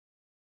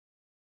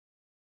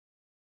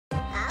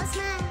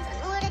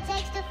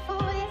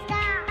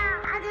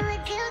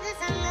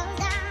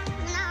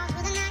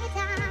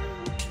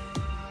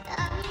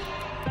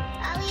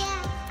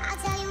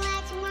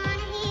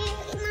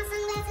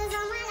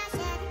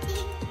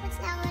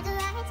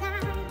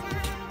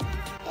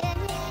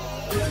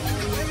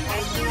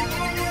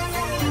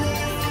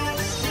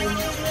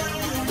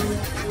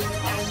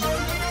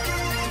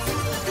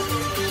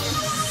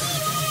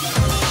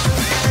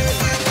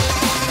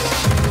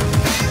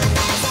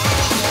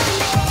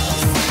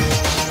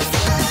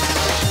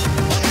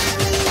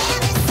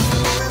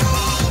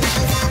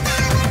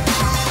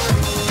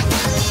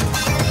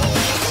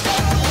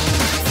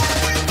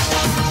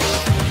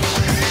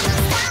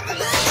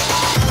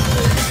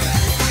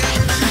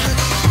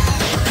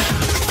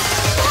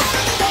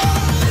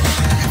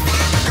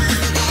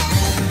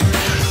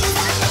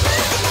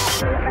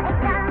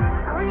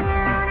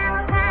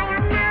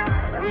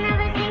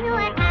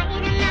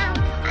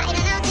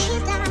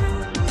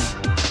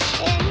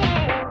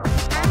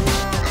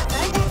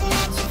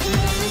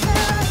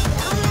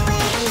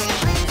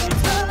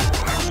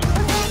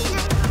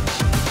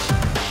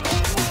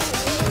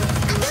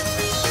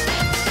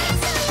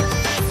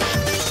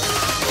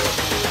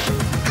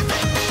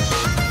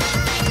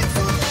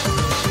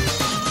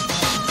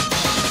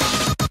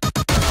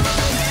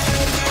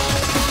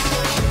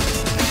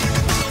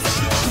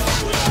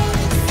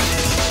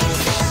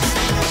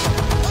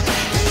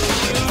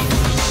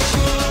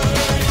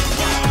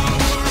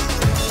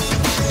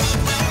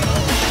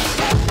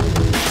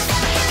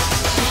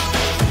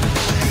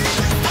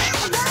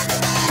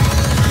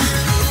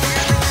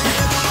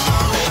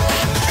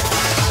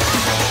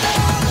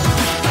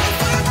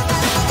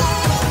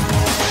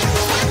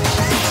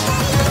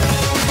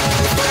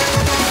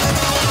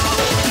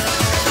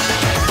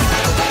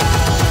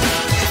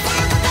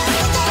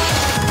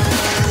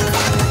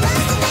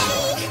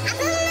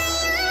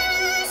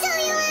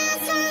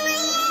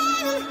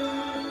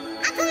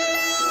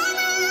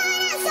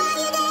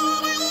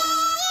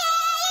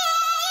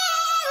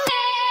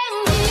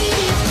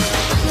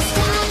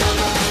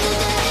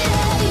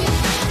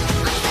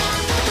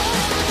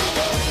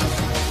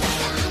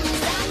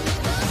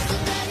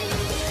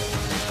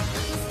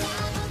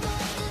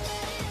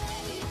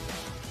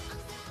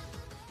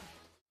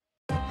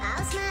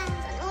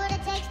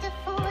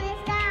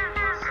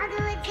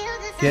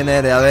¿Quién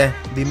eres? A ver,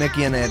 dime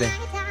quién eres.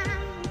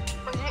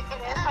 Oye,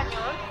 ¿eres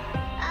español?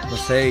 No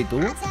sé, ¿y tú?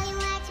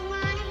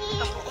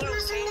 Tampoco lo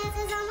sé.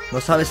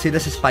 No sabes si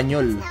eres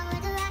español.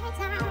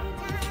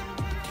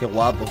 Qué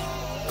guapo.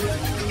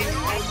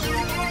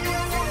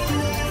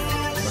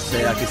 No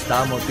sé, aquí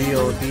estamos,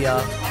 tío, tía.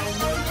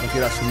 No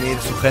quiero asumir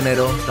su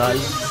género, tal.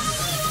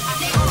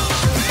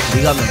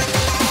 Dígame.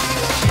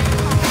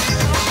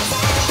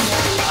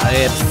 A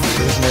ver, se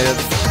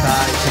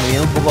me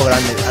viene un poco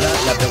grande. Ahora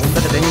la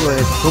pregunta que tengo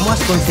es, ¿cómo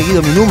has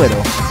conseguido mi número?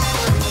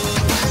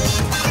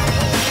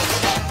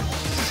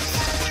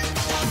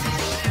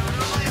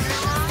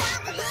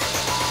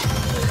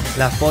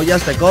 Las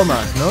pollas te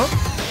comas, ¿no?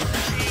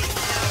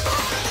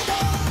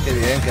 Qué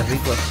bien, qué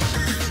rico.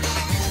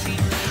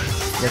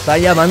 Me está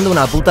llamando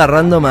una puta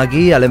random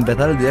aquí al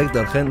empezar el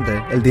director,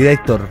 gente. El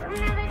director.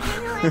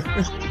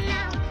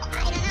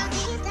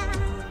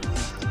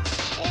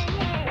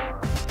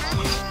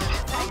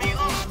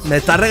 Me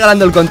estás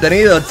regalando el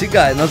contenido,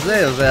 chica. No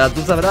sé, o sea,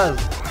 tú sabrás.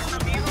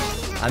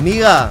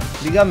 Amiga,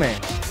 dígame.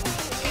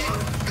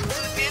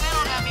 ¿Tienes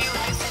un amigo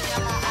que se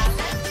llama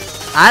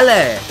Alex?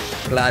 Ale.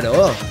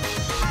 Claro.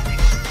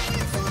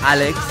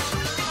 Alex.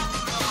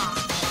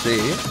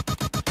 Sí.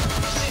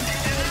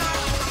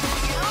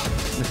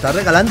 Me está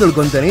regalando el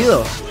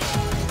contenido.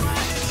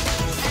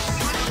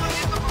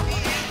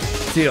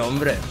 Sí,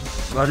 hombre.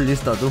 Vas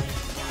lista tú.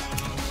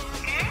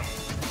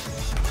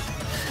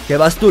 ¿Qué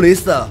vas tú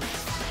lista?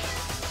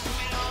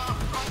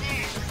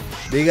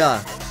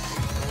 Diga.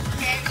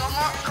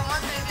 ¿Cómo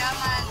se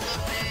llama el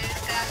donde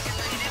esté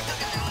haciendo directo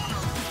que tengo uno?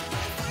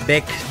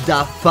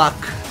 VekDaFak.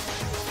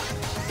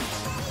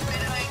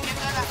 ¿Pero en qué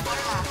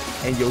plataforma?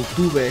 En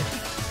YouTube.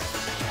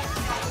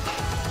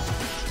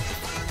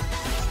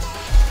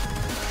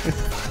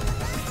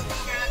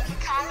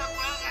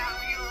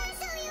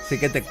 Sí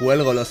que te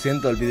cuelgo, lo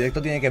siento. El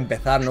directo tiene que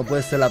empezar. No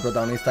puedes ser la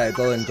protagonista de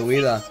todo en tu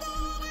vida.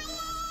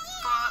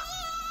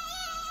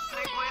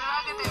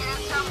 Recuerda que te voy a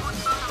echar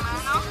mucho de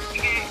menos y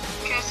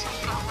que es un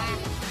placer.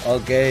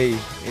 Ok,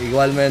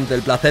 igualmente.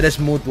 El placer es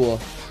mutuo.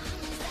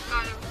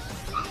 Claro.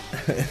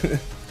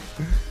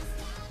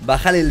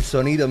 Bájale el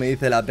sonido, me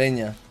dice la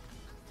peña.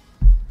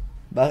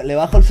 ¿Le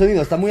bajo el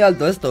sonido? ¿Está muy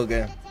alto esto o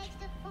qué?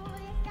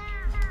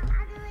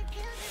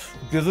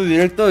 Empiezo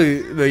directo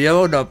y me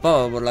lleva una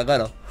pava por la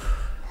cara.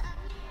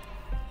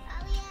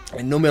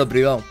 El número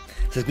privado.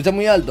 ¿Se escucha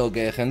muy alto o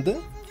qué, gente?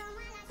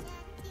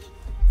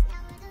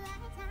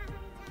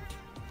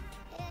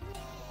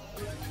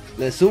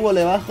 Le subo,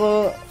 le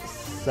bajo.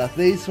 Si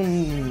hacéis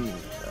un...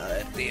 A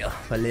ver, tío.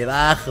 Pues le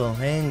bajo,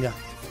 venga.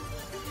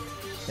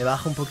 Le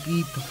bajo un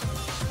poquito.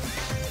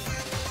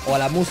 O a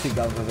la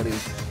música, ¿os preferís?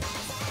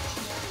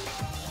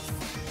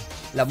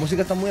 ¿La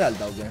música está muy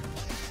alta o qué?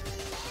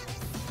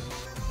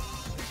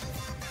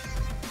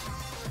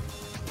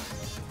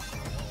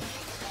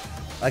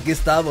 Aquí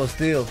estamos,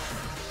 tío.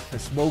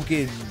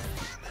 Smoking.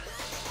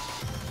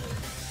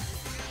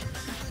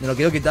 Me lo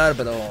quiero quitar,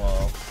 pero...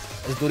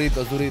 Es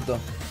durito, es durito.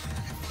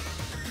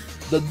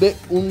 Dadme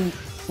un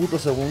puto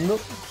segundo.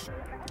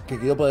 Que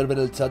quiero poder ver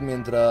el chat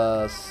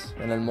mientras...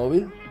 En el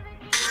móvil.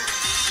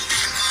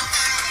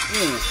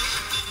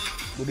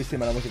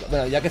 Durísima la música.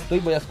 Bueno, ya que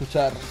estoy voy a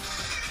escuchar.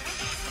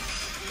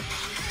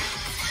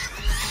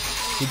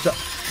 Escucha.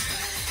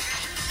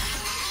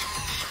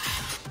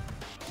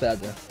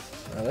 Espérate.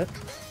 A ver.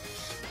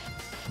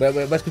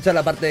 Voy a escuchar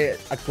la parte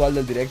actual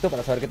del directo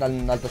para saber qué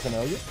tan alto se me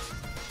oye.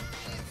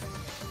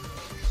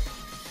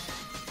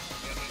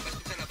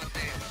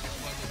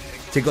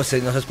 Chicos,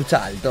 no se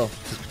escucha alto.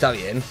 Se escucha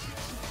bien.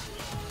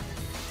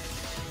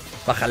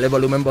 Bajadle el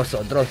volumen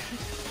vosotros.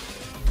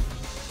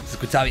 Se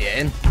escucha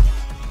bien.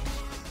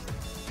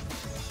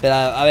 Pero,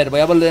 a ver, voy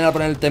a volver a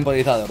poner el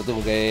temporizador,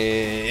 tú,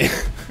 que...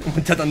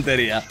 Mucha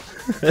tontería.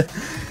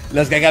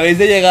 Los que acabéis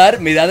de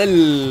llegar, mirad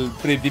el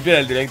principio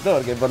del directo,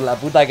 porque por la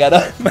puta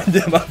cara me han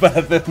llamado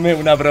para hacerme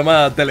una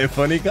broma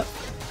telefónica.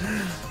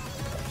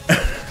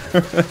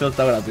 Esto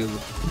está gracioso.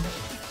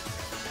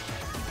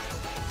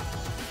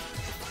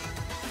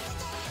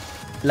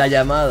 La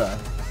llamada.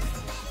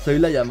 Soy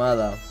la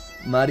llamada.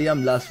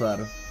 Mariam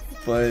Lasfar.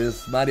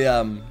 Pues,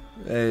 Mariam,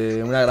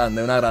 una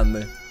grande, una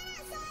grande.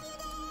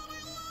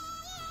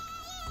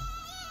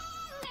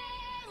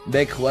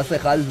 Beck, ¿jugaste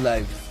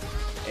Half-Life?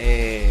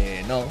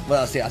 No,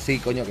 bueno, sí, así,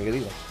 coño, ¿qué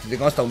digo?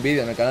 Tengo hasta un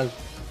vídeo en el canal.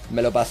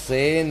 Me lo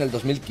pasé en el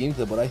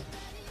 2015, por ahí.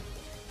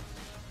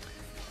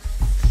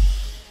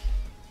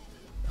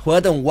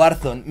 Juégate un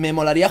Warzone. Me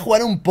molaría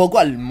jugar un poco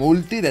al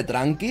multi de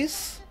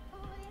tranquis.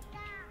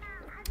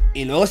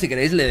 Y luego, si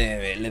queréis,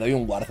 le doy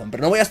un Warzone.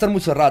 Pero no voy a estar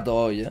mucho rato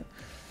hoy,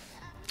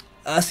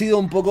 Ha sido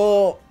un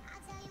poco...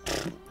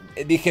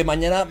 Dije,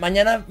 mañana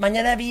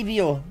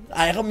vídeo.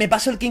 Me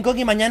paso el King Kong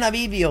y mañana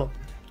vídeo.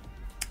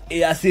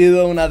 Y ha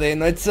sido una de...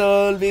 No he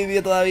hecho el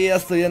vídeo todavía,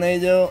 estoy en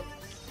ello.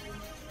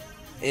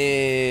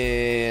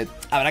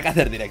 Habrá que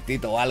hacer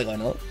directito o algo,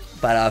 ¿no?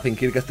 Para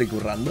fingir que estoy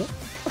currando.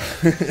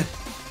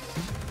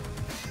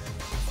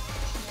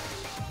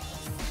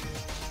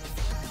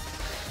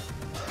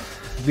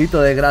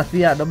 Vito, de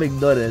gracia, no me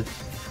ignores.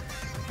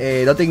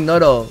 No te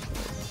ignoro.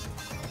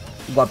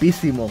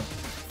 Guapísimo.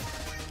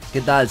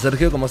 ¿Qué tal,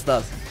 Sergio? ¿Cómo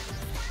estás?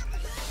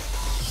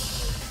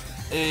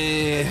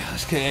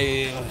 Es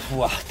que...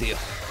 Buah, tío.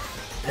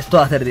 Esto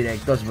de hacer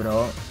directos,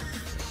 bro.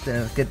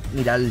 Tienes que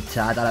mirar el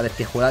chat a la vez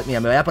que juegas. Mira,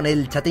 me voy a poner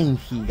el chat en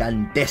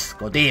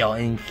gigantesco, tío.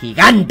 ¡En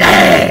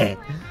gigante!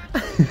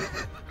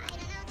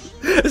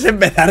 Es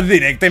empezar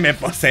directo y me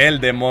posee el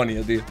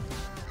demonio, tío.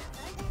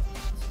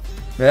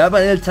 Me voy a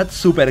poner el chat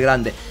súper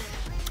grande.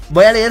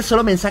 Voy a leer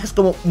solo mensajes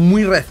como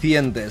muy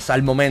recientes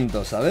al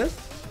momento, ¿sabes?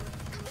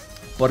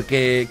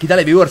 Porque...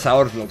 Quítale viewers a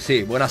Orflock,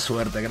 sí. Buena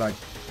suerte, crack.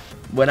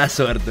 Buena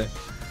suerte.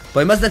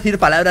 Podemos decir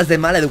palabras de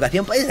mala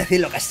educación. Podéis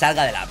decir lo que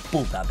salga de la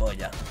puta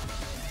polla.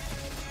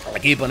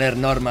 Aquí poner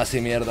normas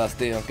y mierdas,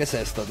 tío. ¿Qué es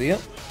esto, tío?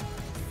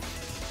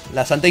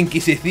 La Santa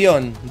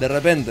Inquisición, de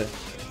repente.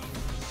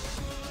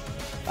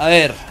 A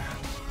ver.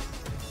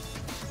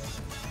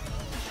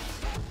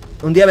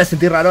 Un día me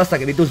sentí raro hasta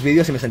que vi tus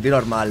vídeos y me sentí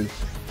normal.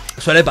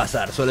 Suele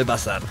pasar, suele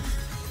pasar.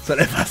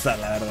 Suele pasar,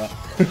 la verdad.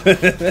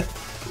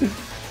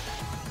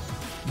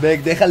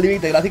 Vek, deja el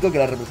límite gráfico que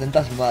la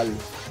representas mal.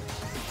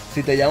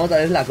 Si te llamo, tal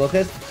vez la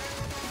coges.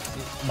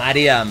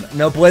 Mariam,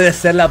 no puedes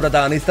ser la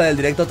protagonista del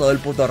directo todo el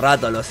puto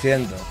rato, lo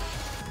siento.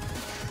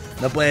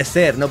 No puede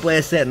ser, no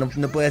puede ser,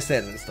 no puede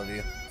ser esto,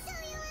 tío.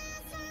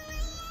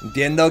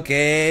 Entiendo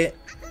que...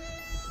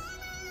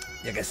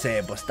 Yo qué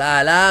sé, pues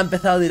tal, ha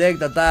empezado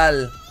directo,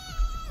 tal.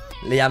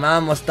 Le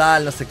llamamos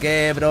tal, no sé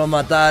qué,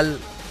 broma, tal.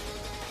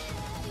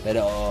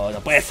 Pero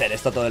no puede ser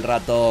esto todo el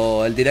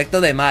rato. El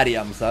directo de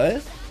Mariam,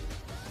 ¿sabes?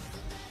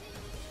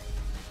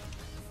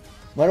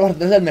 Bueno,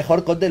 es el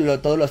mejor COD de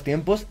todos los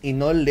tiempos y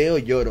no leo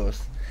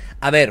lloros.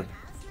 A ver,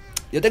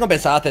 yo tengo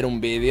pensado hacer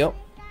un vídeo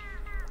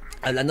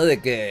hablando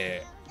de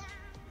que...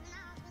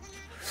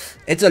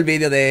 He hecho el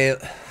vídeo de...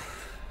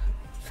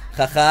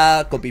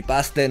 Jaja,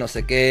 copy-paste, no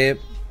sé qué.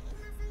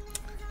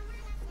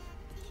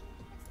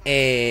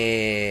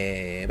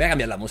 Voy a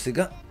cambiar la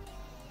música.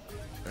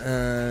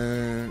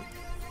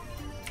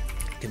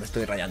 Que me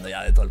estoy rayando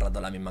ya de todo el rato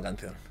la misma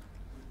canción.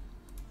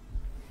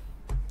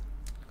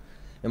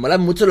 Me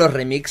molan mucho los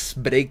remix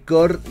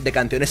breakcore de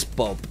canciones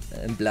pop.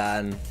 En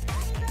plan...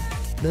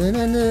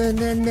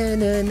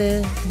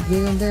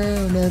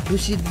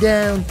 Push it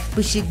down,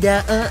 push it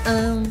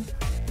down.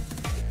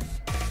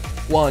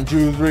 1,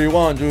 2, 3,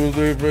 1, 2,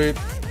 3, 3.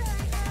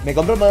 Me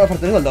compro el Modern Warfare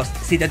 3 o el 2.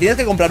 Si te tienes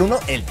que comprar uno,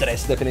 el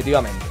 3,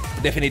 definitivamente.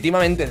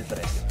 Definitivamente el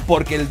 3.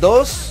 Porque el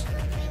 2,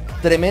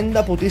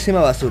 tremenda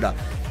putísima basura.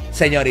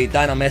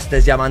 Señorita, no me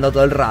estés llamando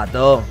todo el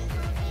rato.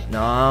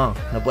 No,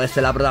 no puedes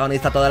ser la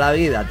protagonista toda la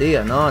vida,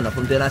 tío. No, no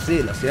funciona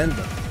así, lo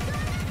siento.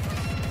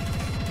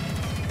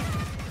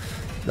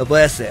 No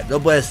puede ser, no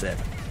puede ser.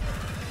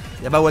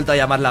 Ya me ha vuelto a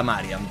llamar la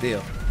Mariam, tío.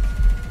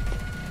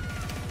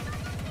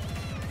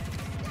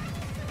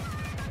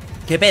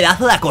 Qué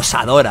pedazo de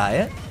acosadora,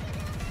 ¿eh?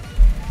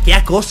 Qué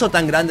acoso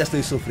tan grande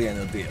estoy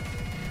sufriendo, tío.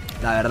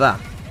 La verdad.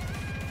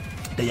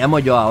 Te llamo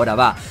yo ahora,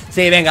 va.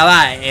 Sí, venga,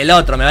 va, el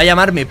otro. Me va a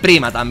llamar mi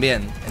prima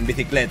también, en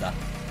bicicleta.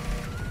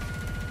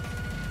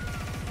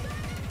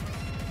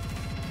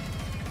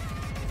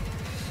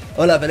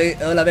 Hola,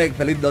 hola, Vek,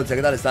 feliz noche,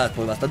 ¿qué tal estás?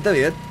 Pues bastante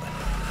bien.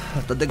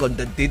 Bastante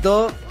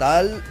contentito,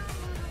 tal.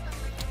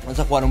 Vamos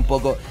a jugar un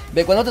poco.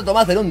 Ve, ¿cuándo te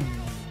toma hacer un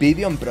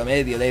vídeo en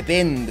promedio?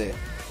 Depende.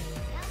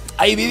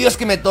 Hay vídeos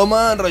que me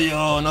toman,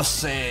 rollo, no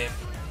sé,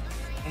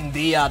 un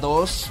día,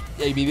 2.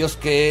 Y hay vídeos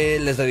que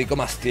les dedico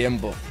más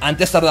tiempo.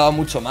 Antes tardaba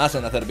mucho más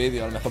en hacer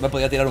vídeos. A lo mejor me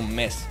podía tirar un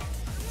mes.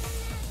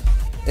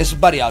 Es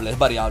variable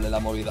la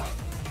movida.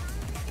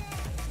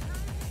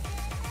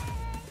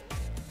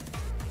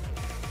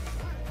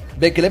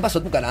 Ve, ¿qué le pasó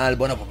a tu canal?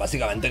 Bueno, pues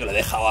básicamente que lo he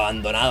dejado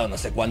abandonado no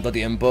sé cuánto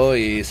tiempo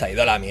y se ha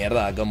ido a la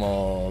mierda,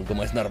 como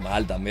es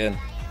normal también.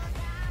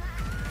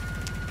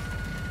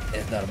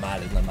 Es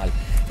normal, es normal.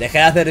 Dejé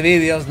de hacer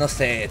vídeos, no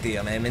sé,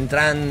 tío, me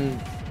entran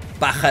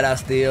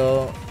pájaras,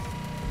 tío,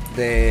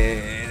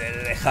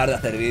 de dejar de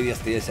hacer vídeos,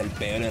 tío, es el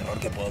peor error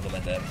que puedo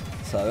cometer,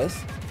 ¿sabes?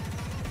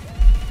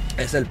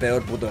 Es el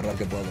peor puto error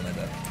que puedo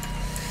cometer.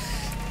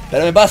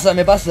 Pero me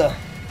pasa.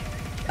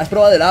 ¿Has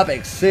probado el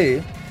Apex?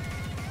 Sí.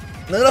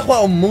 No lo he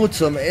jugado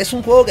mucho, es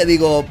un juego que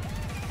digo...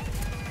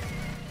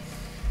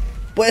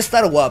 Puede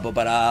estar guapo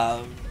para,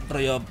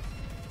 rollo,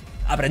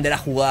 aprender a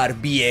jugar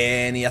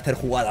bien y hacer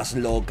jugadas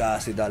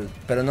locas y tal.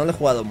 Pero no lo he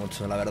jugado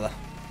mucho, la verdad.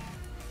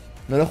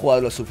 No lo he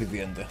jugado lo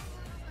suficiente.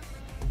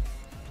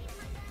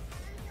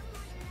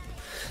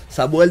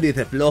 Samuel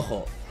dice,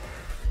 flojo.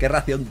 ¿Qué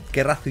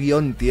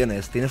ración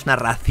tienes? Tienes una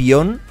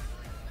ración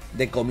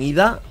de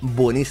comida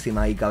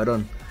buenísima ahí,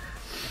 cabrón.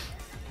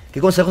 ¿Qué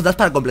consejos das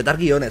para completar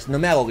guiones? No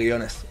me hago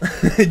guiones.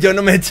 Yo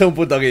no me he hecho un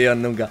puto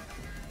guión nunca.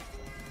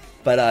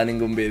 Para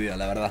ningún vídeo,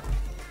 la verdad.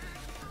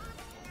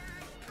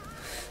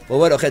 Pues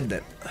bueno,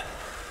 gente.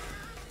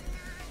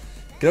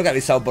 Creo que he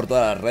avisado por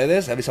todas las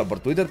redes. He avisado por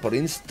Twitter, por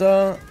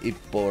Insta y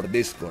por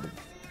Discord.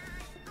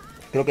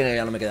 Creo que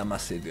ya no me quedan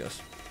más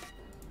sitios.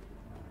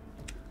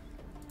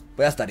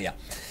 Pues ya estaría.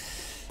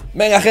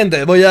 Venga,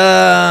 gente, voy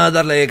a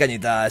darle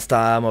cañita a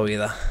esta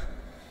movida.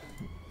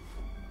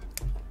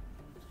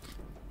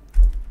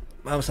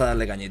 Vamos a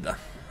darle cañita.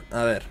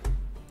 A ver.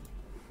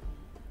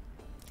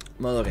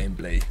 Modo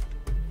gameplay.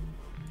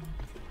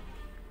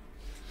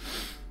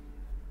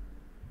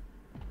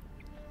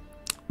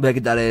 Voy a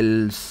quitar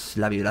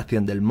la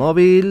vibración del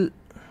móvil.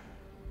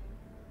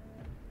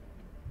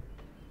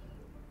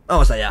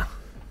 Vamos allá.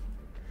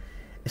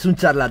 Es un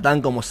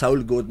charlatán como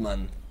Saul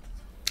Goodman.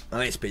 Me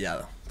habéis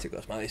pillado,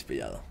 chicos, me habéis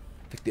pillado.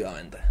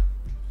 Efectivamente.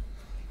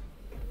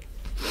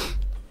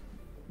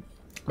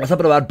 ¿Vas a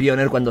probar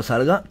Pioneer cuando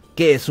salga?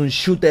 ¿Qué es? Un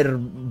shooter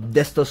de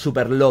estos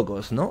super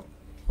locos, ¿no?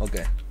 ¿O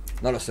qué?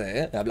 No lo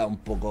sé, he hablado un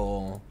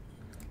poco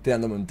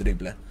tirándome un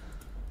triple.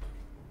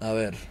 A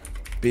ver,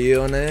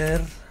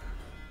 Pioneer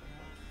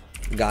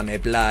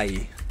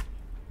Gameplay.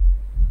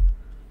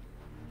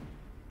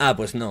 Ah,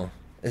 pues no.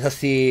 Es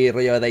así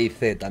rollo de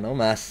DayZ, ¿no?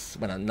 Más,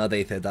 bueno, no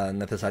DayZ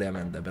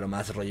necesariamente, pero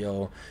más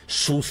rollo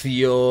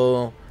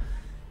sucio.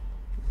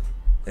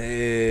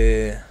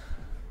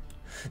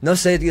 No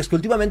sé, tío, es que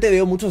últimamente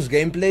veo muchos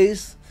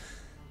gameplays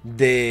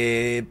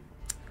de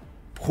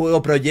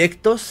juego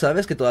proyectos,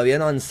 ¿sabes? Que todavía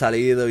no han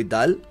salido y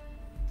tal.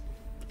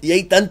 Y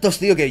hay tantos,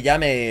 tío, que ya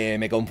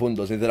me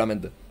confundo,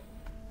 sinceramente.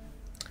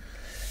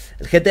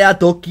 ¿El GTA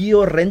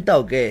Tokio renta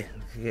o qué?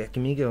 ¿Qué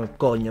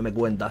coño me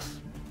cuentas?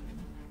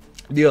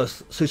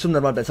 Dios, soy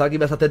subnormal. Pensaba que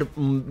ibas a hacer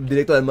un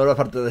directo del Modern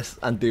Warfare 3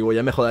 antiguo.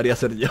 Ya me jodaría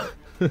ser yo.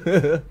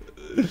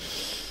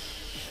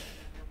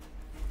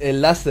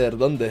 El láser,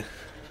 ¿dónde?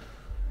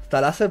 ¿Está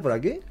el láser por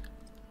aquí?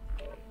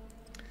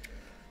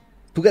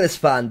 ¿Tú que eres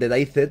fan de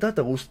DayZ?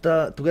 ¿Te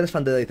gusta? ¿Tú que eres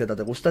fan de DayZ?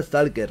 ¿Te gusta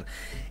Stalker?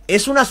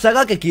 Es una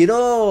saga que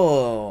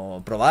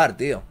quiero probar,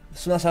 tío.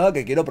 Es una saga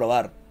que quiero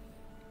probar.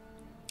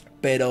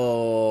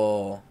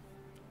 Pero...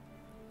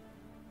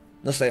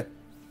 no sé.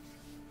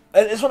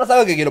 Es una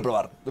saga que quiero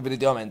probar,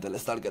 definitivamente, el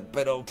Stalker.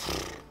 Pero...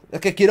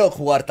 es que quiero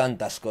jugar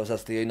tantas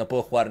cosas, tío. Y no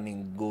puedo jugar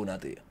ninguna,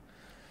 tío.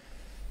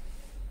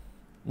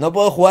 No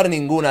puedo jugar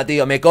ninguna,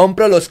 tío. Me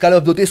compro los Call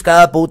of Duty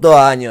cada puto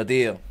año,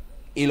 tío.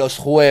 Y los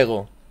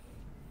juego.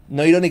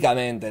 No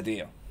irónicamente,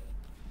 tío.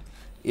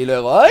 Y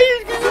luego, ¡ay,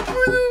 es que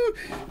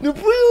no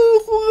puedo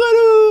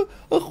jugar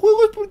a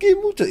juegos porque hay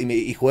muchos!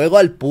 Y juego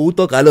al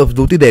puto Call of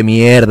Duty de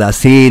mierda.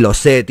 Sí, lo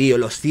sé, tío.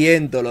 Lo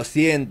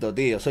siento,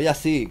 tío. Soy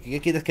así.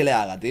 ¿Qué quieres que le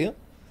haga, tío?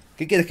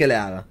 ¿Qué quieres que le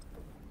haga?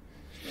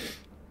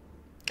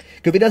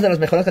 ¿Qué opinas de las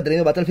mejoras que ha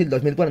tenido Battlefield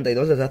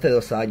 2042 desde hace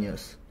 2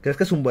 años? ¿Crees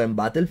que es un buen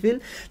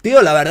Battlefield?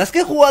 Tío, la verdad es que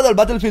he jugado al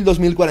Battlefield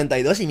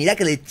 2042 y mira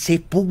que le eché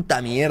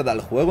puta mierda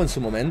al juego en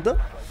su momento.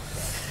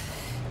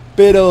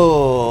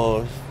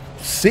 Pero...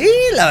 sí,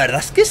 la verdad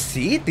es que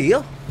sí,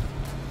 tío.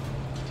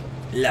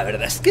 La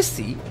verdad es que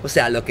sí. O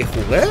sea, lo que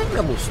jugué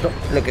me gustó.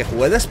 Lo que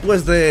jugué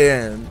después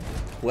de...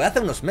 jugué hace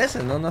unos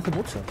meses, no hace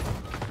mucho.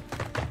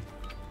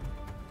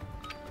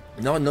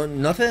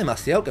 No hace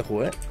demasiado que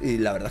jugué. Y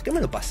la verdad es que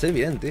me lo pasé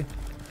bien, tío.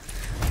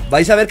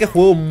 Vais a ver que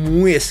juego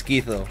muy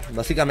esquizo.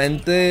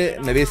 Básicamente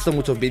me he visto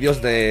muchos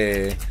vídeos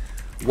de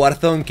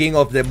Warzone King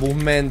of the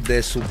Movement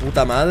de su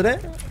puta madre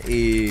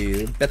y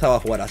he empezado a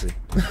jugar así.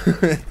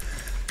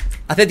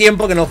 Hace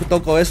tiempo que no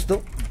toco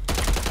esto,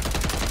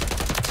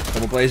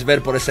 como podéis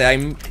ver por ese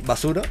aim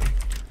basura.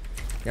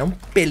 Ya un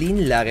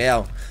pelín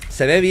lagueado.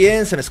 Se ve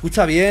bien, se me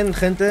escucha bien,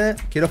 gente.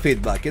 Quiero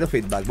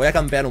feedback. Voy a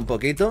campear un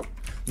poquito.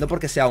 No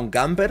porque sea un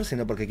camper,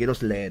 sino porque quiero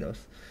leeros.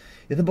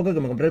 Y hace poco que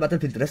me compré el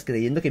Battlefield 3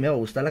 creyendo que me iba a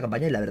gustar la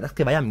campaña y la verdad es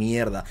que vaya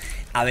mierda.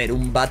 A ver,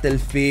 un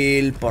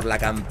Battlefield por la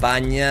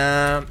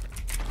campaña...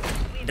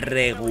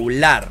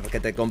 regular que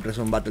te compres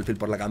un Battlefield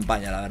por la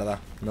campaña, la verdad.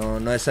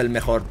 No es el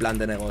mejor plan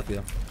de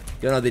negocio.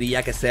 Yo no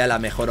diría que sea la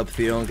mejor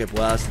opción que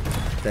puedas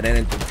tener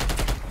en tu...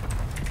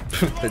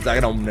 Pensaba que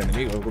era un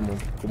enemigo,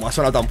 como ha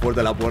sonado tan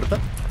fuerte la puerta.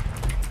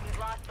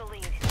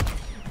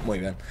 Muy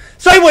bien.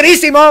 ¡Soy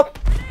buenísimo!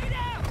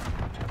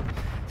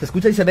 Se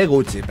escucha y se ve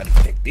Gucci.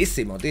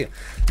 Perfectísimo, tío.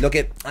 Lo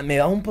que me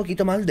va un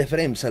poquito mal de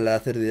frames al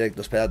hacer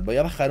directo. Esperad, voy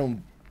a bajar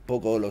un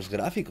poco los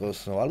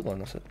gráficos o algo,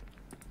 no sé.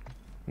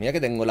 Mira que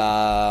tengo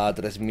la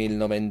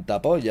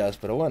 3090 pollas,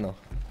 pero bueno.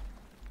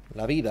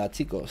 La vida,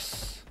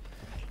 chicos.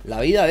 La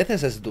vida a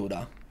veces es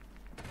dura.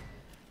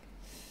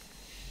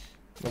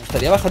 Me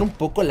gustaría bajar un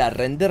poco la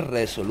render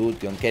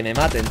resolution. Que me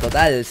maten,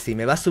 total. Si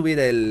me va a subir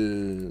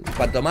el...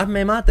 cuanto más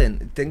me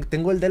maten.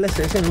 Tengo el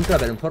DLSS en ultra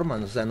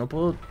performance. O sea, no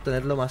puedo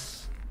tenerlo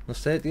más... no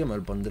sé, tío, me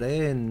lo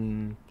pondré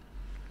en...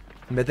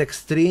 en vez de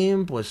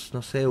extreme, pues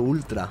no sé,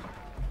 ultra.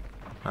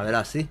 A ver,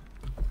 así.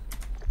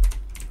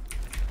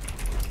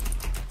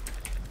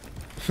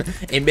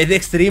 En vez de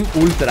extreme,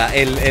 ultra.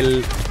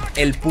 El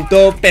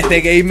puto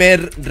PC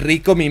gamer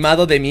rico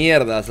mimado de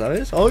mierda,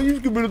 ¿sabes? Ay, es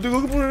que me lo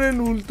tengo que poner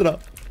en ultra.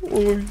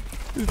 Ay,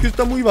 es que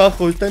está muy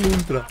bajo, está en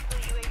ultra.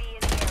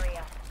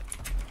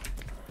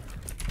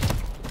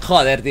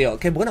 Joder, tío,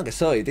 qué bueno que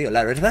soy, tío.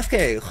 La verdad es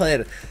que,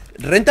 joder,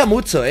 renta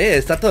mucho,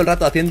 estar todo el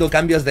rato haciendo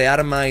cambios de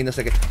arma y no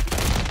sé qué.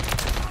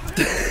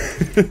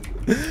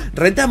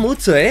 Renta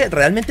mucho,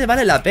 realmente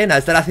vale la pena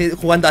estar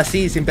jugando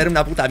así sin ver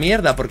una puta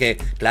mierda. Porque,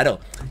 claro,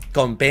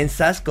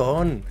 compensas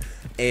con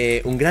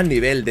un gran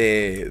nivel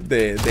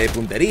de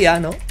puntería,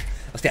 ¿no?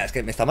 Hostia, es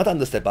que me está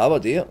matando este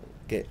pavo, tío.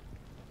 Que...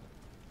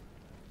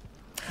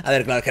 a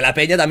ver, claro, que la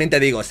peña también te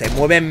digo, se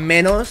mueve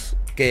menos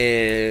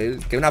que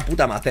una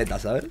puta maceta,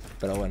 ¿sabes?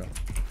 Pero bueno.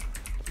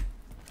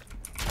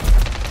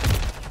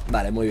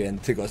 Vale, muy bien,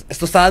 chicos.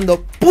 Esto está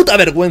dando puta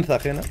vergüenza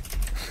ajena.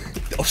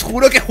 Os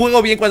juro que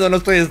juego bien cuando no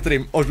estoy en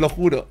stream. Os lo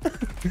juro.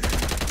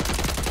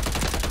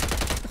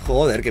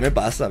 Joder, ¿qué me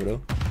pasa,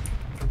 bro?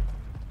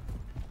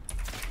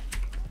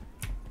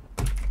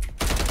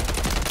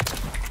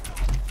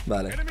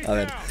 Vale, a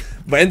ver.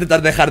 Voy a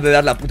intentar dejar de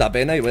dar la puta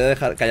pena y voy a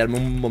dejar callarme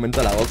un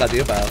momento la boca,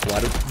 tío, para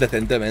jugar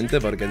decentemente.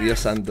 Porque, Dios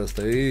santo,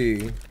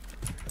 estoy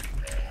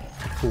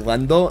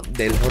jugando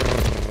del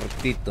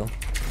hortito.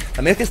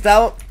 También es que he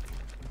estado...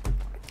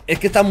 Es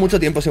que he estado mucho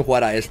tiempo sin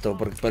jugar a esto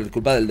por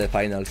culpa del The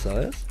Final,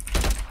 ¿sabes?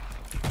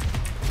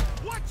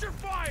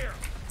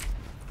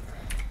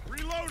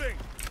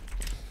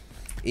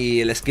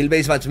 Y el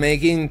skill-based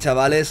matchmaking,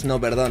 chavales,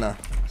 no perdona.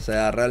 O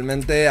sea,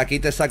 realmente aquí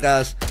te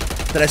sacas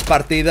 3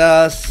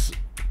 partidas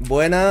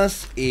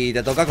buenas y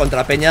te toca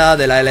contra peña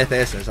de la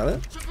LCS, ¿sabes?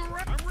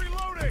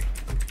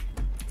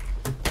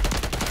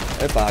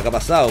 Epa, ¿qué ha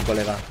pasado,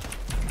 colega?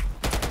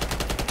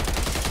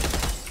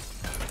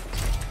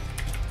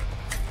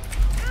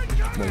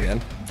 Muy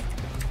bien.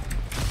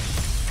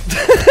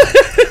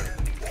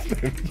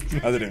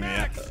 Madre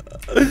mía.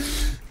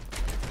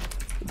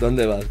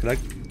 ¿Dónde vas, crack?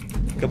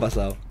 ¿Qué ha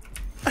pasado?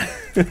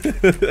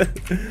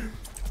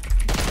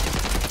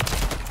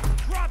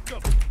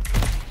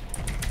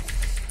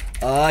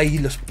 Ay,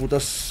 los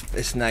putos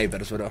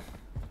snipers, bro.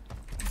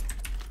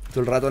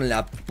 Todo el rato en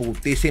la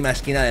putísima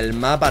esquina del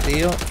mapa,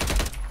 tío,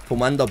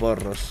 fumando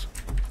porros.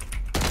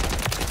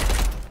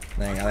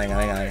 Venga, venga,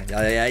 venga.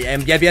 Ya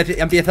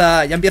empiezo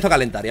a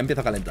calentar, ya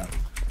empiezo a calentar.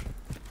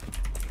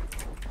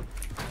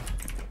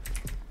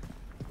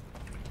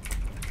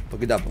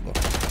 Poquito a poco.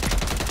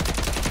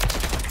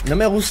 No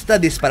me gusta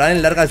disparar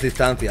en largas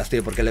distancias,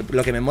 tío, porque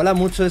lo que me mola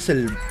mucho es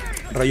el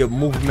rollo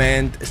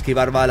movement,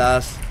 esquivar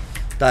balas,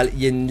 tal.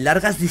 Y en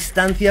largas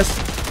distancias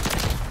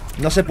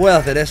no se puede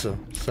hacer eso,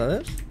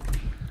 ¿sabes?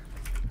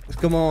 Es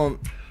como...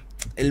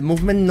 El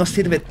movement no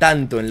sirve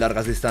tanto en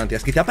largas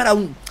distancias. Quizá para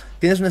un...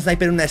 Tienes un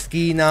sniper en una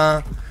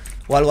esquina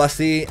o algo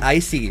así,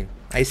 ahí sí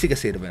que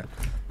sirve.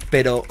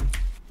 Pero...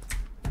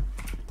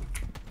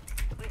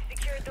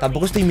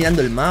 Tampoco estoy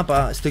mirando el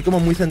mapa, estoy como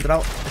muy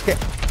centrado. Es que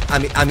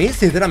a mí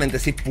sinceramente,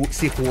 si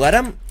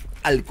jugaran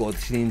al COD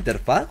sin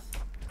interfaz,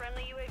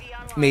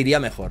 me iría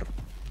mejor.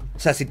 O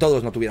sea, si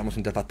todos no tuviéramos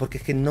interfaz, porque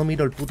es que no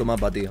miro el puto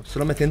mapa, tío.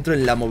 Solo me centro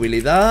en la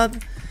movilidad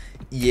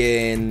y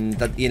en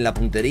la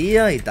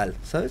puntería y tal,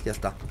 ¿sabes? Ya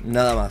está,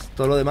 nada más.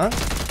 Todo lo demás.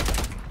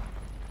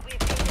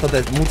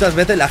 Entonces, muchas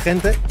veces la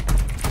gente...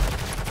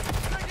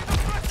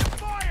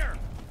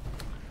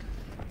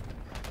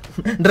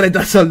 Reto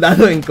al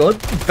soldado en COD.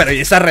 Pero ¿y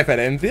esa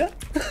referencia?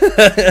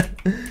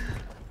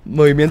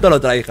 Movimiento a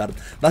lo tryhard.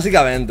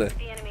 Básicamente.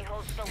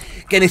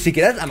 Que ni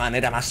siquiera es la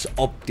manera más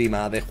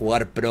óptima de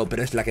jugar pro,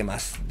 pero es la que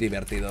más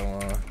divertido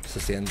se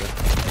siente,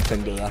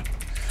 sin duda.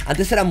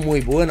 Antes era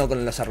muy bueno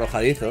con los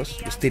arrojadizos.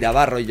 Los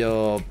tiraba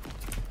rollo...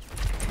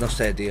 No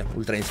sé, tío,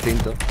 ultra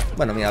instinto.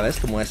 Bueno, mira, ves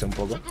cómo es un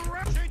poco.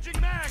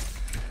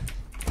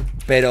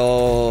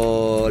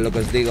 Pero lo que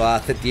os digo,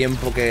 hace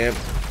tiempo que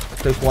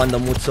estoy jugando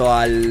mucho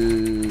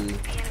al...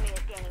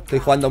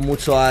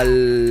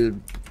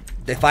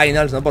 The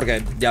Finals, ¿no?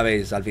 Porque ya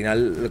veis, al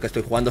final lo que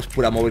estoy jugando es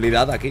pura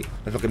movilidad aquí.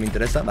 Es lo que me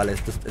interesa. Vale,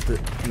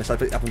 me está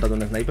apuntando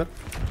un sniper.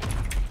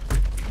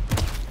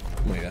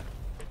 Muy bien.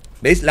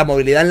 ¿Veis? La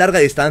movilidad en larga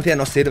distancia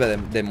no sirve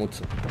de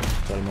mucho,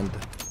 realmente.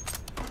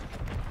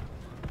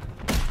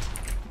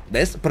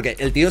 ¿Ves? Porque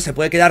el tío se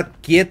puede quedar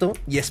quieto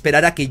y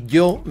esperar a que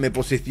yo me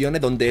posicione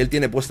donde él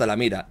tiene puesta la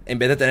mira, en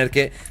vez de tener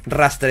que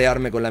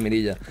rastrearme con la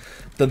mirilla.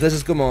 Entonces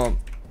es como...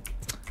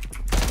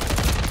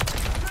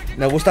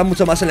 Me gusta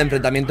mucho más el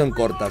enfrentamiento en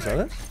corta,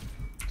 ¿sabes?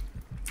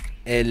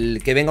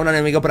 El que venga un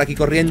enemigo por aquí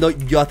corriendo,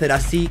 yo hacer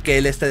así, que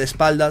él esté de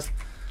espaldas.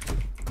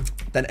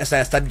 O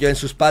sea, estar yo en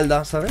su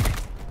espalda, ¿sabes?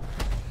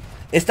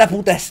 Esta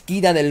puta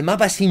esquina del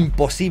mapa es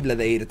imposible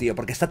de ir, tío,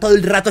 porque está todo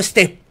el rato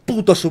este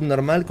puto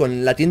subnormal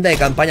con la tienda de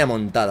campaña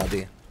montada,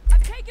 tío.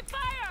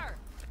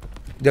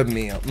 Dios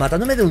mío,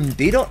 matándome de un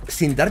tiro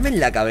sin darme en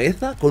la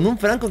cabeza con un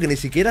franco que ni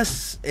siquiera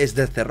es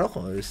de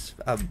cerrojo. Es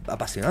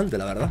apasionante,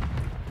 la verdad.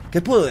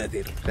 ¿Qué puedo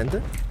decir, gente?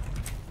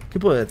 ¿Qué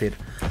puedo decir?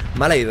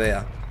 Mala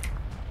idea.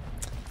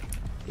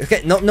 Es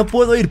que no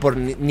puedo ir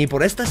ni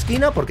por esta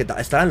esquina porque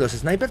estarán los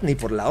snipers, ni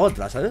por la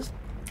otra, ¿sabes?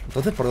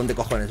 Entonces, ¿por dónde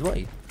cojones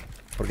voy?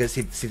 Porque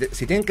si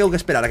tienen que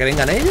esperar a que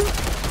vengan ellos...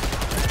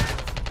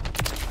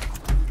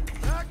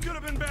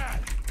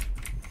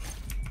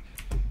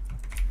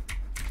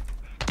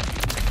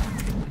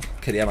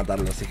 Quería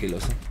matarlo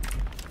sigiloso.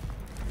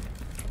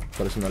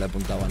 Por eso no le he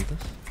apuntado antes.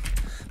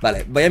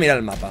 Vale, voy a mirar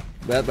el mapa.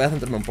 Voy a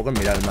centrarme un poco en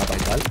mirar el mapa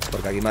y tal,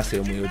 porque aquí me ha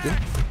sido muy útil.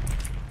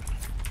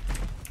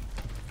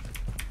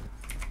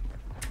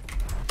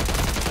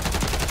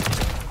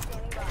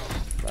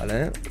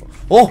 Vale.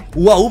 ¡Oh!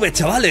 ¡UAV,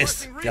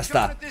 chavales! Ya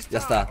está, ya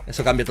está.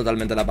 Eso cambia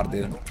totalmente la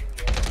partida.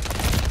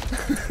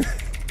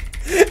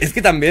 Es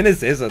que también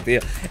es eso, tío.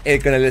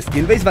 Con el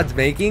skill-based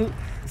matchmaking,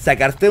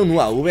 sacarte un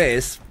UAV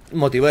es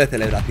motivo de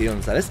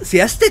celebración, ¿sabes? Si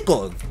a este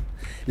COD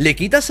Le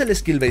quitas el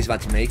skill-based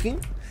matchmaking,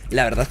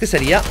 la verdad es que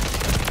sería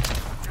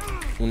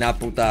una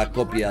puta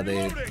copia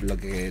de lo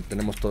que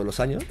tenemos todos los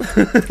años.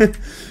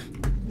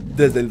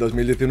 Desde el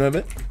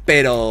 2019.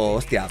 Pero,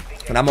 hostia,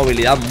 una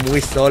movilidad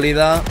muy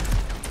sólida,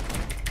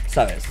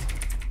 ¿sabes?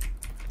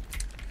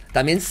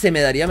 También se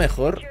me daría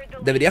mejor.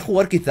 Debería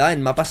jugar quizá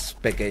en mapas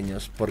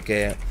pequeños,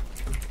 porque...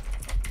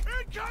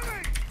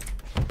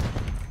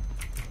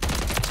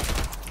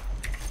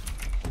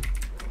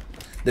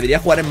 Debería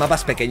jugar en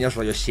mapas pequeños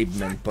rollo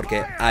Shipment,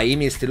 porque ahí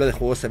mi estilo de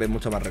juego se ve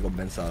mucho más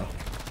recompensado.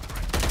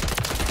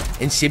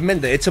 En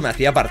Shipment, de hecho, me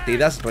hacía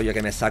partidas, rollo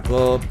que me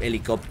saco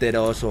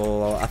helicópteros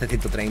o hace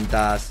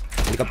 130.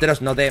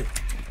 Helicópteros no de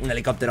un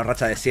helicóptero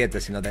racha de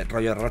 7, sino de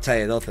rollo racha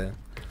de 12.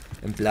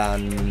 En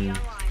plan...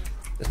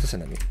 Esto es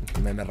enemigo.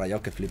 Me he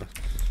rayado, que flipas.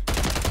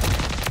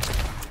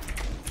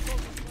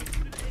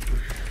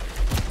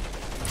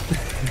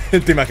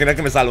 Te imaginas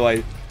que me salvo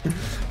ahí.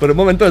 Por un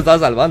momento me estaba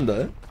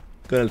salvando,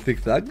 con el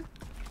zigzag.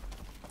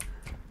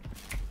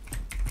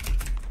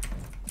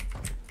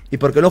 ¿Y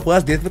por qué no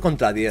juegas 10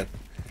 contra 10?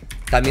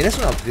 También es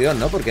una opción,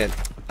 ¿no? Porque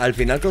al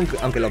final,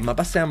 aunque los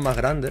mapas sean más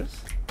grandes,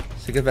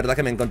 sí que es verdad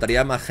que me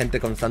encontraría más gente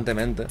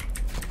constantemente.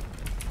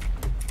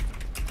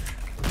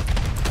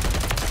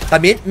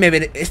 También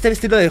este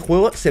estilo de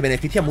juego se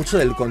beneficia mucho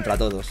del contra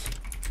todos,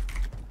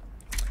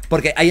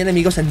 porque hay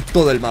enemigos en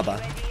todo el mapa,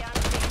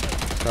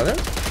 ¿sabes?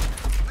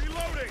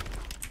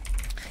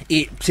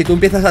 Y si tú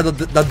empiezas a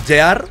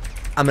dodgear,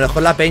 a lo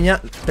mejor la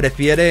peña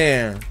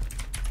prefiere...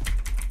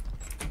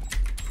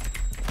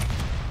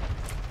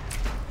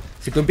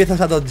 Si tú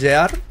empiezas a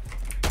dodgear...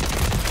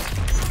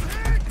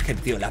 Que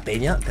tío, la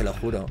peña, te lo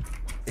juro,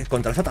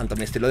 contrasta tanto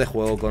mi estilo de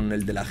juego con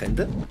el de la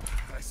gente.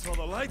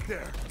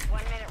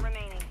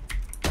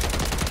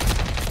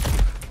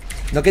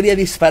 No quería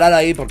disparar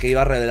ahí porque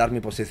iba a revelar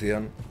mi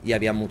posición y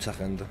había mucha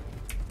gente.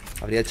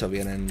 Habría hecho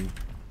bien en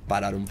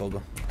parar un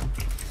poco.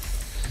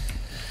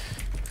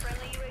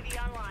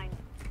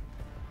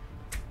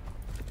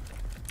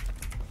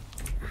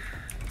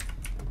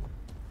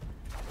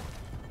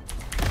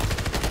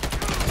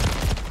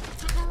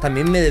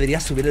 También me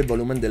debería subir el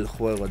volumen del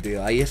juego,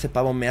 tío. Ahí ese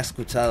pavo me ha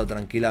escuchado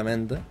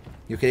tranquilamente.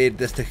 Yo quería ir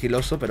de este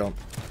giloso, pero...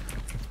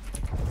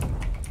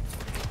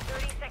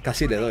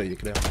 Casi le doy, yo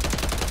creo.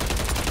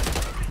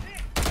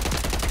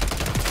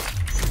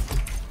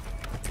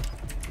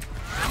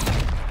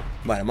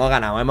 Bueno,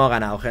 hemos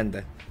ganado,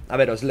 gente. A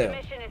ver, os leo.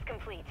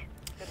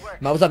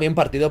 Vamos a bien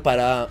partido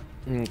para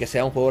que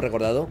sea un juego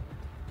recordado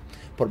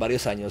por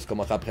varios años,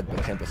 como Cuphead, por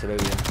ejemplo, se ve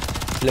bien.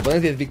 Si le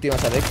pones 10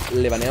 víctimas a Dex,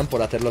 le banean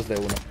por hacerlos de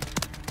uno.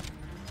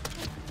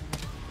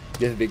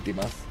 10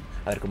 víctimas.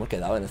 A ver, ¿cómo he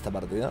quedado en esta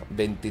partida?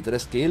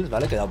 23 kills,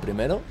 ¿vale? He quedado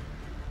primero.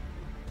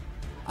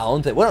 A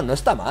 11. Bueno, no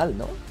está mal,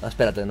 ¿no? Ah,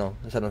 espérate, no.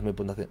 Esa no es mi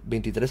puntuación.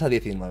 23 a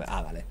 19.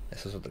 Ah, vale.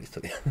 Eso es otra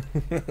historia.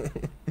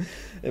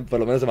 Por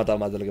lo menos he matado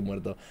más de lo que he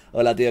muerto.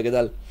 Hola, tío, ¿qué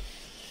tal?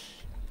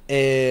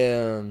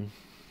 The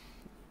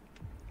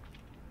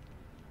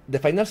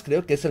Finals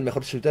creo que es el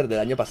mejor shooter del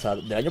año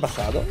pasado. ¿Del año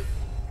pasado?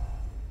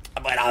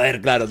 Bueno, a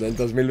ver, claro, del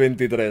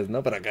 2023,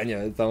 ¿no? Pero coño,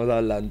 estamos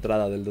a la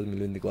entrada del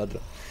 2024.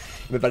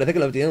 Me parece que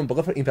lo tienen un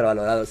poco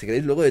infravalorado. Si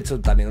queréis, luego he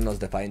hecho también unos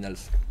The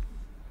Finals.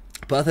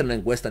 Puedo hacer una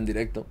encuesta en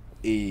directo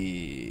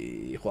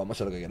y jugamos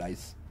a lo que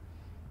queráis.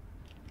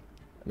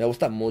 Me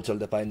gusta mucho el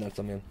The Finals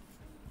también.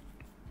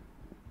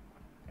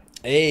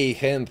 Hey,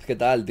 gente, ¿qué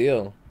tal,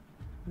 tío?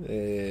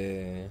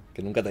 Que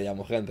nunca te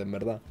llamo gente, en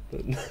verdad.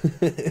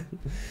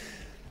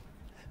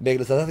 Ve, que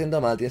lo estás haciendo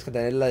mal. Tienes que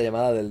tener la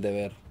llamada del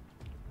deber.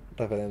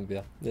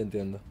 Referencia, ya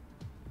entiendo.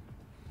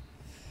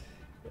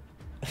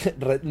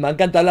 Me ha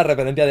encantado la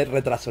referencia de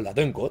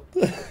retrasolato en COD.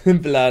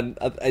 En plan,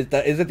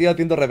 ese tío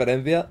haciendo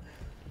referencia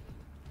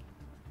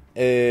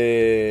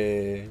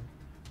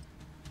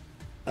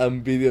a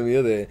un vídeo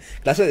mío de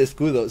clase de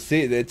escudo.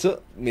 Sí, de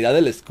hecho, mirad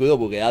el escudo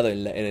bugueado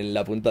en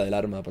la punta del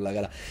arma por la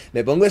cara.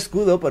 Me pongo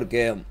escudo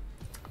porque,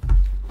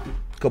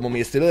 como mi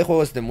estilo de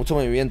juego es de mucho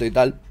movimiento y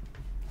tal,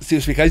 si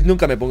os fijáis,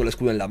 nunca me pongo el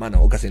escudo en la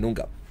mano, o casi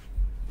nunca.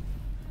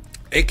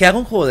 ¿Que hago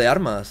un juego de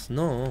armas?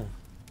 No.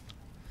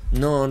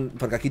 No,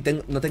 porque aquí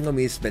no tengo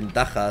mis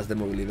ventajas de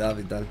movilidad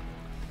y tal.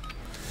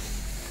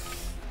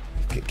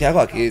 ¿Qué hago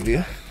aquí,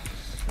 tío?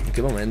 ¿En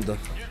qué momento?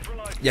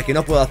 Y aquí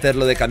no puedo hacer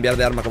lo de cambiar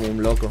de arma como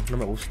un loco. No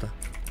me gusta.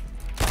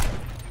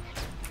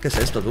 ¿Qué es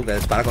esto, tú? Que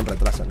dispara con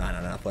retraso. No,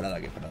 fuera de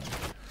aquí, fuera de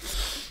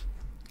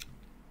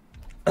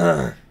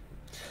aquí.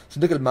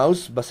 Siento que el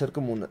mouse va a ser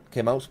como un...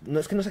 ¿Qué mouse? No,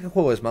 es que no sé qué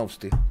juego es mouse,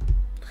 tío.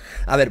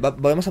 A ver,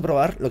 vamos a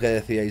probar lo que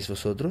decíais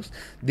vosotros.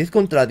 10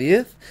 contra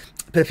 10.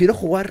 Prefiero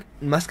jugar,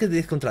 más que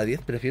 10 contra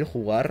 10, prefiero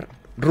jugar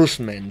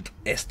Rustment.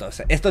 Esto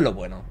es lo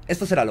bueno.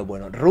 Esto será lo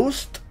bueno.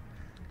 Rust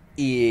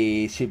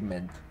y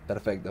Shipment.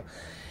 Perfecto.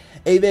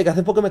 Ey, Vek,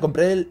 hace poco me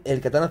compré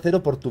el Katana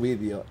 0 por tu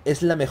vídeo.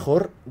 Es la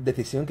mejor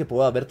decisión que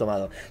puedo haber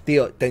tomado.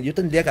 Tío, yo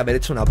tendría que haber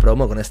hecho una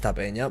promo con esta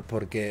peña,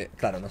 porque,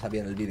 claro, no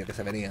sabía en el vídeo que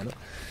se venía, ¿no?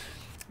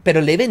 Pero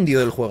le he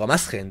vendido el juego a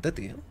más gente,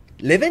 tío.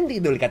 Le he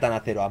vendido el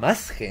Katana 0 a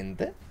más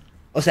gente.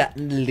 O sea,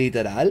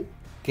 literal,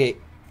 que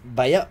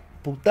vaya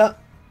puta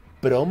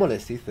promo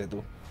les hice,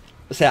 tú.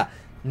 O sea,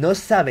 No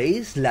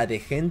sabéis la de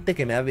gente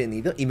que me ha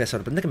venido. Y me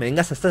sorprende que me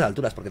vengas a estas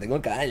alturas, porque tengo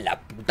el canal en la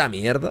puta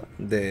mierda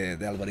de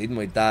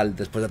algoritmo y tal.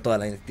 Después de toda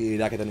la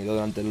inactividad que he tenido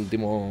durante el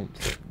último...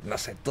 No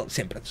sé,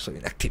 siempre soy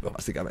inactivo,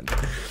 básicamente.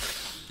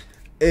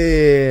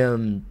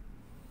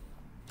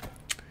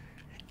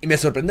 Y me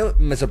sorprende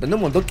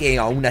un montón que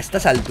aún a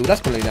estas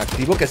alturas, con lo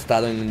inactivo que he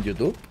estado en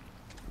YouTube,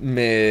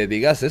 me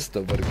digas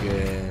esto,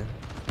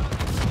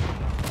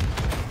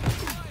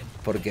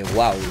 porque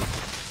wow.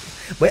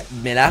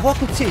 Me la hago a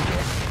cuchillo.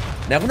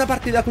 Me hago una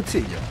partida a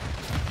cuchillo.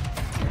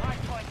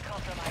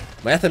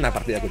 Voy a hacer una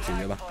partida a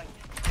cuchillo, va.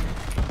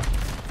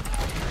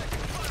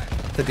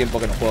 Hace tiempo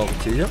que no juego a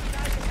cuchillo.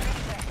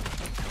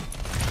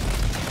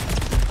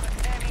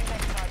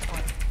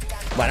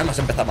 Bueno, hemos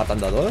empezado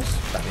matando a dos.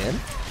 También,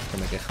 no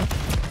me queja.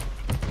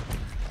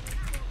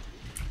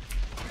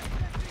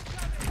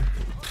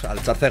 Al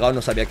estar cegado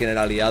no sabía quién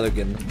era aliado y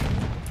quién no.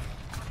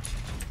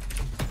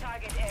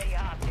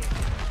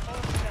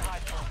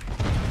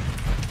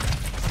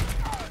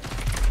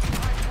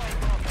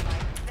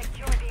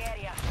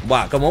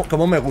 Buah,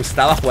 cómo me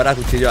gustaba jugar a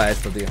cuchillo a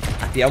esto, tío.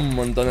 Hacía un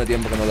montón de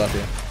tiempo que no lo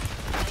hacía.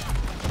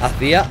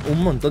 Hacía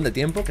un montón de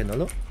tiempo que no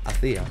lo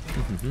hacía.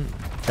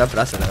 Esa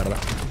frase, la verdad.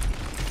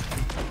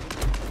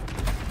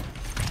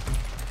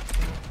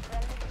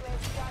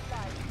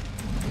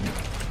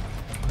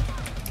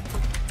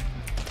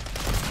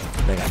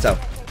 Venga, chao.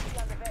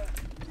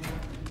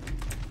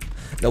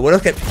 Lo bueno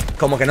es que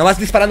como que no vas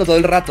disparando todo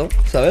el rato,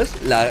 ¿sabes?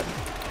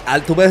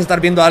 Tú puedes estar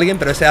viendo a alguien,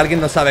 pero ese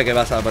alguien no sabe que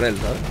vas a por él,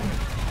 ¿sabes?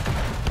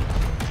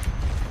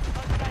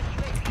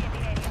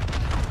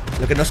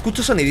 Lo que no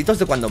escucho soniditos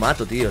de cuando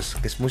mato, tíos,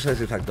 que es muy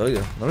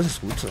satisfactorio. No los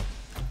escucho.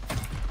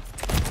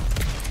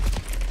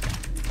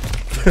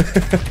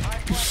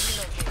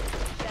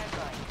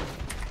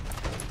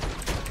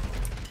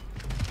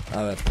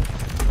 A ver.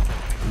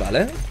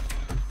 Vale.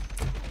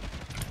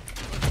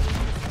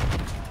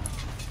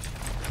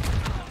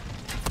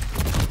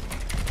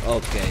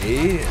 Ok.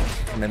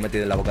 Me he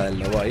metido en la boca del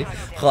lobo ahí.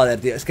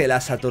 Joder, tío, es que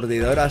las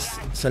aturdidoras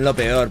son lo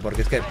peor,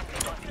 porque es que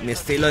mi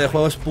estilo de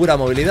juego es pura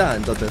movilidad,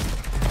 entonces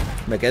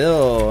me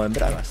quedo en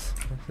bragas,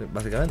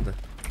 básicamente.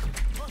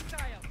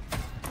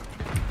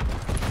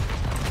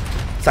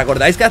 ¿Os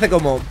acordáis que hace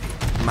como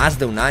más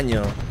de un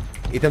año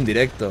hice un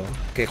directo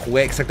que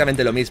jugué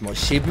exactamente lo mismo?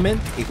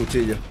 Shipment y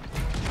cuchillo.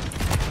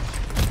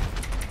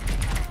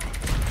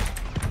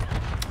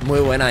 Muy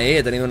buena ahí,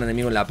 he tenido un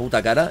enemigo en la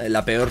puta cara, en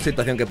la peor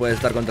situación que puede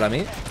estar contra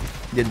mí,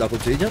 yendo a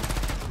cuchillo.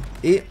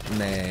 Y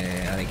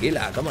me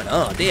aniquila, ¿cómo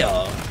no,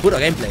 tío? Puro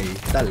gameplay,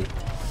 tal.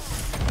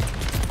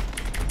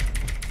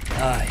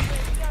 Ay.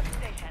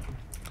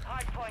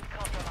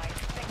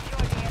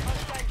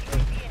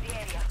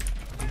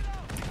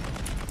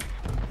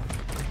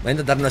 Voy a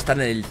intentar no estar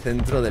en el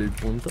centro del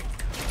punto.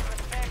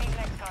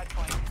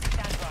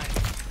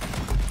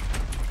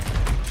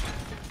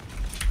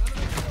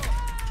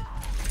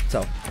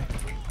 Chao.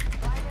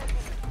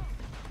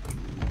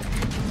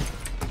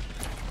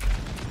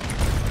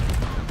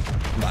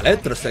 Vale,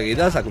 3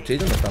 seguidas a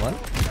cuchillo, no está mal.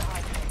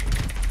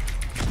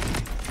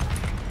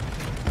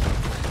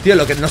 Tío,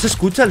 lo que no se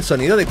escucha el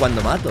sonido de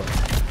cuando mato.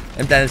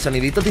 En plan, el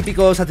sonidito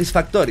típico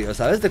satisfactorio,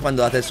 ¿sabes? De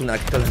cuando haces una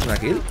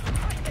kill.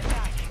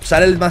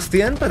 Sale el más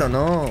 100, pero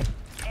no...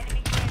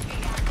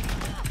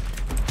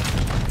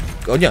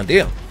 Coño,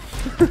 tío.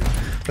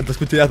 ¿Cuántos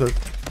cuchillazos?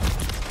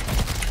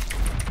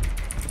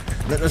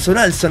 No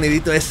suena el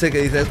sonidito ese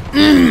que dices...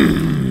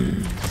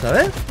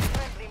 ¿Sabes?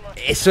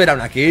 Eso era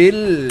una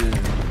kill...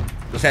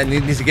 O sea,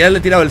 ni siquiera le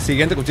he tirado el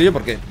siguiente cuchillo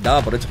porque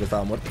daba por hecho que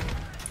estaba muerto.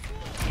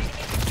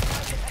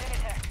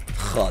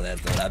 Joder,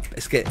 toda...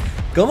 Es que...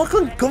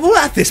 ¿Cómo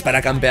haces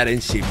para campear en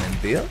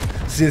Shipment, tío?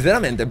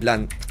 Sinceramente, en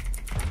plan...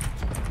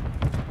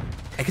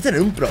 Hay que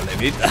tener un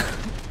problemita.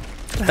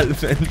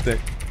 Realmente.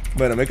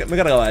 Bueno, me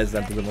cargaba esta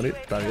antes de morir.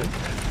 Está bien.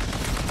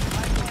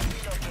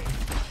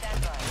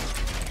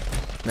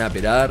 Me voy a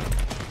pirar.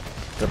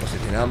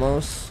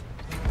 Reposicionamos.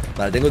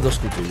 Vale, tengo 2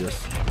 cuchillos.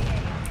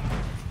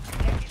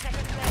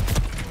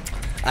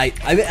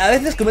 A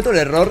veces cometo el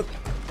error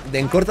de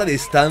en corta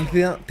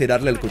distancia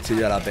tirarle el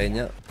cuchillo a la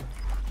peña.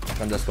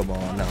 Cuando es como,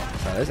 no,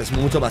 ¿sabes? Es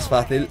mucho más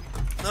fácil.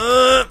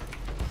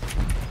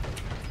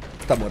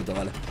 Está muerto,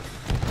 vale.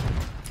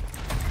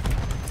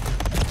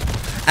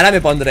 Ahora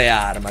me pondré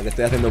arma, que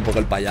estoy haciendo un poco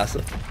el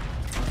payaso.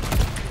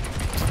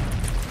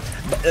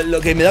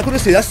 Lo que me da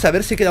curiosidad es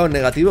saber si he quedado en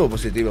negativo o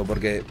positivo,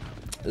 porque,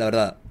 la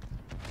verdad,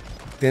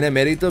 tiene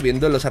mérito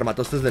viendo los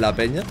armatostes de la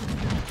peña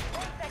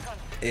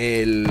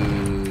el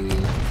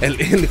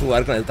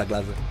jugar con esta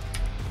clase.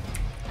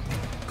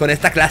 Con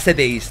esta clase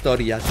de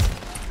historias.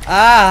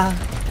 ¡Ah!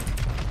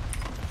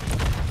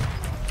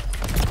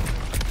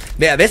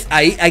 Vea, ¿ves?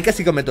 Ahí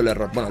casi cometo el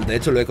error. Bueno, de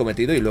hecho lo he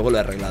cometido y luego lo he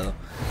arreglado.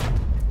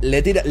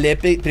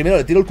 Primero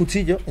le tiro el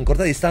cuchillo en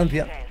corta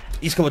distancia.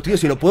 Y es como, tío,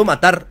 si lo puedo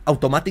matar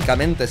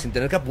automáticamente, sin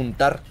tener que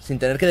apuntar, sin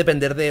tener que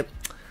depender de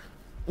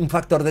un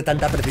factor de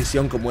tanta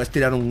precisión como es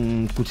tirar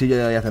un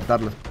cuchillo y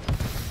acertarlo.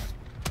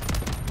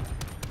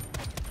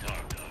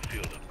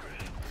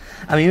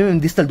 A mí me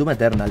vendiste el Doom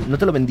Eternal. No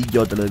te lo vendí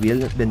yo, te lo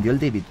vendió el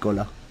David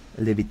Cola.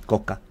 El de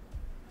Bitcoca.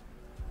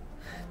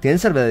 ¿Tienen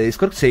server de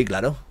Discord? Sí,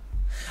 claro.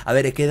 A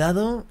ver, he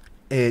quedado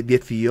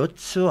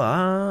 18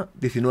 a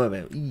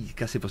 19.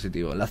 Casi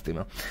positivo,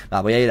 lástima.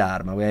 Va, voy a ir a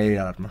arma,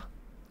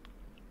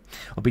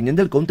 Opinión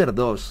del Counter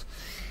 2.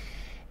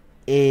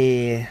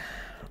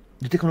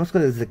 Yo te conozco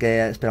desde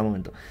que... Espera un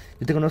momento.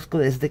 Yo te conozco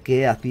desde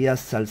que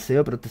hacías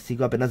salseo, pero te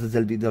sigo apenas desde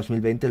el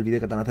 2020. El vídeo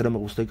de Katana 0 me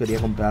gustó y quería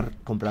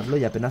comprarlo.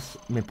 Y apenas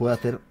me puedo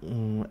hacer...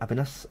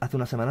 apenas hace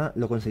una semana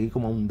lo conseguí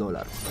como a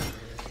 $1.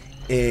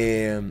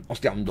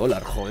 Hostia,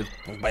 $1, joder.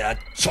 Pues vaya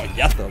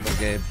chollazo,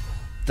 porque...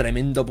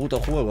 Tremendo puto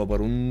juego por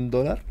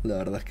 $1. La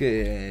verdad es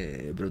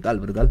que... Brutal,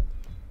 brutal.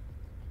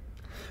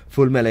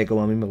 Full melee,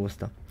 como a mí me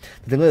gusta.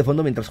 Te tengo de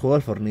fondo mientras juego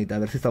al Fortnite. A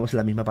ver si estamos en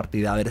la misma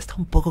partida. A ver, está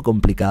un poco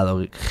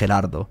complicado,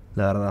 Gerardo.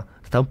 La verdad.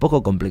 Está un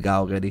poco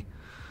complicado, Gary.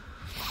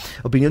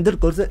 Opinión del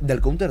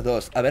Counter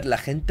 2. A ver, la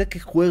gente que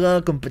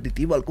juega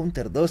competitivo al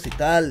Counter 2 y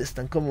tal,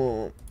 están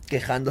como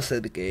quejándose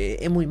de que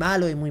es muy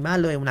malo, es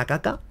una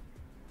caca.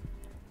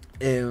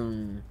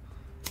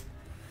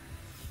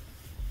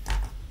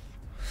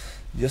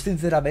 Yo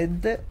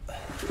sinceramente...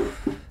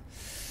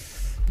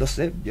 No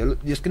sé, yo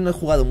es que no he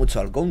jugado mucho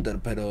al Counter,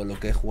 pero lo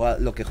que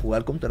jugué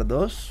al Counter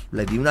 2,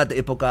 le di una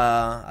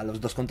época a los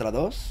 2 contra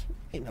 2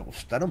 y me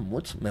gustaron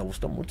mucho, me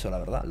gustó mucho, la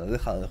verdad. Lo he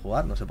dejado de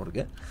jugar, no sé por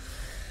qué.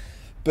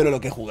 Pero lo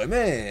que jugué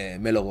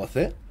me lo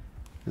gocé,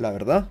 la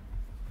verdad.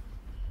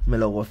 Me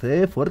lo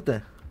gocé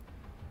fuerte.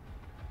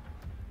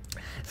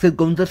 Es que el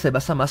Counter se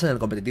basa más en el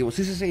competitivo.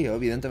 Sí,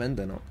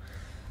 evidentemente, ¿no?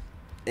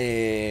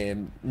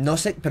 No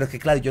sé, pero es que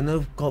claro, yo no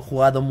he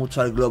jugado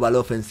mucho al Global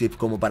Offensive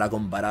como para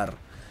comparar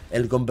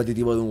el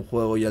competitivo de un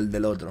juego y el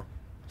del otro,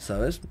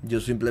 ¿sabes?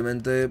 Yo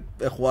simplemente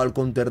he jugado al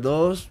Counter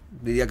 2,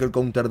 diría que el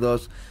Counter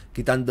 2,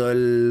 quitando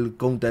el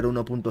Counter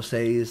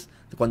 1.6,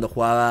 cuando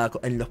jugaba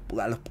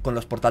con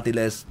los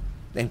portátiles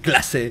en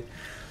clase,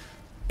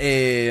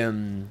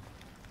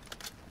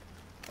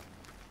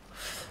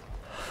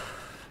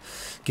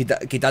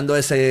 quitando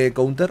ese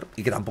Counter,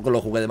 y que tampoco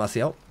lo jugué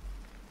demasiado,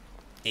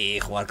 y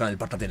jugar con el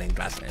portátil en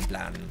clase, en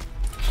plan...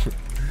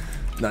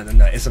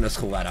 no, eso no es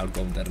jugar al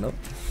Counter, ¿no?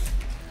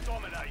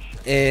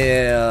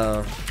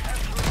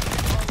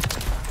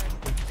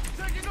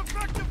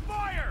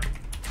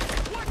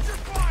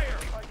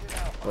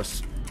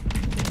 Pues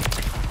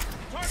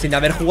sin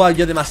haber jugado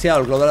yo demasiado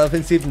el Global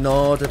Offensive,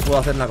 no te puedo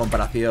hacer una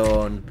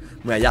comparación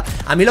muy allá.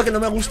 A mí lo que no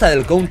me gusta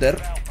del Counter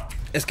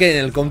es que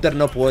en el Counter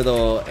no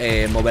puedo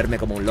moverme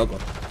como un loco,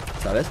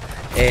 ¿sabes?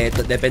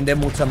 Depende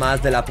mucho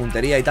más de la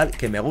puntería y tal,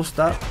 que me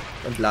gusta.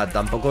 En plan,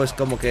 tampoco es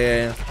como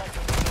que...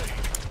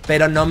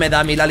 Pero no me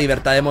da a mí la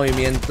libertad de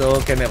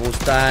movimiento que me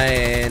gusta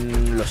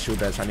en los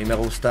shooters. A mí me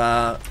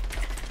gusta...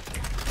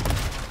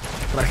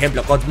 Por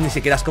ejemplo, COD ni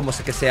siquiera es como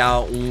que sea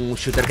un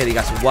shooter que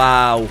digas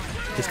wow,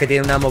 es que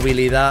tiene una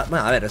movilidad...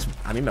 Bueno, a ver,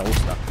 a mí me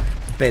gusta,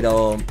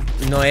 pero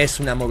no es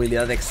una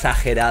movilidad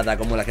exagerada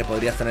como la que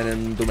podrías tener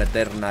en un Doom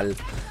Eternal.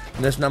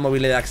 No es una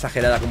movilidad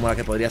exagerada como la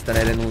que podrías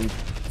tener en un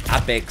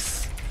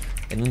Apex,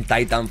 en un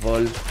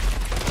Titanfall,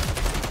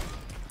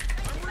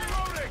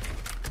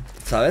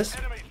 ¿sabes?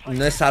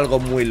 No es algo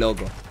muy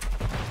loco.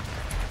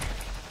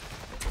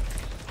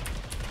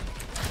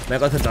 Me voy a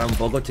concentrar un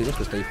poco, chicos,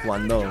 que estoy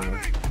jugando...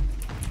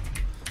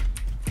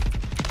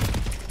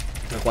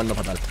 Estoy jugando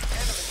fatal.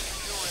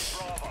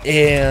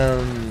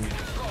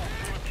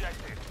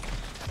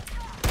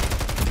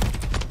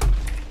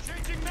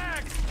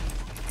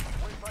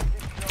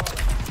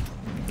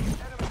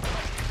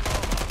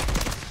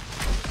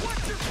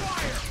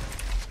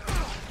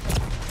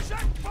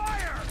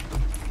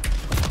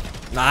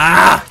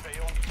 ¡Ah!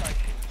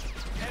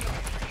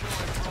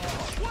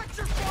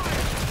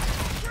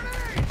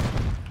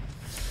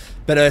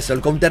 Pero eso,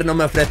 el Counter no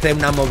me ofrece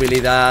una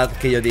movilidad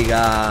que yo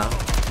diga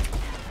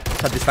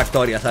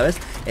satisfactoria, ¿sabes?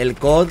 El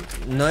COD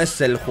no es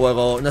el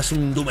juego, no es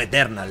un Doom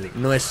Eternal,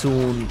 no es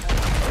un...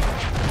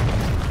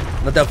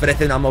 No te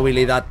ofrece una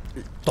movilidad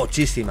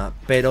tochísima,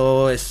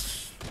 pero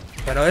es...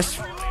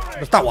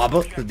 Está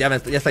guapo, ya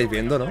estáis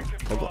viendo, ¿no?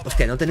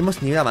 Hostia, no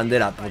tenemos ni una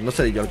bandera, pues no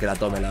seré yo el que la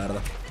tome, la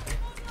verdad.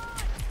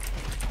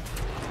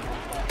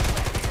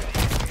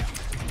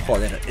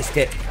 Joder, es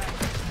que...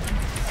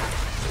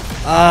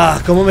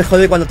 cómo me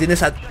jode cuando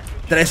tienes a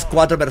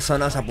 3-4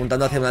 personas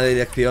apuntando hacia una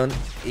dirección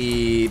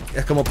y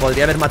es como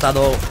podría haber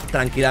matado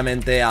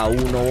tranquilamente a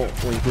uno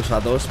o incluso a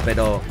dos,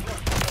 pero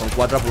con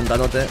 4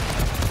 apuntándote.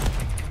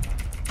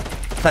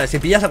 ¿Sabes? Si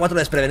pillas a 4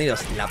 desprevenidos,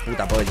 la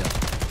puta polla.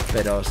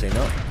 Pero si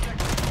no,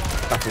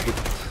 está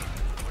poquito.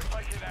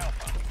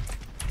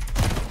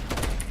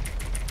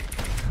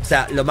 O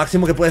sea, lo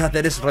máximo que puedes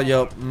hacer es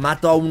rollo,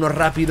 mato a uno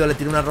rápido, le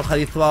tiro un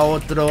arrojadizo a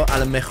otro, a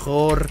lo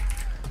mejor...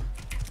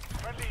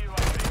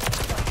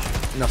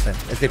 No sé,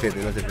 es difícil,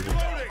 es difícil.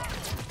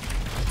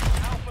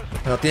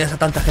 Pero tienes a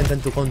tanta gente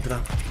en tu contra.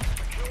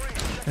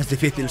 Es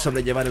difícil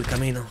sobrellevar el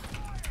camino.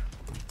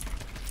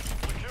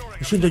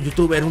 Y siendo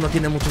youtuber uno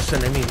tiene muchos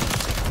enemigos.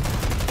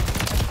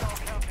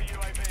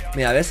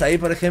 Mira, ¿ves? Ahí,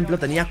 por ejemplo,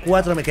 tenía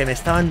 4 que me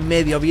estaban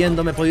medio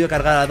viendo. Me he podido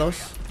cargar a 2.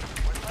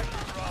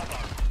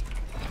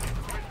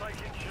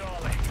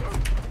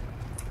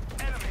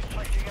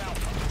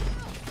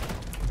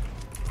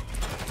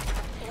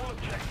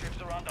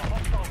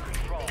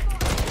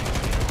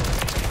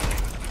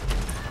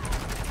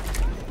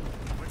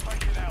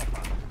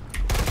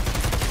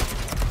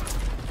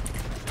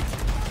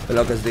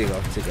 Pero lo que os digo,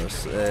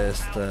 chicos,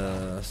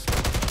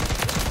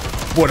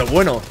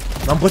 Bueno,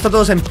 me han puesto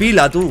todos en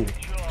pila, tú.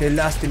 Qué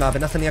lástima,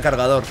 apenas tenía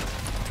cargador.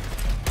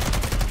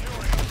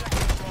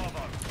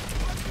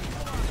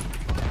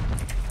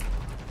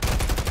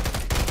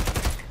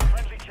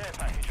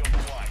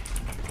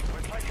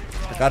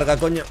 Se carga,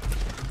 coño.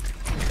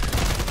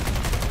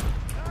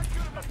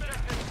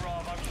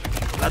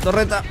 La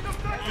torreta.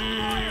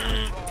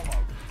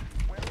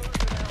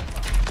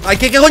 Ay,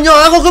 ¿qué coño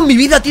hago con mi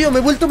vida, tío? Me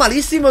he vuelto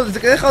malísimo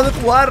desde que he dejado de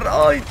jugar.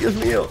 Ay, Dios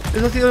mío,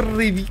 eso ha sido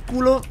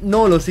ridículo.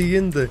 No, lo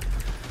siguiente.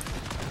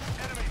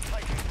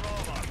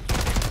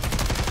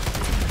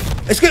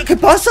 Es que, ¿qué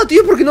pasa,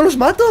 tío? ¿Por qué no los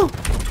mato?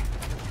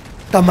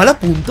 ¿Tan mal a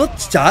punto,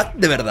 chat?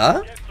 ¿De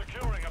verdad?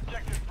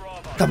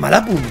 ¿Tan mal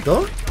a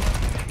punto?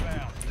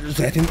 ¿Lo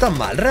estoy haciendo tan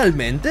mal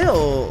realmente?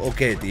 ¿O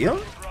qué,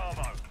 tío?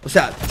 O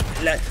sea,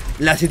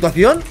 la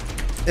situación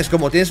es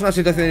como tienes una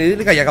situación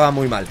idílica y acaba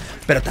muy mal.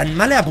 Pero tan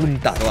mal he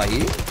apuntado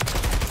ahí.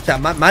 O sea,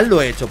 mal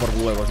lo he hecho por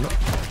huevos, ¿no?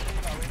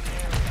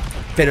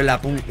 Pero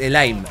el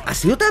aim ha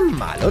sido tan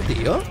malo,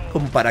 tío,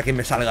 como para que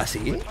me salga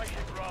así.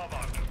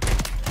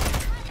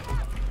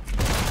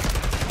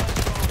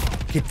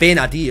 Qué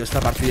pena, tío,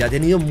 esta partida. He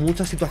tenido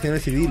muchas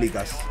situaciones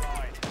idílicas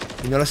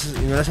y no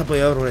las he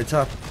podido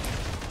aprovechar.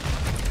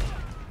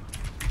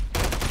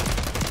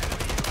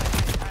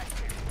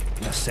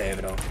 No sé,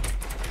 bro.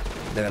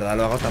 De verdad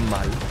lo hago tan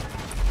mal.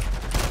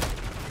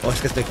 O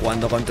es que estoy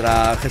jugando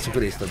contra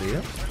Jesucristo,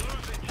 tío.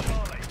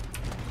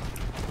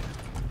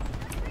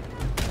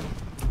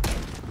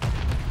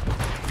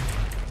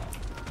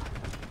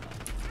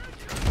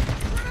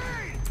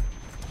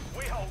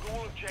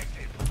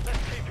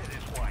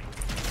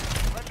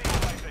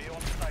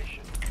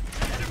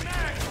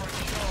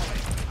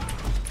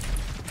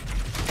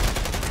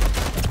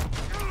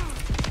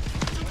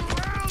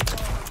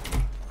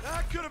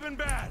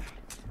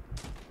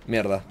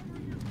 Mierda.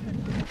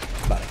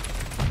 Vale.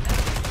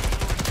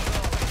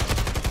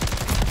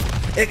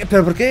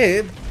 ¿Pero por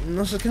qué?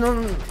 No sé, es que no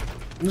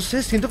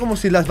sé, siento como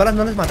si las balas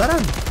no les mataran.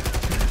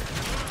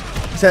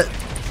 O sea,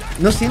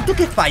 no siento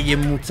que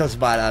fallen muchas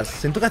balas.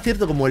 Siento que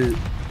acierto como el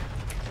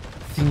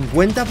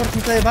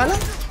 50% de balas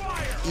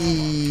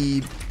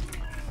y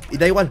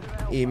da igual,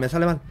 y me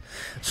sale mal.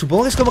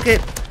 Supongo que es como que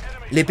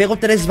le pego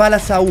 3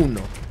 balas a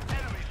uno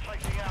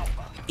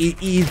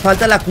y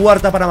falta la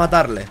cuarta para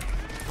matarle.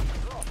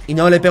 Y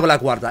no le pego la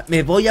cuarta.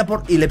 Me voy a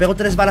por... y le pego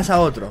 3 balas a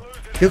otro.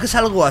 Creo que es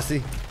algo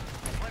así.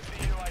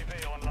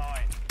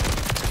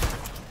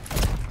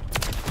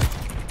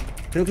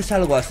 Creo que es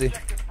algo así.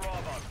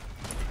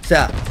 O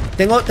sea,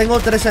 tengo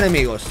 3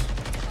 enemigos.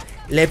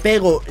 Le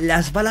pego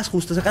las balas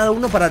justas a cada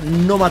uno para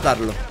no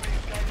matarlo.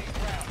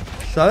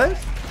 ¿Sabes?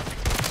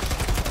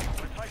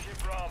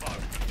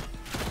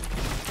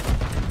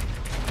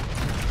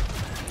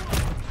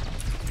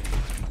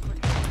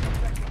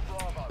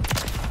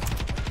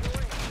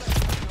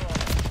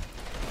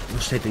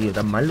 No sé, tío,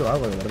 tan mal lo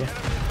hago, de verdad.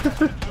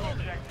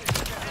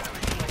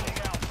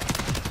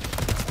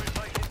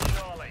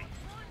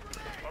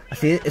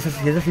 Así es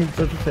así,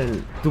 entonces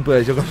tú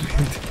puedes, yo confío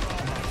en ti.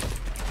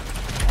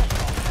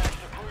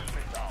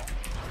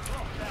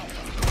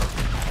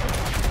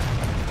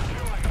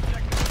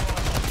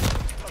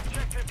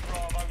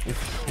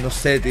 No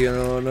sé,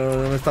 tío,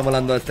 no me está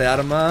molando este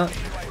arma.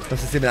 No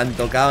sé si me la han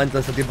tocado en todo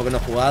este tiempo que no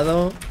he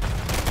jugado.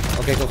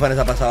 O qué cojones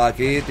ha pasado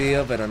aquí,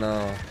 tío, pero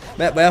no.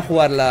 Voy a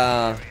jugar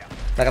la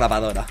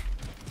grapadora.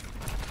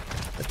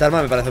 Esta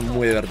arma me parece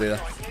muy divertida.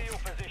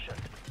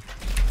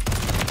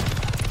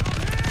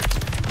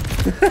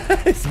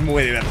 Es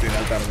muy divertida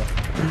esta arma.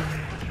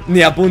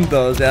 Ni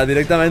apunto, o sea,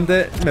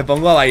 directamente me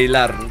pongo a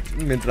bailar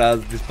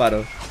mientras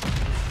disparo.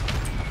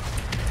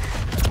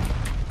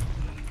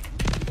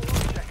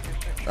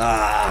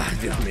 Ah,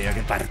 Dios mío,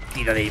 qué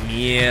partida de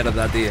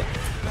mierda, tío.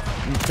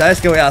 ¿Sabes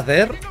qué voy a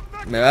hacer?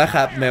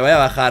 Me voy a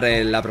bajar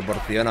la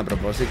proporción a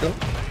propósito.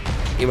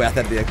 Y voy a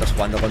hacer directos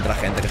jugando contra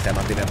gente que sea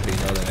más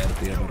divertido de ver,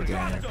 tío, porque...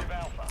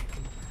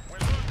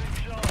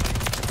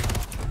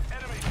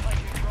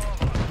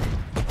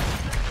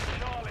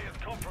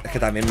 Es que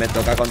también me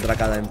toca contra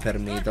cada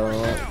enfermito,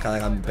 cada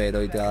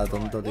campero y cada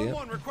tonto, tío.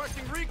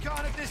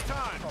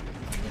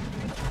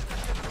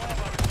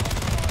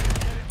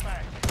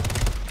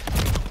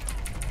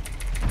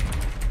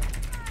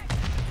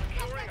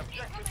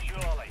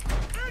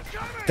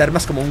 Te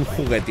armas como un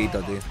juguetito,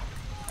 tío.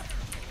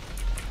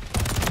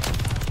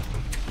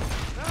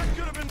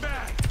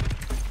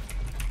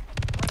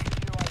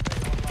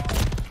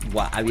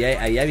 Guau,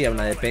 ahí había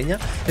una de peña.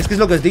 Es que es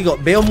lo que os digo,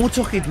 veo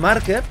mucho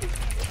hitmarker.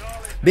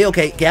 Veo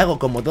que hago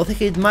como 12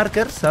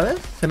 hitmarkers, ¿sabes?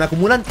 Se me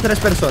acumulan 3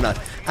 personas.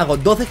 Hago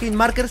 12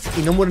 hitmarkers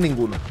y no muere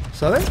ninguno,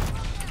 ¿sabes?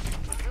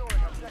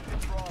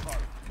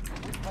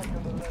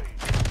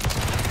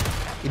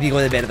 Y digo,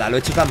 de verdad, lo he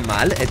hecho tan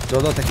mal. He hecho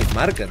 12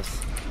 hitmarkers.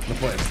 No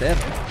puede ser.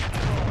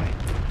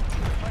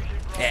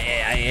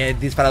 He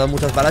disparado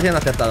muchas balas y han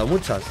acertado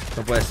muchas.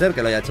 No puede ser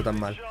que lo haya hecho tan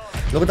mal.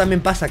 Luego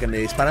también pasa que me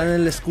disparan en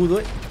el escudo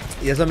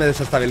y eso me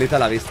desestabiliza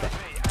la vista.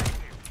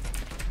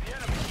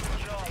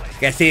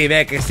 Que sí,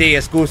 ve, que sí,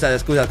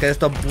 excusas, que eres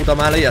todo puto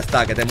malo y ya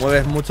está. Que te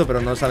mueves mucho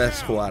pero no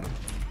sabes jugar.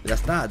 Ya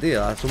está,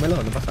 tío,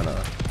 asúmelo, no pasa nada.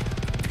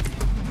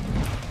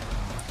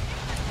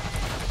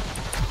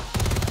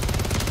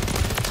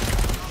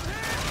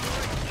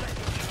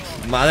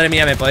 Madre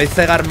mía, ¿me podéis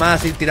cegar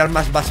más y tirar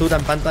más basura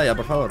en pantalla,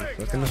 por favor?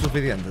 Es que no es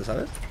suficiente,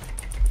 ¿sabes?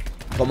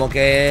 Como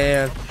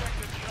que...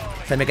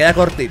 se me queda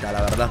cortita,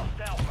 la verdad.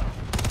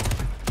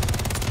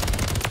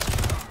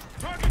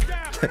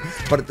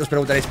 Os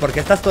preguntaréis, ¿por qué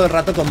estás todo el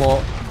rato como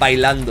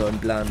bailando, en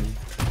plan...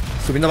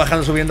 subiendo,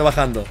 bajando, subiendo,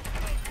 bajando?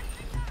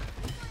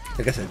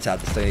 Sé que es el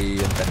chat, estoy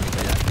enfermito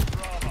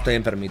ya. Estoy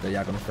enfermito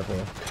ya con este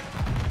juego.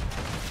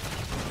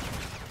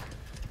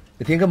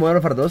 Decían que Modern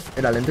Warfare 2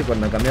 era lento y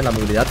cuando cambian la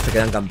movilidad se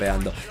quedan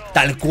campeando.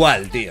 Tal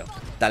cual, tío.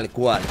 Tal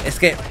cual. Es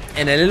que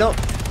en el elo,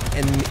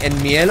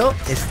 en mi elo,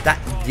 está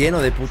lleno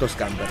de putos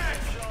campers.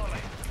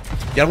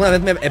 Yo alguna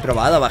vez me he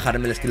probado a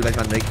bajarme el skill based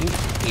matchmaking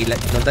y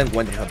no te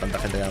encuentras a tanta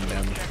gente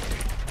campeando.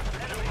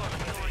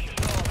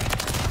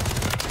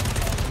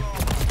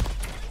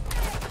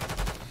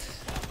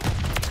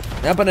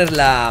 Voy a poner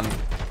la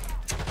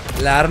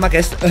arma que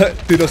es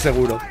tiro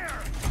seguro.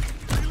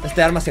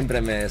 Este arma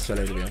siempre me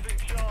suele ir bien.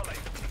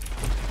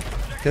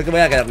 Creo que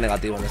voy a quedar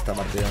negativo en esta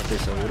partida, estoy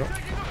seguro.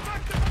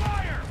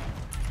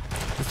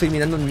 No estoy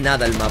mirando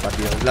nada el mapa,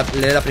 tío. La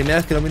primera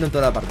vez que lo miro en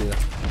toda la partida.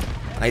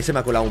 Ahí se me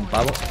ha colado un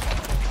pavo.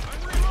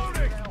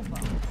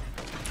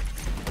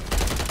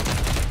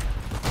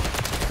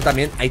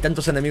 También hay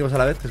tantos enemigos a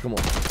la vez que es como...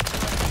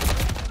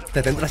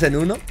 te centras en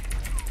uno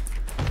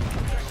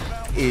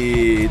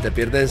y te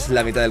pierdes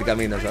la mitad del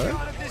camino, ¿sabes?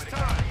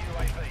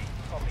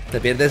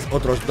 Te pierdes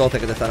otros 12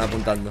 que te están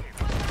apuntando.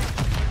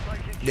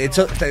 De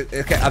hecho,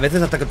 es que a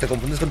veces hasta que te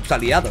confundes con tus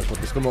aliados,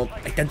 porque es como...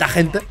 hay tanta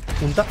gente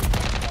junta.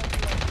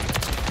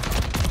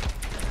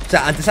 O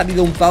sea, antes ha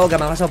habido un pavo que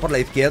me ha pasado por la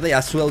izquierda y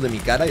ha sudado de mi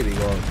cara y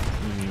digo...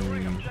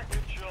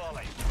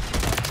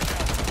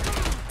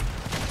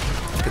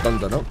 qué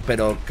tonto, ¿no?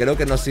 Pero creo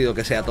que no ha sido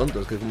que sea tonto,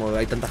 es que como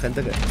hay tanta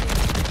gente que...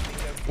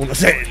 uno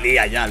se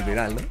lía ya al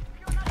final, ¿no?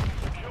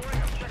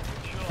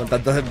 Con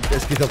tanto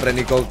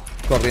esquizofrénico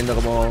corriendo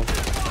como...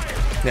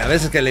 mira, a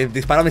veces que le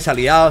disparo a mis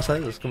aliados,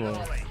 ¿sabes? Es como...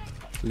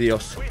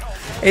 lioso.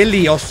 Es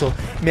lioso.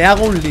 Me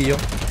hago un lío.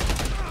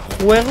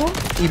 Juego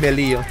y me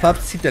lío. Fab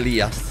si te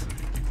lías.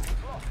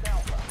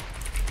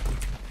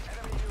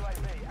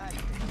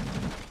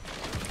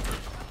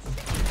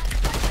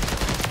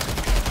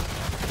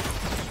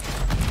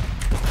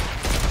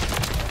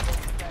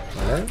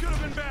 Vale.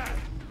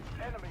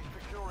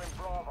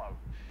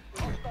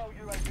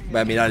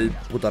 Voy a mirar el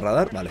puto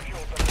radar. Vale.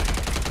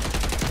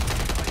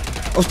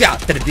 Hostia,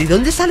 ¿de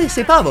dónde sale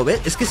ese pavo?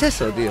 ¿Ves? Es que es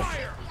eso, tío.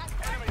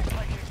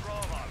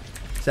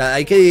 O sea,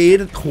 hay que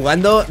ir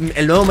jugando.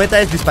 El nuevo meta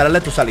es dispararle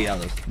a tus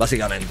aliados,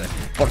 básicamente.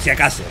 Por si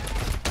acaso.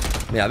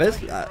 Mira, ¿ves?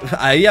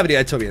 Ahí habría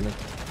hecho bien,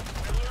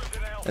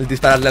 el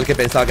dispararle al que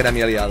pensaba que era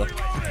mi aliado.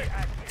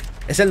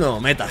 Es el nuevo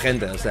meta,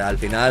 gente. O sea, al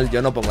final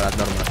yo no pongo las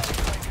normas.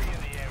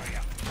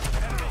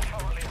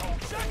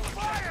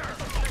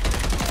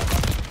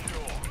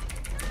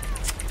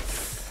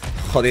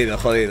 Jodido,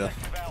 jodido.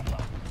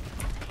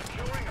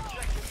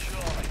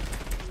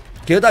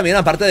 Quiero también,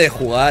 aparte de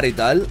jugar y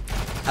tal,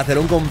 hacer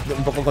un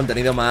poco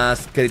contenido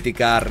más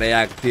crítica,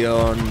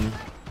 reacción,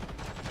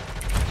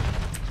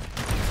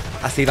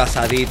 así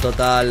basadito,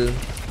 tal,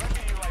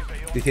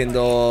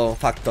 diciendo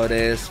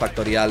factores,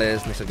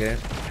 factoriales, no sé qué.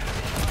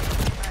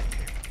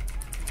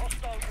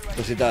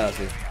 Cositas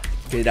así.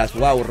 Que dirás,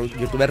 wow,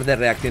 youtuber de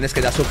reacciones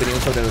que da su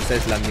opinión sobre los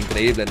Slam.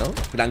 Increíble, ¿no?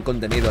 Gran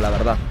contenido, la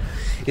verdad.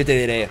 Yo te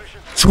diré,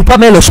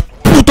 chúpame los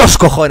putos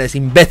cojones,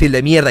 imbécil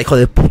de mierda, hijo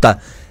de puta,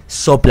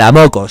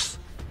 soplamocos.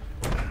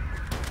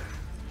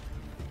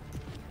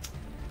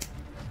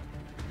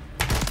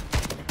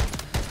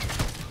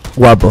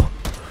 Guapo.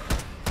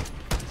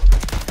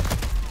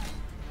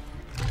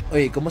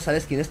 Oye, ¿cómo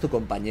sabes quién es tu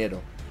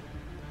compañero?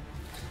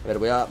 A ver,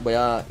 voy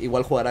a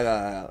igual jugar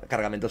a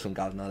cargamentos en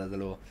caos, ¿no? Desde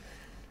luego.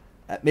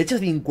 Me he hecho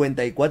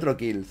 54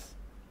 kills.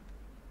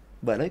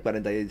 Bueno, y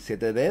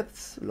 47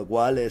 deaths, lo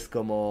cual es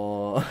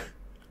como...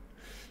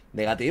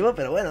 negativo,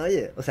 pero bueno,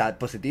 oye. O sea,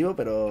 positivo,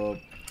 pero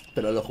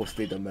lo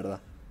justito, en verdad.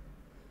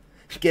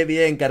 Qué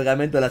bien,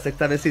 cargamento, la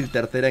sexta vez y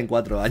tercera en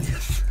 4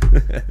 años.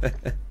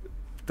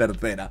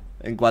 Tercera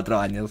en 4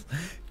 años.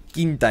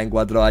 Quinta en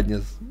 4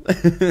 años.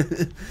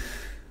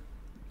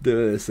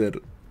 Debe de ser.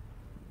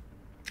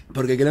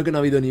 Porque creo que no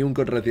ha habido ni un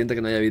con reciente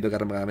que no haya habido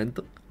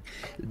cargamento.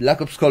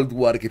 Black Ops Cold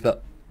War, quizá.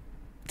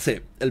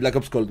 Sí, el Black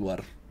Ops Cold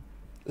War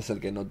es el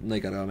que no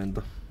hay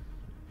cargamento.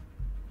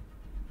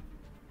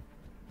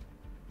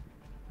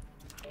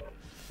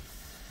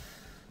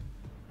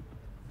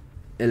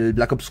 El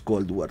Black Ops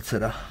Cold War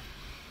será.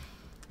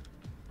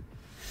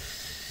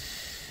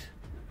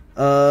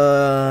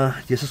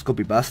 ¿Y esos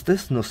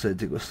copypastes? No sé,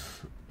 chicos.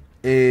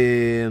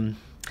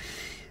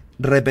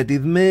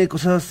 Repetidme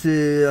cosas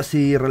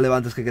así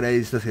relevantes que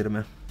queráis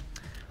decirme.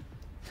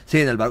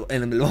 Sí, en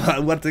el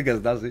War sí que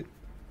está, sí.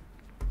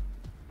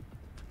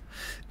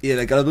 Y en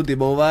el Call of Duty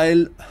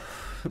Mobile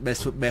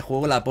me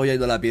juego la polla y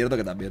no la pierdo,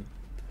 que también.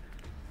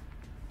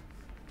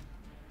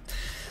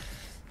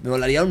 Me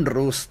molaría un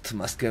Rust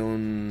más que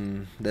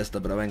un... de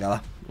esto, pero venga,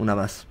 va. Una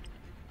más.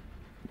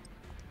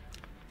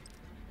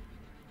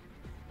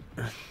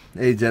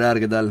 Hey Gerard,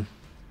 ¿qué tal?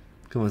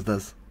 ¿Cómo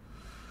estás?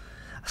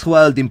 ¿Has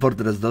jugado el Team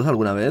Fortress 2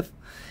 alguna vez?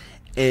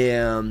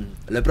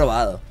 Lo he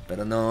probado,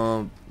 pero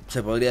no...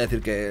 se podría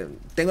decir que...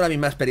 tengo la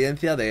misma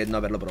experiencia de no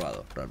haberlo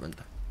probado,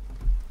 realmente.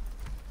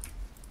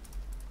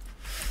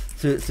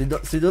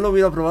 Si no lo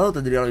hubiera probado,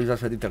 tendría la misma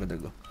experiencia que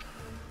tengo.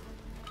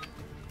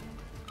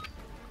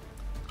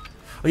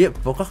 Oye,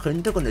 poca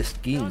gente con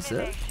skins,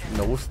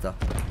 me gusta.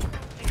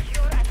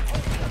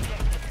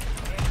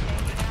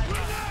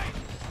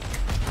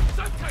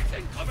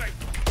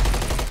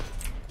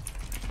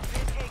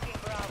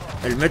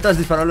 El meta es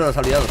dispararle a los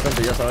aliados,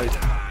 gente, ya sabéis.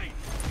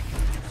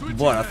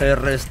 Bueno, hacer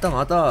esta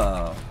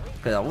mata...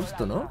 queda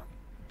gusto, ¿no?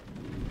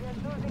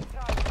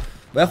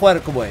 Voy a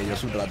jugar como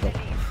ellos un rato.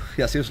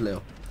 Y así os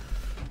leo.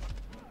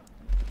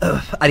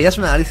 Harías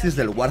un análisis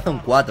del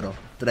Warzone 4.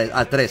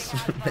 3.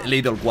 He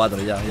leído el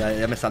 4 ya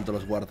me salto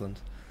los Warzones.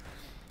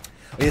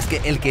 Oye, es que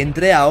el que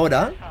entre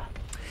ahora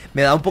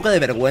me da un poco de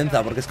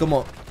vergüenza, porque es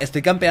como...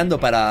 estoy campeando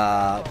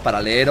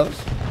para leeros,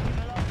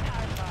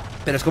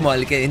 pero es como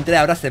el que entre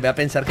ahora se ve a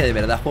pensar que de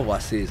verdad juego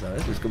así,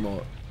 ¿sabes? Es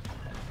como...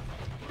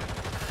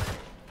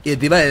 y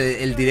encima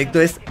el directo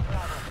es...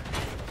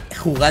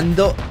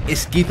 jugando...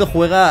 Esquizo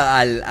juega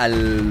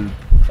al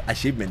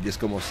achievement. Y es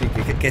como, sí,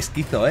 que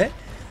esquizo,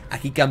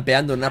 aquí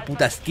campeando en una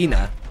puta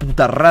esquina.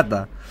 Puta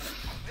rata.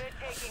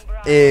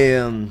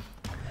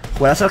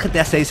 ¿Jugarás al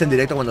GTA 6 en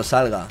directo cuando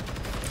salga?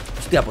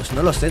 Hostia, pues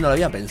no lo sé, no lo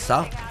había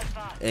pensado.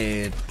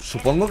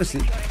 Supongo que sí.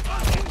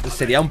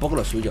 Sería un poco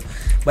lo suyo.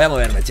 Voy a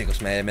moverme,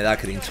 chicos, me da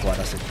cringe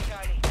jugar así.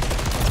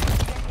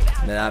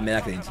 Me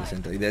da cringe, lo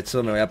siento. Y de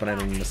hecho me voy a poner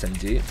un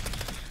SMG.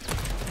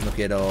 No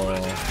quiero...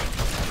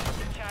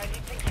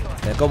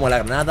 me como la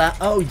granada.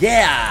 ¡Oh,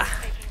 yeah!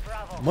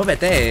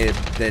 Muévete.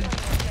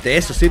 De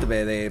eso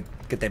sirve, de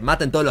que te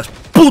maten todos los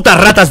putas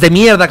ratas de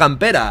mierda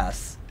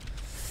camperas.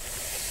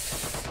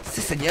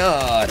 Sí,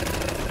 señor.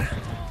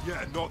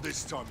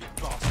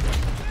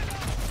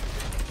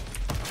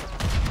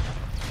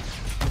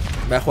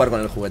 Voy a jugar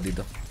con el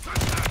juguetito.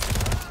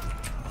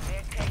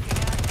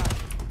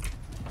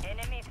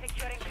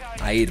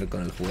 A ir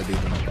con el juguetito,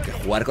 ¿no? Porque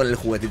jugar con el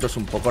juguetito es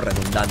un poco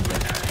redundante.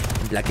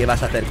 En plan, ¿qué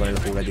vas a hacer con el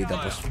juguetito?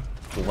 Pues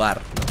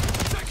jugar,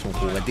 ¿no? Es un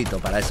juguetito,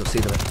 para eso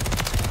sirve.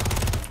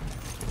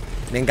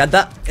 Me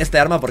encanta este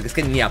arma porque es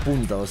que ni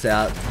apunto. O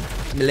sea,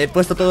 le he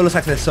puesto todos los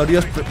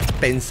accesorios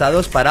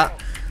pensados para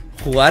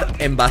jugar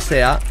en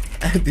base a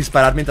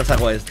disparar mientras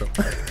hago esto.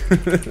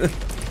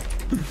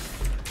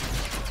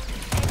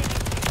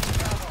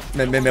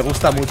 me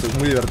gusta mucho, es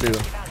muy divertido.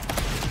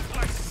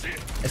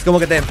 Es como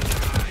que te...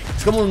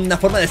 es como una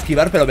forma de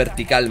esquivar pero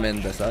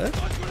verticalmente, ¿sabes?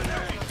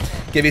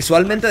 Que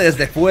visualmente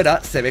desde fuera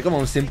se ve como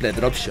un simple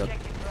dropshot.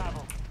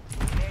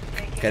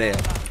 Creo.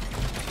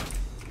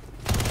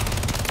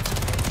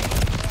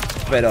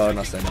 Pero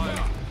no sé, no me...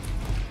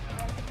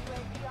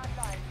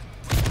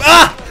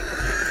 ¡ah!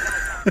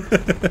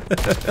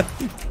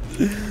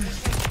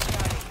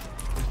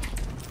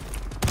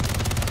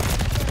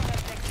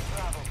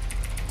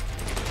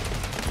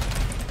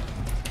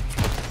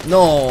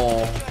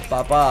 No,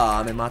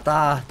 papá, me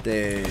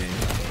mataste.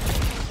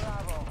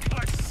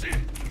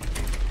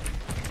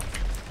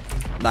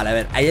 Vale, a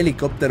ver, hay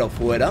helicóptero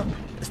fuera.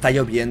 Está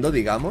lloviendo,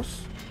 digamos.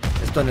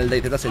 Esto en el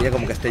DayZ sería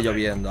como que esté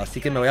lloviendo.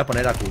 Así que me voy a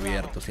poner a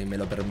cubierto, si me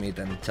lo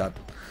permiten, chat.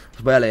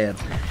 Os voy a leer.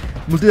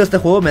 Multi de este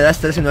juego me da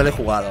estrés y no lo he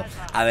jugado.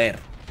 A ver.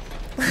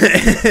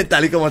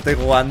 Tal y como estoy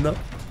jugando,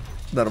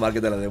 normal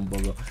que te lo dé un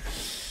poco.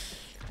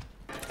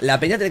 La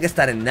peña tiene que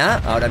estar en A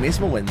ahora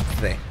mismo o en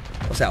C.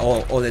 O sea,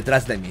 o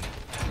detrás de mí.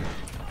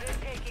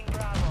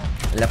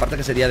 En la parte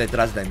que sería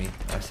detrás de mí.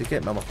 Así que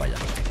vamos para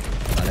allá.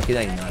 Vale, aquí no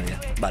hay nadie.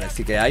 Vale,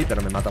 sí que hay,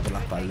 pero me mata por la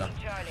espalda.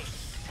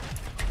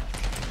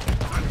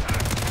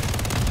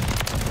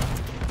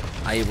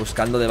 Ahí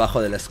buscando debajo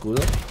del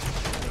escudo.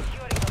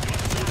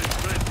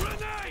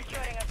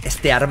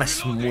 Este arma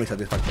es muy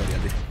satisfactoria,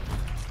 tío.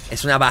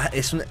 Es una...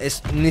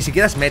 ni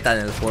siquiera es meta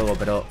en el juego,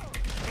 pero...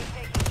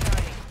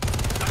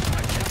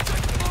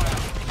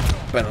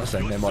 bueno, no sé,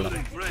 me mola.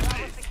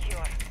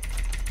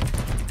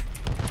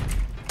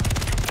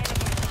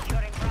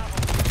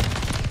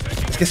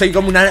 Es que soy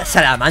como una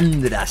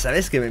salamandra,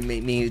 ¿sabes? Que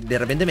de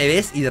repente me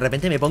ves y de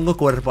repente me pongo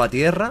cuerpo a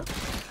tierra,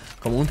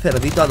 como un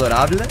cerdito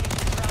adorable.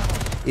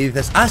 Y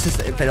dices, ah,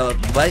 pero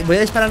voy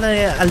a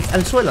dispararle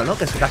al suelo, ¿no?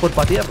 Que se está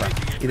cuerpo a tierra.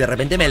 Y de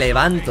repente me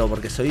levanto,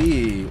 porque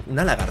soy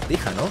una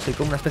lagartija, ¿no? Soy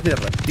como una especie de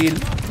reptil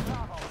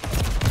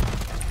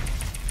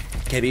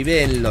que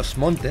vive en los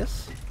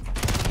montes,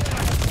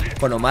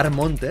 con Omar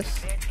Montes.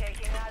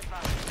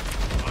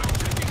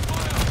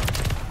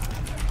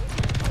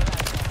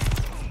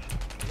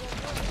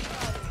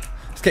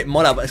 Es que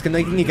mola, es que no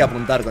hay ni que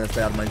apuntar con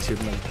este arma en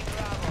shipment.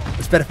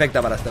 Es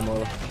perfecta para este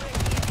modo.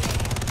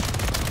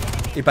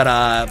 Y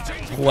para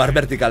jugar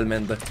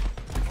verticalmente.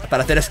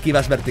 Para hacer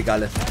esquivas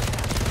verticales.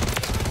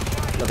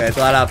 Lo que de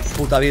toda la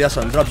puta vida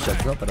son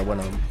dropshots, ¿no? Pero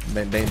bueno,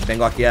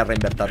 vengo aquí a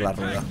reinvertir la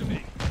rueda.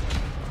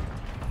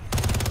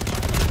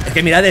 Es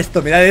que mirad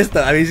esto, mirad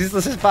esto. ¿Habéis visto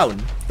ese spawn?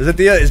 Ese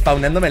tío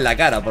spawnándome en la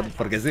cara,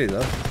 porque sí, ¿no?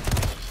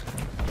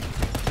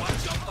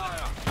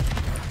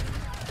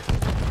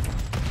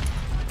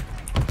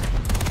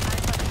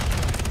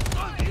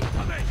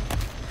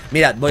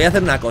 Mirad, voy a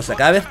hacer una cosa.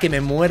 Cada vez que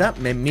me muera,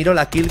 me miro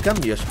la killcam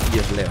y os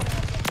leo.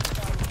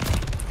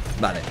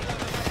 Vale.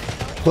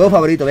 Juego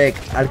favorito, Vek.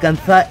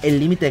 Alcanza el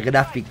límite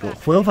gráfico.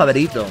 Juego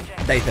favorito.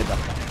 DayZ.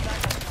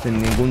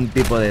 Sin ningún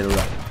tipo de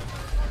duda.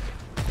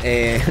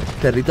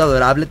 Perrito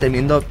adorable,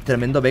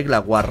 tremendo Vek la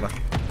guarra.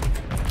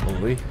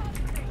 Uy.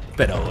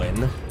 Pero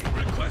bueno.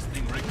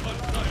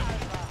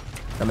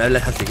 No me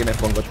hables así que me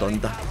pongo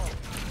tonta.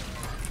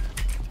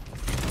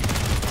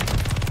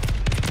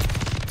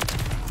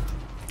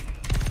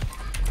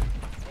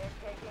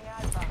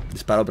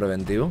 Disparo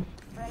preventivo.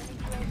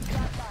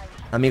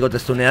 Amigo, te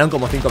stunearon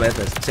como 5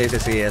 veces. Sí, sí,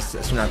 sí,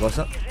 es una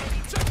cosa.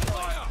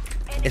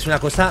 Es una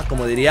cosa,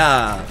 como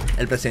diría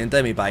el presidente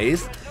de mi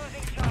país,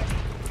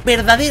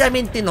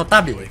 verdaderamente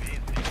notable.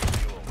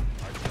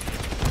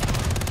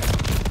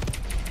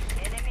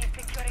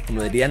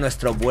 Como diría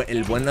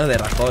el bueno de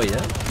Rajoy, ¿eh?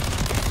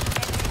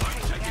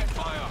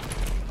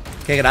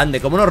 Qué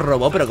grande, cómo nos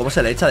robó, pero cómo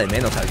se le echa de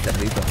menos al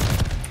cerrito.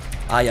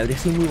 Ay, habría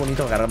sido muy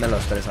bonito agarrarme a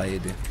los 3 ahí,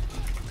 tío.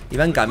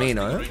 Iba en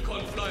camino, ¿eh?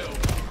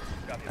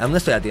 Aún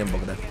estoy a tiempo,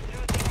 creo.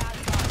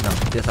 No,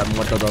 ya están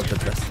muertos todos de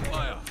 3.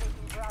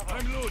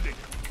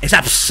 Es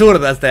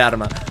absurda este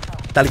arma,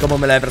 tal como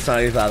me la he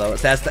personalizado. O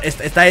sea,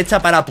 está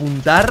hecha para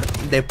apuntar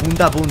de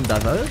punta a punta,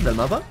 ¿sabes? Del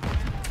mapa.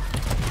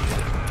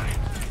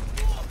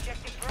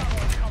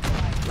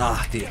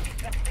 Ah, tío.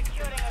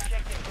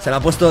 Se me ha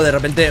puesto de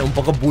repente un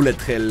poco bullet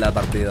hell la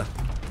partida.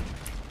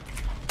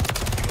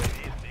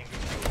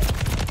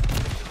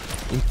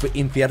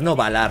 Infierno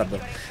balardo.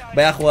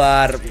 Voy a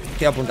jugar...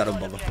 Quiero apuntar un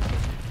poco.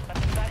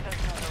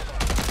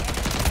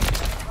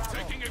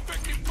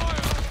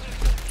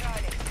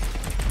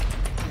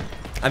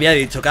 Había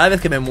dicho, cada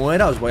vez que me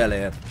muera os voy a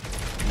leer.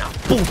 Una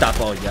puta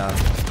polla.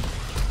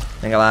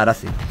 Venga, va, ahora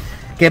sí.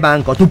 ¡Qué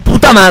banco! ¡Tu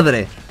puta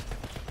madre!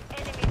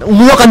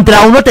 Uno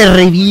contra uno te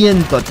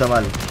reviento,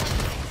 chaval.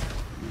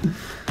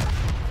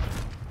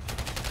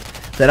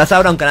 Serás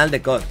ahora un canal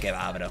de COD. Que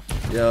va, bro.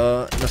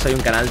 Yo no soy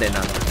un canal de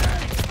nada.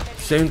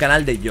 Soy un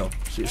canal de yo.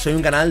 Soy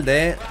un canal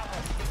de...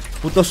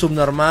 Puto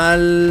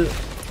subnormal.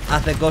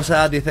 Hace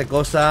cosas, dice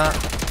cosas.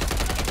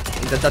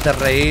 Intenta hacer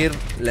reír.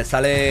 Le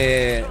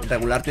sale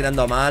regular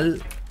tirando a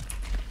mal.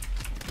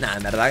 Nah,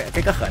 en verdad,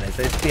 ¿qué cojones?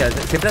 Tío,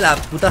 siempre la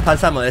puta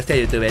falsa modestia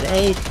de youtuber.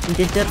 Ey,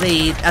 intento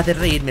reír, hacer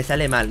reír, me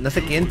sale mal. No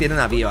sé quién tiene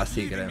una bio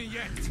así, creo.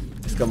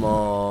 Es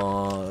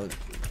como...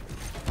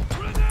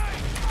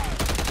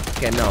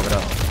 Que no,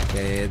 bro.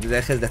 Que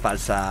dejes de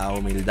falsa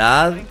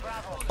humildad.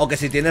 O que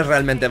si tienes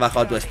realmente baja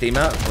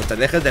autoestima, pues te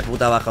dejes de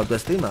puta baja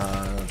autoestima.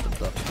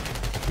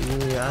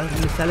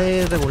 Y me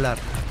sale regular.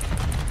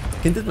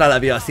 ¿Quién te trae la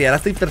bio así? Ahora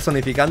estoy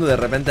personificando de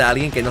repente a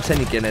alguien que no sé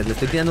ni quién es. Le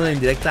estoy tirando una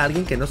indirecta a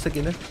alguien que no sé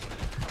quién es.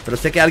 Pero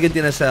sé que alguien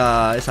tiene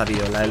esa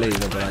bio, la he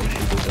leído por ahí.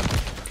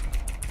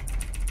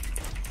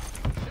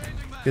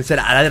 ¿Quién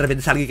será? Ahora de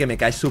repente es alguien que me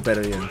cae súper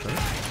bien,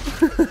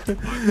 ¿sabes?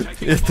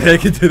 Y estoy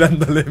aquí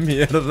tirándole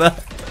mierda.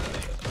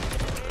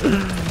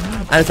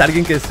 Ahora es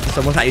alguien que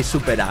somos ahí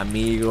súper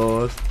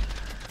amigos.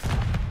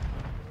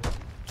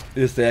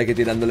 Y estoy aquí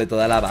tirándole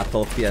toda la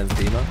bazofia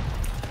encima.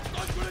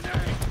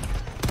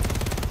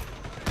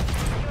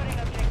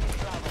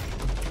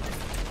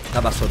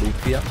 La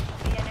basorucia.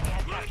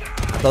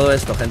 Todo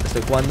esto, gente,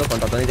 estoy jugando con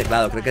ratón y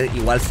teclado. Creo que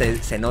igual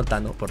se nota,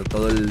 ¿no? Por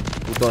todo el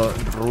puto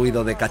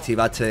ruido de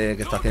cachivache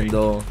que está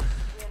haciendo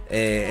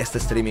este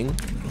streaming.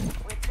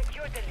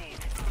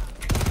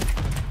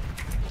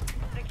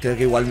 Creo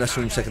que igual no es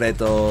un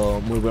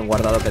secreto muy buen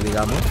guardado que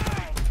digamos.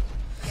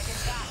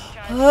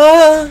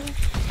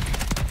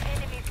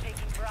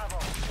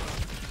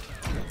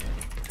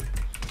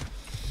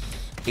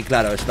 Y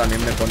claro, eso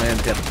también me pone en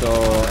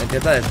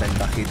cierta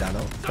desventajita, ¿no?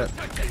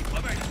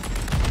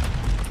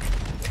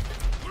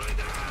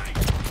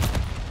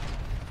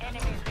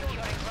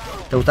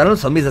 ¿Te gustaron los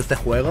zombies de este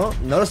juego?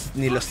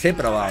 Ni los he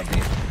probado,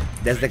 tío.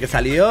 Desde que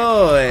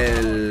salió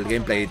el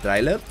gameplay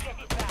trailer.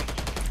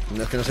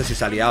 No es que no sé si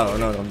salía o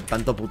no, con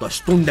tanto puto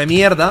stun de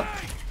mierda.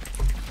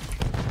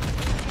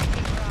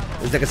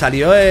 Desde que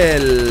salió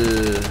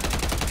el...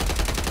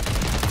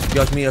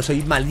 Dios mío,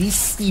 soy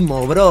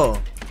malísimo,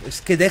 bro. Es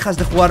que dejas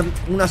de jugar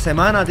una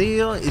semana,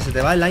 tío, y se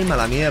te va el aim a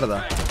la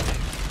mierda.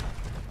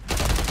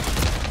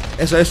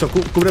 Eso,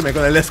 cúbreme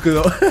con el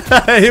escudo.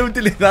 He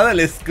utilizado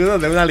el escudo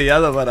de un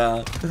aliado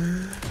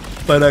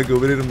para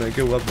cubrirme,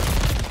 qué guapo.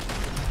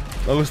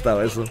 Me ha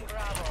gustado eso.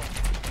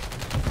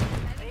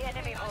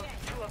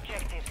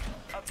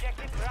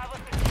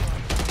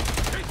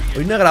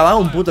 Hoy me he grabado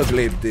un puto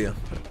clip, tío.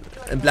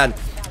 En plan,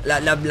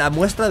 la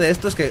muestra de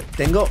esto es que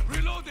tengo...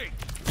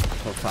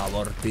 Por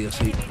favor, tío,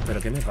 sí. ¿Pero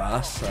qué me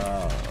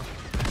pasa?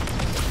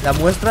 La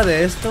muestra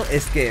de esto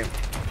es que...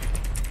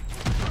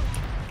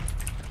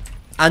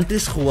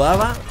 Antes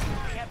jugaba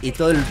y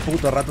todo el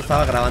puto rato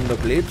estaba grabando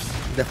clips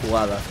de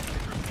jugadas.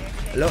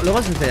 Luego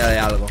os enseñaré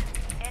algo.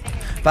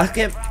 Pasa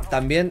que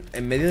también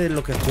en medio de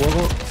lo que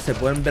juego se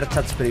pueden ver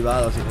chats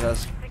privados y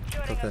cosas.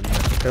 Entonces,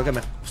 creo que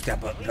me... Hostia,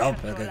 bro,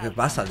 ¿qué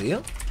pasa,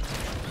 tío?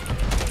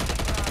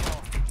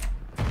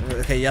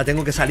 Es que ya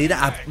tengo que salir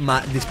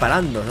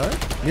disparando, ¿sabes?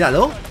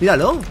 Míralo,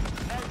 míralo.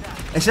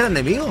 Es el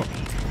enemigo.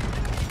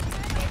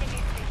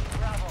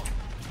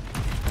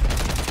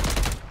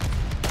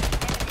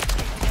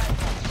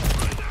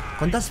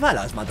 ¿Cuántas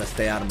balas mata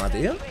este arma,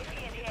 tío?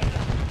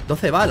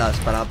 12 balas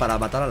para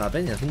matar a la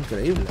peña, es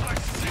increíble.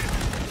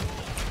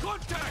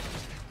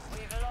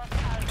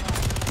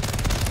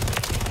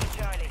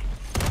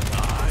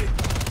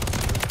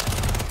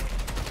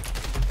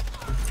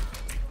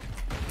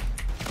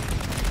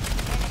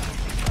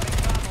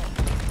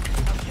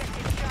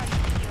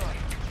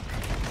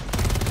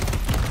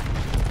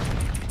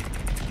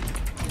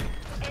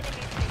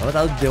 Me ha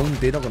matado de un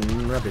tiro con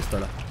una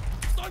pistola.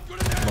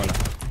 Mola.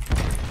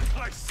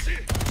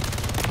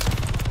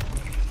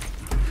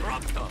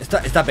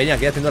 Esta peña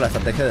aquí haciendo la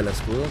estrategia del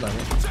escudo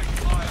también.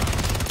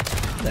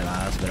 De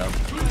más, bro.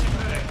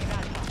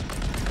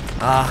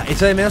 Ah,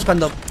 echo de menos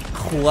cuando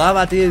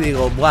jugaba, tío, y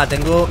digo, buah,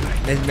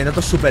 me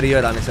noto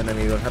superior a mis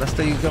enemigos. Ahora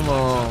estoy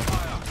como...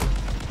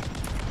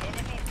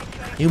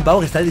 Hay un pavo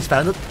que está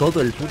disparando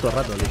todo el puto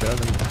rato,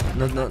 literalmente.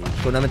 No,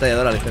 con una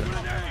ametralladora ligera.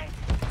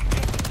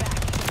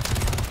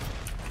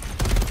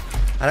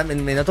 Ahora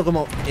me noto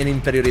como en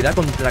inferioridad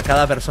contra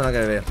cada persona que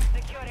veo.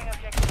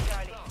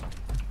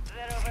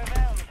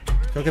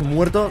 Creo que he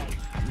muerto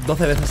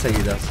 12 veces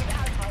seguidas.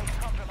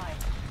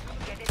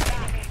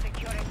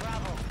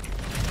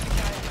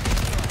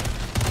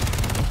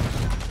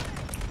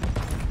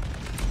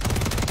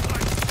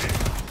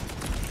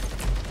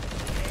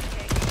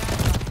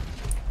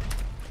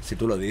 Si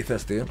tú lo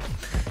dices, tío.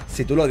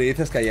 Si tú lo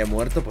dices que haya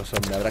muerto, pues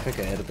hombre, habrá que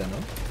creerte, ¿no?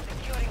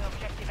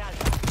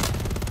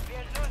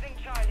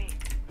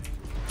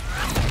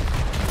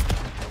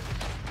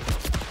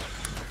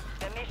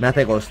 Me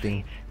hace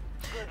ghosting.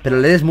 ¿Pero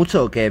lees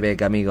mucho o qué,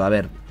 Vek, amigo? A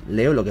ver,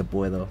 leo lo que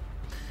puedo.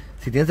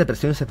 Si tienes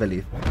depresión, sé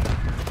feliz.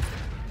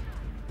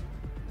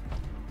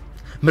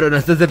 Bro, no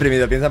estés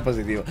deprimido, piensa en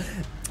positivo.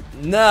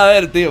 No, a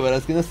ver, tío, pero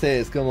es que no sé,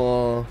 es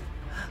como...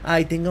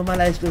 Ay, tengo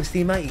mala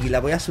autoestima y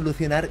la voy a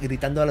solucionar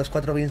gritando a los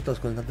 4 vientos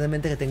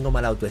constantemente que tengo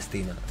mala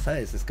autoestima,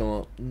 ¿sabes? Es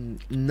como...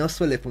 No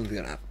suele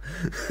funcionar.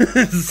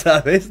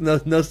 ¿Sabes?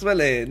 No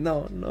suele...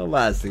 No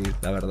va así,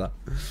 la verdad.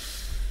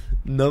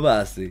 No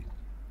va así.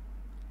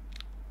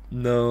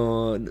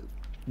 No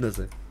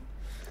sé.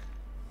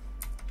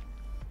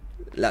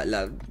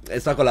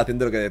 Esa colación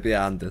de lo que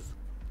decía antes.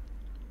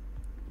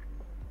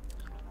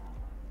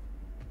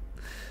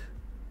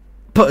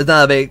 Pues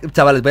nada,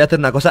 chavales, voy a hacer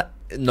una cosa.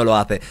 No lo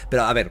hace,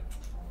 pero a ver.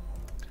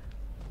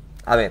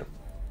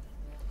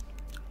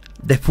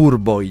 De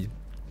Furboy.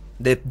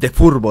 De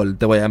Furbol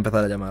te voy a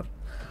empezar a llamar.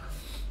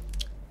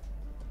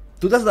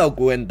 ¿Tú te has dado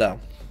cuenta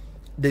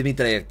de mi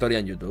trayectoria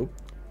en YouTube?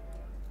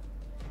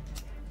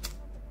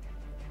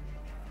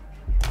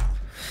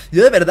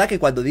 Yo de verdad que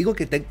cuando digo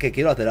que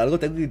quiero hacer algo,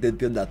 tengo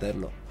intención de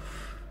hacerlo.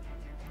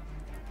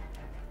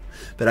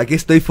 Pero aquí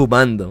estoy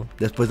fumando,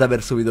 después de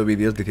haber subido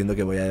vídeos diciendo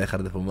que voy a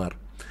dejar de fumar.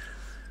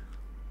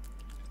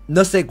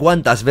 No sé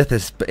cuántas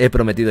veces he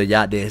prometido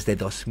ya desde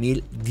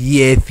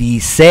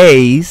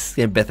 2016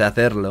 que empecé a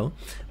hacerlo.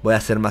 Voy a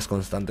ser más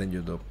constante en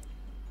YouTube.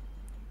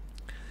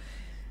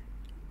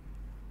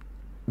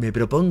 Me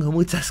propongo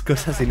muchas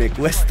cosas y me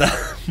cuesta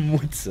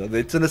mucho. De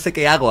hecho, no sé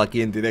qué hago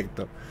aquí en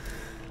directo.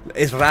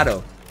 Es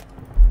raro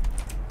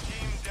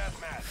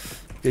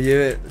que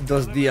lleve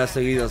 2 días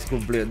seguidos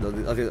cumpliendo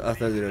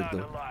hasta el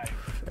directo.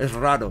 Es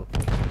raro.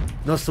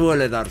 No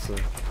suele darse.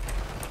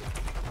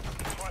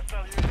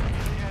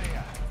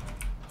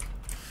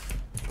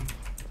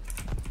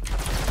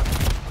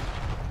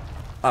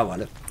 Ah,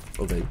 vale.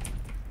 Ok.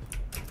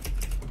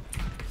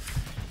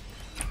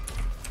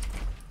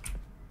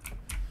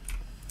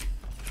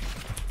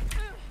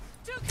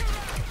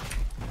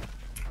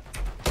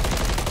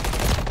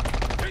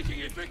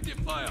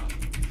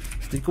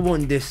 Estoy como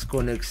en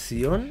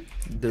desconexión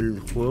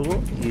del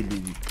juego y...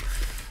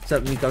 O sea,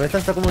 mi cabeza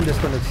está como en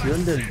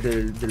desconexión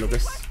de lo que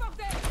es...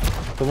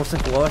 Cómo se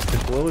jugaba este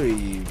juego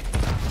y...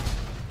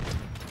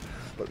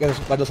 Porque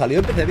cuando salió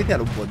empecé a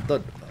viciar un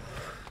montón.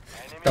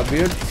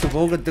 También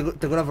supongo que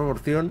tengo la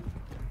proporción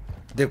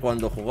de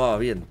cuando jugaba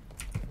bien.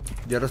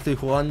 Y ahora estoy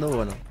jugando,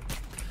 bueno...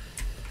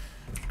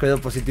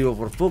 Quedo positivo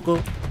por poco.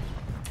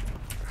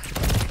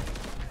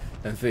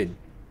 En fin.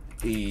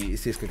 Y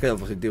si es que quedo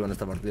positivo en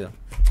esta partida.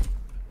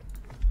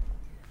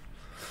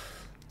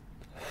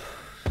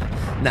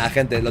 Nada,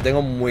 gente, lo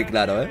tengo muy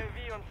claro,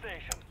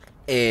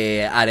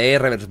 haré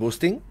reverse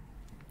boosting.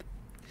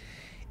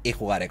 Y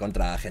jugaré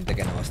contra gente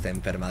que no esté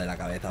enferma de la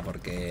cabeza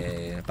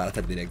porque... Para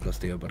hacer directos,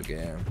 tío,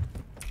 porque...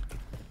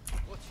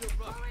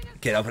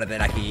 Quiero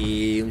ofrecer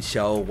aquí un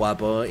show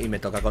guapo y me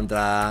toca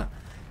contra...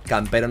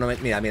 Campero no me...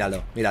 Mira,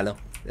 míralo.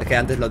 Es que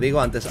antes lo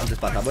digo, antes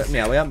pasa.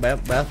 Mira, voy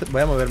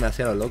a moverme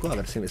así a lo loco, a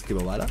ver si me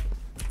esquivo bala.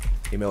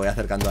 Y me voy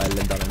acercando a él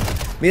lentamente.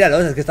 Míralo,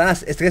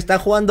 es que están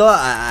jugando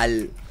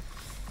al...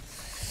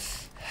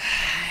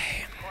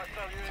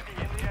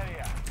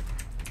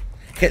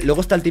 que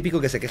luego está el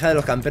típico que se queja de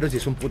los camperos y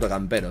es un puto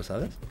campero,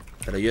 ¿sabes?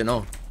 Pero yo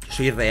no, yo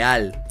soy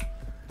real.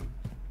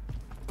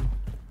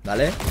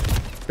 ¿Vale?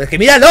 Pero es que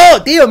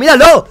míralo, tío,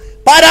 míralo.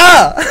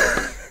 ¡Para!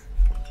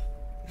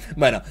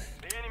 Bueno,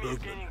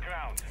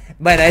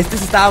 este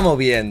se estaba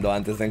moviendo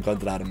antes de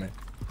encontrarme.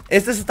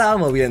 Este se estaba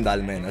moviendo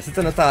al menos.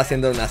 Este no estaba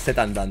haciendo una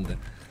seta andante.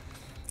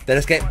 Pero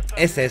es que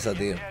es eso,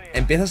 tío.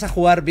 Empiezas a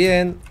jugar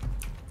bien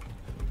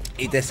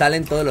y te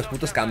salen todos los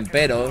putos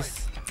camperos.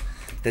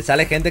 Te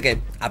sale gente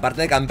que, aparte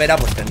de campera,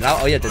 pues tendrá,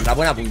 oye, tendrá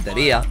buena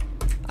puntería.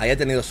 Ahí he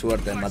tenido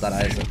suerte en matar a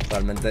eso.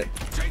 Realmente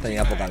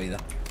tenía poca vida.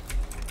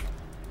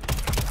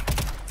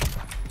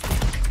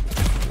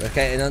 Es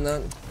que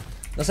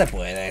no se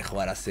puede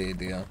jugar así,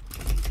 tío.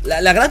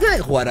 La gracia de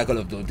jugar a Call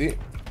of Duty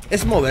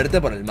es moverte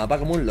por el mapa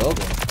como un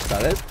loco,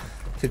 ¿sabes?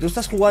 Si tú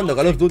estás jugando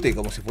Call of Duty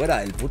como si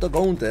fuera el puto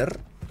Counter,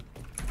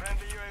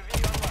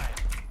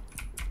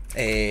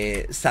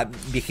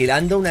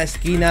 vigilando una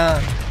esquina,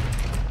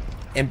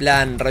 en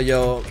plan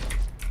rollo,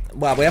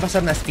 bueno, voy a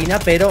pasar una esquina,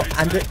 pero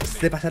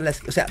antes de pasar la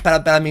esquina, o sea,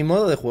 para mi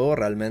modo de juego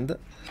realmente,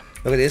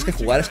 lo que tienes que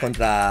jugar es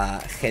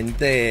contra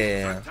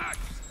gente.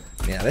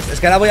 Mira, ¿ves? Es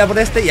que ahora voy a por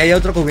este y hay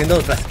otro cubriendo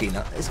otra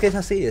esquina. Es que es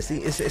así,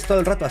 es todo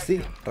el rato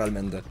así,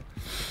 realmente.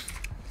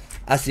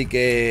 Así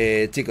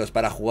que, chicos,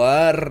 para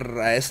jugar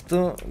a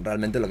esto,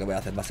 realmente lo que voy a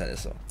hacer va a ser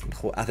eso.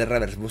 Hacer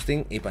reverse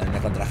boosting y ponerme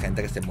contra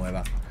gente que se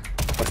mueva.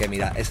 Porque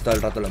mira, es todo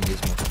el rato lo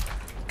mismo.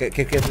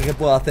 ¿Qué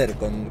puedo hacer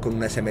con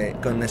un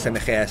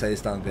SMG a esa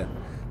distancia?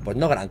 Pues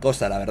no gran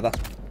cosa, la verdad.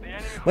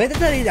 Voy a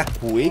intentar ir a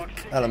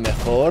Quick, a lo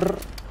mejor.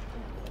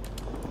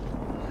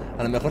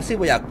 A lo mejor si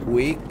voy a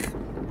Quick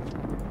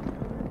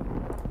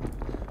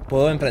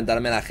puedo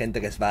enfrentarme a la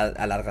gente que va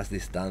a largas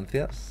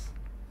distancias.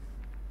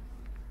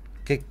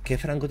 ¿Qué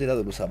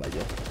francotirador usaba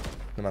yo?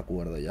 No me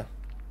acuerdo ya.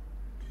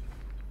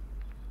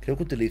 Creo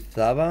que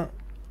utilizaba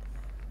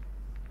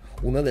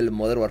uno del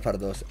Modern Warfare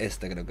 2.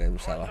 Este creo que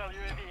usaba.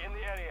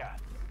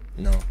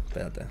 No,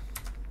 espérate.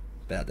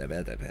 Espérate,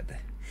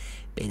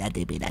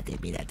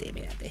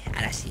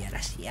 Ahora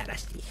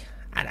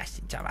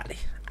sí, chavales.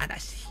 Ahora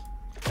sí.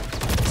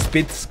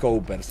 Speed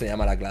Scoper se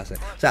llama la clase.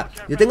 O sea,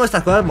 yo tengo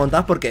estas cosas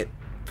montadas porque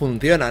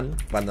funcionan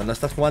cuando no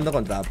estás jugando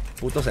contra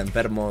putos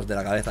enfermos de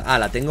la cabeza. Ah,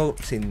 la tengo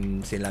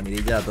sin la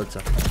mirilla tocha.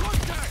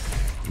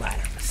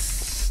 Bueno,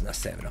 pues, no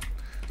sé, bro.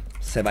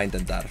 Se va a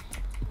intentar.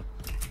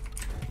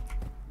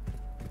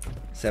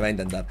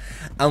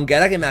 Aunque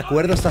ahora que me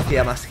acuerdo, esto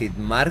hacía más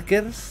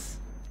hitmarkers.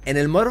 En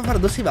el Modern Warfare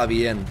 2 iba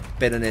bien,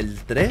 pero en el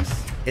 3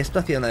 esto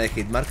hacía una de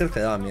hitmarkers que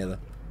daba miedo.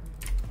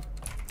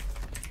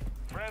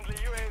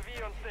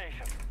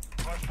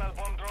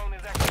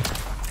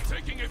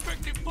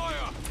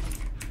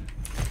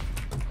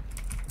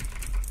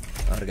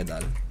 A ver qué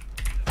tal.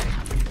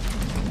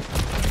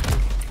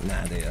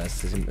 Nah, tío,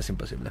 es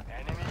imposible.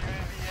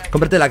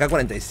 Cómprate la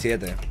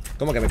AK-47.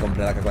 ¿Cómo que me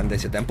compré la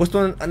AK-47? ¿Han puesto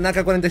una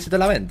AK-47 a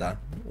la venta?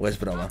 ¿O es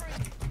broma?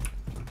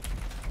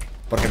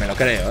 Porque me lo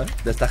creo, ¿eh?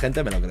 De esta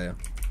gente me lo creo.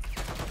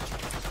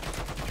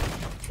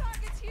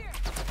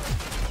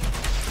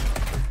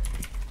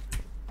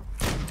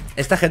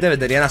 Esta gente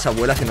vendería a las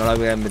abuelas si no la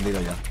hubieran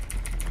vendido ya.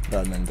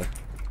 Realmente.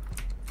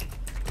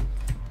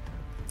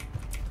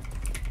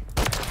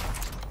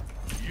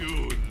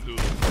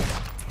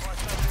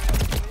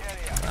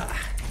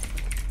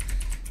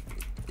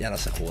 Ya no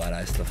sé jugar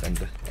a esto,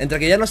 gente. Entre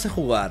que ya no sé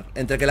jugar,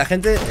 entre que la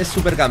gente es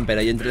súper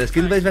campera y entre el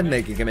skill based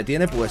matchmaking que me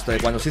tiene puesto de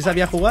cuando sí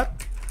sabía jugar,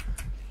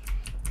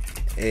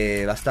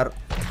 va a estar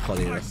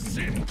jodido.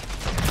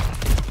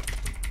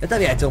 Yo te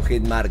había hecho un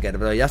hitmarker,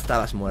 pero ya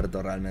estabas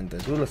muerto realmente.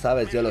 Tú lo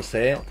sabes, yo lo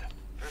sé.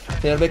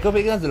 Señor ¿qué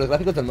opinas de los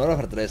gráficos del Modern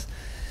Warfare 3?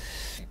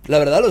 La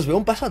verdad los veo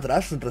un paso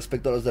atrás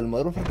respecto a los del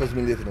Modern Warfare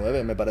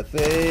 2019. Me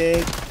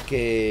parece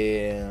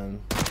que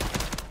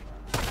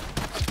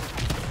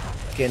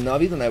no ha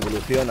habido una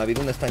evolución, ha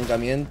habido un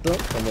estancamiento,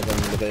 como con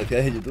lo que decía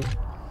de YouTube.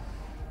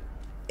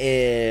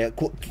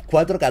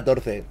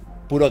 4.14,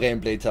 puro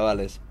gameplay,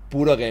 chavales,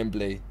 puro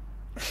gameplay.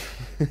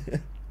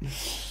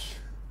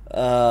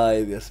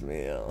 Ay, Dios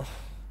mío.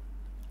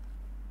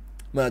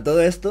 Bueno,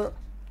 todo esto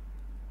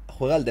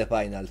juega al The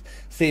Finals.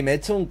 Sí, me he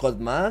hecho un COD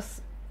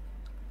más.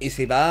 Y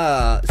si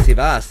va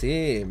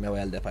así, me voy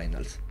al The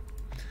Finals.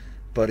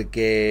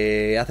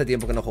 Porque hace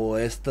tiempo que no juego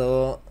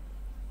esto.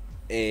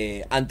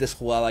 Antes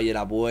jugaba y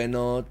era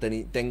bueno.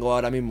 Tengo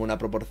ahora mismo una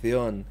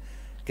proporción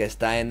que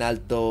está en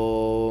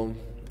altos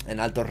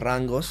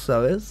rangos,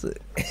 ¿sabes?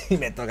 Y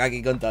me toca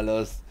aquí contra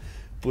los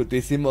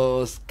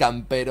putísimos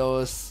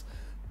camperos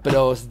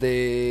pros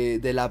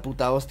de la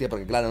puta hostia.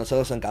 Porque claro, no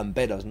solo son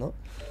camperos, ¿no?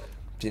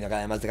 Sino que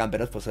además de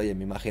camperos, pues oye,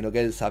 me imagino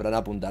que sabrán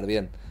apuntar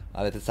bien.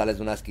 A veces sales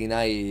de una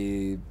esquina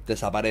y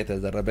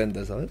desapareces de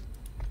repente, ¿sabes?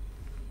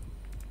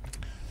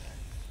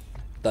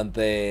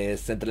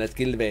 Entonces, entre el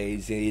skill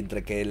base y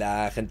entre que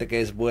la gente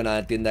que es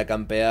buena tiende a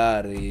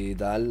campear y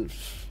tal,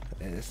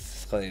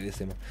 es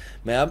jodidísimo.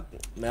 Me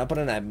voy a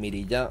poner una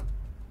mirilla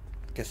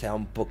que sea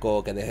un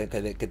poco,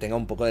 que tenga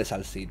un poco de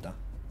salsita.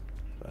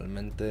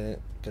 Realmente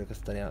creo que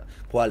estaría...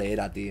 ¿Cuál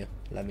era, tío?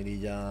 La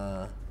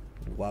mirilla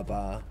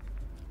guapa.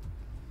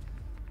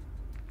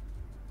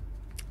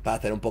 Para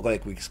hacer un poco de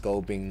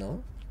quickscoping,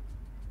 ¿no?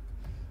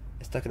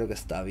 Esta creo que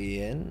está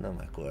bien, no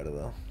me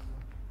acuerdo.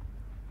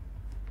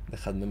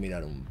 Dejadme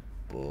mirar un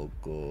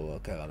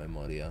poco, que haga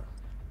memoria.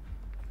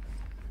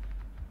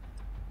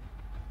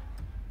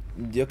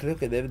 Yo creo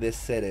que debe de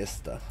ser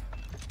esta.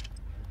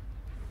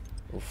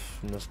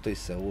 Uf, no estoy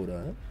seguro,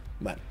 ¿eh?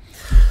 Bueno.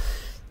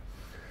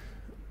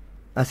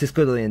 Así es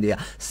que hoy en día.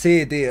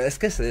 Sí, tío, es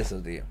que es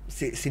eso, tío.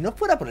 Si no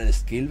fuera por el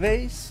skill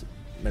base,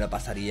 me lo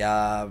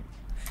pasaría...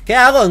 ¿Qué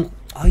hago?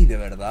 Ay, de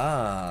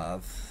verdad.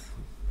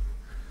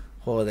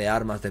 Juego de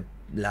armas de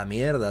la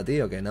mierda,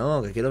 tío. Que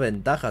no, que quiero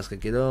ventajas, que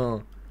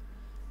quiero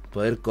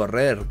poder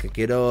correr, que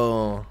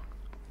quiero...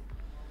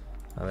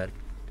 A ver.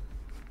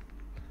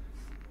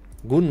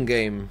 Gun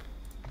game.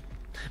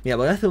 Mira,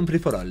 voy a hacer un free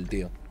for all,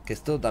 tío. Que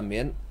esto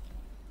también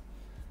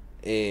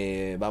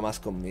va más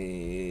con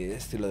mi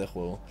estilo de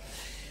juego.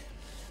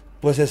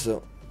 Pues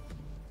eso.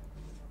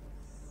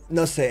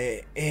 No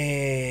sé.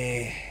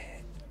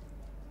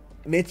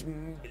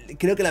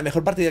 Creo que la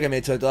mejor partida que me he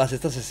hecho de todas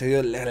estas ha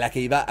sido la que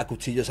iba a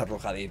cuchillos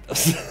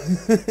arrojaditos.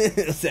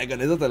 O sea,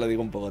 con eso te lo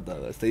digo un poco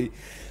todo. Estoy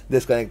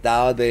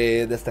desconectado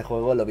de este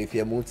juego, lo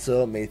vicié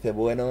mucho, me hice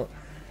bueno.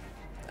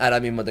 Ahora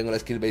mismo tengo el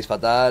skill base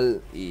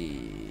fatal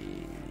y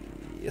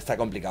está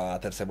complicado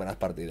hacerse buenas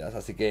partidas.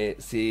 Así que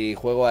si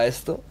juego a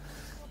esto,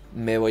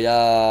 me voy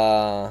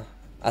a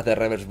hacer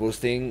reverse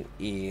boosting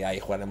y ahí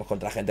jugaremos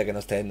contra gente que no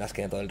esté en la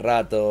esquina todo el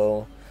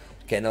rato,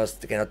 que no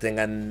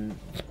tengan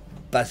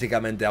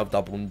básicamente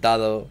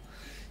autoapuntado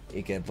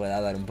y que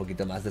pueda dar un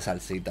poquito más de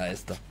salsita a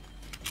esto.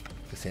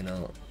 Que si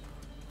no...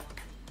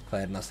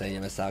 Joder, no sé,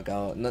 yo me he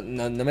sacado... No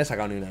me he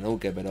sacado ni una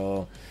nuke,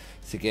 pero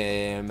sí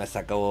que me he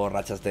sacado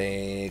rachas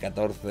de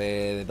 14,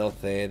 de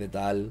 12, de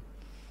tal.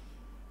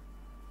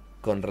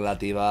 Con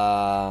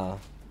relativa...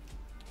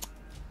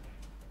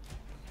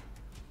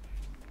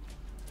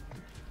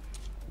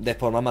 De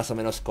forma más o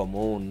menos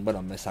común.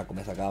 Bueno, me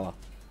sacaba.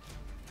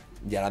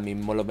 Y ahora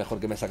mismo lo mejor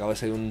que me he sacado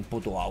es un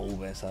puto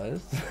AV,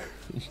 ¿sabes?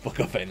 Un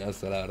poco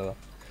penoso, la verdad.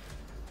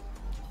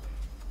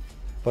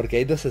 Porque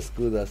hay dos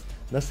escudos.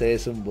 No sé,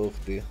 es un bug,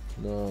 tío.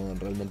 No,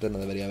 realmente no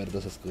debería haber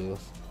dos escudos.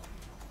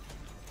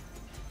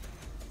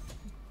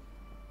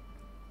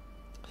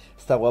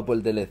 Está guapo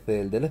el DLC.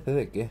 ¿El DLC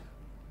de qué?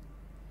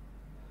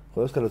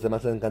 Juegos que a los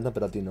demás les encantan,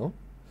 pero a ti no.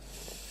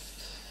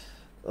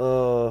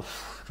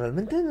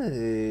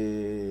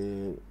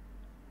 Realmente...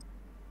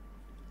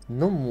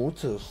 no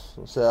muchos.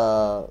 O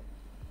sea...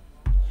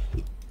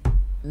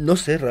 No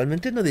sé,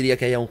 realmente no diría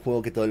que haya un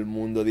juego que todo el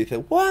mundo dice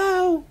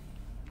 ¡wow!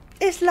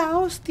 ¡Es la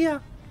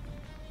hostia!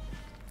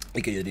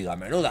 Y que yo diga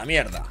 ¡menuda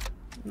mierda!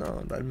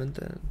 No,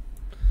 realmente...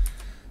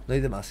 no hay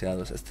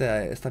demasiados.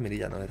 Esta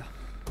mirilla no era.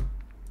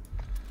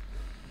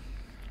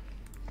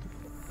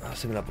 A ver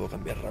si me la puedo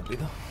cambiar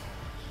rápido.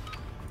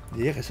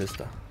 Diría que es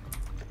esta.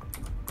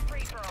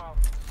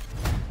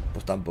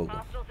 Pues tampoco.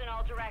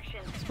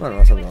 Bueno,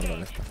 vamos a probar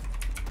con esta.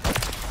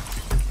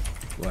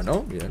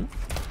 Bueno, bien.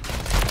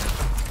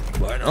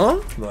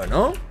 Bueno,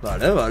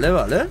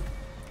 vale.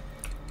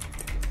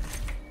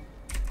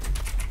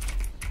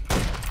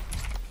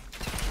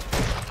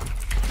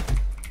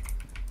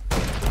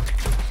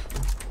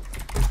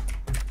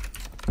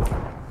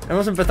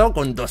 Hemos empezado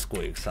con 2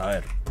 quicks, a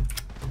ver.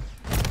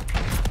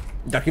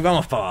 De aquí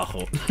vamos para abajo.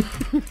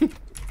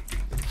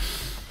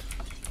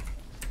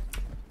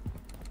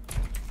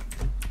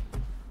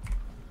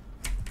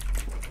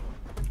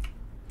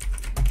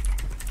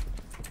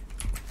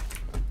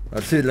 A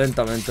ver si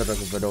lentamente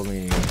recupero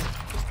mi...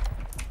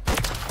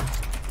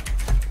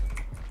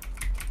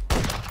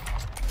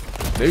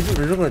 ¿Veis? Es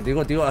lo que te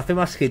digo, tío. Hace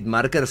más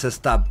hitmarkers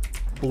esta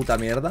puta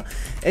mierda.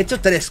 He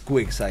hecho 3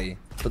 quicks ahí.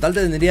 Total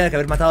tendría que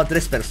haber matado a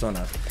 3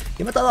 personas.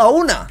 Y he matado a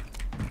una.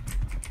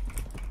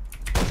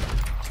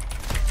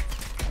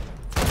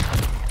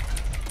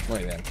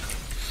 Muy bien.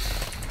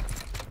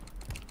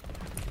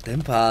 Te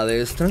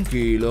enfades,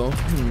 tranquilo.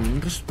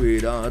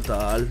 Respira,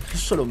 tal.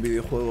 Es solo un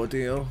videojuego,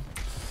 tío.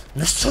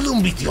 No es solo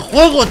un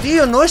videojuego,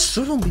 tío. No es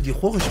solo un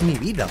videojuego, es mi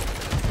vida.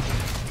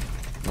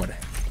 Muere.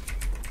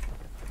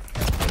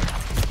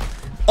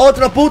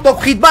 Otro puto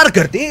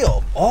hitmarker,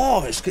 tío.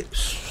 Oh, es que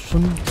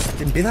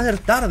empieza a ser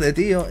tarde,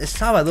 tío. Es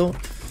sábado.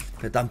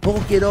 Pero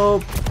tampoco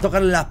quiero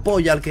tocarle la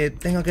polla al que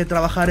tenga que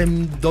trabajar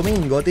en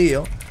domingo,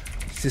 tío.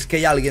 Si es que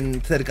hay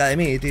alguien cerca de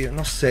mí, tío.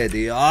 No sé,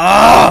 tío.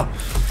 ¡Ah!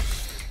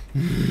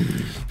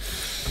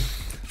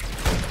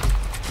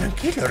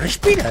 Tranquilo,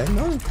 respira,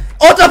 ¿no?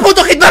 ¡Otro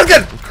puto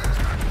hitmarker!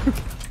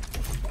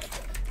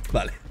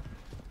 Vale.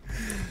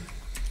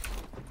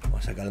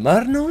 Vamos a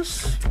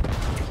calmarnos.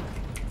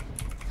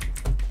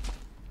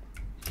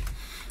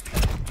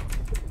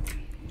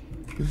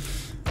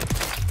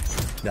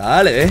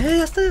 Dale,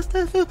 ya está.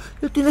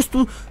 Ya tienes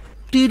tu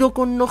tiro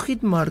con no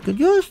hitmarker.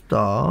 Ya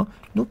está.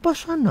 No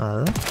pasa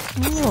nada.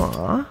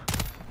 No.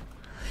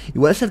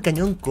 Igual es el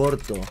cañón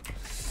corto.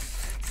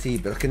 Sí,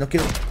 pero es que no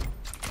quiero...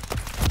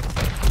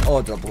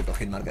 Otro puto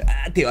hitmarker.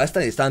 Tío, a esta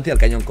distancia el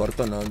cañón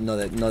corto no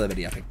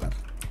debería afectar.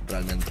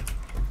 Realmente.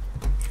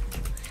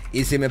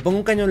 Y si me pongo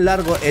un cañón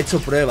largo, he hecho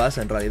pruebas,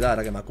 en realidad,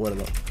 ahora que me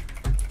acuerdo.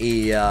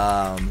 Y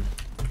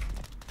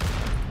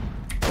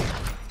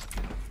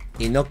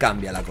Y no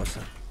cambia la cosa.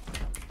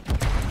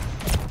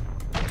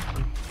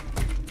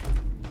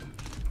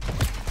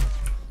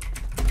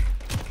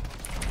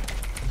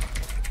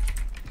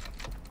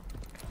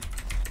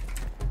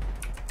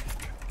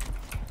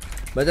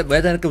 Voy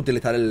a tener que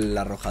utilizar el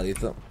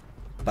arrojadizo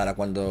para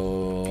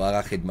cuando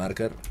haga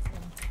hitmarker,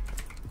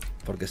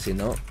 porque si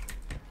no...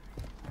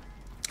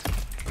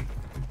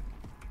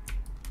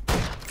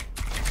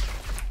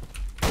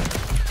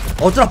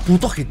 Otro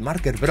puto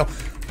hitmarker, pero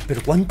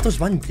 ¿cuántos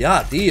van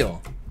ya,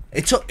 tío?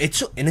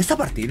 En esta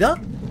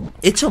partida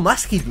he hecho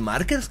más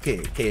hitmarkers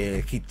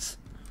que hits.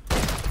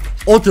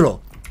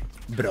 Otro.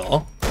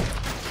 Bro.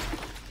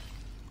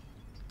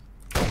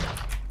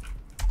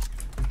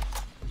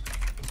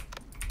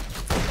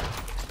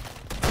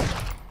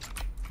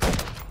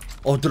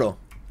 Otro.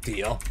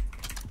 Tío.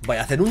 Voy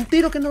a hacer un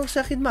tiro que no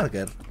sea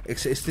hitmarker.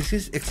 Existe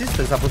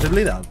esa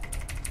posibilidad.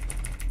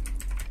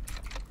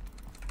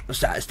 O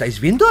sea,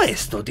 ¿estáis viendo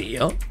esto,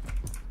 tío?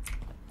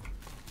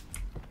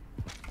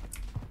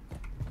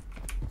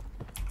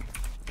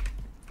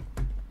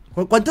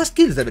 ¿Cuántas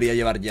kills debería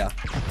llevar ya?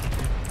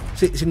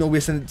 Si no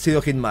hubiesen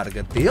sido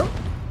hitmarker, tío.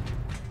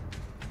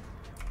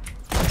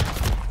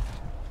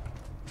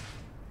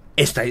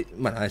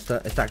 Bueno,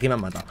 esta aquí me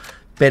han matado.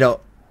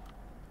 Pero...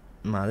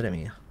 Madre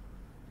mía.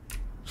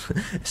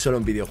 Es solo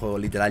un videojuego,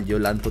 literal. Yo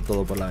lanzo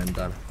todo por la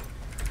ventana.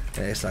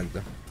 Exacto.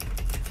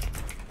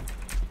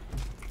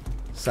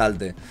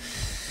 Salte.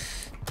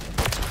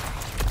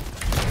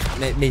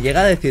 Me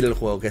llega a decir el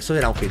juego que eso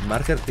era un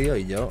hitmarker, tío,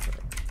 y yo...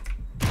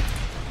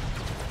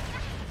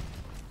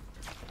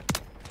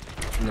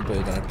 No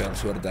puedo tener peor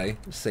suerte ahí.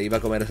 Se iba a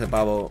comer ese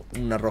pavo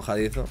un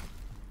arrojadizo.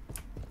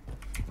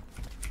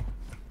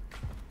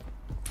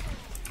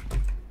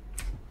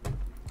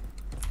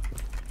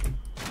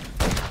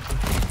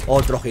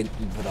 Otro hit.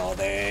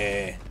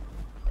 Brother.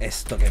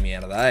 ¿Esto qué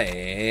mierda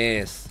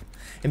es?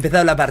 He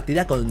empezado la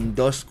partida con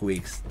 2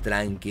 quicks.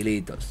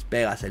 Tranquilitos.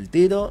 Pegas el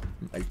tiro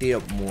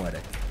muere.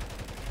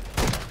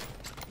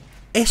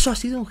 Eso ha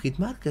sido un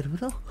hitmarker,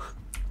 bro.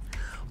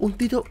 Un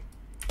tiro...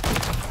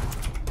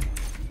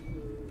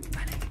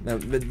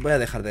 Vale. Voy a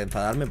dejar de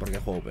enfadarme porque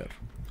juego peor.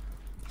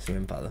 Si me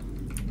enfado.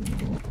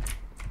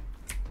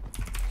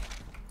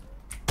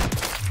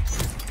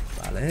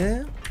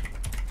 Vale.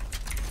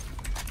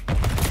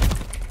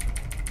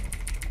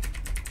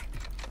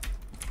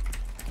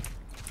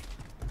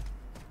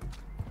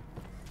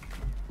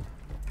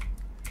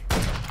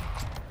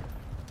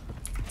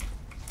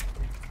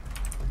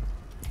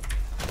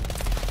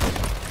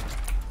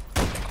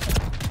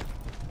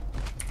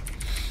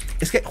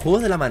 Es que juego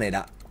de la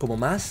manera como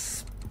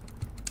más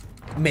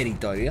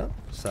meritoria,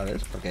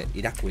 ¿sabes? Porque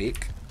ir a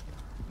quick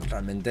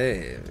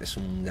realmente es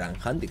un gran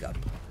handicap.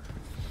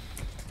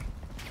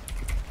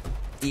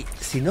 Y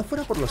si no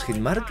fuera por los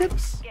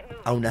hitmarkers,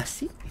 aún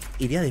así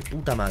iría de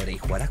puta madre. Y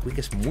jugar a quick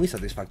es muy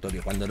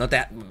satisfactorio. Cuando no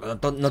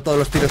todos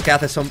los tiros que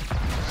haces son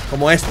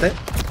como este,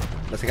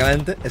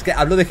 básicamente. Es que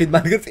hablo de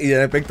hitmarkers y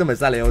de efecto me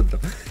sale otro.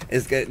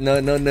 Es que no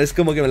es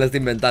como que me lo estoy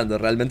inventando.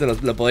 Realmente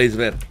lo podéis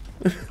ver.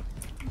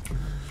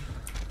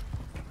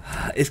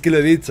 Es que lo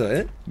he dicho,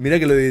 ¿eh? Mira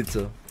que lo he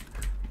dicho.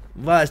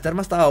 Va, esta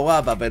arma estaba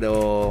guapa,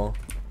 pero...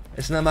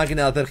 Es una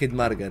máquina de hacer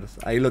hitmarkers.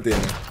 Ahí lo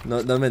tiene.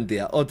 No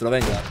mentía. Otro,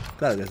 venga.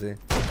 Claro que sí.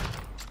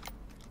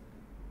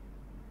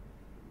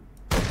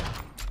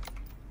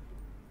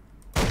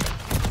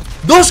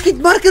 ¡2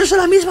 hitmarkers a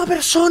la misma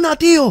persona,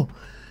 tío!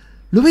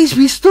 ¿Lo habéis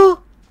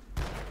visto?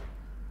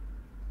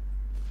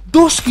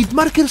 2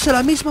 hitmarkers a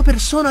la misma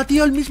persona,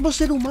 tío. El mismo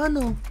ser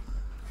humano.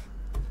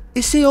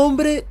 Ese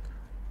hombre...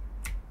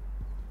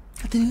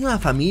 ha tenido una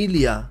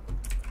familia.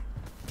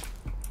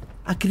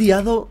 Ha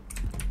criado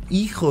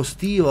hijos,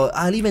 tío.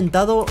 Ha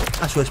alimentado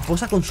a su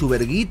esposa con su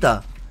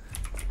verguita.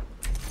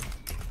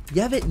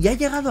 Ya ha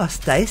llegado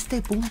hasta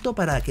este punto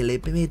para que le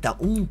meta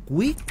un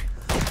quick.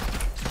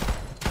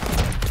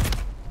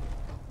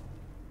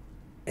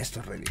 Esto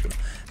es ridículo.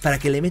 Para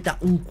que le meta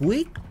un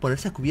quick,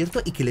 ponerse a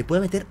cubierto y que le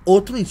pueda meter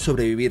otro y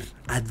sobrevivir.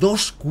 A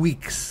 2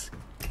 quicks.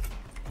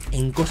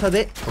 En cosa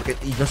de... Porque,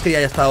 y no es que ya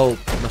haya estado,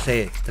 no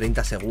sé,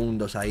 30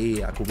 segundos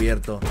ahí a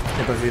cubierto,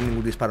 sin recibir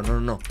ningún disparo.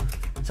 No.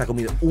 Se ha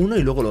comido uno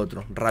y luego el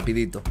otro.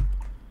 Rapidito.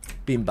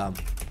 Pim pam.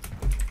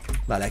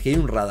 Vale, aquí hay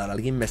un radar.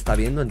 Alguien me está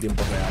viendo en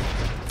tiempo real.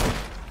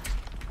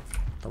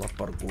 Toma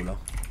por culo,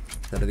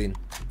 cerdín.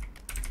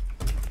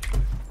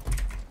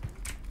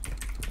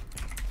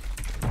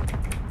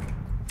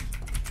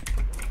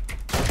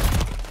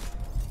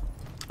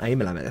 Ahí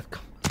me la merezco.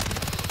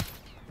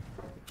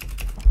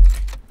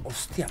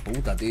 Hostia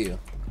puta, tío.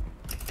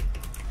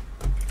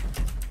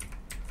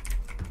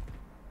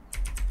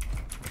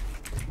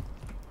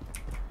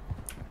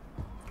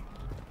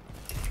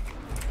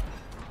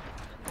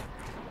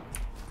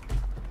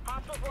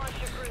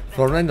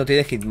 Fortnite no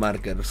tiene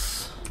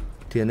hitmarkers.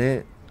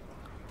 Tiene...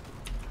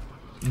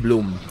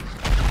 Bloom.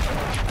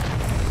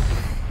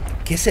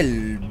 ¿Qué es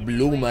el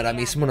Bloom ahora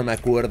mismo? No me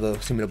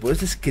acuerdo. Si me lo puedes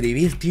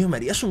describir, tío, me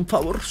harías un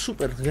favor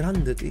súper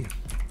grande, tío.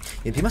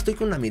 Y encima estoy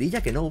con una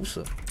mirilla que no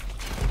uso.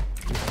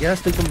 Ni siquiera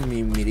estoy con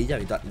mi mirilla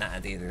habitual.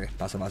 Nada, tío,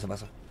 paso.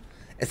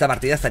 esta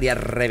partida estaría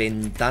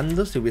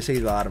reventando si hubiese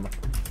ido a arma.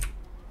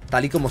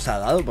 Tal y como se ha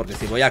dado, porque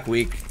si voy a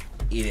quick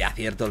y de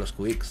acierto los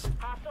quicks.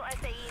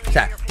 O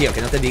sea, tío,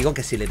 que no te digo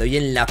que si le doy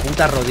en la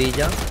puta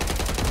rodilla.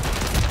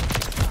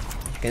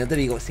 Que no te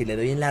digo, si le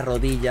doy en la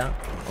rodilla,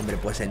 hombre,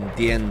 pues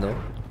entiendo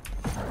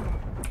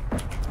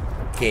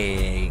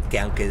que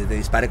aunque te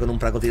dispare con un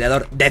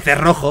francotirador de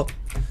cerrojo,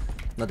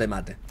 no te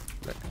mate.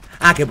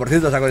 Ah, que por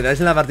cierto, ¿os acordáis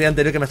en la partida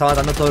anterior que me estaba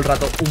matando todo el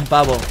rato un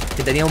pavo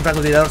que tenía un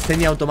francotirador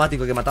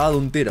semiautomático que mataba de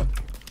un tiro?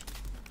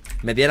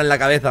 ¿Me diera en la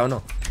cabeza o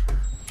no?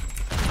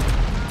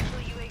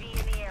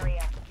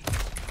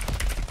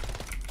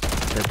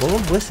 El juego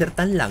puede ser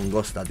tan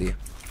langosta, tío.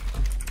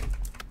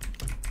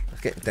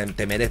 Es que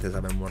te mereces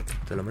haber muerto.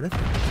 Te lo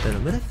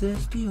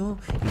mereces, tío.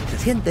 Y se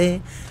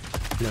siente.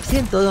 Lo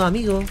siento,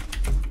 amigo.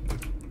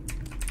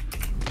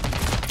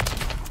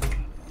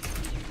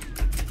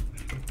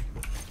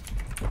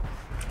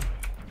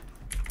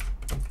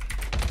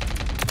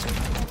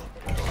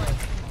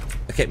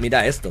 Es que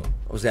mira esto.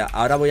 O sea,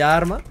 ahora voy a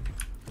arma.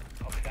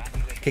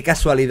 Qué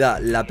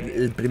casualidad.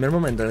 El primer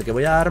momento en el que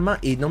voy a arma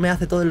y no me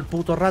hace todo el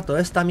puto rato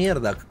esta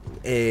mierda.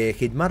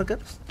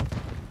 Hitmarkers.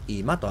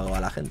 Y mato a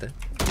la gente.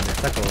 Y me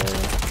saco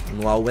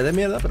un UAV de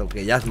mierda, pero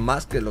que ya es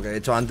más que lo que he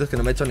hecho antes, que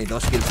no me he hecho ni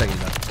 2 kills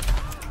seguidas.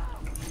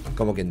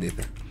 Como quien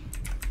dice.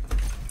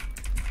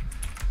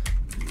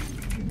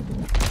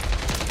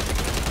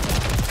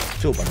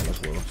 Chupan los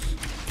juegos.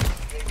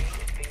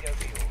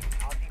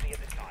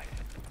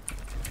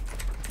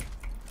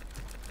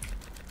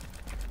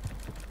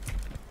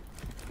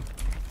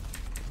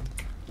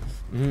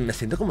 Me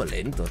siento como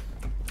lento.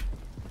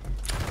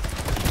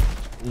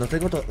 No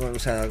tengo todo, o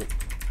sea,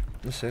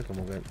 no sé,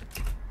 como que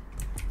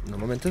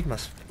normalmente es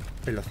más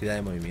velocidad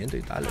de movimiento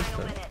y tal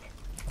esto.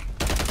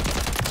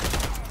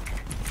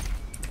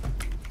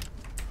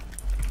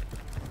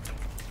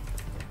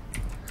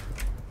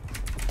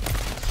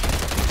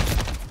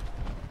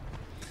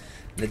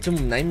 Le he hecho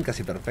un aim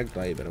casi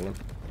perfecto ahí, pero bueno.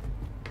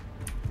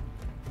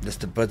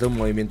 Después de un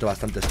movimiento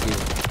bastante esquivo.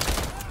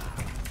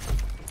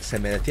 Se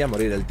merecía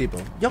morir el tipo.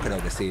 Yo creo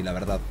que sí, la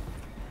verdad.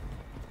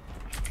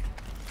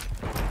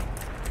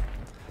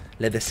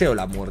 Le deseo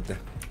la muerte.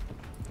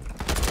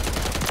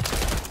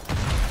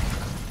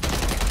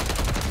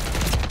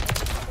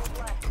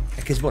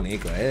 Es que es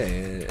bonito,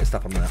 esta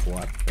forma de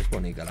jugar. Es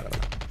bonita, la verdad.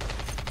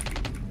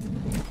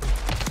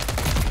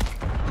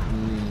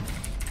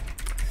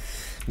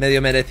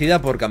 Medio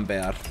merecida por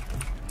campear.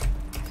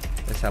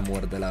 Esa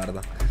muerte, la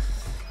verdad.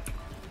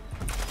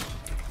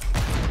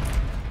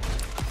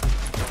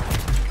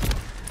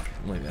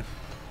 Muy bien.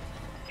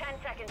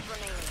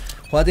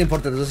 Júgate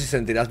Importer 2 y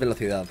sentirás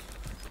velocidad.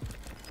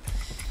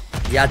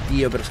 Ya,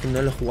 tío, pero es que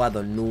no lo he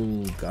jugado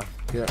nunca.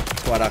 Quiero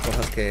jugar a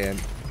cosas que...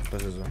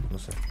 Pues eso, no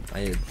sé.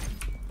 Ahí...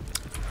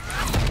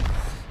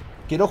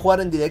 Quiero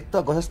jugar en directo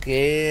a cosas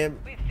que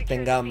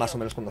tenga más o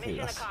menos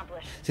conocidas.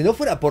 Si no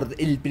fuera por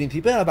el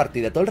principio de la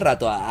partida todo el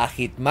rato a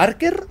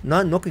Hitmarker,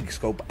 no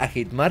Quickscope, a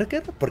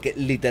Hitmarker, porque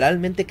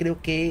literalmente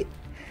creo que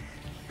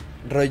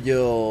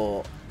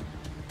rollo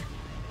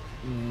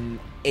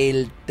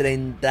el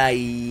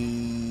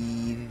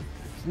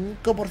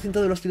 35%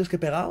 de los tiros que he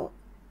pegado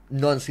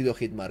no han sido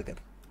Hitmarker.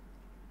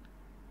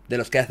 De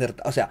los que he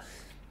acertado, o sea,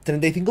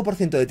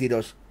 35% de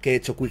tiros que he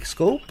hecho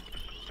Quickscope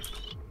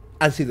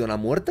han sido una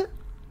muerte.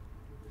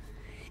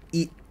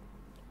 Y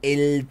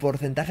el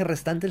porcentaje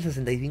restante, el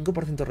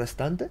 65%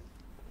 restante,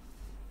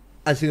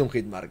 han sido un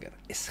hitmarker.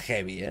 Es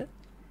heavy,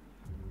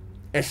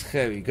 Es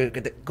heavy.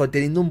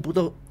 Teniendo un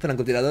puto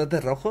francotirador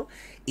de rojo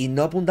y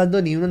no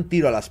apuntando ni un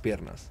tiro a las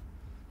piernas.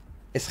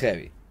 Es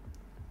heavy.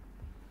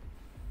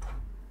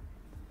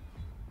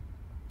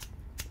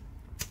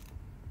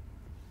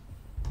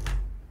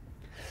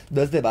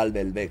 No es de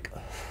Valve el Vek.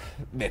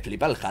 Me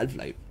flipa el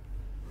Half-Life.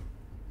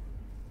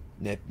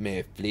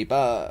 Me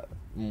flipa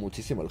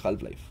muchísimo el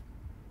Half-Life.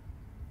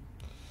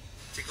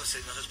 Chicos, se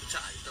nos escucha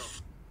alto.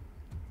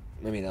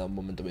 Me he mirado un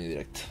momento muy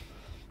directo.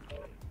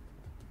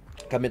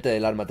 Cámbiate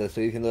del arma, te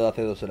estoy diciendo de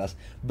hace 2 horas.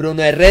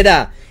 Bruno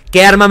Herrera,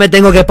 ¿qué arma me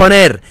tengo que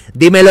poner?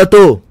 Dímelo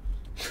tú.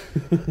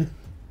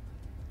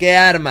 ¿Qué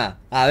arma?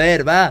 A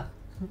ver, va.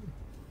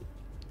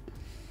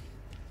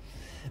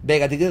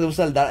 Venga, ¿a ti te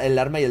gusta el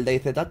arma y el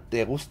DayZ?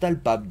 ¿Te gusta el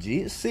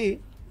PUBG?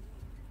 Sí.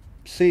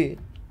 Sí.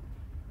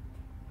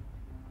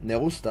 Me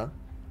gusta.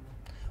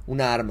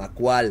 Una arma,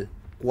 ¿cuál?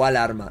 ¿Cuál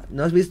arma?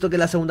 ¿No has visto que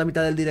la segunda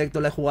mitad del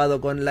directo la he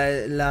jugado con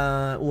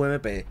la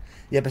UMP?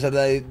 Y a pesar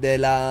de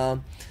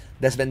la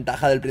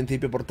desventaja del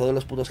principio por todos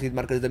los putos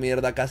hitmarkers de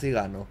mierda, casi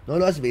gano. ¿No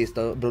lo has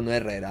visto, Bruno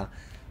Herrera?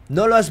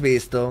 ¿No lo has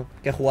visto?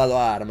 Que he jugado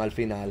a arma al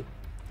final.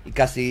 Y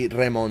casi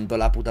remonto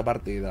la puta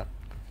partida.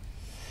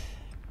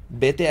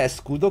 Vete a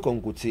escudo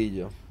con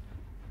cuchillo.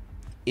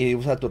 Y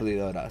usa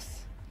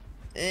aturdidoras.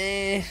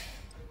 En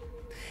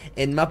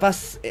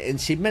mapas... En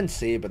shipment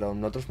sí, pero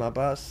en otros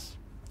mapas...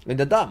 Lo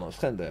intentamos,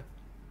 gente.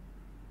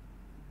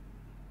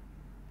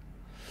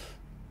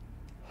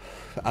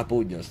 A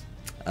puños.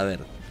 A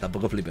ver,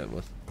 tampoco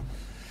flipemos.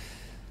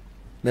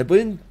 Me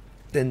puedo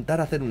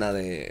intentar hacer una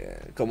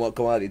de... Como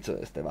ha dicho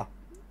este, va.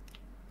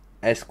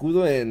 a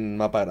escudo en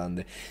mapa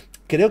grande.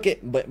 Creo que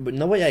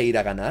no voy a ir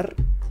a ganar.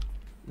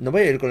 No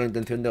voy a ir con la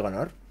intención de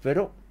ganar,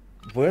 pero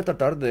voy a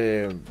tratar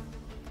de,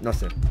 no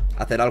sé,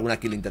 hacer alguna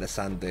kill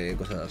interesante,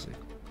 cosas así.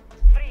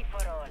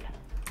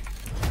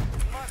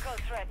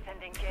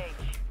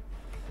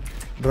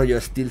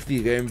 Rollo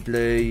stealthy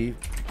gameplay.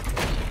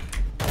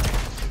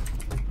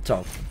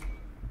 Chao.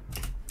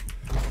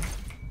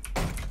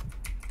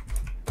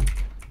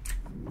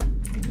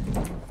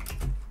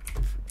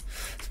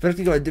 Es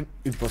prácticamente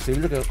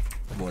imposible que...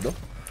 Bueno,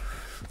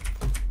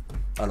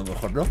 a lo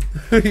mejor no.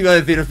 Iba a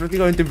decir, es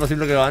prácticamente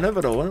imposible que gane,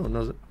 pero bueno,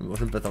 no sé. Hemos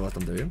empezado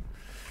bastante bien.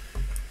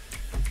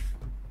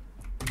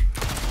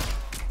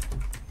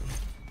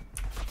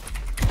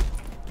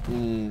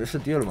 Ese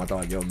tío lo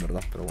mataba yo, en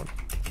verdad, pero bueno.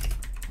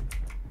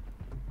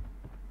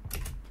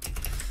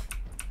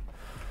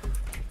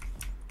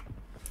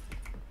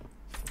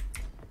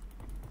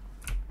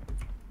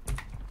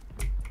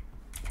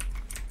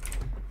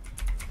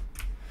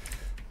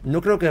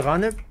 No creo que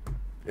gane.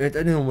 He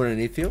tenido un buen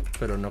inicio,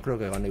 pero no creo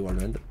que gane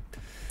igualmente.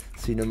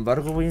 Sin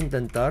embargo, voy a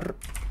intentar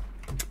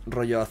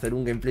rollo hacer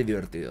un gameplay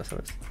divertido,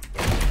 ¿sabes?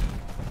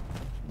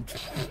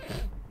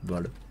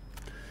 Vale.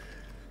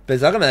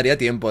 Pensaba que me daría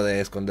tiempo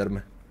de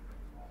esconderme.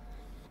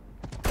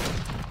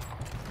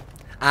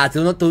 Ah, a ti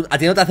no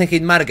te hacen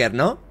hitmarker,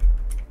 ¿no?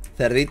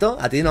 Cerdito,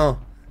 a ti no.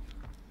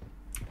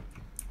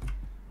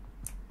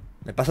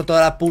 Me paso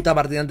toda la puta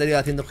partida anterior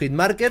haciendo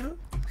hitmarker.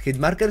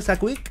 Hitmarkers a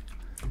quick.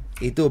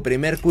 Y tú,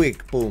 primer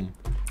quick, pum.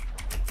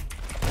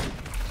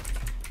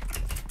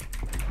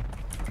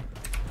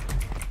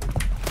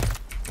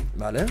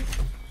 Vale.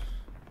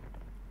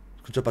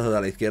 Escucho pasos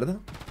a la izquierda.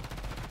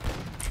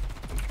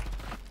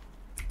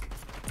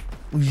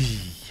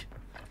 Uy.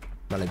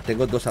 Vale,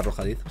 tengo dos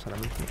arrojadizos ahora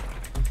mismo.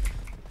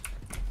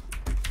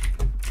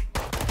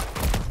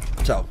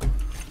 Chao.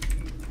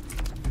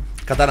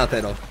 Katana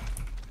 0.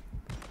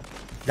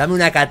 Dame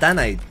una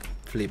katana y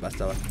flipas,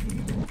 chaval.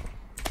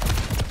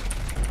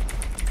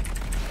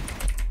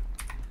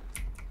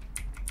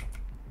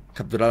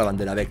 Captura la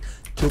bandera, Vek.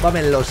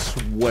 Chúpame los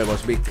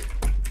huevos, Vic.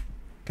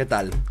 ¿Qué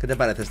tal? ¿Qué te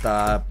parece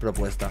esta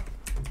propuesta?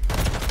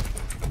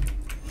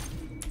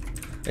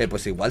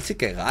 Pues igual sí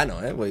que gano,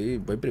 voy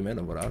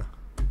primero por ahora.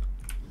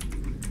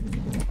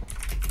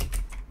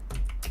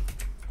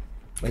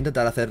 Voy a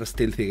intentar hacer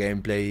stealthy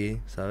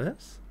gameplay,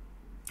 ¿sabes?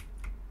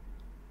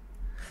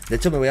 De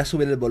hecho me voy a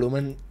subir el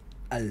volumen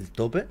al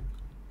tope.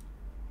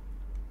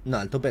 No,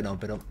 al tope no,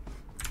 pero...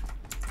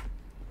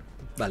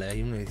 Vale,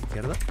 hay uno a la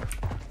izquierda.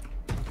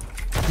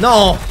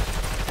 ¡No!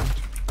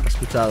 Ha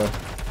escuchado.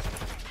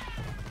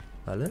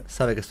 Vale,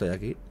 sabe que estoy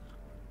aquí.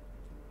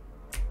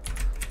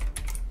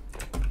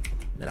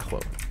 Me la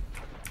juego.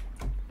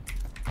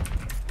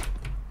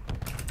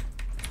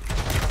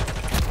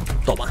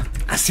 Toma.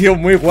 Ha sido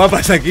muy guapa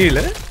esa kill,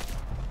 ¿eh?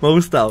 Me ha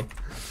gustado.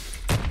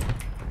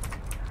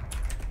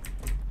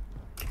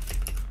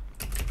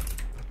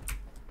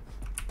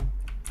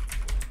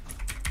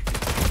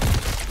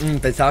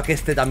 Pensaba que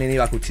este también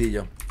iba a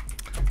cuchillo.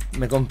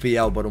 Me he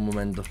confiado por un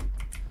momento.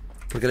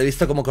 Porque lo he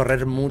visto como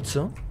correr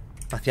mucho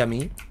hacia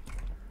mí.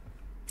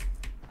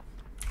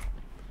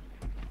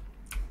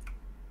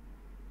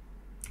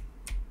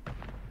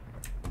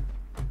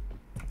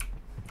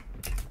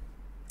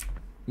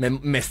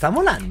 Me está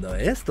molando,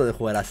 esto de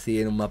jugar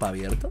así en un mapa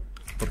abierto.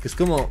 Porque es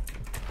como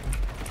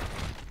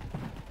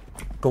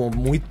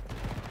muy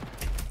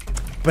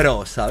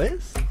pro,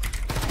 ¿sabes?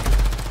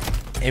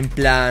 En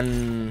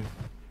plan...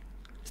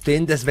 Estoy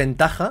en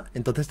desventaja,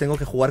 entonces tengo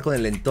que jugar con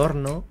el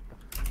entorno,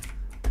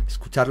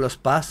 escuchar los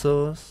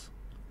pasos,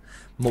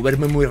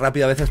 moverme muy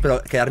rápido a veces,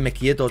 pero quedarme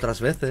quieto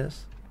otras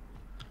veces.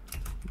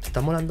 Me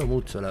está molando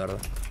mucho, la verdad.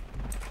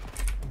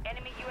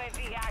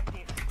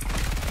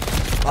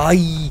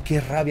 ¡Ay, qué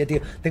rabia,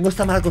 tío! Tengo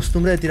esta mala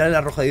costumbre de tirar el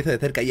arrojadizo de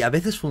cerca y a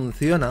veces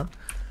funciona,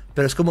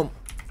 pero es como...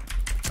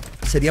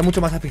 Sería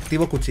mucho más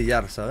efectivo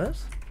cuchillar,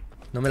 ¿sabes?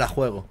 No me la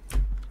juego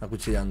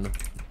acuchillando.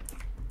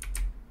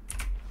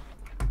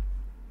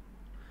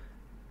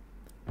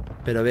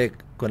 Pero ve,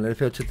 con el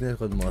F8 tienes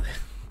God Mode.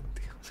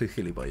 Tío, soy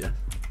gilipollas.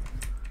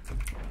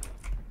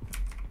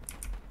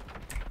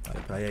 Vale,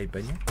 por ahí hay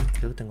peña.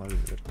 Creo que tengo algo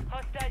de ver.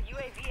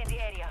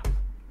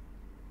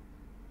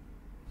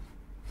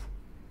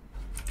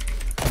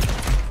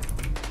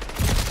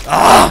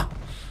 ¡Ah!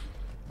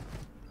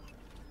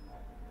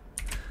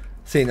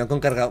 Sí, no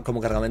como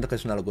cargamento, que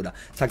es una locura.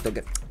 Exacto,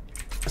 que...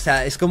 O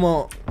sea, es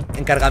como...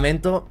 En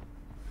cargamento...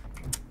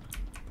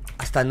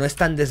 Hasta no es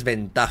tan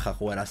desventaja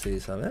jugar así,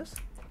 ¿sabes?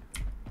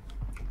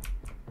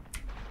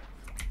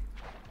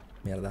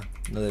 Mierda,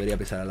 no debería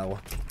pisar el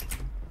agua.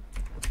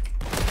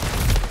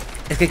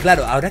 Es que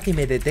claro, ahora que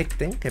me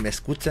detecten, que me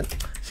escuchen,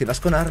 si vas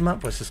con arma,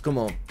 pues es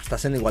como...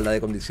 Estás en igualdad de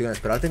condiciones.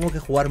 Pero ahora tengo que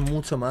jugar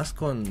mucho más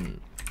con...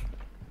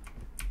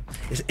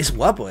 Es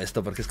guapo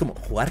esto, porque es como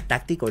jugar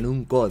táctico en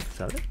un COD,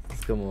 ¿sabes?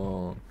 Es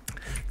como...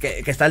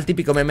 Que está el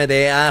típico meme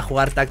de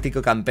jugar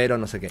táctico campero,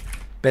 no sé qué.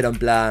 Pero en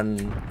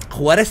plan...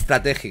 Jugar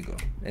estratégico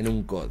en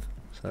un COD,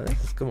 ¿sabes?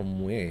 Es como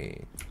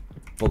muy...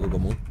 poco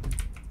común.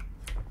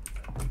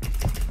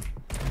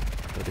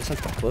 ¿Podría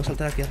saltar? ¿Puedo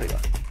saltar aquí arriba?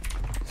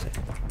 Sí.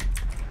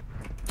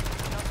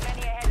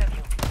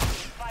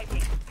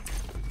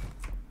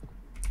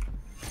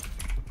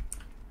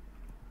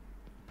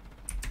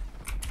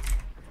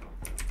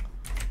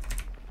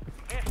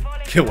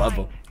 Qué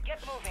guapo.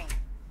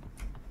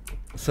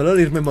 Solo el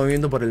irme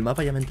moviendo por el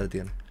mapa ya me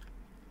entretiene.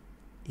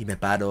 Y me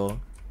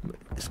paro,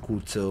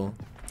 escucho,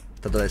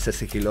 trato de ser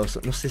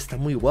sigiloso. No sé, está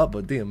muy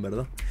guapo, tío, en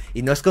verdad.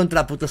 Y no es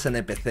contra putos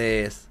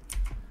NPCs,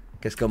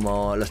 que es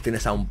como los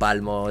tienes a un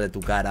palmo de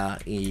tu cara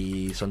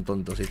y son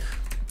tontos y...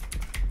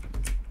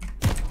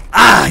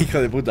 ¡Ah, hijo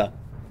de puta!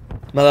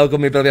 Me ha dado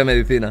con mi propia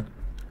medicina.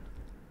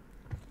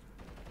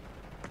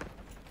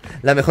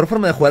 La mejor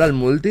forma de jugar al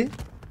multi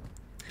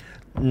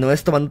no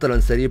es tomándotelo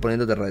en serio y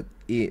poniéndote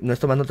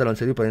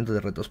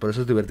retos. Por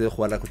eso es divertido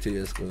jugar a cuchillo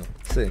y escudo.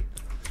 Sí.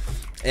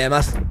 Y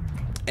además,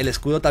 el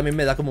escudo también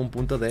me da como un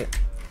punto de...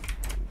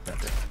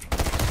 Espérate.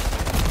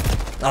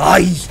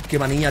 ¡Ay! ¡Qué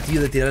manía,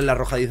 tío, de tirar el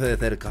arrojadizo de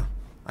cerca!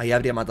 Ahí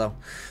habría matado.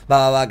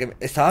 Va, que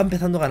estaba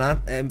empezando a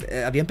ganar.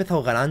 Había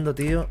empezado ganando,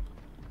 tío.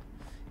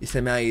 Y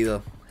se me ha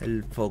ido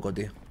el foco,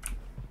 tío.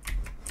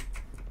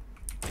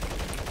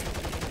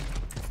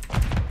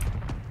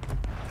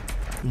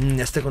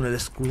 Este con el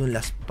escudo en la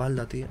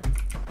espalda, tío.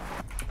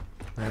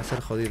 Me va a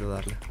ser jodido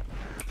darle.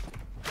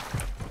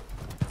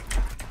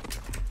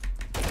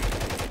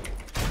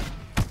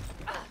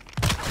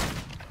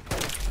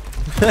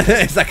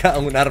 He sacado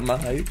un arma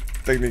ahí,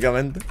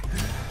 técnicamente.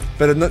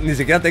 Pero no, ni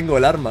siquiera tengo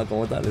el arma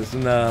como tal. Es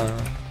una... A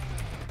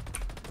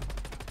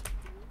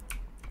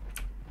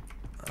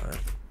ver.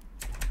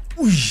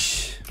 Uy.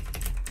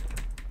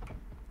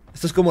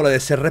 Esto es como lo de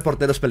ser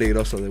reportero es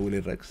peligroso de Willy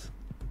Rex.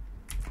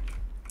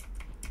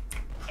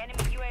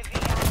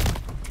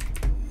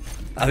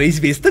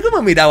 ¿Habéis visto cómo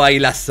ha mirado ahí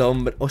la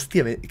sombra?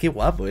 Hostia, qué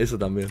guapo eso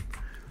también.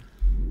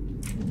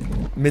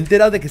 Me he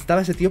enterado de que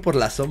estaba ese tío por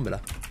la sombra.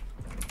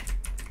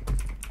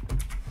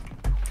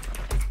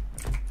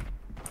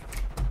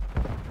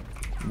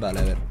 Vale,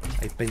 a ver.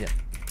 Hay peña.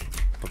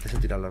 ¿Por qué se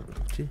tira la...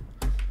 Sí.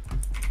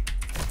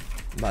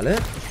 Vale.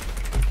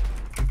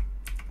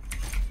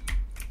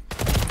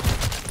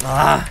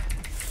 ¡Ah!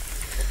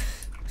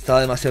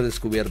 Estaba demasiado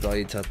descubierto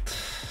ahí, chat.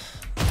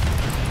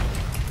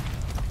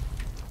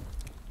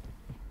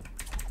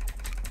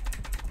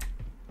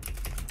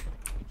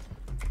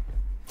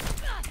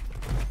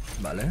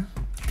 Vale.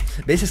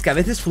 ¿Veis? Es que a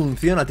veces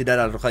funciona tirar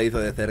al arrojadizo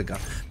de cerca,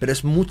 pero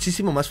es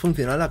muchísimo más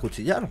funcional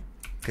acuchillar,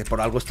 que por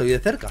algo estoy de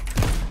cerca.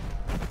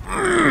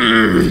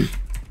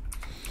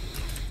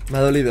 Me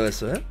ha dolido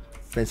eso, ¿eh?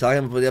 Pensaba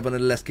que me podía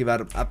ponerle a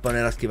esquivar,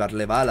 poner a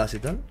esquivarle balas y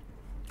tal.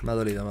 Me ha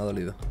dolido, me ha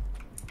dolido.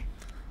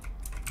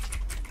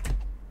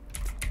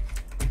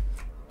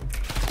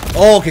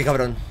 ¡Oh, qué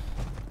cabrón!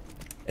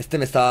 Este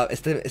me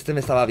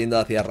estaba viendo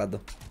hacía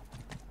rato.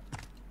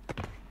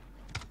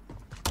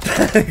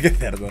 ¡Qué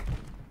cerdo!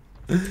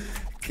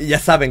 Y ya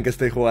saben que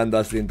estoy jugando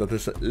así,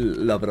 entonces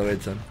lo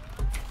aprovechan.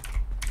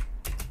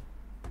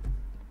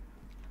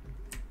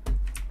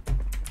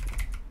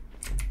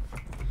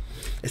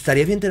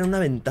 Estaría bien tener una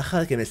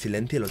ventaja de que me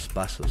silencie los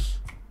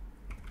pasos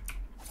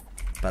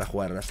para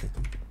jugar así.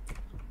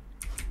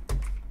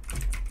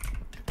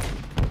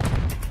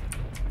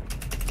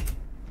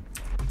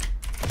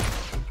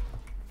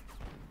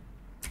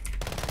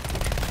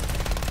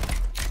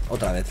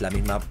 Otra vez, la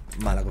misma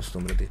mala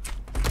costumbre, tío.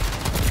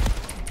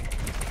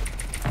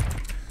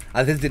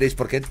 A veces diréis,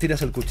 ¿por qué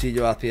tiras el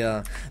cuchillo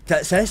hacia...?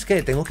 ¿Sabes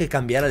qué? Tengo que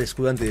cambiar el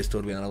escudo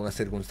antidisturbio en algunas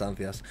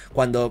circunstancias.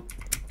 Cuando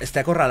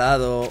esté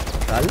acorralado o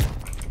tal,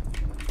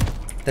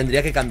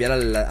 tendría que cambiar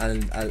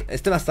al...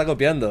 Este me está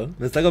copiando,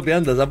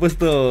 se ha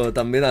puesto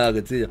también al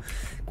cuchillo.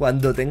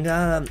 Cuando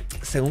tenga...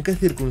 Según qué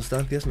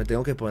circunstancias me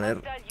tengo que poner...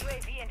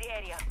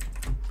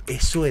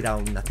 Eso era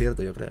un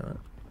acierto, yo creo, ¿eh?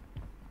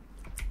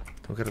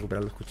 Tengo que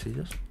recuperar los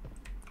cuchillos.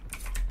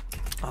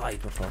 Ay,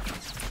 por favor.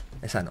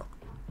 Esa no.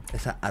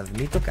 Esa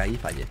admito que ahí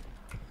fallé.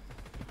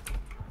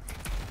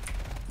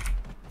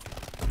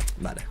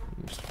 Vale,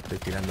 estoy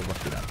tirando por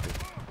tirar, tío.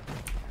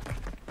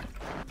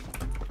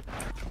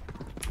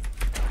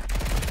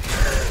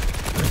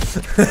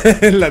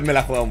 Me la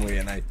he jugado muy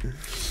bien ahí.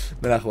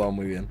 Me la he jugado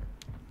muy bien.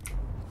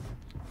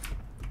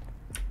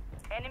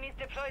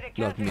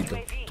 Lo admito,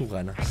 tú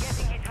ganas.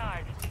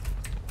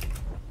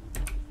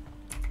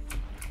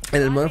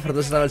 En el modo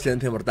forzoso estaba el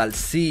silencio mortal.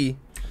 Sí.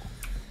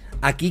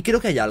 Aquí creo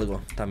que hay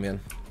algo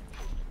también.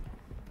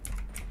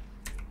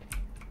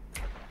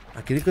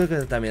 Aquí creo que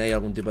también hay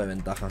algún tipo de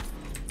ventaja.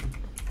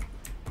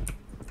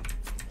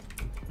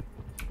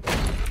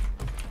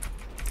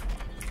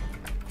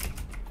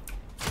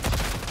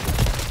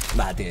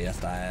 Va, tío, ya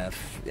está.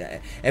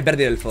 He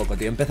perdido el foco,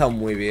 tío. He empezado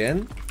muy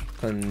bien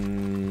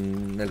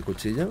con el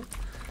cuchillo,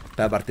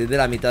 pero a partir de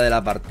la mitad de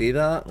la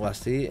partida o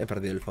así he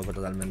perdido el foco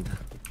totalmente.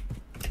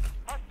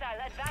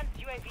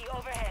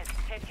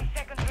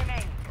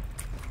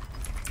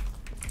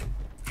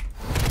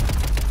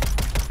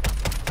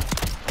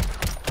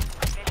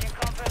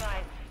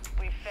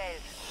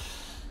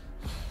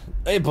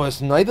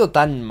 Pues no ha ido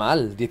tan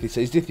mal.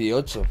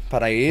 16-18.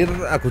 Para ir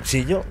a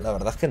cuchillo, la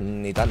verdad es que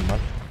ni tan mal.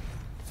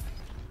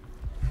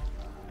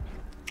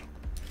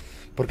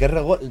 Porque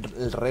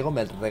el Rego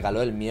me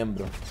regaló el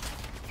miembro.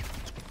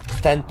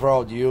 Stand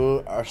proud,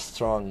 you are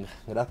strong.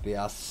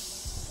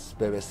 Gracias,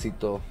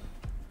 bebecito.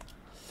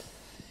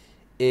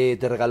 Te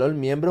regaló el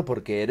miembro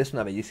porque eres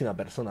una bellísima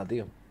persona,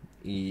 tío.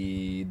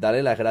 Y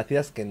dale las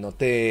gracias que no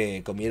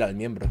te comiera el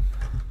miembro.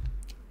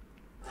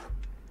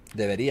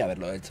 Debería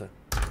haberlo hecho,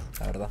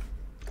 la verdad.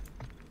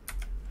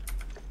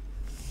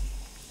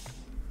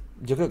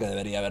 Yo creo que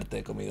debería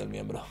haberte comido el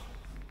miembro,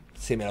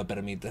 si me lo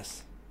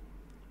permites.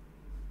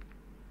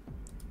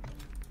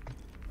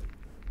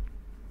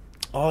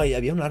 Ay,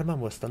 había un arma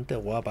bastante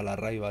guapa, la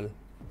Rival.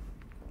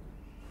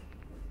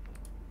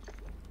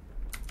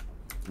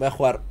 Voy a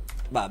jugar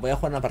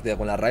una partida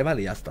con la Rival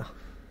y ya está.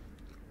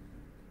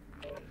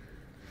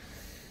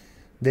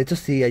 De hecho,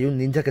 sí, hay un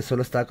ninja que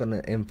solo está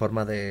en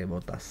forma de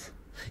botas.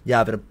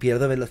 Ya, pero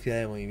pierdo velocidad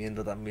de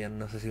movimiento también.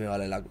 No sé si me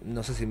vale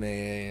no sé si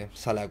me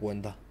sale a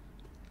cuenta.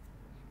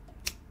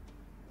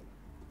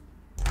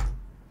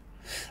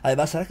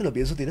 Además, ahora que lo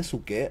pienso, tiene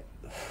su qué.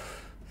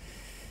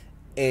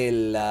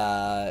 El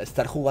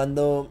estar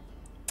jugando,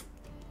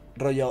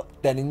 rollo,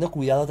 teniendo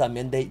cuidado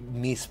también de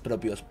mis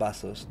propios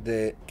pasos,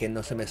 de que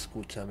no se me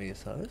escucha a mí,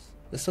 ¿sabes?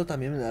 Eso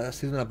también ha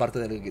sido una parte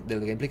del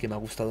gameplay que me ha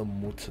gustado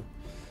mucho.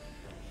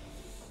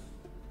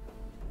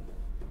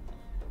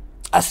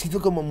 Ha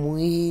sido como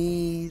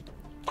muy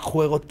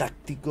juego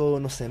táctico,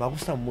 no sé, me ha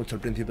gustado mucho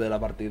el principio de la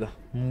partida.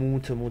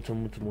 Mucho, mucho,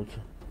 mucho, mucho.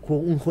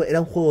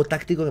 Era un juego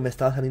táctico que me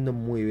estaba saliendo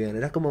muy bien.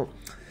 Era como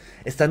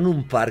estar en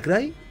un Far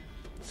Cry,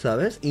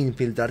 ¿sabes?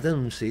 Infiltrarte en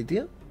un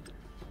sitio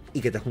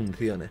y que te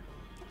funcione.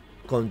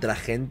 Contra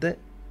gente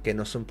que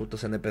no son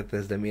putos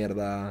NPCs de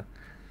mierda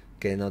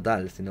que no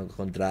tal, sino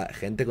contra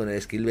gente con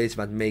el skill based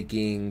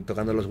matchmaking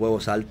tocando los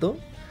huevos alto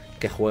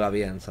que juega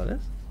bien, ¿sabes?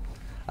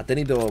 Ha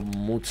tenido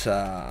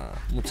mucha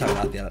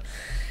gracia.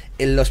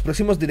 En los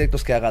próximos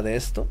directos que haga de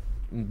esto,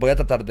 voy a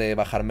tratar de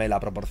bajarme la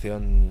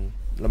proporción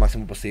lo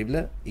máximo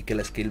posible y que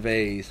el skill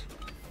base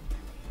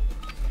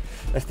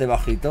esté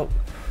bajito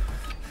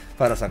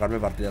para sacarme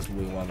partidas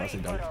muy guapas y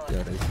tal. Ya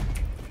veréis.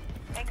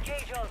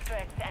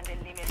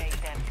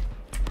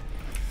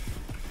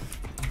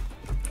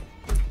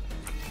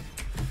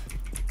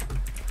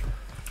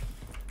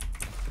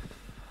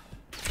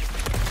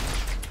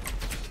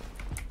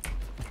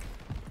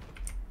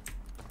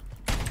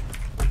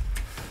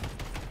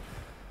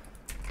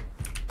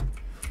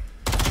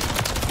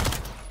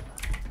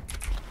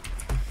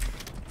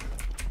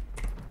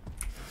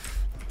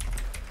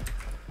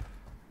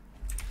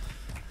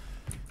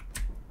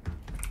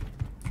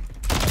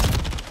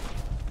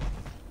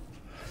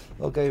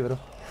 Ok, bro.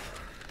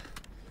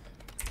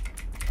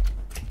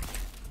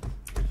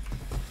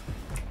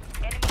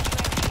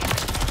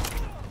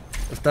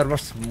 Esta arma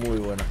es muy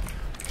buena.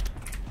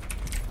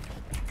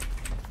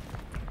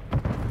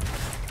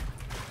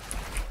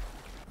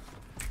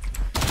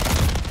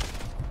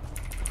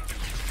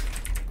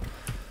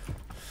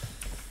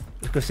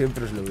 Es que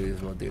siempre es lo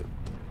mismo, tío.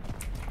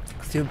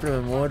 Siempre me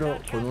muero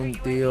con un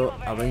tío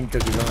a 20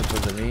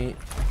 kilómetros de mí.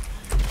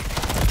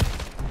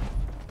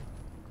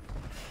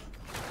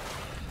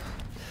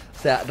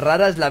 O sea,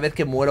 rara es la vez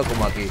que muero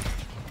como aquí.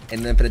 En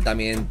un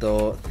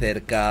enfrentamiento,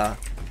 cerca,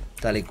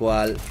 tal y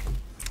cual.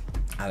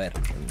 A ver,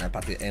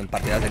 en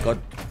partidas de COD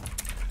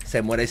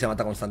se muere y se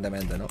mata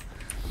constantemente, ¿no?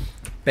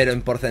 Pero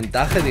en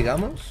porcentaje,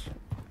 digamos,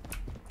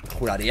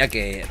 juraría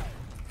que...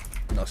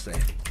 no sé.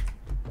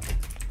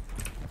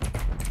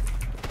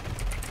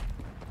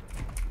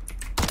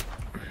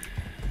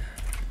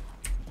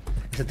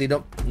 Ese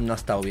tiro no ha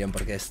estado bien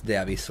porque es de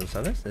aviso,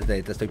 ¿sabes? Es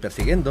de te estoy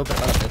persiguiendo,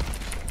 prepárate.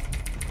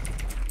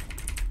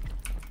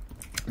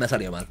 Me ha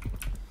salido mal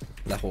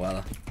la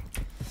jugada.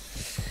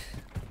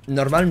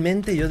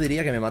 Normalmente yo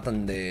diría que me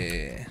matan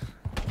de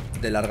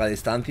larga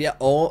distancia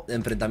o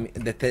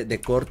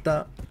de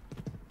corta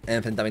en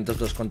enfrentamientos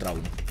 2 contra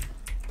 1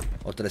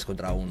 o 3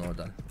 contra 1 o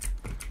tal.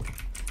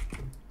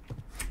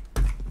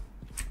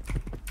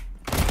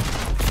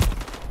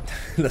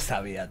 Lo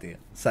sabía, tío.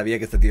 Sabía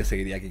que este tío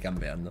seguiría aquí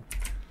campeando.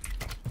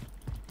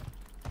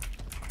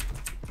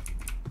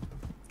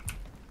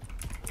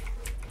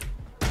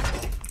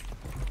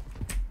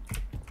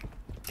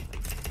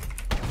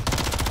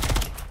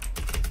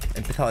 He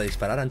empezado a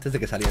disparar antes de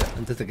que saliera,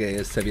 antes de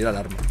que se viera el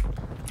arma.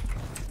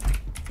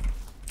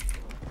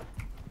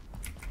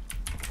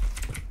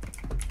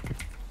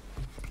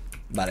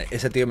 Vale,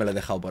 ese tío me lo he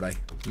dejado por ahí.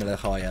 Me lo he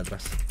dejado ahí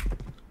atrás.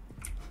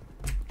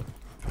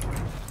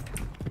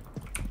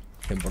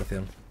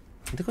 100%.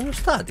 ¿Dónde coño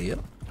está, tío?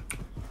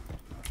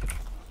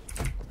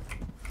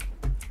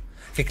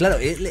 Que claro,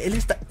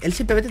 él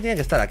simplemente tiene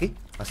que estar aquí,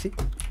 así.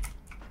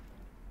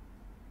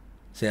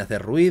 Sin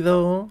hacer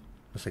ruido,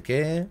 no sé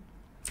qué.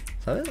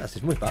 ¿Sabes? Así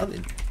es muy fácil.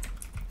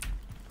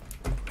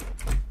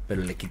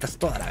 Pero le quitas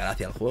toda la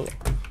gracia al juego.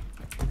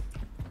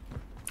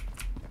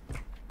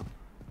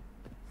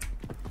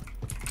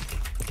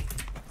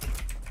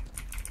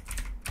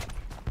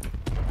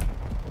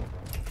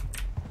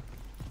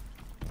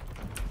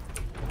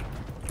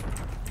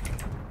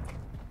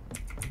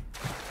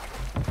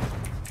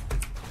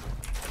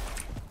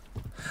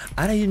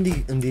 Ahora hay un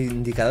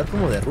indicador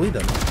como de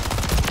ruido,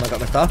 ¿no?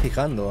 Me estaba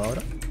fijando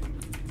ahora.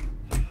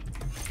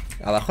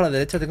 Abajo a la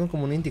derecha tengo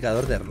como un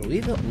indicador de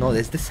ruido. No,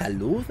 ¿es de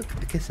salud?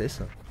 ¿Qué es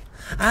eso?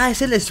 ¡Ah,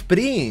 es el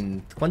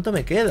sprint! ¿Cuánto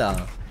me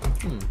queda?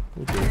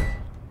 Útil.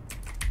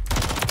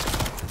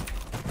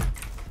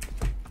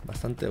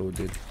 Bastante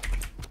útil.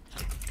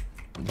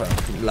 Bueno,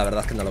 la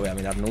verdad es que no lo voy a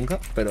mirar nunca,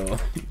 pero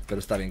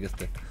está bien que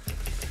esté.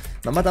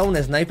 Me han matado un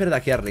sniper de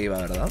aquí arriba,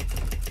 ¿verdad?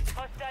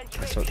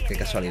 Eso, qué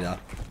casualidad.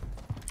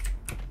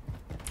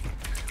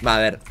 Va, a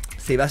ver,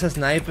 si vas a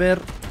sniper,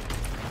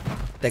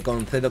 te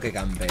concedo que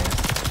campees.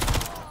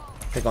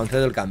 Te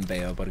concedo el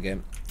campeo,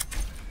 porque...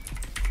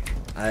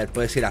 A ver,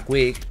 puedes ir a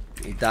quick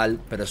y tal,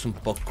 pero es un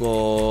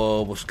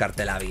poco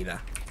buscarte la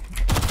vida.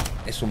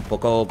 Es un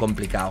poco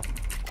complicado.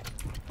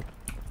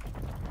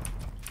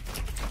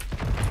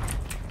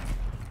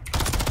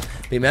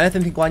 Primera vez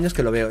en 5 años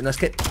que lo veo. No, es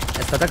que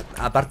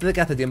aparte de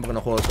que hace tiempo que no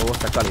juego el juego,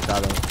 está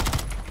actualizado.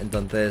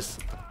 Entonces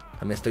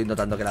también estoy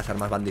notando que las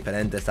armas van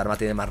diferentes. Esta arma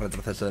tiene más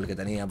retroceso del que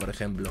tenía, por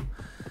ejemplo.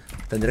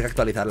 Tendré que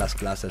actualizar las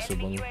clases,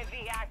 supongo.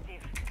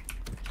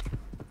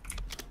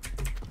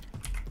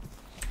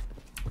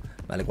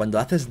 Vale, cuando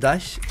haces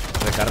dash,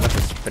 recargas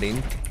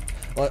sprint.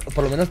 O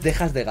por lo menos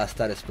dejas de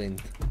gastar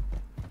sprint.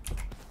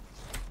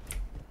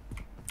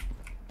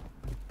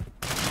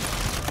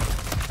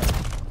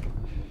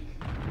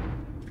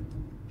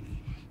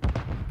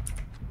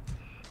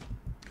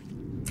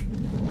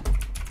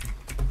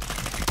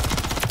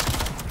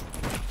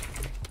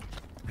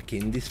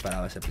 ¿Quién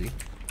disparaba ese pri?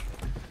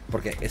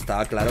 Porque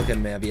estaba claro que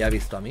me había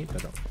visto a mí,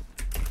 pero...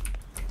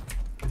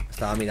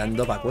 Estaba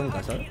mirando para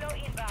Cuenca, ¿sabes?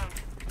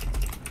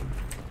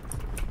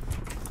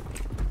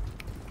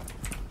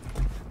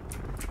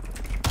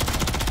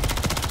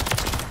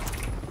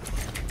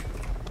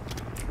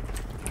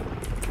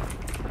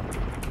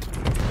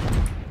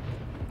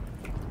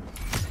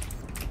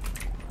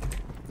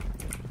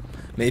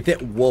 Me dice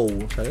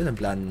wow, ¿sabes? En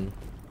plan...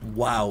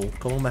 Wow,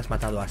 ¿cómo me has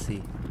matado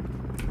así?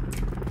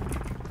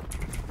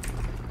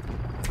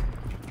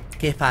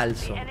 Qué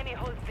falso.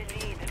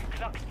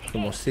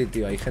 Como sí,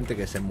 tío, hay gente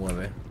que se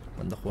mueve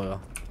cuando juega.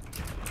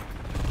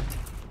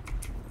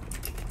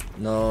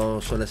 No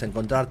sueles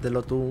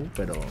encontrártelo tú,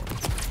 pero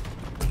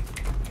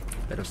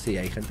sí,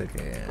 hay gente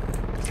que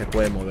se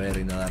puede mover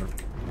y no dar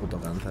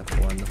puto cáncer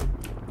jugando.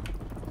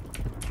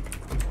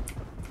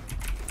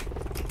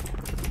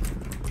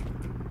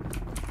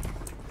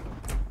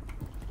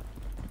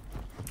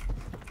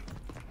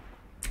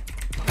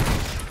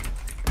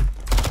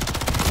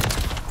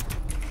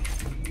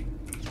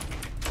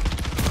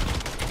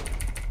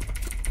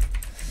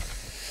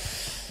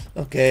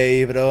 Ok,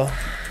 bro.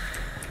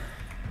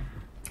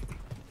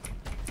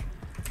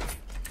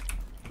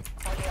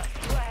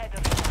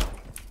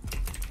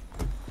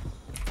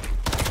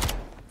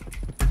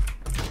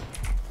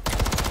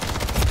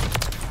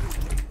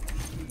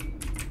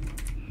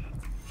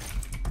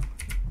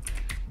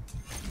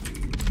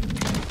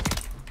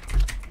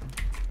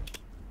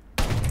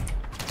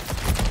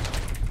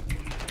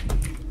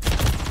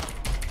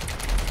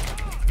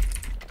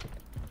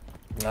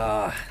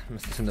 Ah, me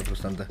está siendo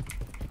frustrante.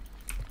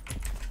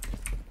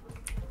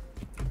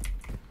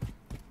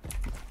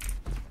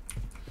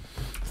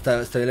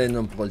 Estoy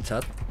leyendo un poco el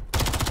chat.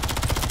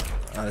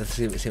 A ver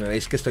si me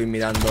veis que estoy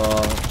mirando.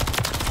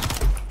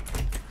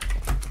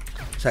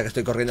 O sea, que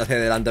estoy corriendo hacia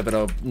adelante,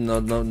 pero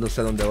no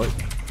sé dónde voy.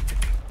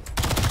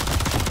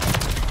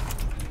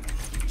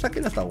 O sea, que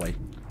no está guay.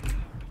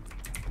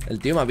 El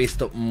tío me ha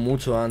visto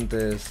mucho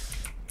antes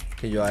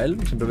que yo a él.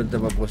 Simplemente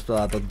me he puesto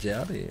a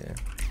dodgear y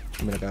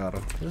mira que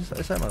agarro.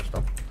 Esa me ha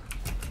gustado.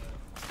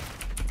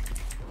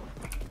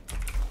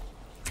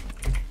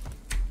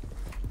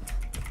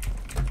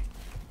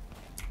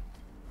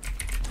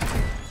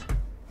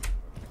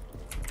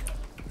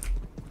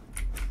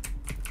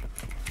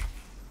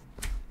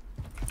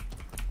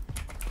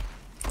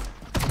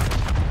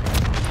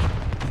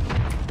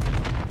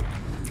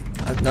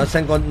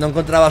 No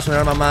encontrabas un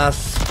arma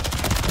más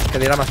que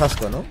diera más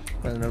asco, ¿no?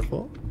 En el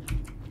juego.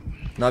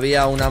 No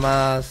había una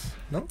más...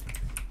 ¿no?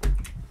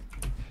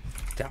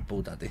 Hostia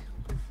puta, tío.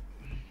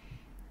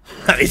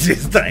 ¿Habéis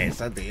visto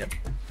eso, tío?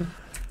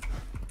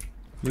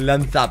 Un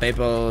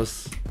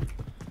lanzapepos.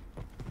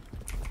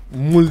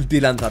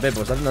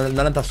 Multilanzapepos. No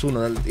lanzas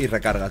uno y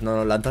recargas,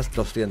 no, lanzas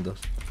 200.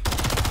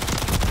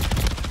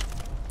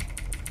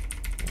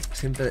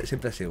 Siempre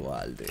es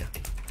igual, tío.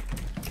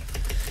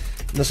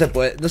 No se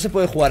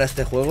puede jugar a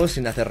este juego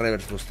sin hacer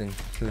reverse boosting,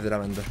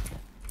 sinceramente.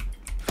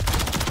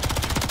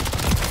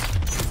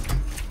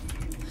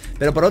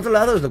 Pero por otro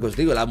lado, es lo que os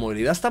digo, la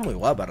movilidad está muy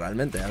guapa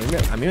realmente.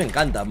 A mí me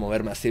encanta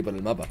moverme así por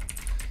el mapa.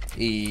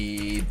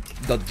 Y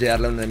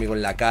dodgearle a un enemigo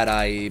en la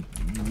cara y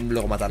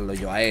luego matarlo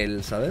yo a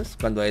él, ¿sabes?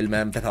 Cuando él me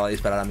ha empezado a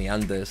disparar a mí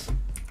antes.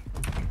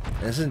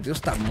 En ese sentido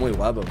está muy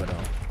guapo, pero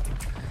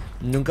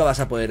nunca vas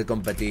a poder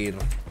competir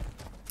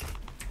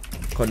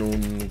con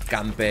un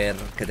camper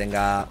que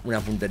tenga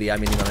una puntería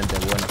mínimamente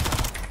buena.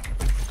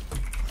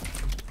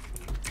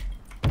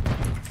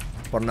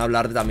 Por no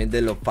hablar también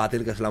de lo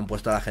fácil que se lo han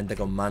puesto a la gente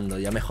con mando.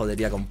 Ya me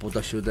jodería con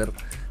puto shooter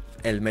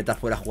el meta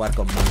fuera jugar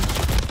con mando.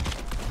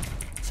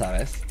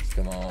 ¿Sabes? Es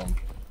como...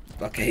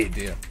 Ok,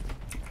 tío.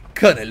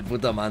 Con el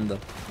puto mando.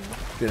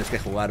 Tienes que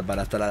jugar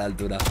para estar a la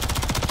altura.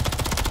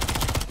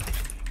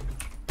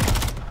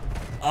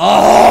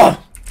 ¡Oh!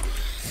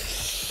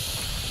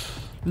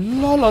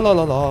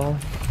 La.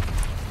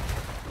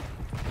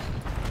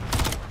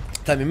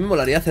 También me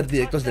molaría hacer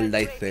directos del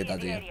DayZ,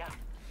 tío.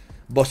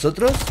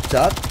 Vosotros,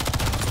 chat,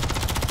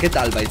 ¿qué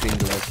tal vais de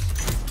inglés?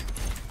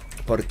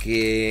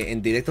 Porque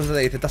en directos de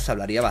DayZ se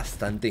hablaría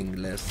bastante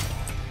inglés.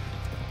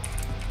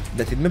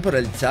 Decidme por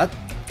el chat.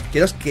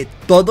 Quiero que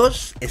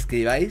todos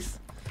escribáis.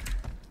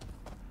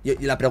 Y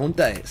la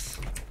pregunta es: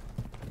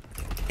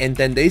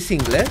 ¿entendéis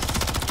inglés?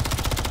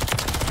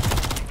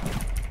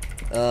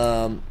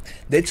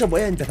 De hecho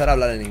voy a empezar a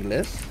hablar en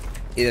inglés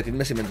y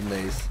decidme si me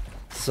entendéis.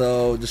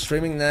 So the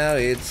streaming now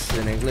it's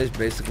in English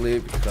basically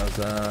because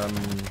I'm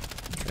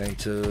going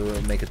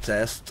to make a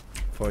test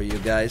for you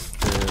guys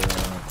to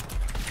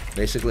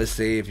basically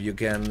see if you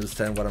can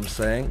understand what I'm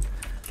saying.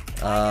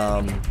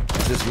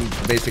 This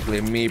is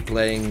basically me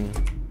playing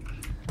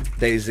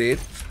DayZ.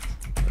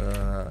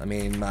 I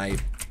mean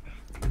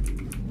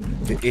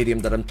the idiom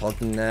that I'm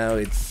talking now,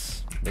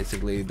 it's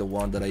basically the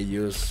one that I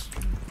use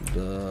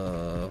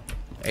the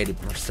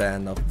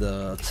 80% of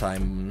the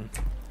time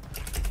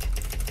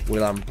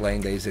while I'm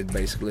playing DayZ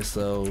basically.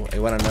 So I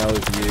wanna know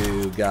if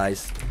you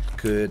guys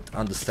could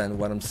understand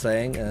what I'm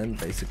saying, and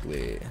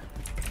basically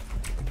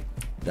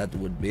that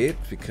would be it,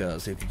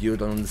 because if you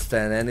don't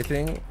understand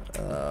anything,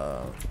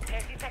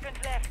 30 seconds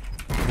left.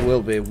 it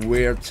will be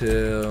weird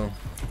to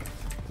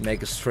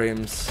make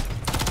streams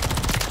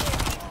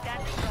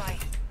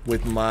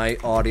with my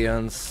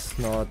audience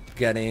not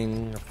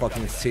getting a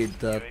fucking shit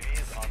that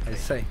I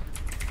say.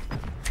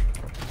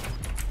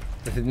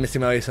 Decidme si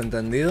me habéis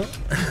entendido.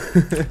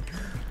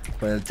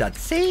 Con el chat.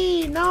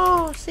 Sí,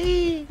 no,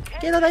 sí.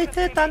 Quiero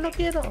DayZ, no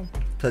quiero.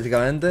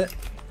 Básicamente.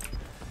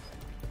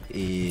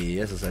 Y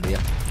eso sería.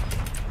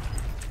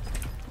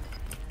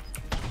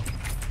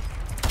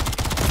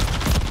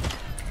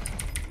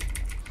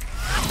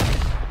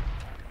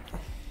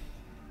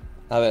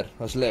 A ver,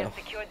 os leo.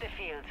 Secured the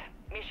field.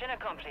 Mission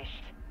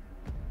accomplished.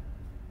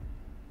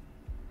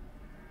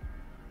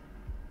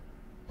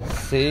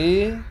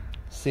 Sí,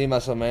 sí,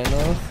 más o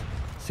menos.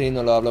 Sí,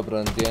 no lo hablo, pero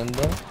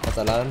entiendo.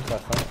 Catalán,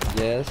 jaja.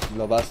 Yes,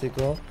 lo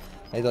básico.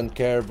 I don't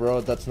care,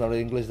 bro. That's not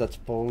English, that's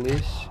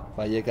Polish.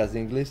 Vallecas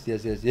English.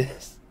 Yes, yes,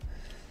 yes.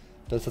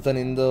 Pero está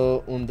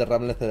teniendo un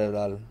derrame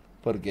cerebral.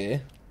 ¿Por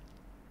qué?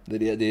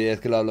 ¿Dirías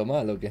que lo hablo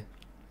mal o qué?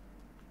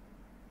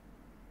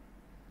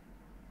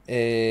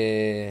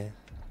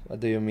 What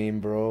do you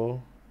mean,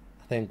 bro?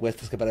 Hace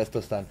encuestas que para esto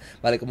están.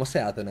 Vale, ¿cómo se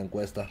hace una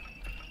encuesta?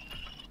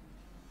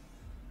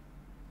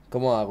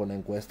 ¿Cómo hago una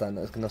encuesta?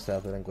 No, es que no sé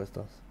hacer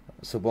encuestas.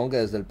 Supongo que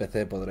desde el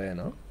PC podré,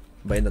 ¿no?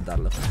 Voy a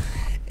intentarlo.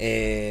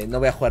 No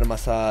voy a jugar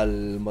más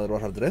al Modern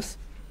Warfare 3.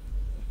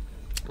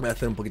 Voy a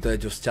hacer un poquito de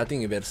just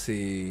chatting y ver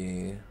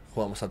si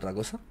jugamos a otra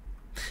cosa.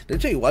 De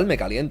hecho, igual me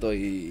caliento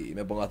y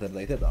me pongo a hacer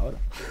DayZ ahora.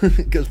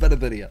 ¿Qué os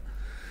parecería?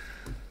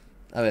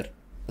 A ver,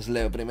 os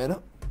leo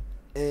primero.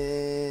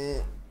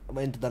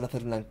 Voy a intentar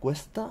hacer una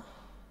encuesta.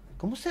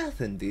 ¿Cómo se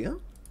hacen,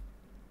 tío?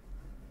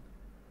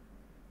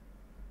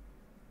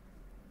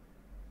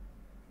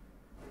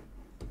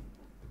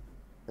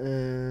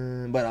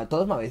 Bueno,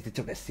 todos me habéis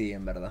dicho que sí,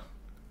 en verdad.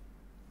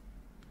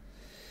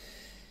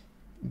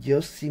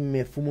 Yo si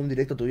me fumo un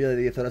directo tuyo de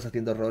 10 horas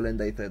haciendo rol en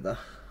DayZ.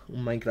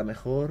 Un Minecraft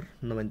mejor,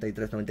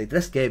 93,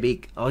 93. ¡Qué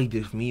big! ¡Ay,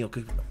 Dios mío!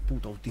 ¡Qué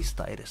puto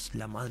autista eres!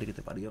 La madre que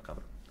te parió,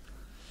 cabrón.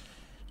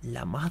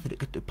 La madre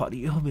que te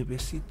parió,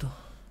 bebecito.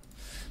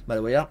 Vale,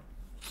 voy a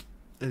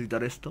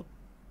editar esto.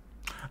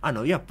 Ah,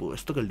 no había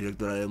puesto que el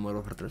director era de Modern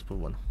Warfare 3, pues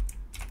bueno.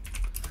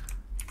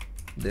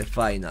 The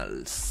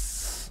Finals.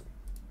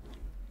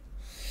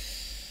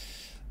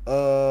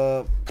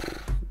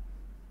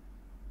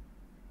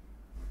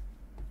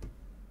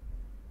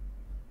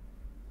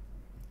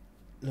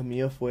 Lo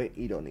mío fue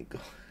irónico.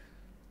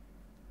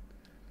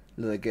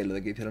 ¿Lo de qué? Lo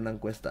de que hicieron una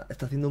encuesta.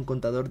 Está haciendo un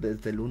contador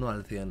desde el 1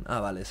 al 100. Ah,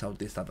 vale, es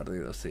autista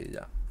perdido, sí,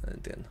 ya,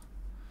 entiendo.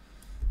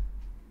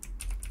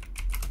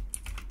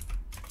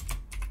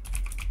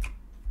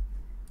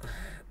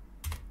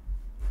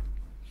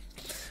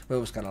 Voy a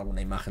buscar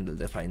alguna imagen del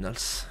The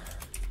Finals.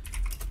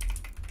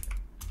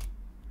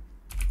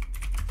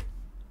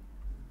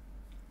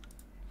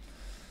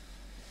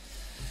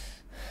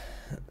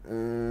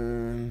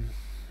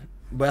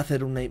 Voy a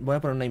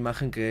poner una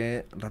imagen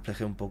que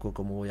refleje un poco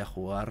cómo voy a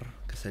jugar,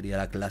 que sería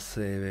la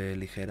clase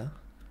ligera.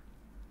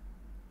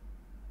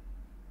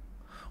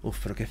 Uf,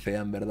 pero qué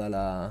fea en verdad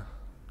la...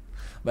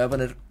 Voy a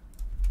poner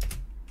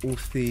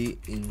UCI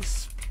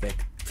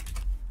Inspect.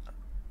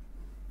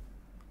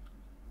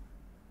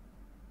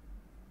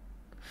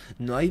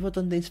 ¿No hay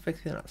botón de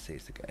inspeccionar? Sí,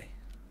 sí que hay.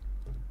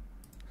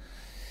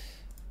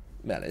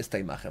 Vale, esta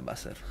imagen va a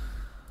ser.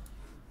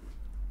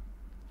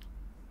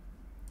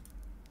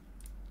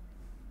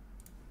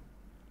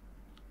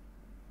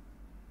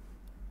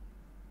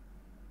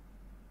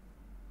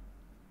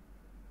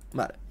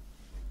 Vale.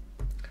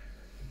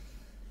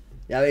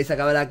 Ya habéis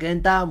acabado la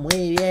cuenta.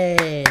 Muy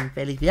bien.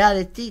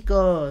 Felicidades,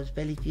 chicos.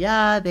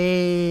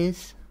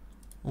 Felicidades.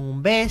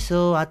 Un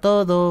beso a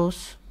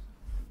todos.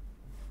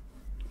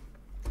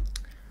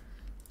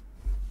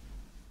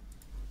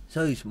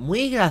 Sois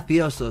muy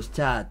graciosos,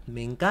 chat.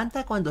 Me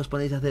encanta cuando os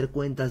ponéis a hacer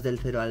cuentas del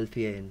 0 al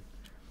 100.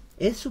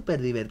 Es súper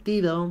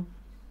divertido.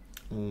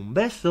 Un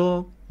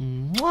beso.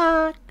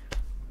 ¡Mua!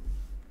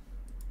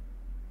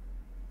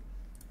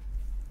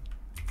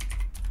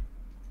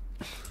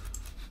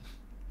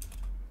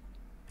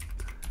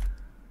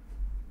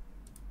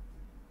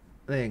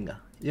 Venga,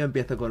 yo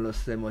empiezo con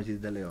los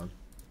emojis de león.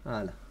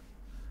 Hala.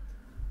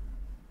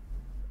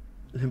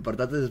 Lo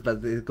importante es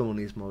el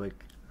comunismo, Vek.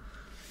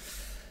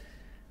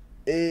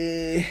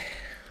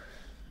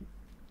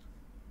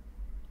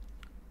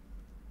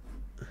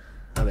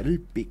 A ver, el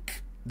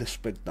pic de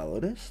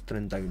espectadores,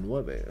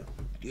 39.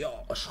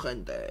 Dios,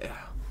 gente.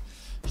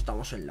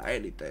 Estamos en la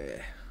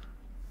élite.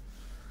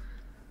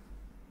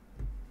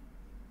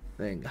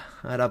 Venga,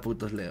 ahora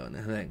putos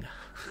leones, venga.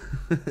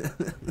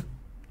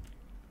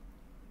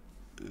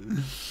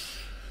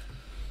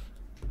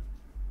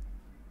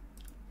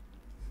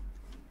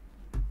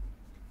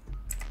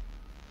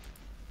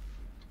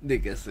 Di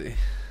que sí.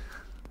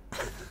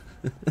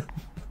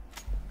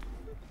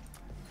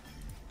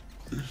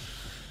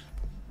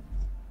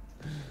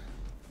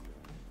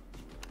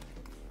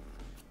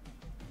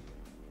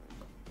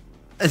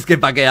 Es que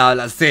 ¿para qué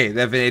hablas? Sí,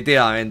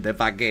 definitivamente,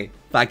 ¿para qué?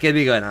 ¿Para qué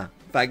digo nada?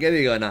 ¿Para qué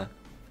digo nada?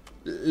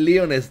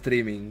 Leon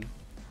Streaming.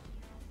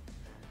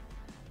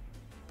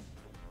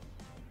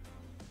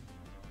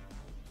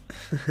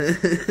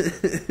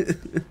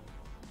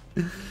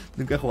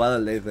 Nunca he jugado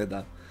al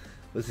DayZ.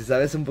 Pues si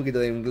sabes un poquito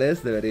de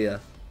inglés,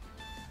 deberías.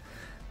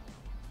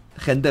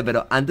 Gente,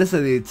 pero antes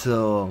he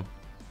dicho...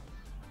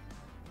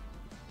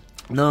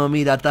 No,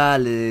 mira,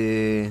 tal...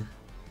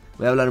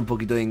 Voy a hablar un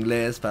poquito de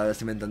inglés para ver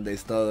si me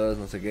entendéis todos,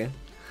 no sé qué.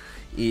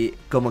 Y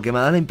como que me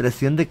ha dado la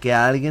impresión de que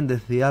alguien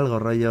decía algo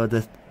rollo...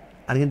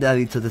 Alguien te ha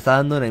dicho, te está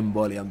dando una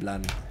embolia, en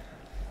plan...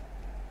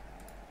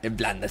 En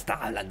plan, no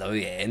estaba hablando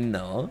bien,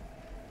 ¿no?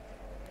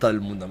 Todo el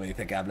mundo me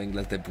dice que hablo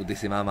inglés de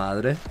putísima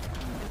madre.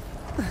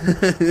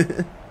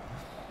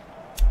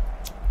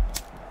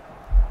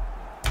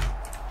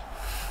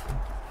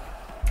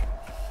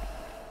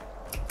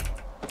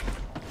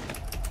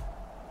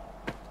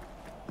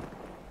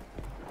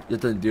 Yo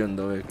te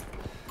entiendo,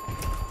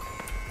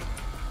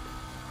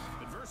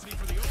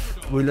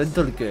 Muy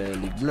lento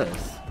el inglés.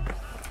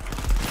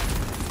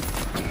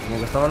 Como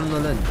que estaba hablando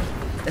lento.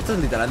 Esto es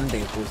literalmente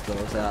injusto,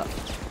 o sea,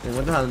 te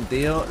encuentras a un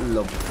tío,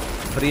 lo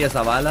fríes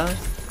a balas,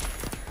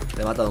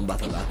 te mata de un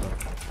bazonazo.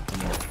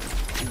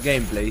 Como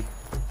gameplay.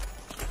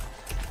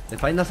 The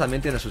Finals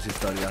también tiene sus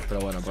historias, pero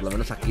bueno, por lo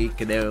menos aquí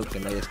creo que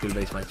no hay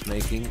skill-based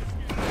matchmaking.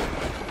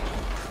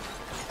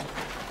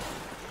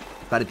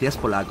 Parecías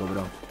polaco,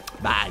 bro.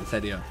 Va, en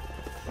serio.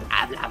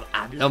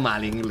 Hablo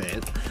mal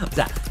inglés. O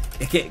sea,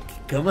 es que,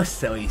 ¿cómo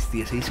sois,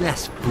 tío? Sois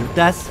unas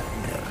putas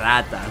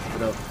ratas,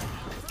 bro.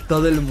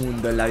 Todo el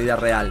mundo en la vida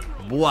real.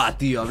 Buah,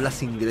 tío,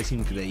 hablas inglés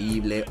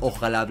increíble.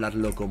 Ojalá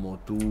hablarlo como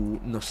tú.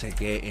 No sé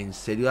qué. ¿En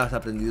serio has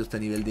aprendido este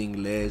nivel de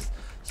inglés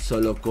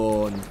solo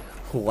con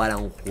jugar a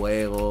un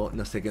juego?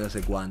 No sé qué, no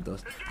sé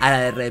cuántos. Ahora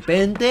de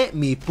repente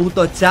mi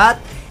puto chat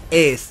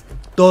es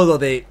todo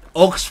de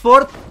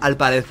Oxford, al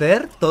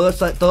parecer.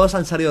 Todos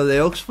han salido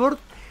de Oxford.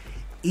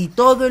 Y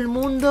todo el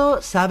mundo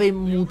sabe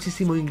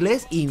muchísimo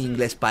inglés. Y mi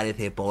inglés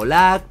parece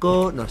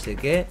polaco, no sé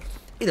qué.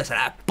 Y no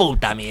será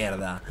puta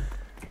mierda.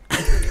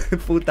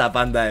 Puta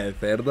panda de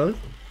cerdos.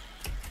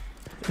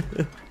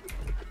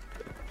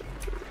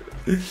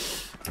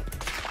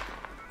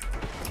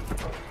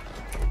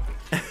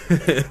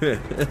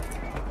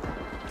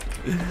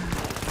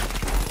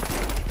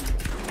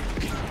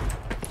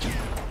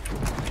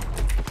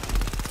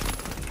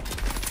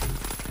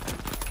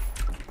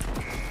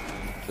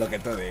 Lo que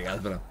tú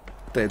digas, bro.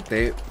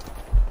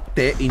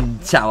 Te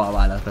hinchaba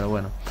balas, pero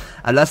bueno.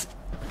 ¿Hablas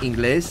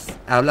inglés?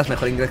 Hablas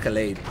mejor inglés que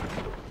Leir.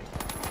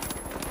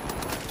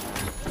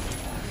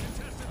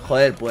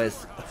 Joder,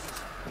 pues.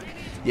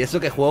 Y eso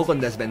que juego con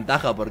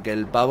desventaja, porque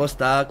el pavo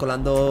está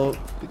colando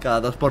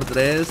cada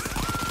 2x3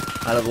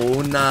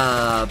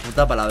 alguna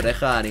puta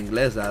palabreja en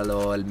inglés, a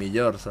lo el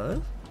millor, ¿sabes?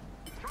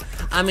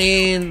 I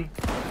mean,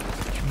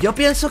 yo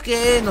pienso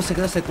que no sé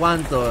qué, no sé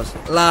cuántos.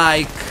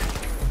 Like,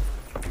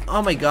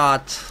 oh my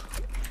god.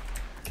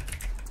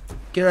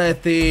 Quiero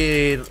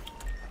decir,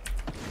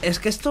 es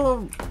que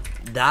esto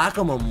da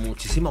como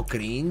muchísimo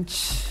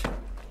cringe.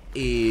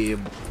 Y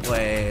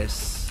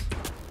pues...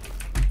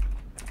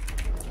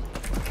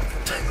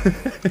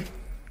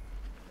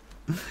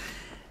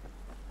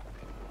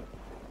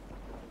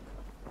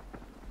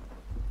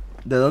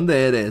 ¿De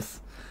dónde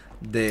eres?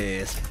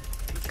 De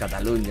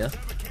Cataluña.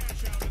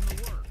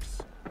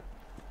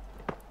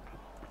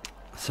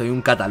 Soy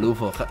un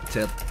catalufo,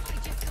 chat.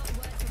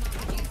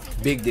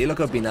 Big, di lo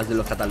que opinas de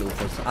los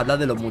catalufos. Habla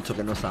de lo mucho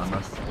que nos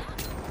amas.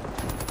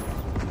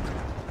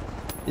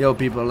 Yo,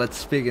 people, let's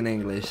speak in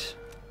English.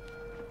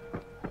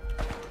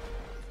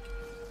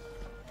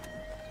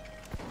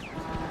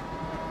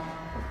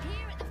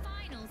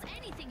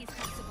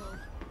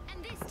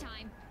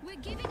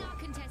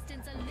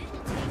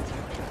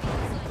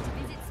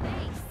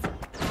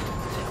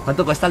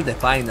 ¿Cuánto cuesta el The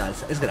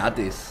Finals? Es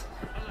gratis.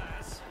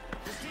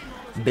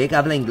 Vek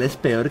habla inglés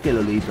peor que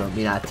Lolito.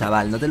 Mira,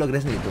 chaval, no te lo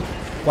crees ni tú.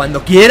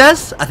 Cuando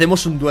quieras,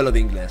 hacemos un duelo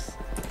de inglés.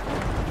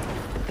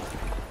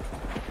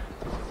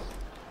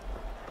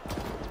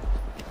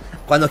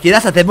 Cuando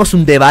quieras, hacemos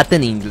un debate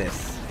en inglés.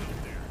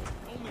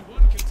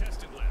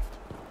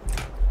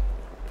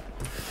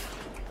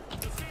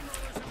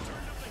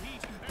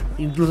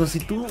 Incluso si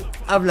tú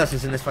hablas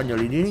en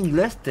español y en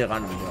inglés, te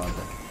gano el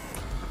debate.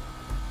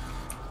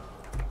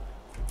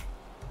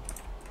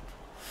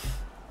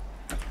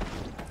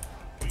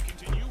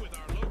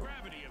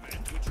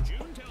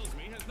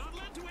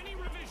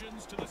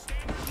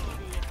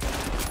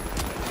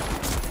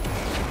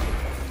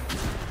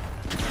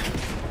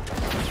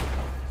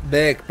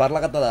 Vek, parla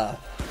català.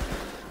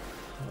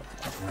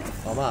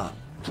 Home,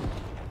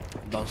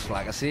 doncs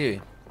clar que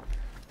sí.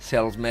 Si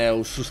els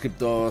meus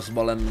subscriptors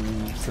volen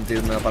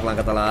sentir-me parlar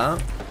en català,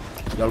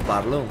 jo el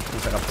parlo,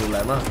 sense cap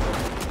problema.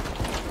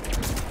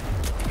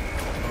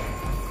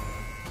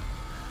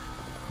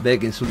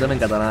 Vek, insulta'm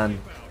en català.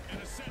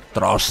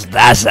 Tros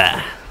d'asa.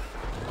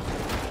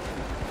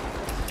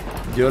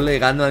 Yo le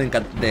gano el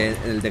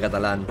de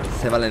catalán.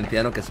 Sé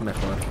valenciano, que es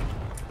mejor.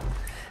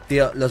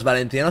 Tío, los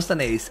valencianos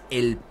tenéis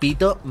el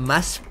pito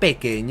más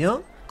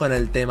pequeño con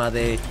el tema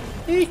de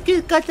es que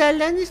el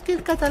catalán, es que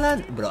el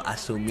catalán. Bro,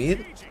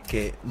 asumir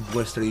que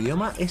vuestro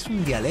idioma es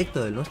un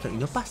dialecto del nuestro y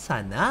no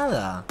pasa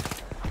nada.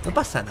 No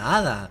pasa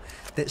nada.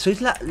 Sois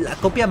la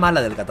copia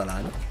mala del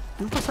catalán.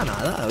 No pasa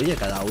nada. Oye,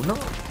 cada uno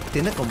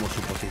tiene como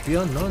su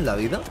posición, ¿no? En la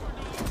vida.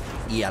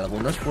 Y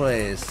algunos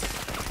pues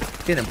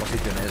tienen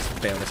posiciones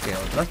peores que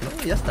otras, ¿no?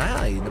 Y ya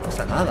está, y no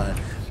pasa nada.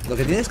 Lo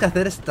que tienes que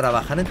hacer es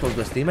trabajar en tu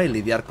autoestima y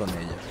lidiar con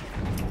ello.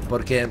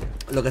 Porque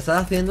lo que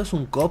estás haciendo es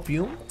un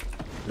copium.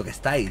 Lo que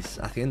estáis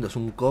haciendo es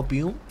un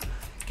copium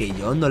que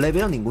yo no le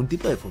veo ningún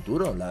tipo de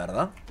futuro, la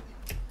verdad.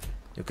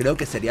 Yo creo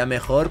que sería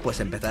mejor pues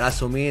empezar a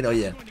asumir,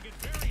 oye,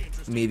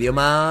 mi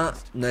idioma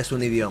no es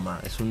un idioma,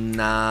 es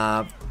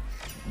una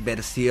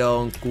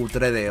versión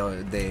cutre de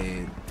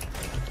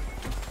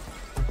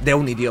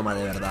un idioma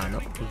de verdad, ¿no?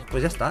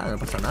 Pues ya está, no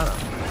pasa nada.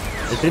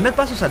 El primer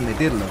paso es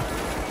admitirlo.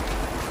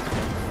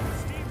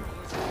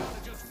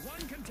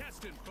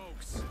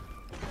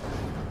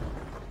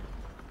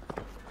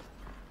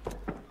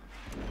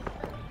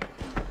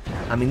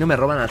 A mí no me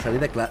roban al salir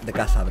de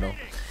casa, bro.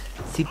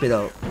 Sí,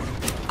 pero...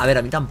 A ver,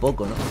 a mí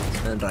tampoco, ¿no?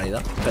 En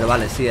realidad. Pero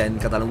vale, sí, en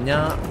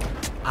Cataluña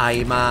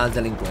hay más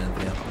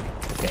delincuencia.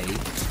 Ok.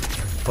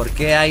 ¿Por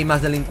qué hay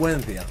más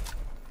delincuencia?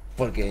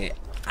 Porque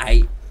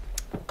hay...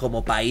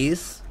 Como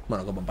país...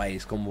 Bueno, como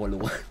país, como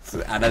lugar...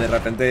 Ahora de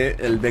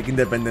repente el Vek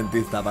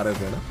independentista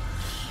aparece, ¿no?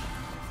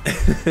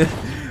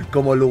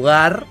 Como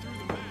lugar...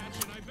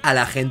 A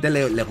la gente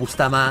le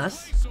gusta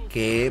más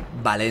que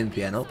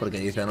Valencia, ¿no? Porque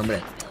dicen,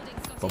 hombre...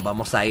 Pues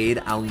vamos a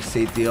ir a un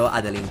sitio a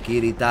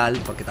delinquir y tal,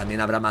 porque también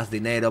habrá más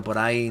dinero por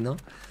ahí, ¿no?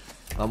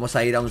 Vamos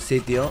a ir a un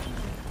sitio,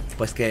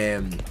 pues que,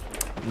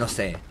 no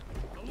sé,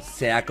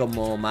 sea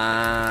como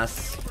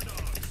más...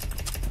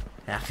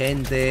 La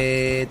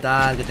gente,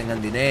 tal, que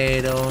tengan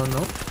dinero,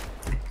 ¿no?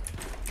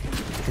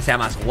 Que sea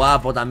más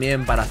guapo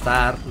también para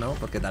estar, ¿no?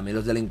 Porque también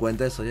los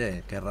delincuentes,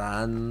 oye,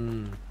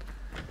 querrán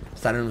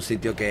estar en un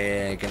sitio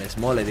que les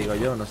mole, digo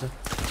yo, no sé.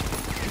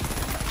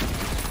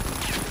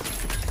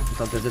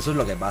 Entonces eso es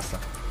lo que pasa,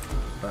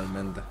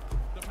 realmente.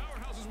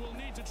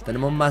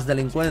 ¿Tenemos más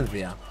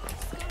delincuencia?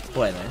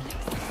 Puede, ¿eh?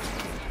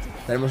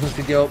 Tenemos un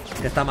sitio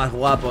que está más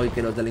guapo y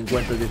que los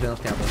delincuentes dicen,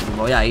 hostia, pues me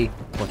voy ahí.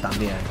 Pues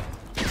también.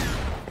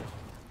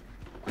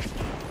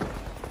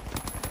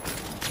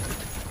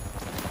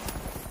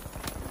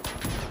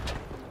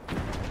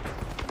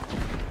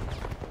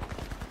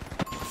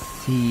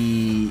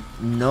 Si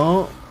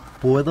no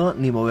puedo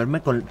ni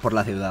moverme por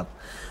la ciudad.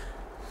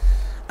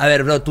 A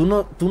ver, bro, tú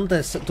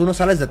no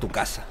sales de tu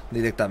casa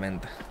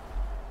directamente.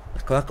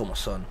 Las cosas como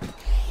son.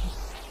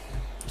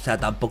 O sea,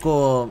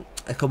 tampoco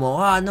es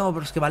como, ah, no,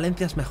 pero es que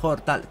Valencia es mejor,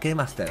 tal. ¿Qué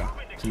más te da?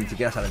 Si ni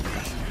siquiera sales de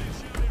casa.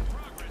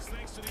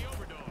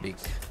 Vic.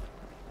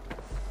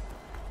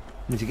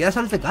 Ni siquiera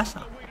sales de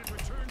casa.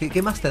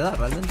 ¿Qué más te da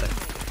realmente?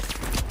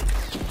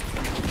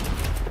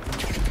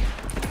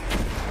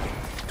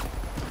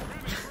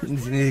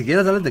 Ni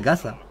siquiera sales de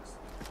casa.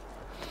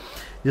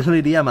 Yo solo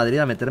iría a Madrid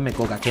a meterme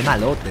coca. ¡Qué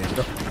malote,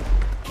 bro!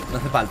 No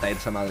hace falta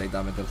irse a Madrid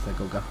a meterse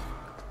coca.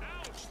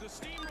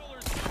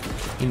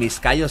 ¿Y mis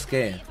callos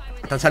qué?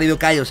 ¿Te han salido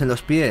callos en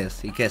los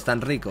pies? ¿Y qué?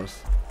 ¿Están ricos?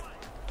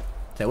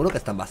 Seguro que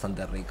están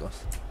bastante ricos.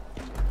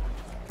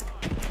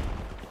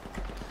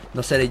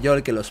 No seré yo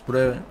el que los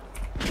pruebe,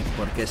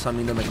 porque eso a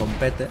mí no me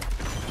compete.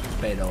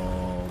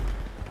 Pero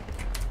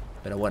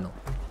bueno.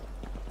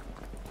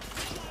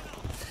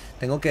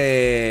 Tengo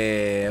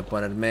que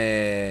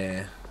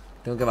ponerme...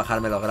 Tengo que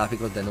bajarme los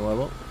gráficos de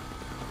nuevo.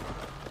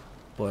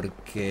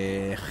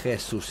 Porque...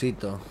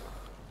 Jesucito.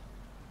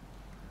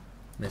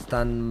 Me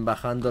están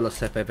bajando los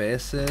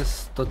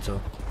FPS.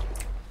 Tocho.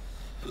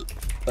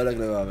 Ahora creo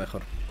que va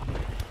mejor.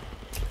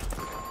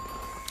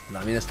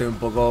 También estoy un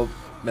poco...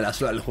 Me la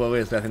suda el juego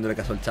y estoy haciéndole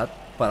caso al chat.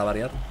 Para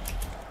variar.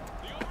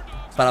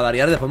 para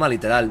variar de forma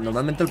literal.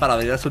 Normalmente el para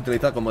variar se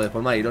utiliza como de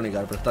forma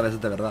irónica, pero esta vez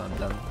es de verdad, en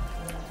plan.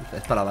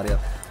 Es para variar.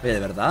 Oye, ¿de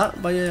verdad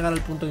vaya a llegar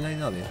al punto y no hay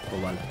nadie?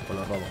 Pues vale, pues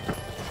lo robo.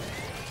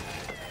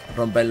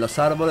 Rompen los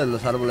árboles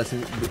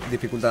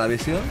dificultan la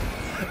visión.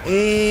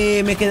 Me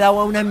he quedado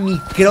a una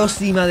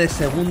micrósima de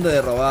segundo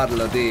de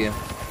robarlo, tío.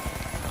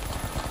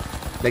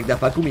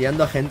 VekDaFak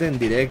humillando a gente en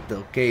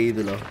directo. Qué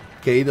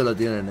ídolo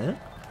tienen, ¿eh?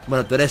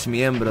 Bueno, tú eres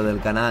miembro del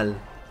canal.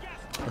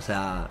 O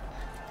sea...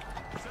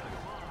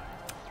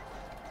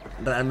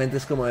 Realmente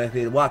es como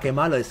decir, ¡buah, qué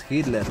malo es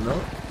Hitler!, ¿no?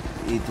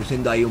 Y tú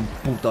siendo ahí un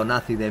puto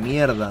nazi de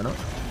mierda, ¿no?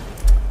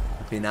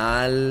 Al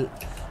final...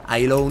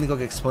 Ahí lo único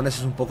que expones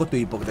es un poco tu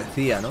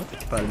hipocresía, ¿no?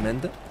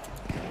 Realmente.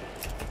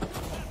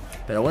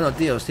 Pero bueno,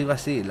 tío, sigo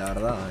así, la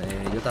verdad.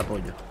 Yo te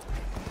apoyo.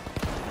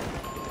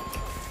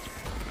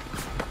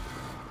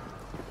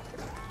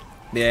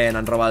 Bien,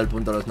 han robado el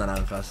punto los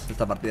naranjas.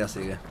 Esta partida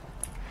sigue.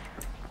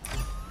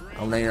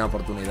 Aún hay una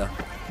oportunidad.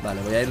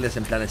 Vale, voy a irles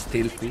en plan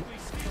stealthy.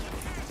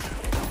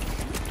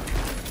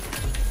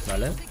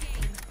 Vale.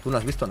 Tú no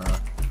has visto nada.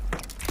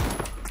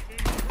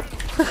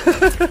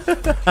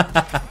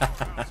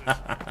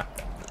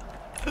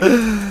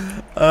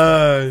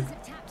 Ay.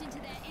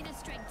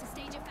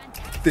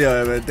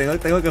 Tío,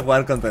 tengo que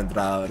jugar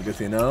concentrado, porque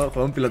si no,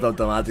 juego un piloto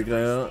automático.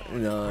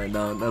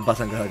 No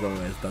pasan cosas como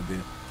esta, tío.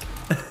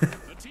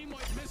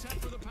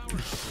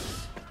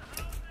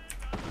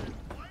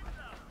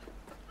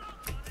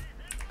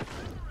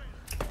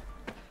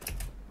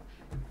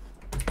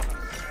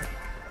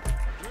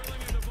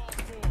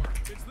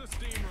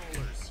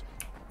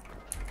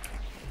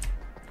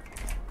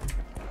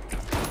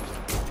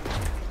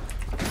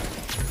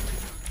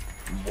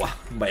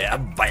 Buah,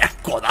 vaya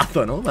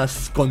codazo, ¿no?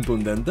 Más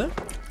contundente.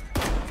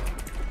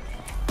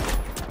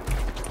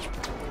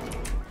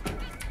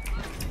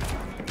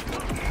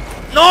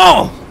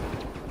 ¡No!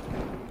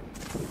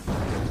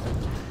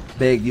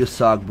 Vek, you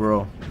suck,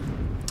 bro.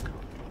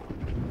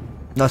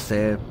 No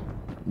sé.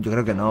 Yo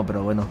creo que no,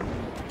 pero bueno.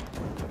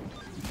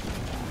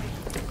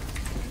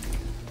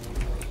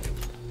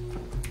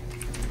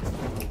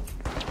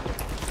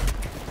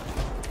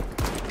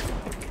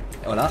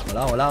 Hola.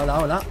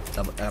 ¿La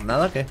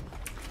granada qué?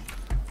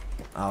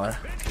 Ahora.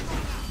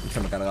 Se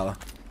me cargaba.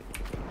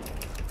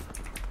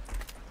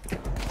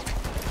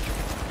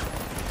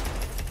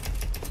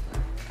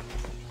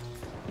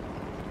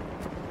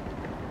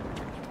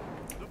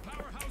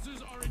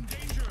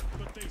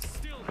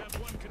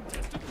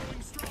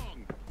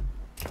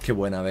 Qué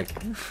buena, Vek.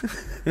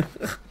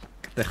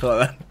 Que te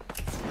jodan.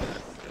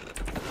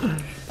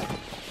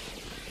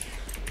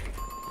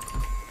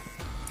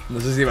 No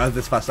sé si me has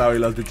desfasado y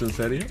lo has dicho en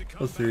serio,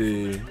 o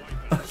si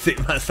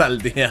vas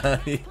al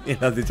día y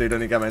lo has dicho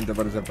irónicamente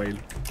por ese fail.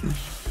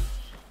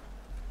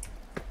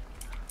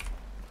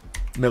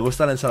 Me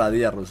gusta la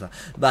ensaladilla rusa.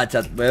 Va,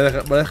 chat, voy a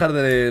dejar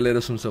de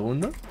leeros un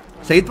segundo.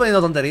 Seguid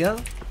poniendo tonterías,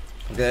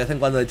 porque de vez en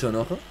cuando he hecho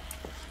enojo.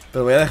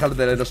 Pero voy a dejar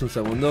de leeros un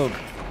segundo.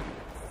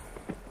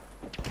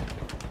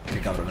 Qué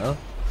cabronado.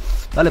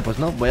 Vale, pues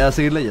no, voy a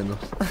seguir leyendo.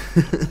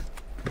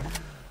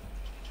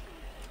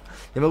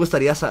 Ya me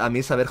gustaría a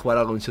mí saber jugar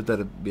algún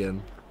shooter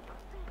bien.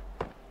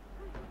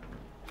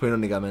 Fue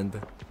irónicamente.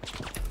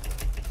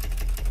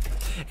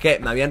 Que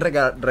me habían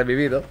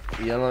revivido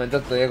y yo normalmente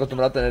estoy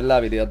acostumbrado a tener la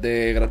habilidad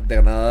de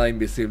granada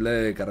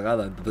invisible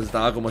cargada. Entonces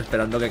estaba como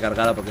esperando que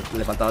cargara porque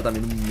le faltaba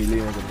también un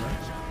milímetro,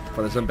 ¿no?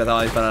 Por eso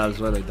empezaba a disparar al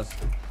suelo y tal.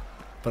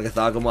 Porque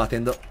estaba como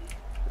haciendo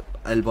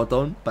el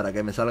botón para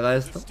que me salga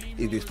esto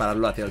y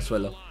dispararlo hacia el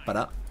suelo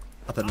para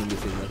hacerlo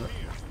invisible,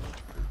 ¿no?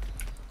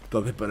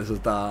 Entonces por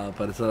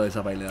eso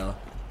esa baileada.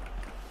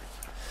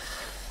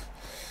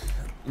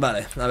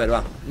 Vale, a ver,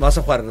 va. Vamos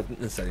a jugar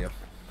en serio.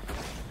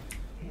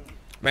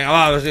 Venga,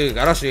 va,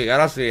 sí,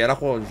 ahora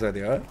juego en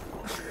serio, ¿eh?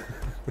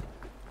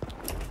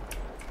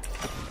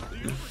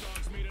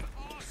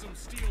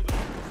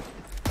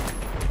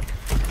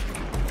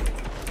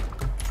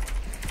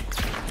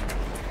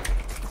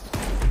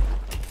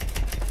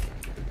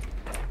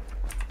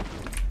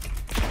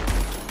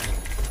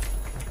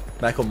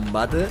 Vale,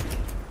 combate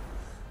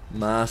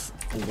más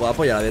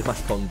guapo y a la vez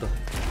más tonto.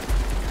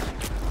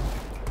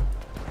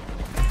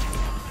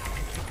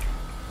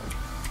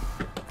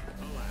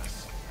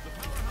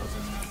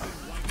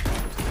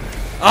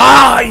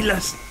 ¡Ay,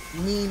 las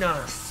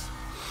minas!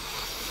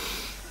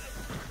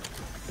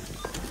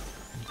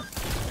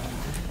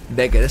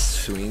 Vek, ¿eres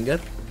swinger?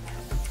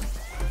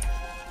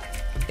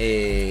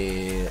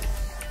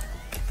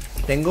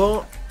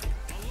 Tengo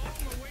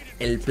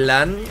el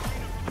plan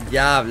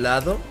ya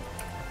hablado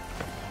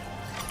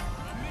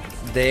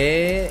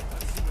de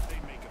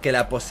que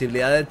la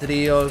posibilidad de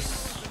tríos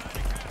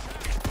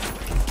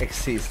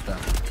exista.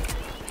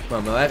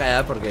 Bueno, me voy a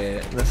callar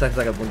porque no sé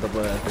hasta qué punto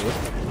puedo decir.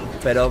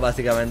 Pero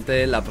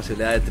básicamente la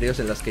posibilidad de tríos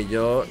en los que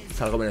yo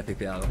salgo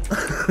beneficiado.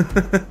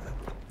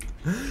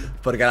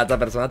 Porque a la otra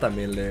persona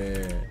también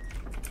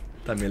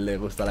le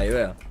gusta la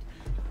idea.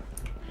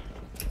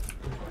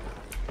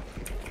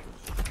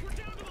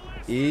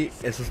 Y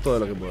eso es todo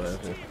lo que puedo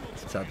decir,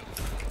 chat.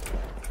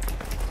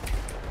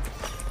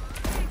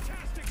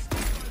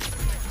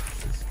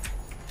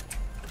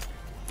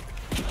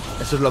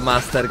 Eso es lo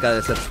más cerca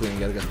de ser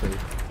swinger que estoy.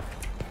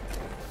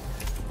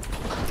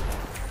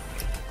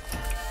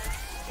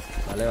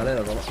 Vale,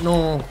 lo tomo.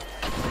 ¡No!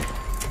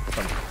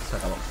 Bueno, se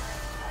acabó.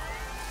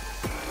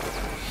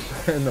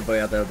 No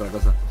podía hacer otra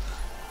cosa.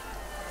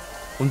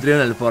 Un trío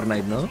en el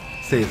Fortnite, ¿no?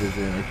 Sí,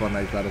 en el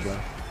Fortnite, claro.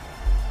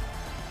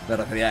 Me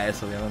refería a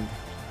eso, obviamente.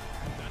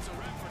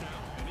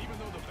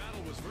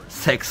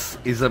 Sex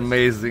is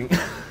amazing.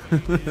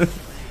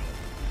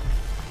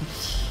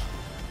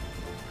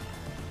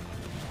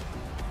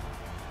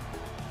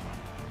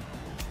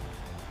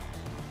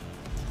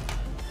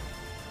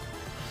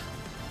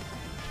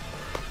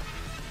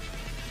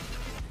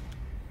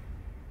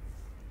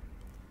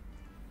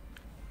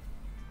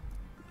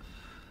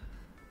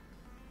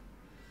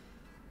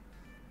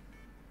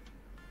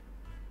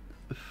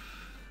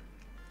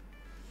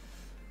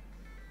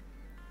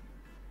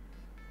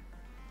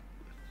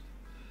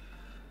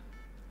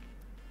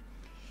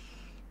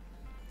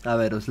 A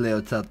ver, os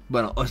leo, chat.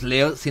 Bueno, os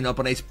leo si no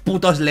ponéis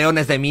putos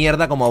leones de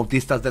mierda como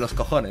autistas de los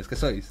cojones, ¿qué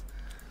sois?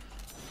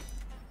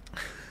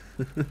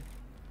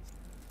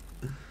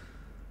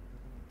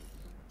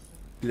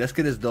 Dirás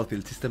que eres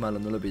dócil, chiste malo,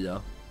 no lo he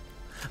pillado.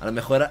 A lo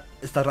mejor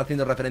estás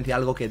haciendo referencia a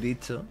algo que he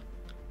dicho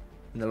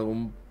en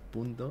algún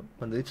punto.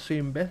 Cuando he dicho soy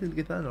imbécil,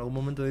 quizá, en algún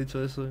momento he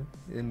dicho eso.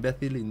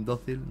 Imbécil,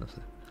 indócil, no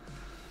sé.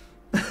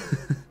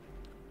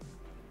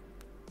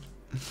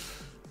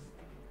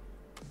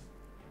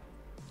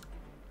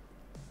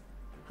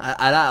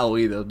 Ahora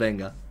oídos,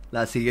 venga.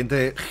 La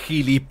siguiente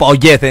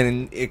gilipollez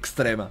en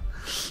extrema.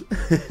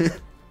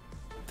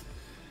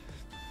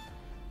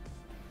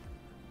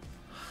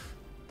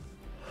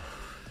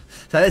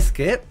 ¿Sabes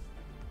qué?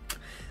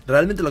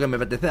 Realmente lo que me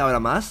apetece ahora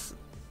más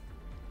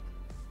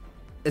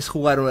es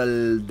jugar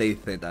al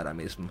DayZ ahora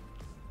mismo.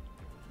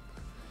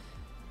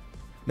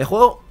 Me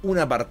juego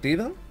una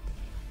partida.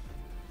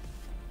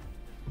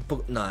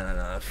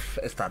 No,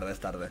 es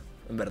tarde.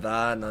 En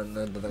verdad, no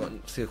tengo...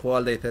 Si juego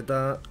al DayZ...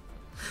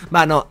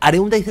 Va, no, haré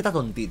un DayZ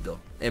tontito.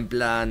 En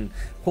plan,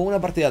 juego una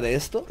partida de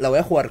esto, la voy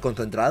a jugar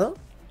concentrado.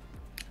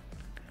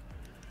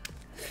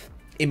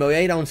 Y me voy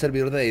a ir a un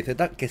servidor de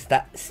DayZ que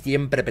está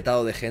siempre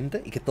petado de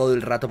gente y que todo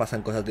el rato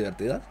pasan cosas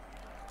divertidas.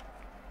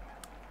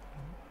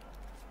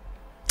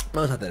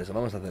 Vamos a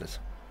hacer eso.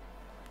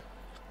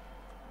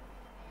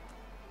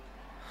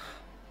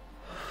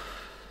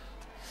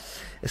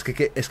 Es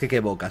que qué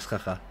bocas,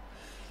 jaja.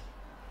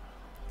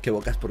 ¿Qué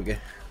bocas? ¿Por qué?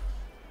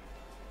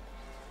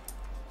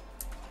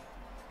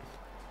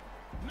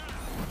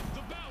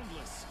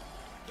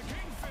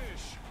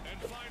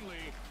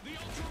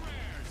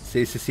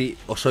 Sí,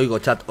 os oigo,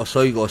 chat, os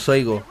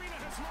oigo.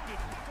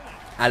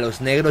 A los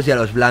negros y a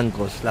los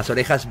blancos. Las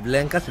orejas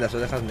blancas y las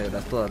orejas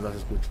negras, todas las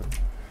escucho.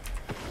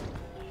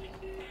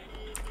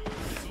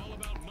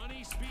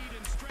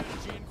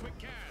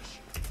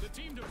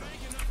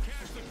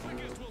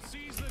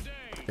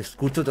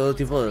 Escucho todo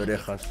tipo de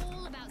orejas.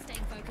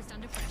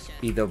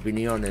 Y de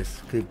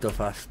opiniones.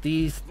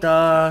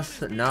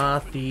 Criptofascistas,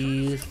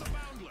 nazis,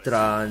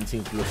 trans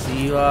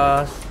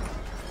inclusivas,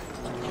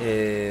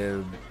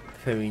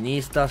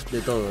 feministas, de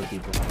todo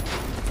tipo.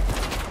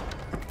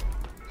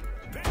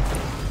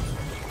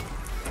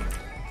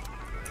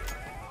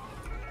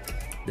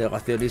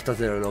 Negacionistas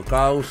del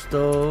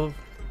holocausto.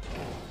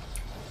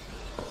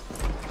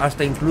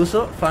 Hasta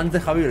incluso fans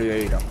de Javier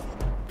Oliveira.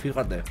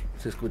 Fíjate,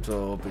 si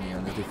escucho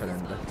opiniones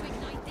diferentes.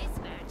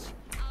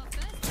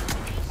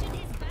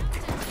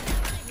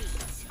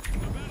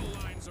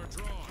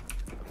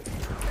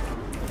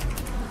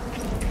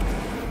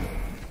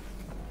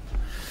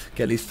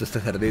 Qué listo este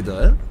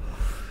cerdito, ¿eh?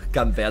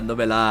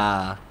 Campeándome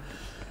la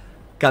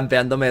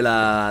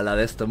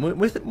de esto. Muy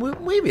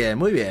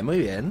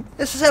bien.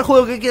 ¿Ese es el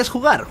juego que quieres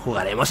jugar?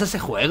 Jugaremos ese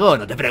juego.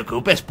 No te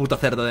preocupes, puto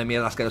cerdo de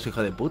mierda asqueroso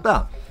hijo de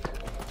puta.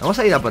 Vamos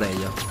a ir a por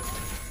ello.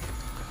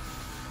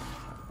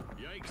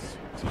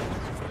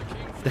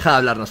 Deja de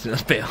hablarnos si no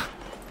es peor.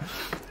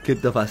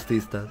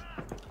 Criptofascistas.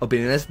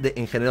 Opiniones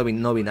en género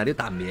no binario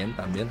también.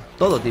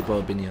 Todo tipo de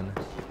opiniones.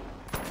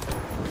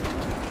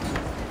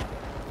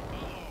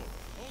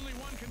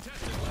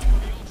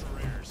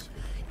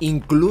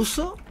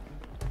 Incluso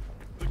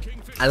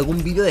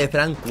algún vídeo de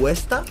Fran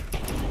Cuesta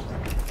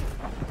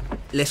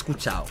le he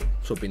escuchado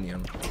su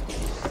opinión.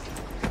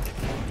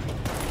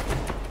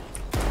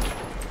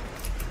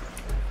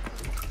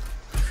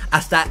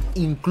 Hasta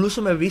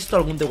incluso me he visto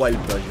algún The Wild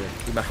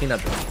Project.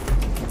 Imagínate.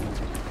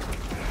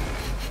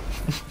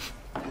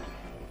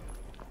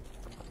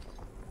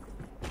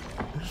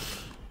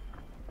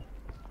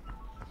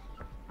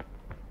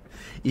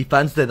 ¿Y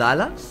fans de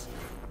Dallas?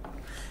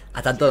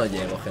 A tanto no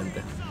llego,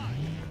 gente.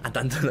 A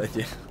tanto no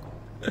llego.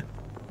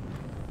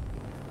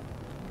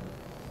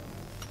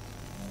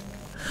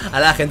 Ahora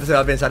la gente se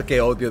va a pensar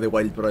que odio The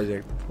Wild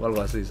Project o algo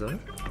así, ¿sabes?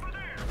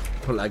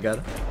 Por la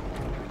cara.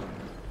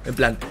 En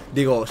plan,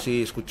 digo,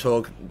 sí,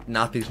 escucho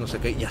nazis, no sé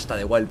qué, y hasta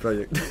The Wild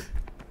Project.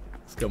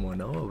 Es como,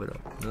 no, bro.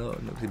 No,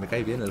 si me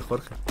cae bien el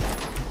Jorge.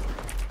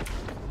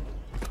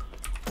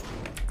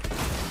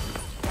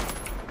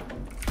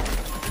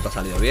 Esto ha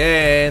salido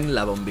bien,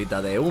 la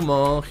bombita de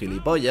humo,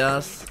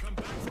 gilipollas.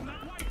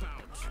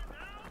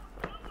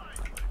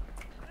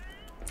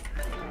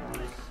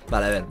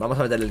 Vale, a ver, vamos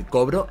a meter el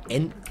cobro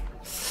en...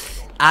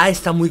 Ah,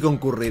 está muy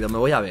concurrido, me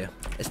voy a ver.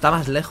 Está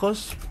más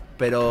lejos,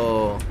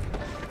 pero...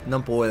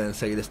 No pueden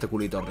seguir este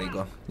culito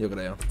rico, yo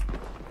creo.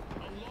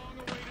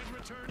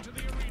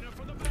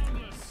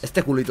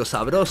 Este culito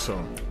sabroso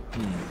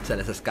se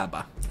les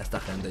escapa a esta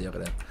gente, yo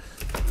creo.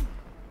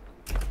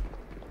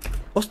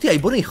 ¡Hostia, hay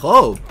Bunny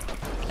Hop!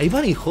 ¡Hay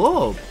Bunny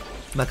Hop!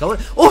 Me acabo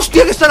de...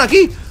 ¡Hostia, que están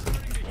aquí!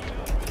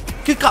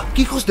 ¡Qué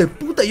hijos de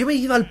puta! Yo me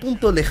iba al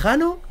punto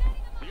lejano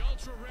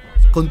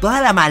con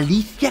toda la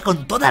malicia,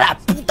 con toda la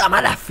puta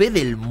mala fe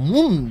del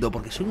mundo,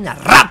 porque soy una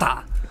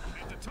rata.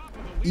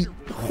 Y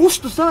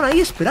justo estaban ahí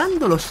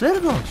esperando los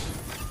cerdos.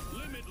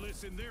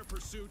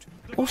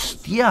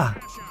 ¡Hostia!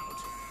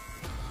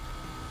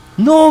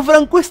 ¡No,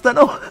 Francuesta,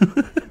 no!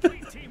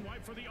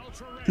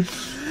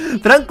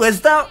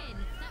 Francuesta...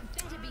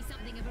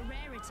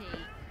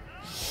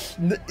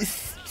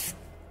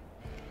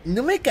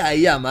 No me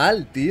caía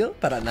mal, tío,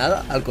 para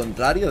nada. Al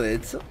contrario, de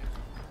hecho.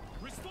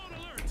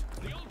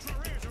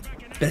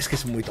 Pero es que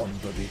es muy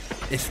tonto, tío.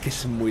 Es que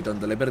es muy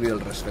tonto, le he perdido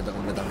el respeto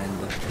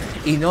completamente.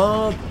 Y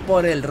no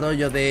por el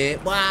rollo de...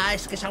 ¡buah!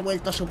 Es que se ha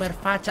vuelto súper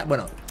facha.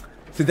 Bueno,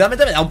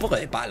 sinceramente me da un poco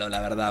de palo,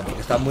 la verdad,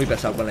 porque está muy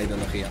pesado con la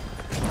ideología.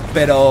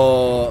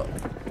 Pero...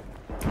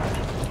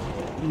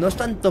 no es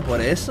tanto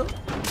por eso.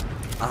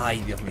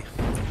 Ay, Dios mío.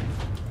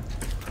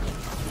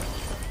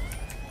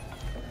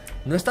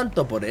 No es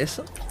tanto por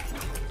eso,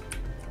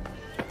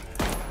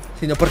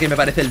 sino porque me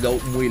parece el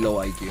muy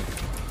low IQ.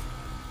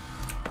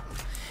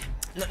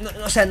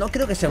 O sea, no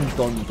creo que sea un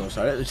tonto,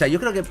 ¿sabes? O sea, yo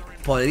creo que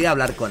podría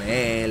hablar con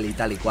él y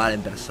tal y cual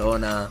en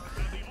persona.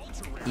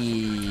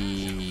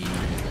 Y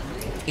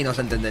nos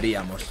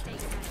entenderíamos.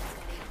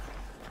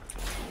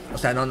 O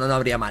sea, no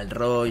habría mal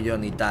rollo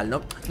ni tal.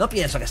 No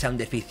pienso que sea un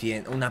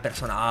deficiente, una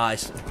persona...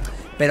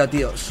 Pero,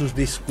 tío, sus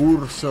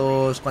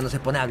discursos, cuando se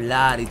pone a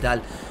hablar y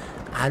tal...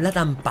 Habla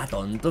tan pa'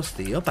 tontos,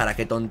 tío, para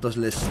que tontos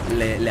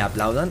le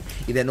aplaudan.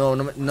 Y de nuevo,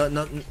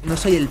 no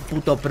soy el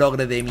puto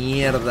progre de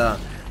mierda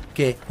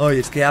que, oye,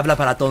 es que habla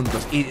para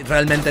tontos. Y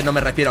realmente no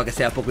me refiero a que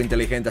sea poco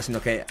inteligente,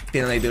 sino que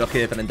tiene una ideología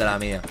diferente a la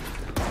mía.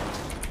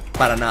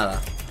 Para nada.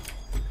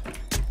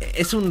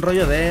 Es un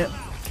rollo de...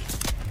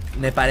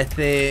 Me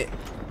parece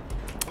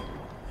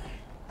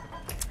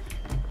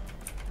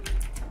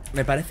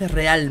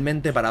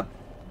realmente para...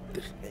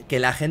 Que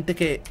la gente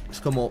que es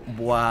como...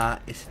 Buah,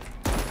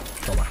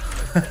 toma.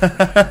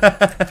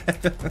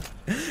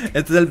 Este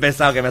es el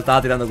pesado que me estaba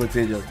tirando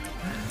cuchillos.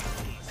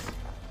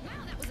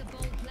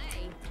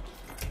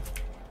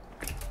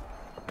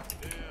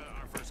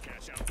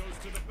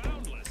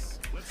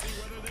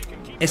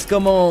 Es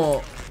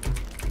como...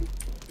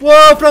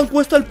 ¡wow!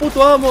 Francuesta el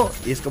puto amo.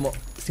 Y es como...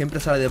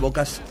 siempre sale de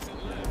bocas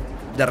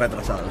de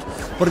retrasados.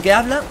 Porque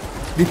habla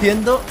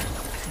diciendo...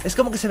 Es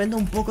como que se vende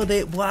un poco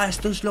de... ¡buah!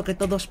 Esto es lo que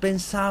todos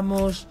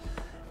pensamos.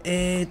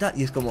 Tal.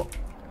 Y es como...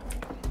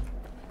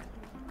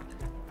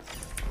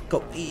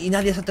 Y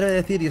nadie se atreve a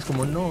decir, y es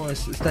como, no,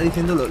 está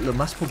diciendo lo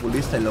más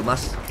populista y lo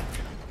más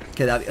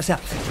que da... O sea,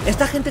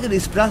 esta gente que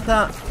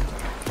disfraza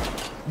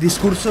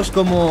discursos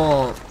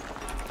como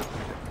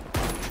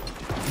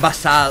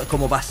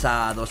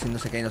basados y no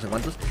sé qué y no sé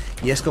cuántos,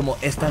 y es como,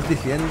 estás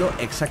diciendo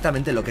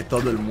exactamente lo que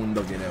todo el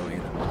mundo quiere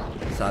oír,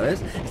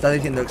 ¿sabes? Estás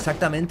diciendo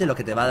exactamente lo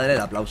que te va a dar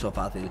el aplauso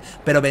fácil,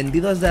 pero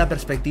vendido desde la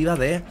perspectiva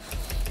de...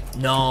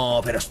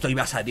 no, pero estoy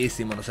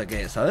basadísimo, no sé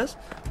qué, ¿sabes?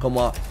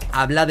 Como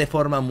habla de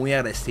forma muy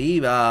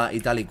agresiva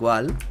y tal y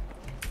cual.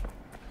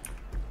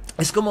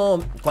 Es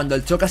como cuando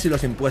el Chocas y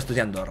los impuestos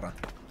de Andorra.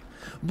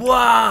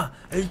 ¡buah!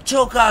 El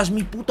Chocas,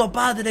 mi puto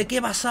padre, qué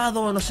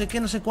basado, no sé qué,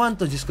 no sé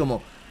cuántos. Y es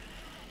como...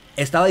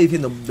 estaba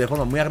diciendo de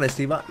forma muy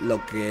agresiva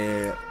lo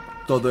que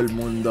todo el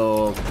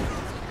mundo...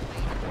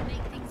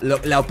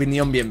 la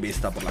opinión bien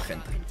vista por la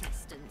gente,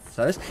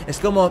 ¿sabes? Es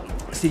como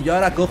si yo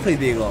ahora cojo y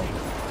digo...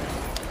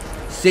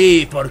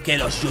 sí, porque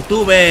los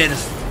youtubers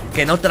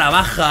que no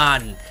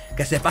trabajan,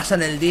 que se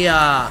pasan el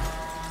día...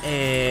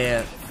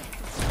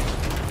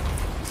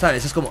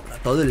 ¿sabes? Es como... a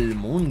todo el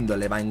mundo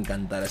le va a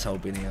encantar esa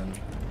opinión,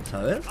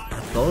 ¿sabes? A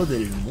todo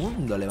el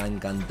mundo le va a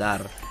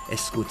encantar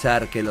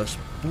escuchar que los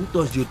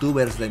putos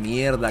youtubers de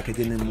mierda que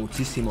tienen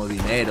muchísimo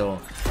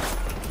dinero...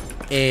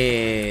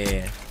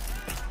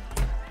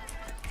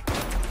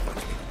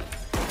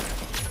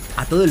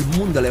 a todo el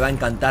mundo le va a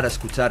encantar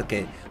escuchar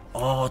que...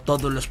 oh,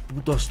 todos los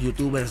putos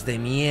youtubers de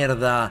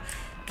mierda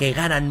que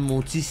ganan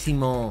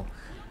muchísimo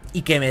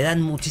y que me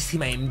dan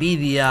muchísima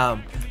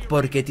envidia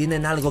porque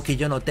tienen algo que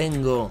yo no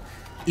tengo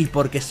y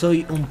porque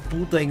soy un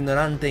puto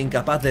ignorante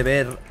incapaz de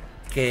ver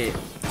que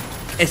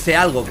ese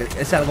algo que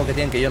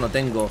tienen que yo no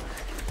tengo,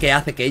 que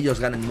hace que ellos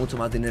ganen mucho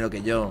más dinero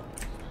que yo.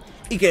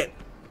 Y que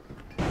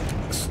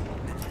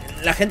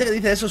la gente que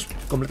dice eso es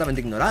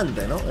completamente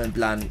ignorante, ¿no? En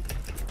plan...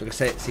 yo que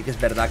sé, sí que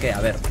es verdad que, a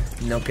ver,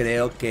 no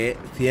creo que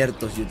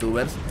ciertos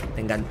youtubers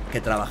tengan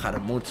que trabajar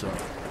mucho.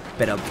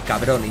 Pero,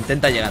 cabrón,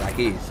 intenta llegar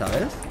aquí,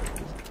 ¿sabes?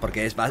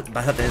 Porque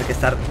vas a tener que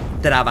estar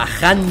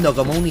trabajando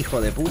como un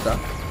hijo de puta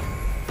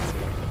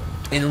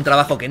en un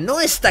trabajo que no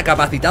está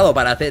capacitado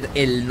para hacer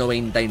el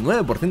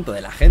 99%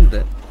 de la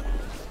gente.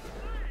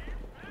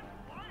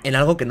 en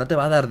algo que no te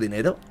va a dar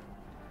dinero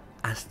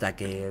hasta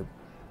que...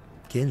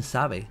 ¿Quién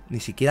sabe? Ni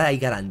siquiera hay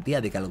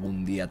garantía de que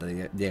algún día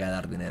te llegue a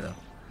dar dinero.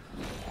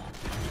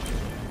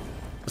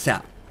 O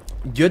sea,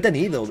 yo he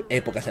tenido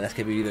épocas en las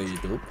que he vivido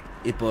YouTube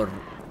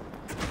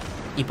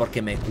y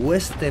porque me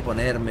cueste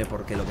ponerme,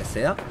 porque lo que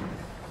sea,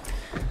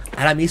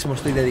 ahora mismo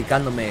estoy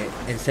dedicándome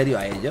en serio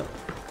a ello.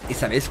 ¿Y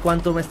sabéis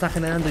cuánto me está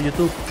generando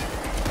YouTube?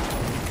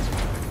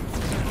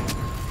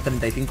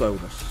 35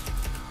 euros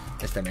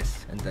este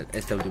mes,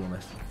 este último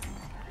mes.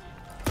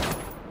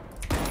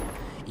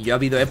 Y yo ha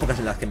habido épocas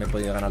en las que me he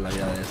podido ganar la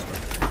vida de esto.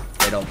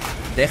 Pero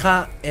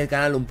deja el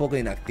canal un poco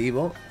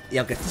inactivo. Y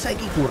aunque estés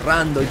aquí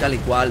currando y tal y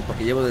cual,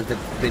 porque llevo desde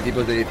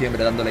principios de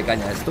diciembre dándole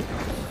caña a esto,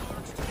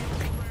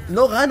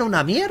 no gano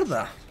una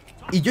mierda.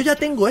 Y yo ya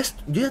tengo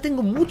esto, yo ya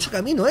tengo mucho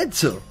camino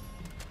hecho.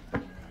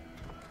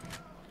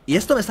 Y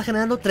esto me está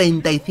generando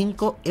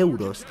 35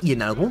 euros. Y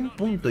en algún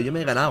punto yo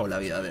me he ganado la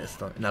vida de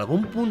esto. En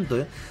algún punto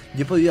yo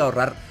he podido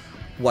ahorrar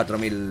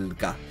 4.000k.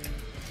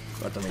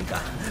 4.000k.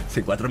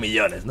 Sí, 4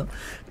 millones, ¿no?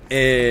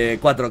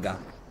 4k.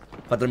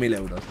 4.000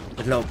 euros.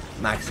 Es lo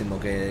máximo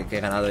que he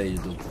ganado de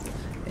YouTube.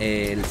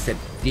 El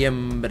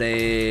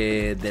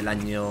septiembre del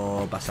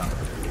año pasado.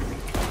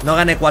 No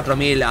gané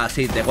 4.000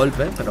 así de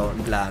golpe, pero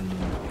en plan...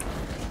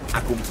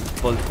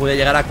 pude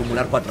llegar a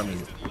acumular 4.000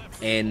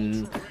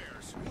 en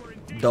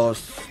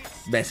 2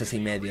 meses y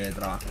medio de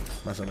trabajo,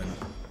 más o menos.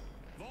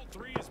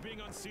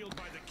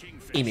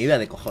 Y me iba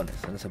de cojones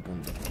en ese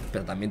punto.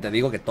 Pero también te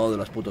digo que todos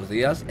los putos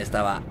días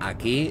estaba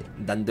aquí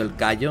dando el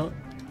callo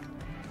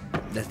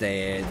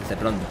desde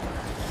pronto.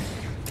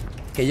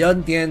 Que yo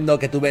entiendo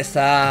que tú ves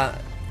a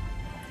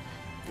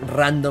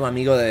random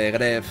amigo de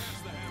Gref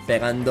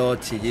pegando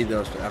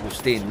chillidos,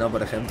 Agustín, ¿no?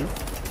 Por ejemplo.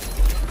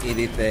 Y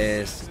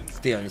dices,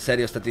 tío, en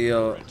serio este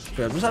tío...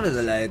 Pero tú sabes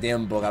de la de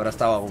tiempo que habrá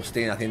estado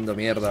Agustín haciendo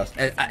mierdas.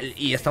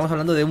 Y estamos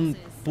hablando de un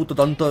puto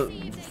tonto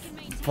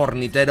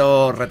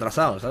fornitero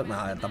retrasado, ¿sabes?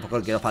 A ver, tampoco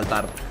le quiero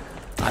faltar.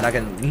 Ahora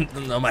que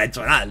no me ha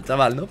hecho nada el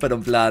chaval, ¿no? Pero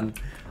en plan...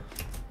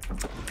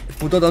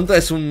 Puto tonto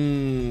es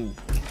un...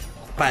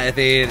 Para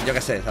decir, yo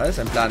qué sé, ¿sabes?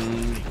 En plan...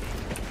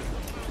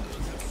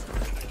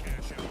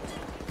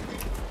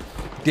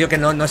 Tío que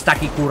no está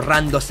aquí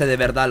currándose de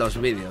verdad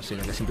los vídeos,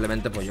 sino que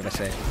simplemente, pues yo qué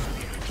sé,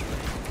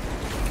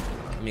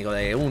 amigo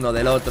de uno,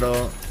 del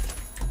otro,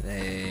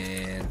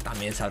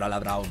 también se habrá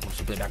labrado por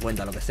su propia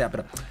cuenta, lo que sea,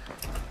 pero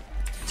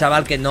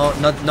chaval que no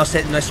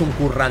es un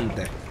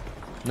currante,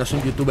 no es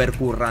un youtuber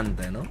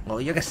currante, ¿no? O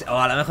yo qué sé, o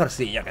a lo mejor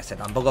sí, yo qué sé,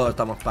 tampoco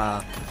estamos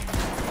para...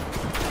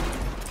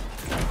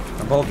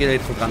 Tampoco quiero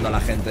ir juzgando a la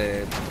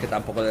gente que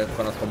tampoco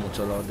conozco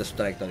mucho de su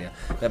trayectoria.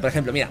 Pero por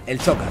ejemplo, mira, el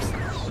Chocas.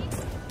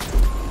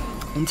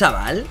 Un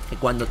chaval que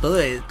cuando todo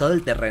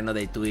el terreno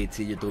de Twitch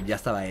y YouTube ya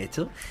estaba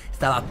hecho,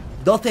 estaba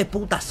 12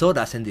 putas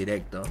horas en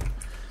directo,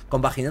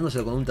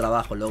 compaginándose con un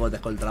trabajo, luego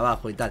dejó el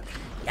trabajo y tal.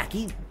 Y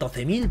aquí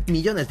 12.000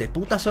 millones de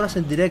putas horas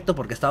en directo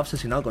porque estaba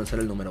obsesionado con ser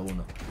el número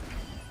 1.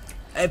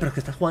 Pero es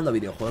que estás jugando a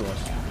videojuegos.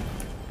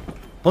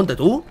 Ponte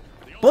tú,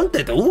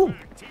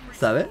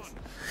 ¿sabes?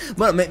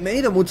 Bueno, me he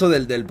ido mucho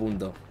del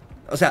punto.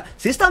 O sea,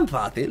 si es tan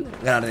fácil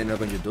ganar dinero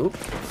con YouTube,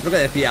 es lo que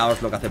decía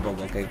Oslo que hace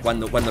poco, que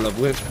cuando lo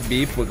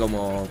vi fue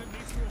como...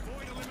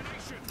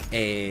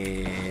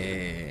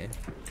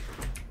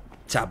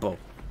 chapo.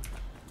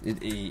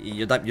 Y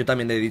yo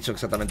también le he dicho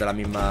exactamente la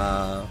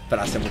misma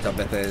frase muchas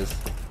veces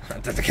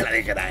antes de que la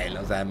dijera él.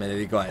 O sea, me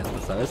dedico a eso,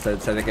 ¿sabes?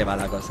 Sé de qué va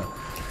la cosa.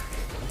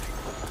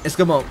 Es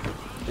como...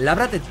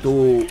 Lábrate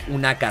tú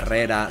una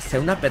carrera, sé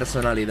una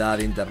personalidad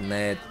de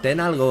internet,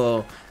 ten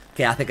algo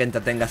que hace que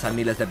entretengas a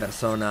miles de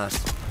personas.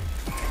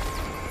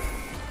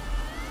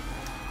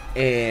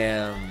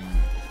 Es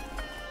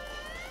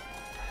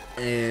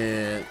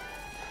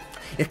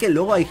que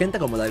luego hay gente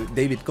como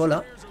David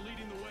Cola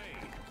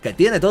que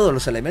tiene todos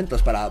los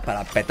elementos para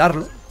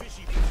petarlo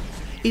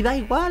y da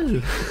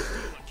igual.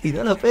 Y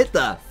no lo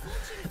peta.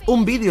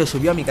 Un vídeo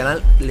subió a mi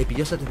canal, le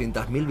pilló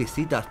 700.000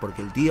 visitas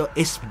porque el tío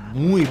es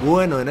muy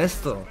bueno en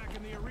esto.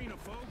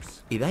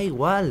 Y da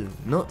igual,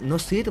 no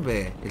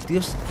sirve. El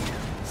tío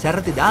se ha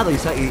retirado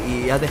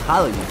y ha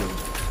dejado YouTube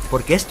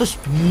porque esto es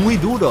muy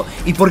duro.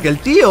 Y porque el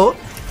tío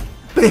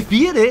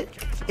prefiere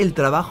el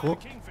trabajo,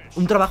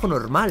 un trabajo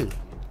normal,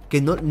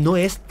 que no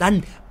es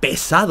tan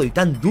pesado y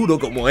tan duro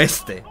como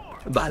este,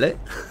 ¿vale?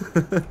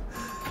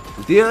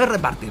 El tío es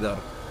repartidor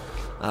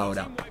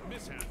ahora.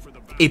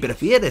 Y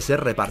prefiere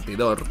ser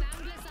repartidor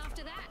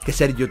que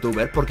ser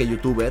youtuber, porque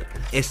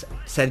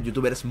ser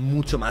youtuber es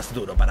mucho más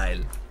duro para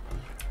él.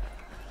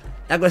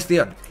 La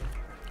cuestión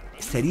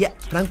sería,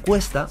 Frank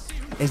Cuesta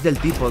es del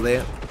tipo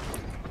de...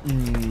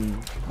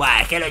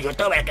 Buah, es que los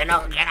youtubers que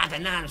no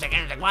hacen nada, no sé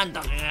qué, no sé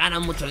cuánto, que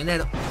ganan mucho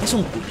dinero. Es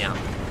un cuñado.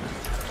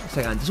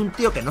 Es un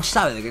tío que no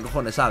sabe de qué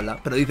cojones habla,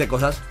 pero dice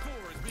cosas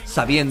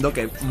sabiendo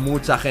que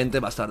mucha gente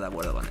va a estar de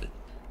acuerdo con él,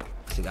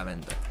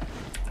 básicamente.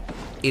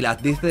 Y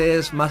las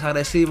dices más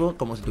agresivo,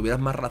 como si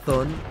tuvieras más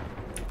razón,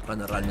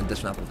 cuando realmente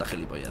es una puta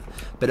gilipollez.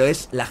 Pero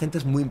la gente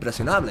es muy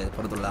impresionable,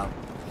 por otro lado.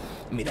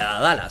 Mirad a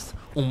Dallas,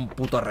 un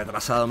puto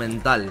retrasado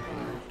mental,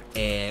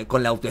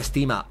 con la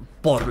autoestima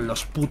por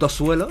los putos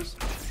suelos.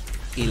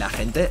 Y la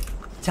gente,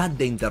 chat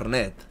de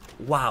internet,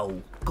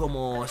 wow,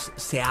 cómo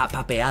se ha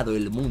papeado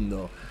el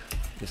mundo.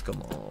 Es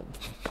como,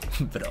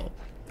 bro,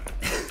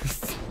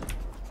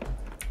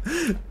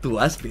 ¿tú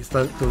has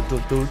visto?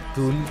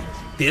 ¿Tú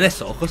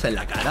tienes ojos en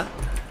la cara?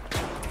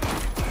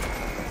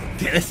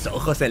 ¿Tienes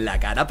ojos en la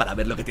cara para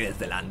ver lo que tienes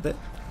delante?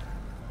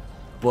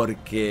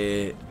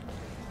 Porque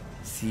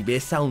si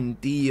ves a un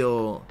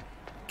tío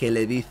que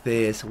le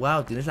dices,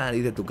 wow, tienes la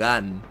nariz de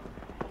tucán,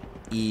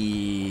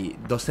 y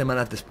 2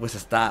 semanas después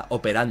está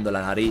operando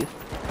la nariz.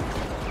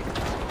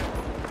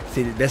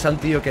 Si ves a un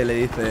tío que le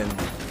dicen,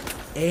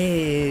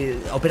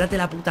 opérate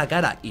la puta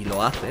cara, y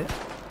lo hace.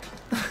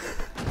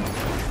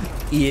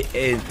 Y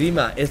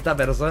encima esta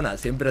persona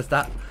siempre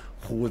está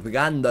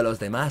juzgando a los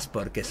demás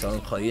porque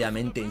son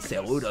jodidamente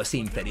inseguros,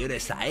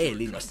 inferiores a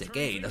él y no sé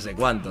qué y no sé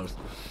cuántos.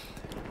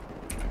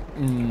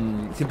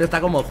 Siempre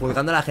está como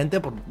juzgando a la gente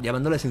por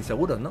llamándoles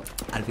inseguros, ¿no?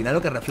 Al final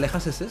lo que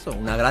reflejas es eso,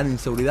 una gran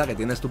inseguridad que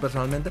tienes tú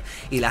personalmente.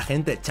 Y la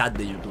gente, chat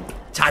de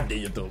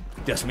YouTube,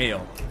 Dios mío,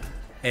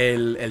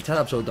 el chat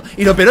absoluto.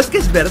 Y lo peor es que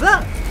es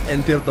verdad,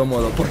 en cierto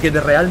modo, porque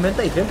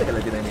realmente hay gente que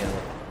le tiene miedo.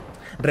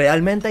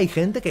 Realmente hay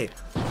gente que,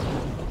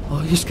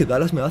 ay, es que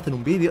Dallas me va a hacer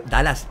un vídeo.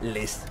 Dallas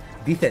les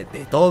dice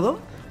de todo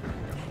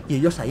y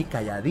ellos ahí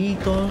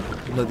calladitos,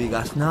 no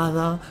digas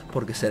nada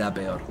porque será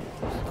peor.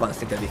 Cuando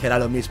si te dijera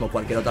lo mismo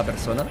cualquier otra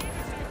persona,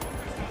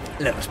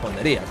 le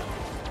responderías.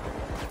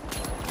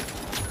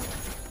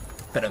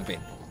 Pero en fin,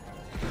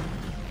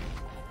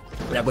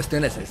 la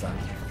cuestión es esa.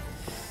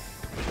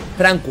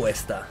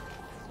 Francuesta,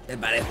 me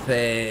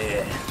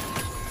parece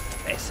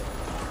eso,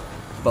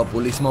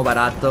 populismo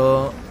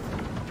barato,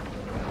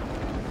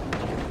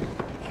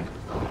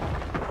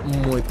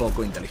 muy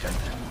poco inteligente.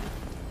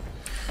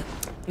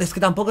 Es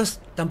que tampoco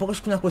es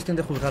una cuestión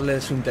de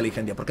juzgarle su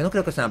inteligencia, porque no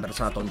creo que sea una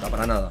persona tonta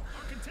para nada.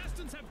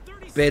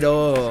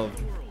 Pero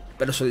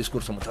su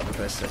discurso muchas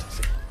veces es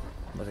así,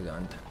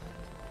 básicamente.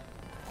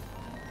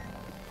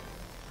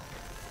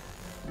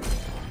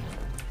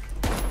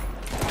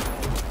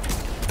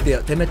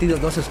 Tío, te he metido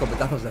 2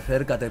 escopetazos de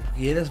cerca, ¿te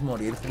quieres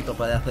morir, puto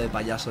pedazo de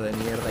payaso de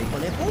mierda, hijo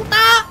de puta?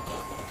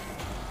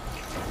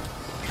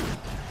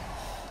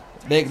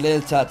 Vek, lee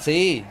el chat,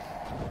 sí.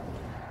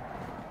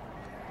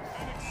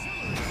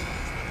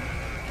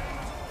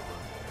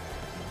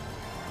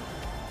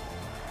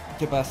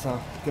 ¿Qué pasa?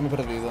 ¿Qué me he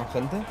perdido,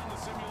 gente?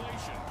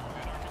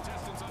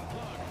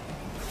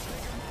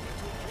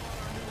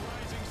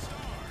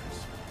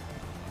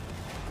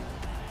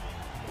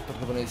 ¿Por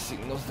qué ponéis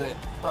signos de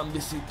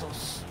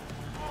pambisitos?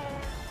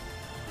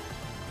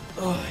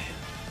 Ay.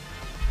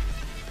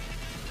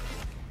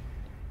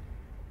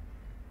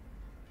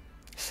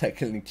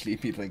 Saquen el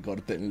clip y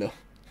recórtenlo.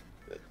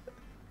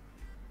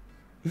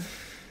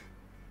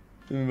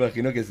 Me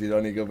imagino que es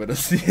irónico, pero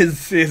si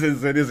es en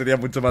serio sería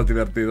mucho más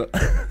divertido.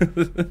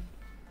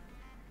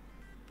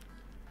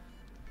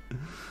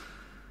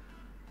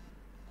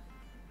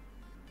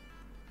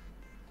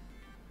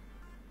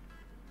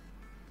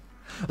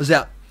 O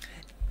sea,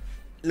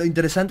 lo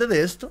interesante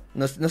de esto,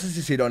 no sé si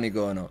es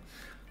irónico o no,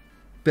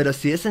 pero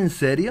si es en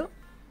serio,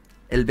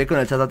 el B con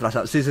el chat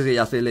atrasado. Sí,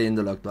 ya estoy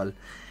leyendo lo actual.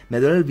 Me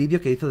duele el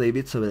vídeo que hizo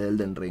David sobre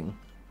Elden Ring.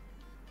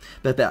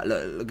 Pero espera,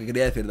 lo que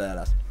quería decir de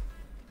Dallas.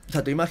 O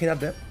sea, tú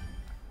imagínate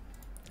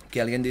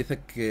que alguien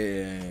dice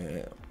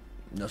que,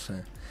 no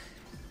sé,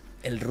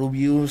 el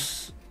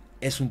Rubius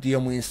es un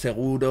tío muy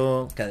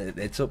inseguro, que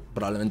de hecho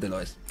probablemente lo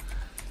es,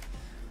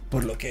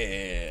 por lo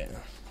que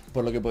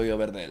he podido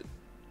ver de él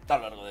a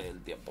lo largo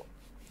del tiempo.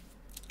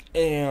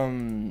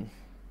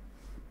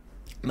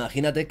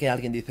 Imagínate que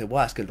alguien dice,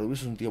 buah, es que el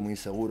Rubius es un tío muy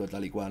inseguro,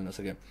 tal y cual, no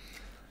sé qué.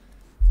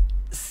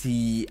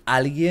 Si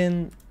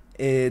alguien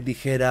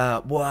dijera,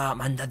 buah,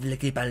 mandadle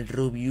clip al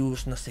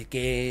Rubius, no sé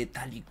qué,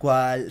 tal y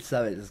cual,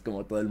 ¿sabes? Es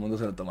como todo el mundo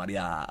se lo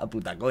tomaría a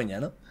puta coña,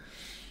 ¿no?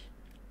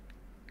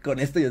 Con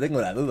esto yo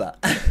tengo la duda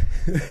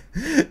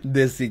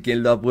de si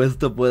quien lo ha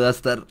puesto pueda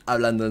estar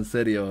hablando en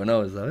serio o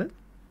no, ¿sabes?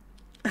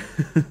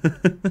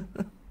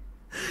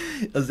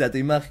 O sea, tú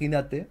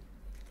imagínate.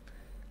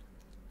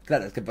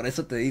 Claro, es que por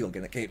eso te digo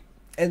que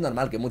es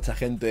normal que mucha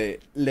gente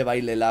le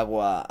baile el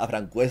agua a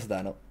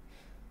Francuesta, ¿no?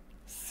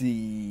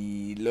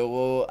 Si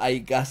luego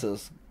hay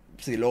casos,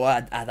 si luego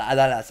a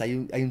Dallas hay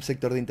un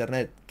sector de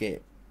internet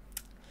que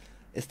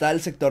está el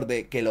sector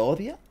de que lo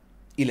odia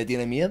y le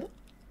tiene miedo,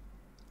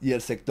 y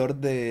el sector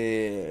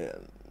de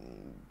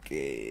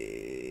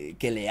que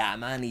le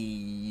aman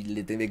y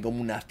le tienen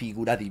como una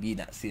figura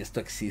divina. Si esto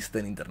existe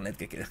en internet,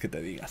 ¿qué quieres que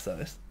te diga,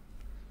 sabes?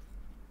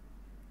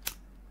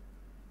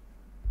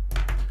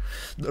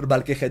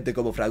 Normal que gente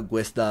como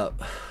Francuesta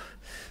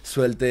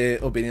suelte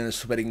opiniones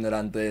súper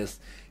ignorantes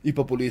y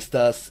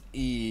populistas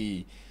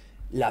y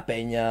la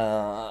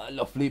peña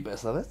lo flipe,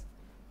 ¿sabes?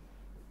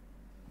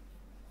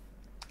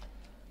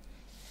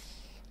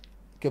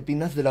 ¿Qué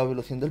opinas de la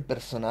evolución del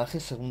personaje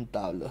según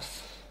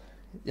Tablos?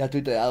 Ya he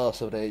tuiteado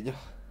sobre ello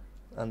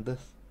antes.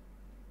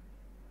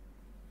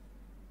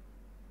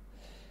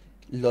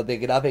 Lo de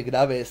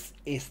graves,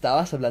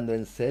 ¿estabas hablando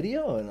en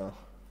serio o no?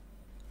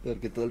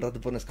 Porque todo el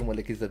rato pones como el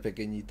X de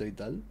pequeñito y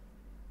tal.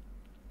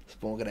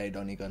 Supongo que era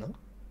irónico, ¿no?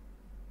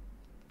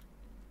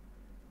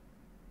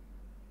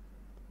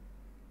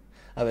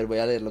 A ver, voy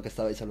a leer lo que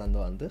estabais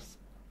hablando antes.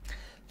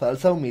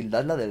 Falsa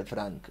humildad la del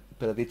Frank,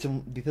 pero dice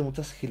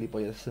muchas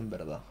gilipolleces en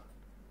verdad.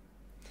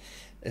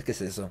 Es que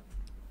es eso.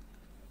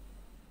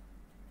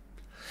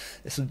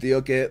 Es un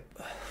tío que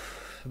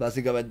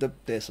básicamente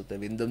te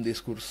vende un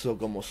discurso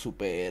como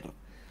súper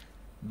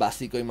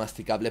básico y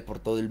masticable por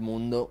todo el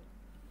mundo,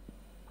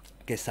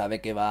 que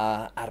sabe que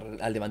va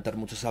a levantar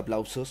muchos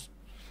aplausos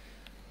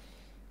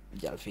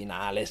y al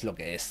final es lo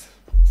que es,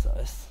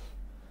 ¿sabes?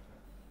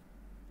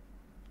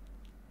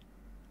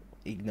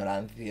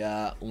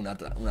 Ignorancia una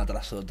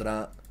tras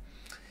otra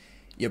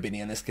y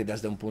opiniones que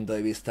desde un punto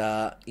de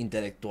vista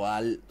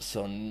intelectual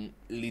son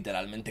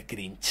literalmente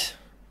cringe,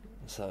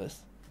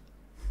 ¿sabes?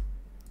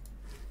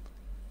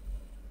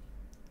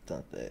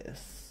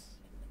 Entonces...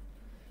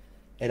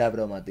 Era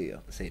broma,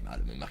 tío. Sí,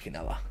 vale, me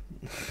imaginaba.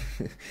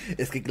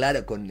 Es que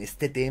claro, con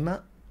este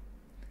tema...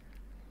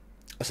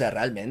 O sea,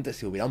 realmente,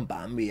 si hubiera un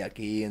Bambi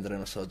aquí entre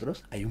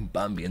nosotros... Hay un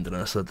Bambi entre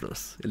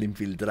nosotros, el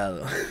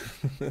infiltrado.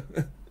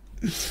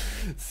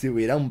 Si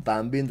hubiera un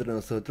Bambi entre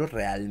nosotros,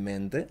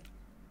 realmente...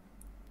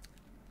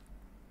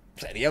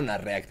 Sería una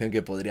reacción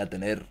que podría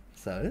tener,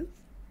 ¿sabes?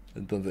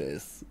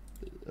 Entonces,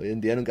 hoy en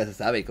día nunca se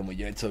sabe. Y como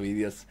yo he hecho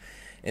vídeos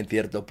en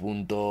cierto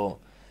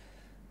punto...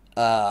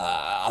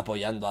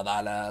 apoyando a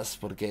Dallas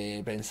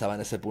porque pensaba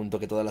en ese punto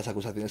que todas las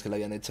acusaciones que le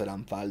habían hecho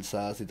eran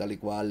falsas y tal y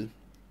cual.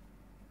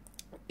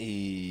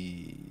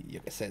 Y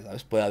yo qué sé,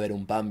 ¿sabes? Puede haber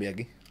un Bambi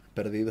aquí,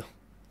 perdido.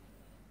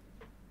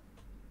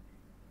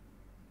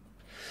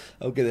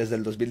 Aunque desde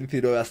el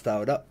 2019 hasta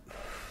ahora,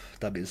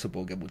 también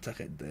supongo que mucha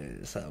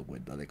gente se ha dado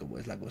cuenta de cómo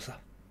es la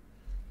cosa.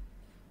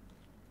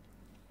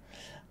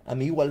 A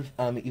mí igual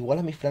a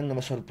mi Frank no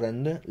me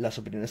sorprende las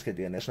opiniones que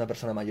tiene. Es una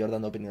persona mayor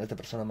dando opiniones de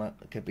persona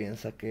que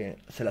piensa que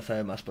se la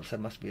sabe más por ser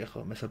más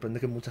viejo. Me sorprende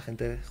que mucha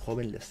gente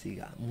joven le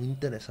siga. Muy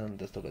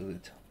interesante esto que has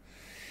dicho.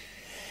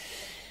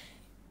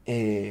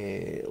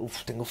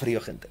 Tengo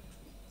frío, gente.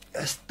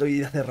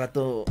 Estoy hace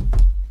rato...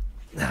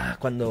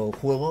 Cuando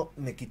juego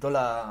me quito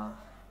la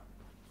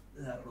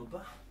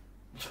ropa.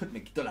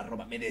 Me quito la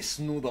ropa, me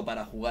desnudo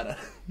para jugar.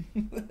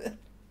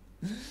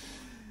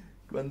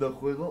 Cuando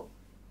juego...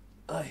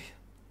 Ay...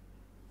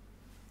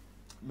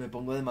 Me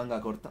pongo de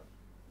manga corta.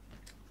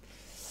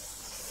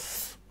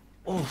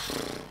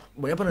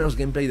 Voy a poneros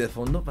gameplay de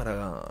fondo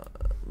para...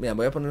 Mira,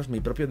 voy a poneros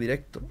mi propio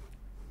directo.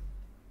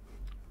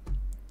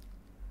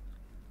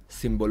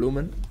 Sin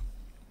volumen.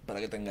 Para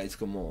que tengáis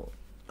como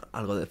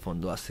algo de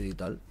fondo así y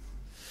tal.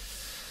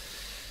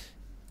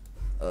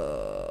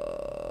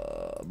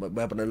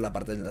 Voy a poner la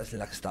parte en la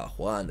que estaba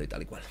jugando y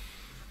tal y cual.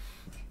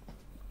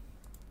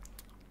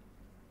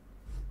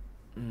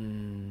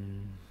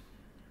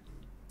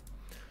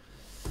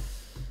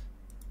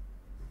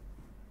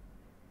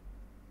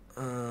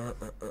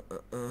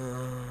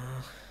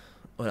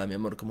 Hola, mi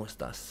amor, ¿cómo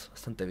estás?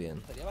 Bastante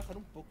bien.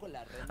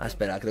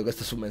 Espera, creo que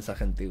este es un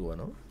mensaje antiguo,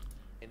 ¿no?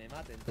 ¿Es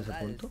el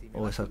punto?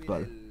 ¿O es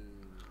actual?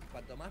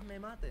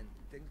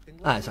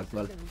 Es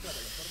actual.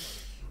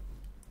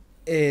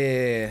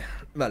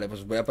 Vale,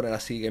 pues voy a poner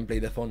así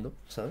gameplay de fondo,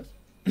 ¿sabes?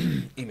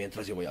 Y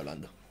mientras yo voy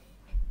hablando.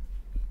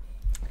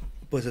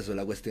 Pues eso,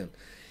 la cuestión.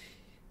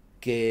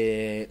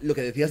 Que lo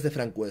que decías de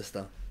Frank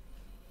Cuesta,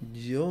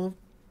 yo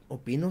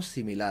opino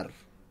similar.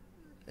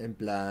 En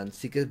plan,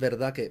 sí que es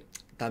verdad que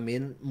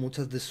también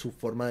muchas de su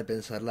forma de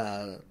pensar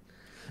no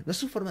es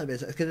su forma de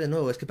pensar, es que de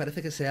nuevo, es que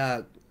parece que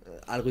sea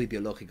algo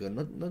ideológico.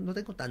 No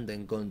tengo tanto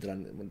en contra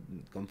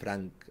con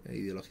Frank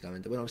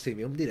ideológicamente. Bueno, sí,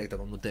 vi un directo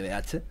con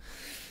UTVH,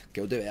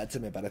 que UTVH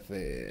me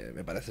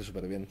parece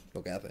súper bien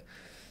lo que hace.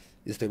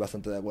 Y estoy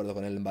bastante de acuerdo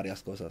con él en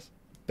varias cosas.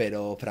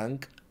 Pero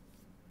Frank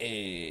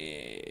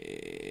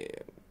en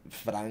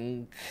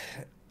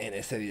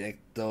ese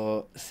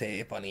directo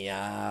se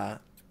ponía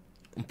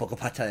un poco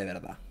facha de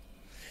verdad.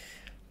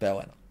 Pero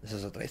bueno, eso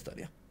es otra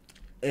historia.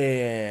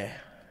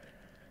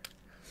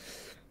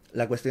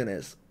 La cuestión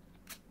es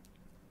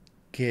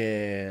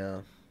que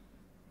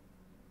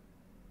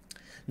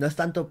no es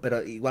tanto,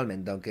 pero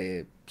igualmente,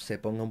 aunque se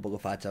ponga un poco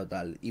facha o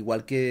tal,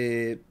 igual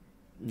que,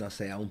 no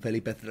sé, a un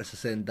Felipe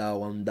 360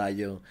 o a un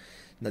Dayo,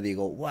 no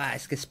digo, guau,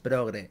 es que es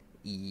progre,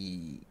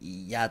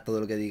 y ya todo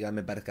lo que diga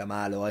me parezca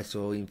mal o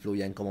eso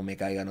influya en cómo me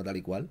caigan o tal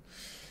y cual.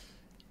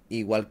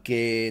 Igual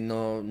que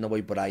no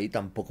voy por ahí,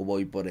 tampoco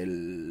voy por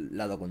el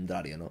lado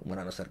contrario, ¿no?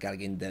 Bueno, a no ser que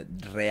alguien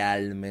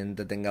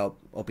realmente tenga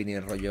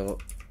opiniones rollo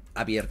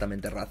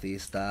abiertamente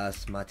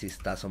racistas,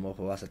 machistas,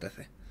 homófobas,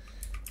 etc.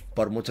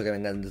 Por mucho que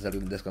vengan desde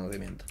el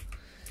desconocimiento.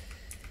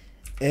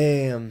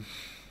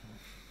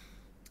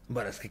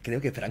 Bueno, es que creo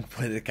que Frank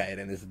puede caer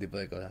en ese tipo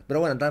de cosas.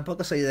 Pero bueno,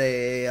 tampoco soy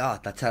de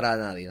tachar a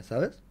nadie,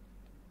 ¿sabes?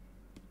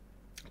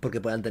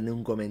 Porque puedan tener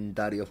un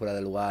comentario fuera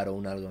de lugar o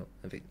un algo,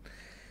 en fin.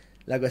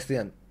 La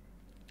cuestión...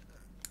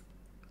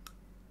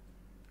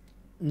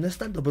 No es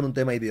tanto por un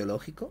tema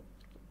ideológico,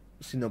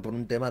 sino por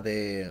un tema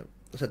de...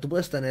 O sea, tú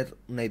puedes tener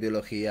una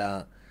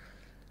ideología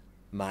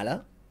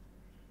mala,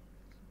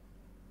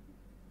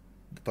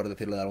 por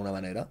decirlo de alguna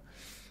manera,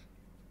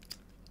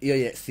 Y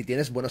oye, si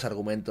tienes buenos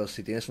argumentos,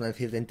 si tienes una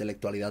cierta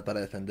intelectualidad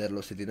para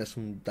defenderlos, si tienes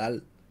un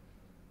tal...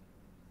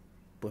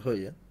 Pues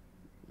oye,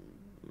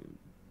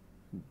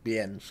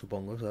 bien,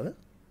 supongo, ¿sabes?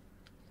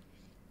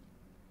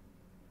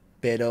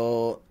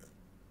 Pero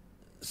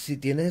si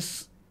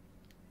tienes,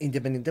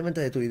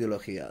 independientemente de tu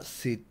ideología,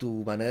 si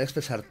tu manera de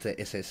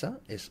expresarte es esa,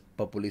 es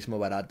populismo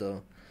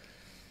barato,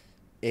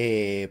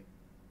 eh,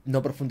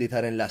 no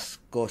profundizar en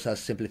las cosas,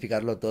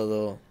 simplificarlo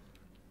todo,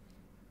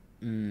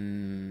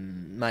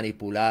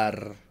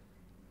 manipular,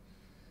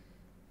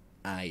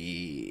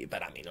 ahí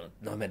para mí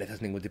no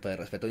mereces ningún tipo de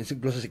respeto.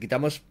 Incluso si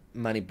quitamos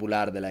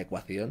manipular de la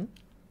ecuación,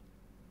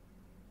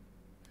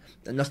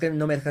 no es que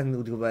no merezcas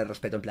ningún tipo de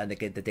respeto en plan de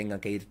que te tengan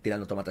que ir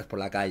tirando tomates por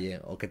la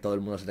calle o que todo el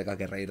mundo se tenga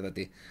que reír de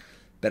ti.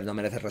 Pero no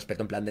mereces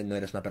respeto en plan de no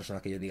eres una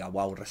persona que yo diga,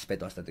 wow,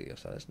 respeto a este tío,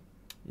 ¿sabes?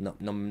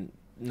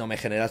 No me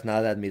generas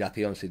nada de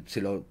admiración si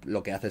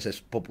lo que haces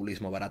es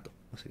populismo barato,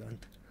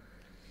 básicamente.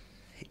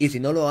 Y si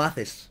no lo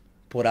haces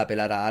por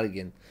apelar a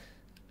alguien,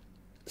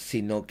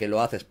 sino que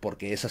lo haces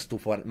porque esa es tu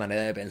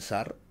manera de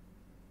pensar,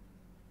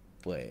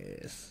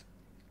 pues...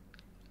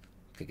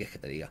 ¿Qué quieres que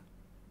te diga?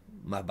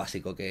 Más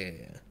básico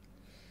que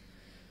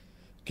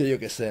yo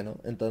que sé, ¿no?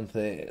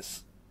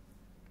 Entonces,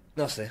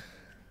 no sé.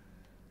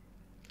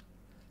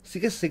 Sí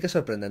que es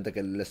sorprendente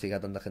que le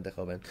siga tanta gente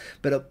joven.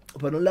 Pero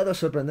por un lado es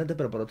sorprendente,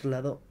 pero por otro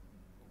lado,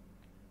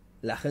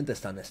 la gente es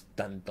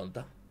tan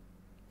tonta.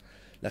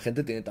 La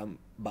gente tiene tan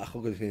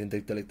bajo coeficiente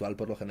intelectual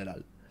por lo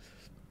general.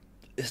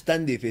 Es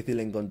tan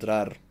difícil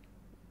encontrar...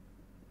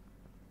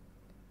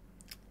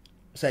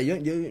 O sea,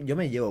 yo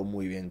me llevo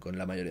muy bien con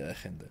la mayoría de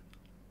gente.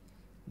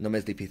 No me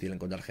es difícil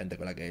encontrar gente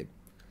con la que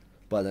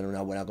pueda tener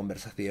una buena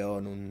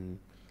conversación,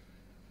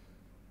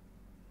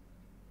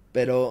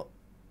 Pero...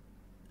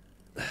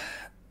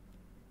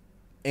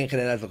 En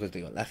general es lo que os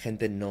digo, la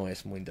gente no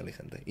es muy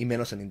inteligente, y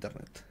menos en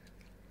internet.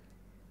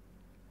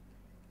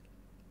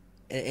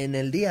 En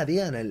el día a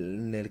día,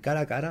 en el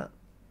cara a cara,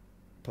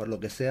 por lo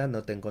que sea,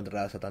 no te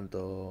encontrarás a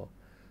tanto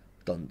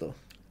tonto.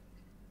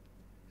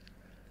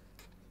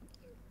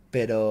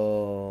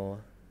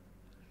 Pero...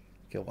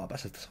 Qué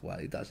guapas estas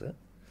jugaditas, ¿eh?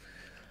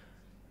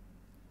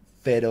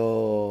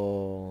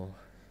 Pero...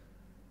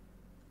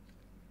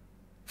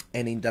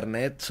 En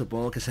internet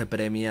supongo que se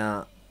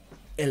premia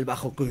el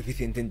bajo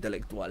coeficiente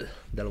intelectual,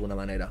 de alguna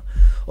manera.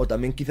 O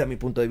también quizá mi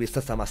punto de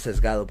vista está más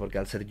sesgado, porque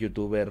al ser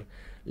youtuber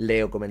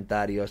leo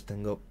comentarios,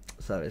 tengo,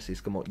 ¿sabes? Y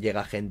es como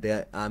llega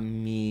gente a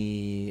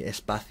mi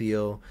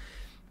espacio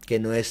que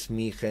no es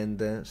mi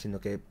gente,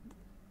 sino que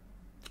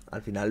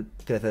al final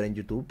crecer en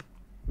YouTube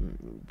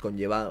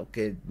conlleva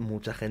que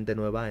mucha gente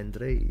nueva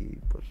entre y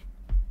pues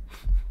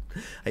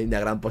hay una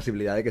gran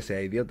posibilidad de que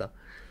sea idiota.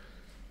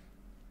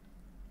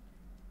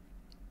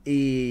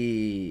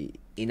 Y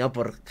no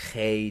por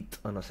hate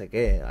o no sé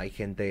qué. Hay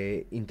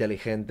gente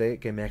inteligente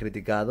que me ha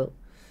criticado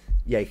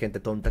y hay gente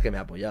tonta que me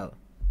ha apoyado,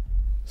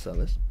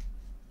 ¿sabes?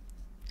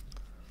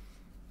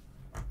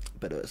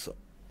 Pero eso.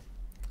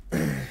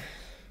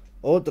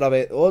 Otra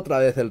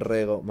vez el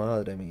rego.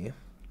 Madre mía.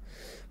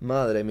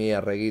 Madre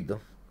mía,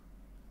 reguito.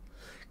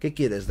 ¿Qué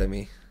quieres de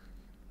mí?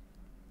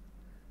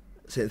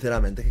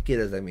 Sinceramente, ¿qué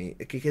quieres de mí?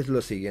 ¿Qué es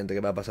lo siguiente que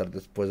va a pasar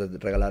después de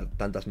regalar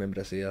tantas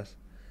membresías?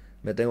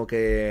 ¿Me tengo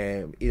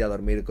que ir a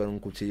dormir con un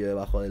cuchillo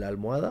debajo de la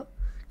almohada?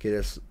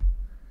 ¿Quieres...?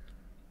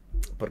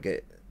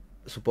 Porque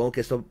supongo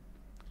que esto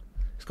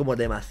es como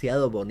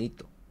demasiado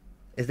bonito.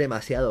 Es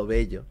demasiado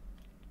bello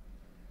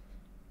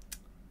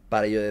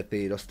para yo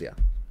decir, hostia,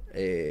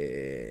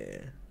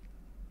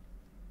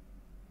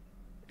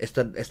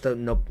 esto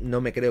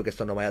no me creo que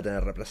esto no vaya a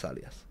tener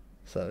represalias,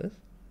 ¿sabes?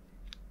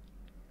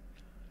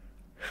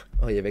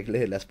 Oye,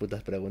 Bekle, las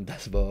putas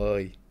preguntas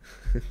voy.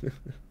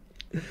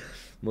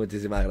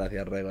 Muchísimas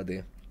gracias, Rego,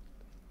 tío.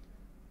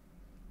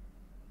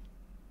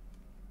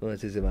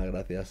 Muchísimas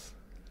gracias.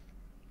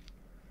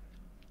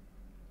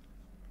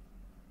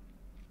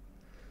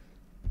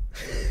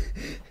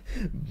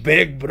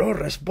 Beck, bro,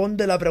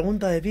 responde la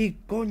pregunta de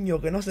Vic,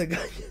 coño, que no se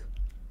calla.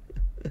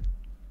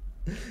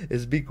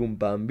 ¿Es Vic un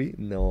Pambi?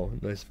 No,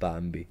 no es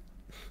Pambi.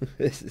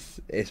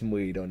 Es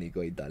muy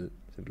irónico y tal,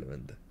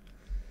 simplemente.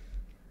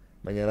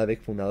 Mañana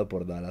Vic fundado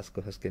por Dallas,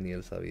 cosas que ni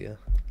él sabía.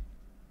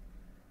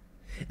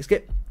 Es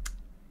que...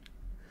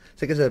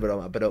 Sé que es de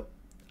broma, pero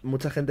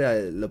mucha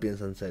gente lo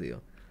piensa en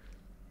serio.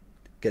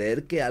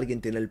 Creer que alguien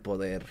tiene el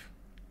poder...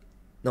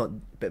 No,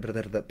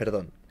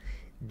 perdón.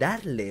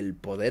 Darle el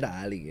poder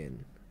a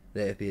alguien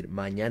de decir,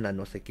 mañana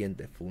no sé quién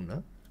te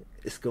funa,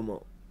 es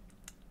como...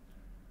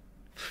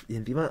 Y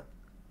encima...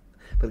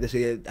 Porque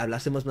si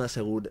hablásemos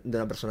de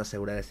una persona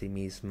segura de sí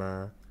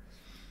misma,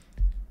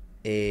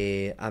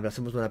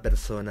 hablásemos de una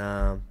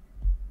persona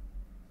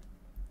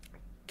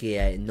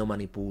que no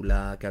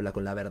manipula, que habla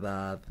con la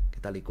verdad,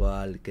 que tal y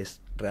cual, que es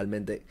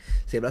realmente...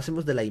 Si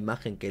hablásemos de la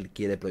imagen que él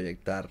quiere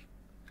proyectar,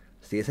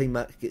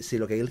 si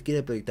lo que él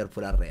quiere proyectar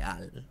fuera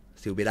real,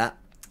 si hubiera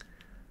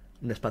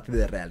un espacio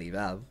de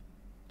realidad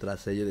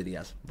tras ello,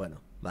 dirías,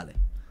 bueno, vale.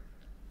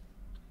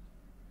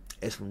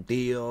 es un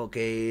tío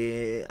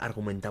que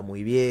argumenta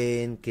muy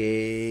bien,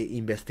 que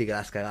investiga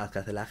las cagadas que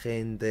hace la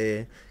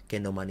gente, que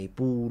no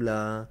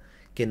manipula,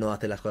 que no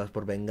hace las cosas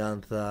por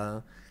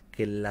venganza,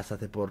 que las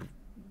hace por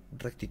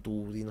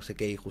rectitud y no sé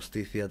qué, y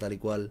justicia tal y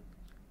cual.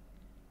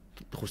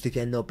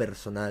 Justicia no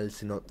personal,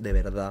 sino de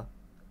verdad.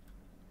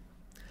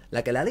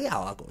 La que le ha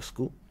liado a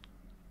Coscu,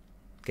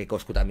 que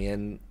Coscu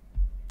también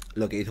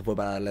lo que hizo fue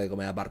para darle de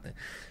comer aparte,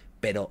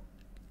 pero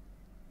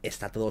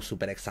está todo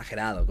súper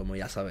exagerado, como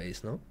ya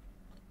sabéis, ¿no?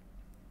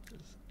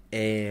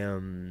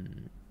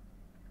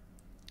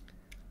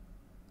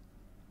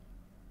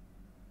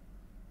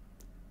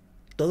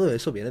 Todo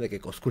eso viene de que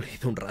Coscu le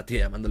hizo un ratio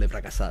llamándole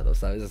fracasado,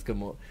 ¿sabes? Es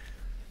como...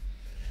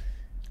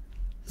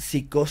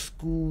 Si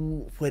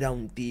Coscu fuera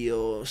un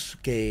tío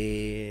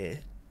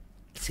que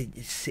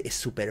es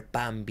super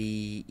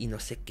pambi y no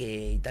sé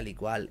qué y tal y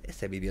cual,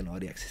 ese vídeo no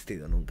habría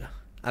existido nunca.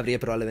 Habría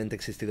probablemente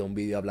existido un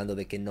vídeo hablando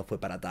de que no fue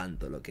para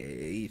tanto lo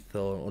que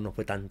hizo, o no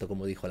fue tanto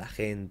como dijo la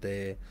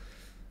gente,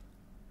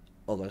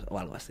 o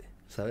algo así,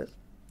 ¿sabes?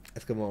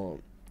 Es como...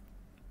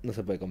 No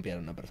se puede confiar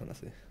en una persona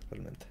así,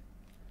 realmente.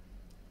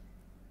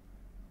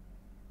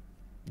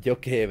 ¿Yo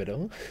qué,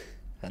 bro?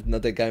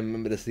 No te cae en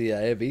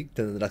membresía Epic,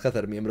 tendrás que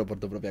hacer miembro por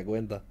tu propia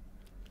cuenta.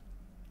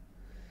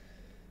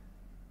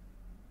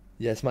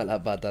 Ya es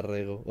mala pata,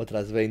 Rego.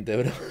 Otras 20,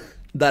 bro.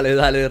 Dale,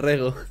 dale,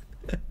 Rego.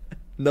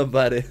 No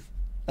pares.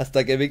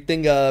 Hasta que Vic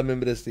tenga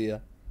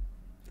membresía.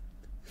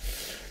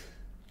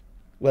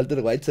 Walter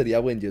White sería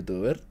buen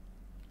youtuber.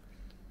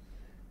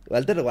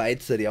 Walter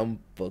White sería un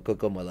poco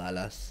como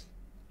Dallas.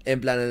 En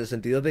plan, en el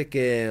sentido de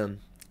que,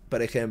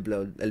 por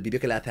ejemplo, el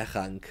vídeo que le hace a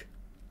Hank,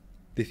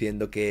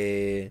 diciendo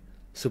que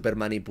súper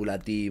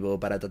manipulativo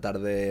para tratar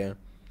de...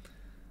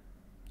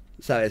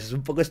 ¿Sabes? Es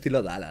un poco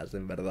estilo Dallas,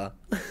 en verdad.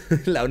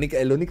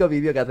 El único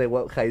vídeo que hace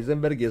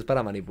Heisenberg y es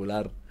para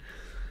manipular.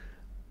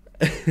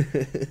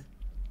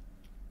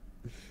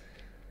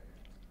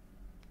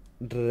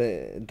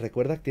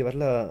 Recuerda activar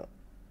la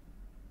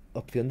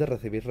opción de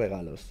recibir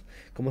regalos.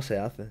 ¿Cómo se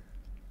hace?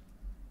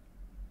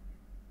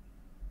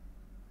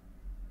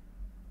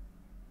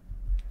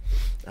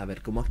 A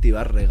ver, ¿cómo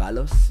activar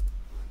regalos?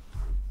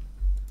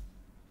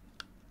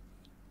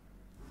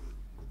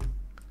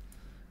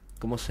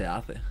 ¿Cómo se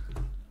hace?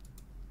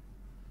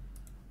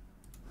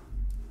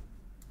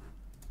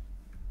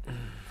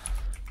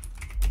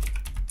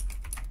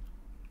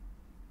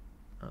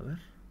 A ver.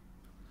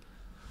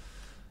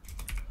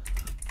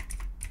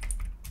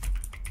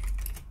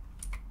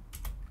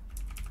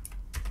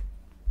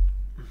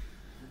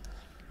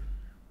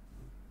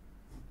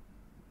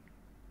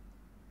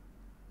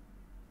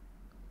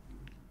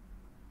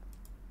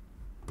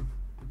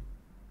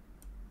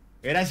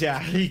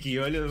 Gracias, Ricky,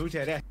 boludo,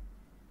 muchas gracias.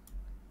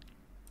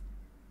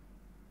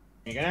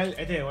 Mi canal,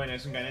 bueno,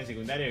 es un canal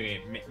secundario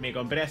que me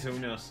compré hace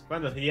unos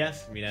cuantos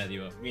días. Mirá,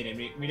 tipo, miren,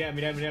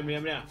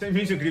 mirá. Soy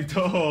 1000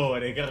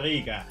 suscriptores, qué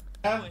rica.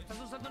 ¿Estás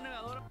usando un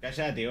negador?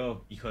 Cállate,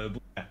 vos, hijo de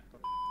puta.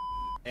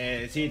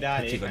 Sí,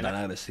 dale. Qué chico tan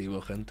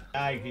agresivo, gente.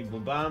 Like, pim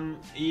pum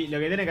pam. Y lo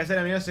que tienen que hacer,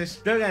 amigos,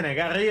 es tocan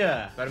acá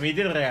arriba,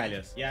 permitir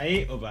regalos. Y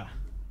ahí, opa,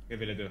 qué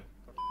pelotudo.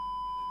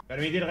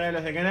 Permitir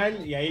regalos de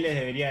canal y ahí les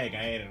debería de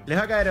caer. Les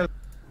va a caer.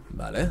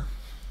 Vale.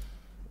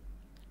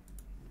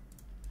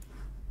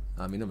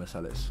 A mí no me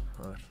sale eso.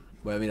 A ver.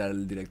 Voy a mirar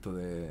el directo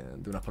de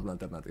una forma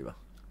alternativa.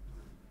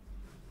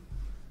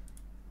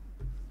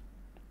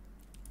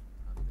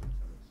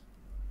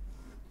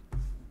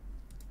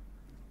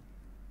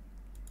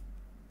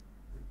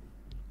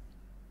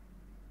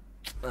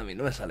 A mí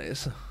no me sale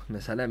eso.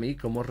 Me sale a mí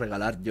cómo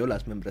regalar yo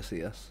las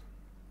membresías.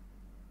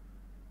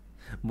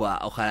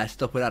 Buah, ojalá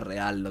esto fuera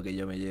real lo que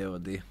yo me llevo,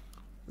 tío.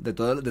 De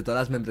todas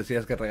las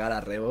membresías que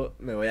regala Rebo,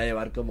 me voy a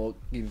llevar como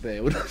 15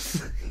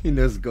 euros. Y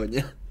no es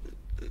coña.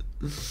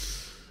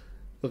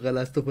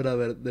 Ojalá esto fuera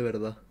de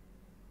verdad.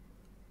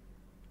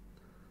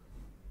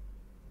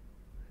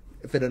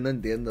 Pero no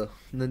entiendo.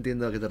 No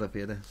entiendo a qué te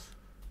refieres.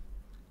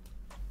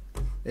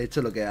 He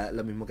hecho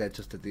lo mismo que ha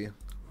hecho este tío.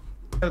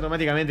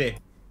 Automáticamente.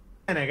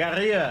 Acá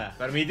arriba,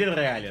 permitir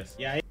regalos.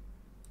 Y ahí.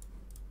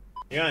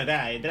 Y bueno,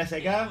 está, entras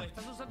acá.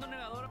 ¿Estás usando un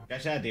negador?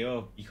 Cállate,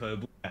 vos, hijo de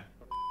puta.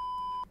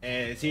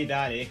 Sí,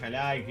 dale, deja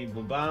like, pim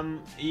pum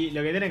pam. Y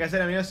lo que tienen que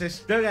hacer, amigos,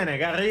 es tocan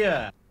acá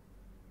arriba.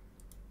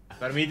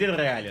 Permitir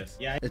regalos.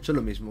 Y ahí. He hecho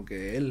lo mismo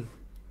que él.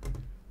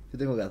 ¿Qué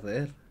tengo que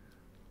hacer?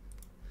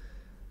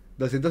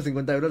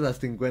 250 euros las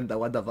 50,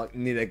 what the fuck.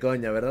 Ni de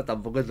coña, ¿verdad?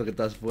 Tampoco es lo que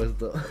te has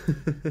puesto.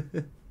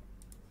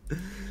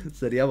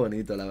 Sería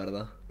bonito, la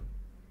verdad.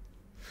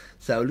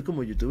 Saúl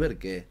como youtuber,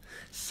 ¿qué?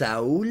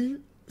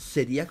 Saúl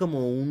sería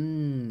como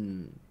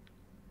un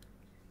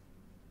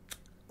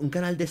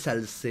canal de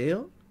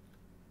salseo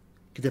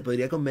que te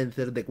podría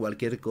convencer de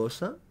cualquier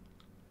cosa,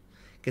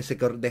 que se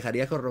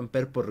dejaría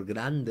corromper por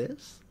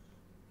grandes.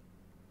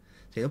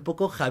 Sería un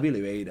poco Javi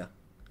Oliveira.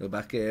 Lo que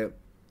pasa es que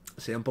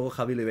sería un poco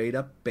Javi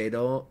Oliveira,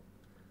 pero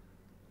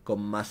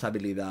con más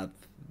habilidad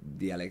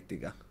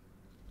dialéctica.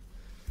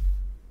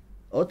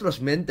 Otros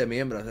 20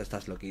 miembros.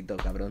 Estás loquito,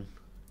 cabrón.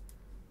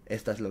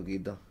 Estás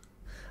loquito.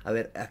 A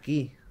ver,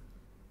 aquí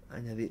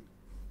añadir.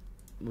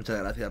 Muchas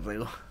gracias,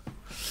 Rego.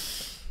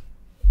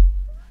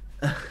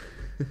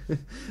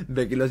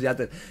 Becky los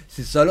yates.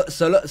 Si solo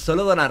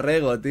dona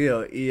Rego,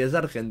 tío. Y es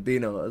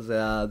argentino. O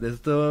sea, de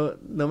esto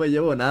no me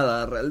llevo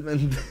nada,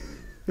 realmente.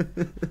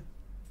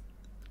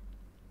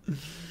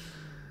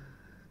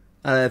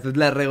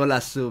 Agradecerle a Rego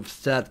las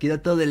subs, chat.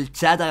 Quiero todo el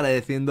chat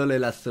agradeciéndole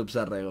las subs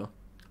a Rego.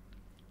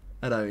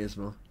 Ahora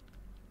mismo.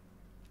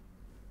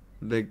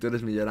 Vector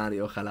es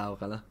millonario, ojalá,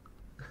 ojalá.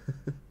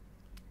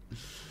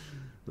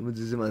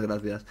 Muchísimas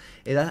gracias.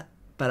 Era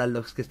para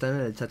los que están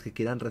en el chat que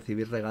quieran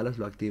recibir regalos,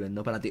 lo activen,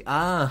 no para ti.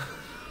 ¡Ah!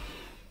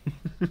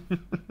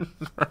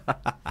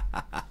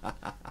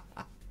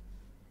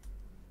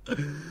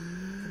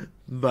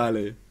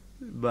 Vale,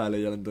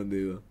 vale, ya lo he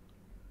entendido.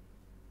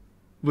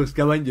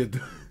 Buscaba en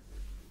YouTube.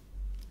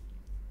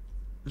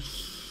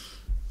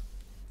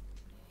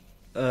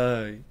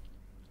 Ay.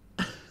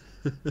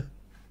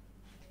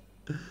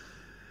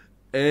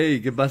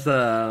 Ey, ¿qué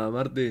pasa,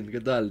 Martín? ¿Qué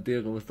tal,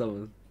 tío? ¿Cómo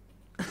estamos?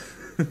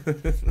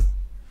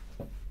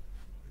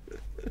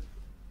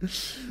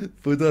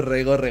 Puto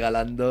Rego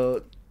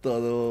regalando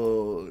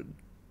todo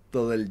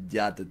el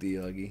yate,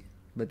 tío, aquí.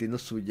 Metiendo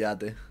su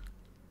yate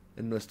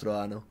en nuestro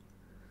ano.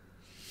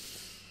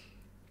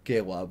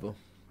 Qué guapo.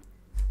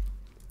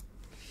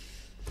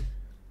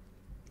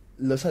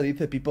 Losa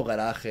dice Pipo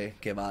Garaje.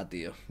 Que va,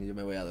 tío. Yo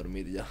me voy a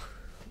dormir ya.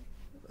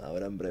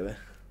 Ahora en breve.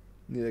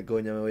 Ni de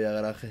coña me voy a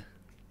garaje.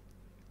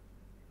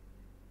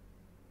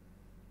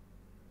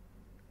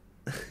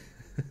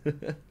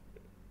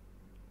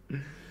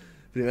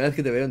 Primera vez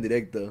que te veo en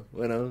directo.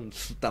 Bueno,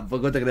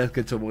 tampoco te creas que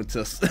he hecho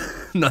muchos.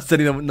 No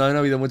han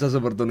habido muchas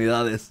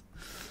oportunidades.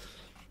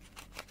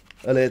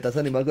 Vale, te has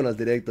animado con los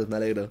directos, me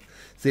alegro.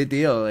 Sí,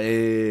 tío,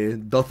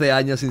 12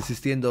 años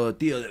insistiendo,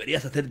 tío,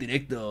 deberías hacer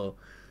directo.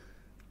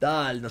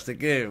 Tal, no sé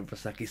qué.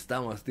 Pues aquí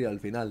estamos, tío, al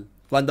final.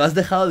 Cuando has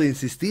dejado de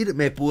insistir,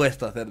 me he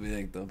puesto a hacer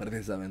directo,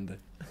 precisamente.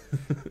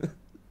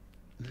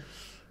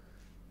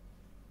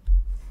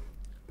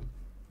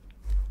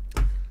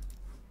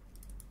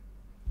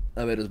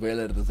 A ver, os voy a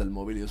leer desde el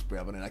móvil y os voy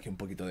a poner aquí un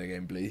poquito de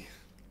gameplay.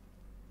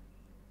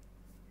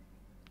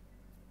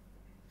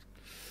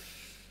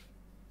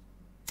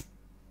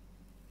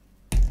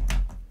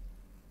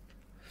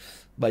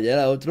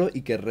 Vaya a otro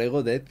y que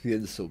Rego de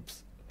 100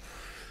 subs.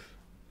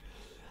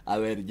 A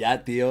ver,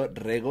 ya, tío,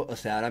 Rego, o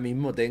sea, ahora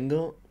mismo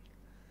tengo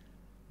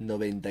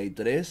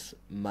 93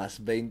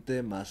 más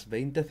 20 más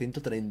 20,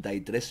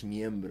 133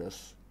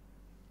 miembros.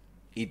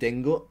 Y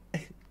tengo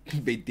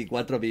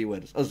 24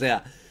 viewers. O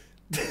sea,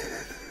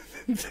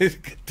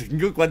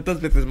 tengo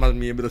cuántas veces más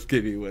miembros que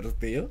viewers,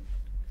 tío.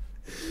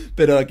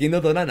 Pero aquí no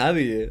dona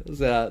nadie. O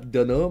sea,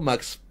 donó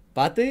Max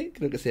Pate,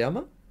 creo que se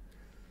llama.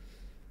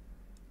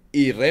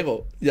 Y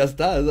Rego, ya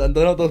está, han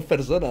donado 2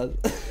 personas.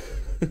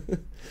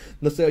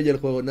 No se oye el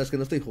juego, no, es que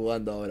no estoy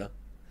jugando ahora.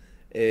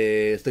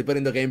 Estoy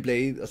poniendo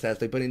gameplay, o sea,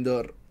 estoy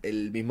poniendo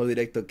el mismo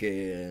directo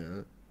que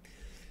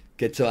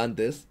he hecho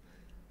antes.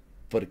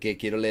 Porque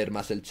quiero leer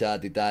más el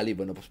chat y tal, y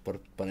bueno, pues por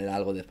poner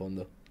algo de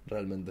fondo,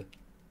 realmente.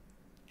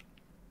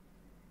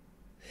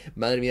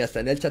 Madre mía,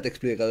 está en el chat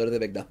explicador de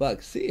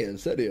VekDaFak. Sí, en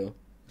serio,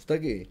 está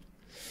aquí.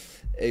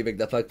 Hey,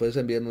 VekDaFak, ¿puedes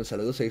enviarme un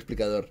saludo? Soy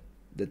explicador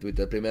de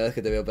Twitter, primera vez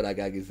que te veo por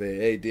acá, que dice,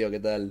 hey tío, ¿qué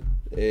tal?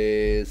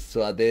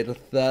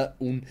 Soaderza,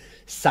 un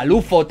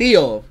salufo,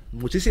 tío.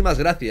 Muchísimas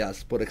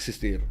gracias por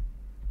existir.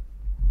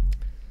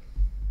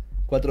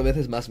 4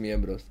 veces más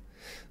miembros.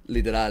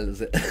 Literal, o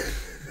sea,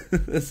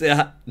 o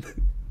sea,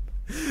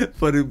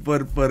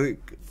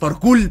 por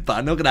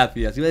culpa, no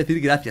gracias. Iba a decir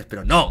gracias,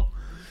 pero no.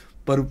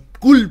 Por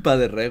culpa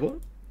de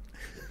Rego,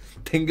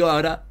 tengo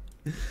ahora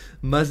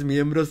más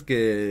miembros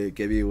que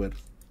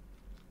viewers.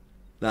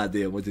 Nada,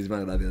 tío,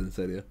 muchísimas gracias, en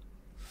serio.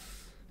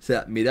 O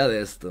sea, mirad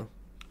esto.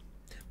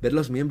 Ver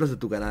los miembros de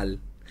tu canal.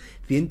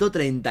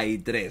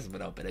 133,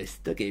 bro. Pero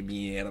esto qué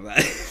mierda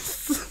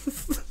es.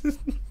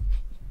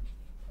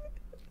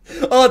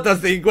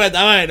 Otros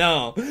 50,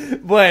 bueno.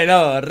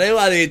 Bueno, Rego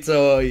ha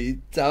dicho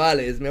hoy,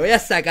 chavales, me voy a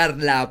sacar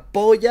la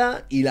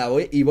polla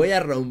y voy a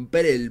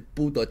romper el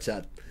puto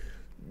chat.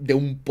 De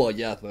un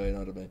pollazo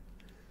enorme.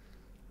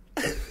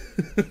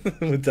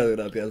 Muchas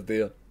gracias,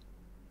 tío.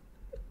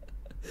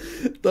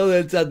 Todo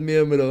el chat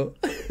miembro.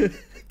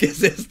 ¿Qué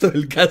es esto?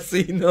 El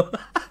casino.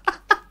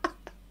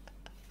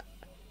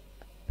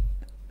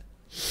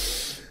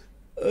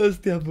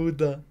 Hostia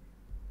puta.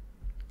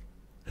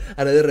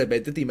 Ahora de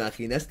repente te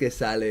imaginas que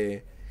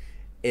sale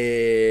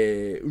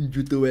un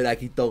youtuber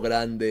aquí todo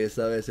grande,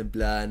 ¿sabes? En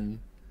plan,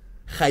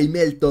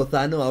 Jaime el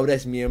Tozano ahora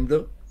es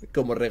miembro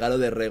como regalo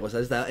de Rego,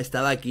 ¿sabes?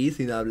 Estaba aquí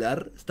sin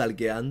hablar,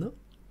 stalkeando.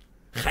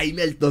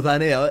 Jaime el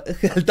Tozane,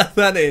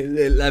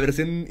 la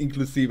versión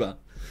inclusiva.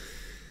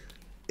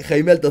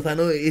 Jaime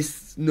Altozano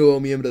es nuevo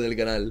miembro del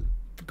canal,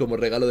 como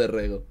regalo de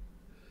Rego.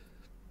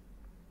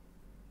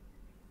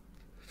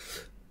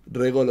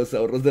 Rego, los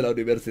ahorros de la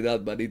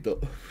universidad, manito.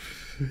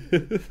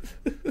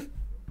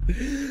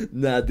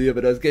 Nah, tío,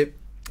 pero es que...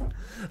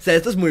 O sea,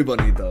 esto es muy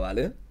bonito,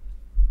 ¿vale?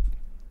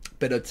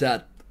 Pero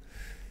chat,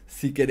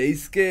 si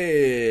queréis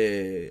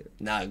que...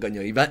 Nah,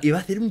 coño, iba a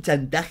hacer un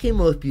chantaje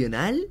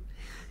emocional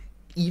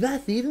Iba a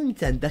hacer un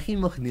chantaje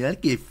emocional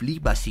que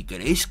flipa. Si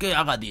queréis que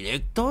haga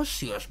directos,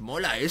 si os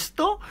mola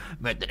esto,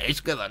 me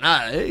tenéis que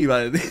donar, ¿eh? Iba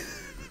a decir.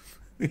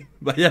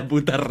 Vaya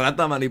puta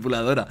rata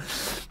manipuladora.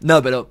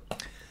 No, pero...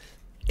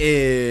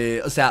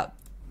 o sea...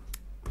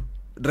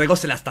 Rego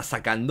se la está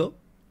sacando.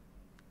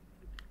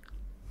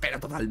 Pero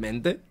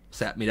totalmente. O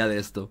sea, mirad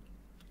esto.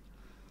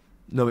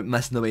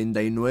 Más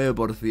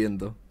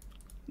 99%.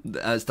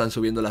 Están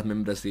subiendo las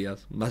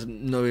membresías. Más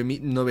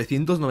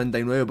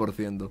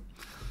 999%.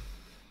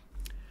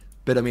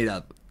 Pero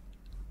mirad.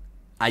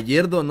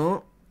 Ayer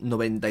donó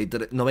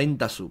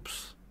 90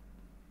 subs.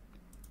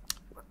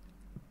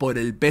 Por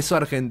el peso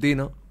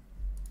argentino,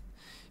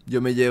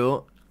 yo me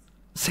llevo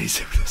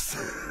 6 euros.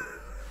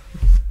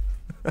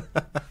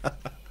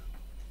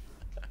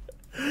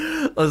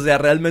 O sea,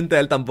 realmente a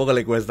él tampoco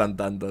le cuestan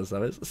tanto,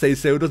 ¿sabes?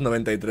 6 euros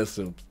 93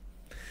 subs.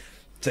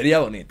 Sería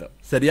bonito,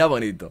 sería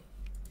bonito.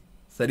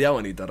 Sería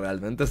bonito,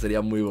 realmente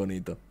sería muy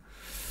bonito.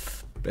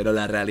 Pero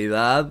la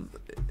realidad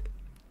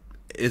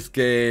es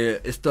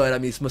que esto ahora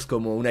mismo es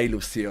como una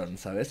ilusión,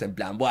 ¿sabes? En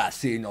plan, buah,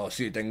 sí, no,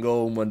 sí,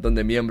 tengo un montón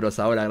de miembros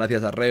ahora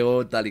gracias a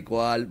Rego, tal y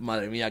cual.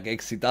 Madre mía, qué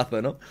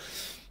exitazo, ¿no?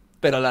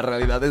 Pero la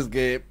realidad es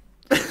que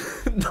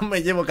no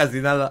me llevo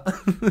casi nada.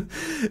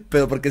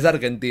 Pero porque es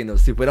argentino.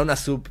 Si fuera una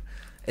sub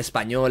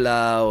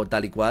española o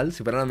tal y cual,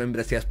 si fuera una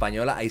membresía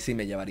española, ahí sí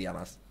me llevaría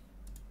más.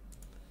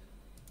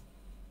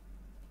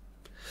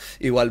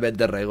 Igual Bet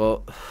de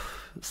Rego,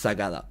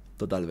 sacada,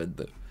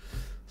 totalmente.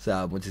 O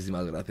sea,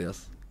 muchísimas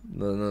gracias.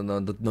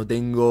 No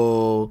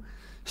tengo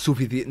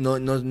suficiente.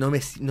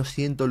 No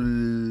siento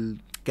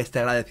que esté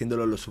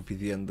agradeciéndolo lo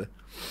suficiente.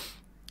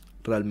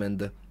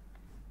 Realmente.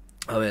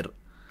 A ver.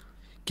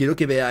 Quiero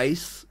que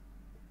veáis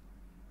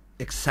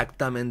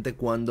exactamente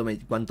cuánto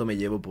me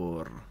llevo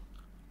por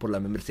la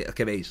membresía. Es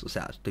que veis, o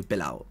sea, estoy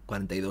pelado.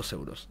 42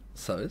 euros,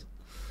 ¿sabes?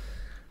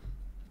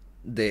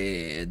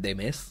 De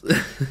mes.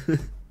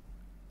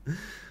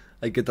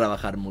 Hay que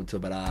trabajar mucho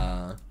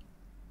para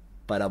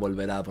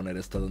volver a poner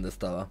esto donde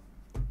estaba.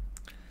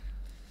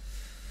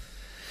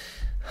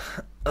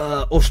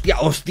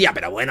 Hostia,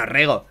 pero bueno,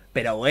 Rego.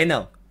 Pero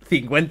bueno,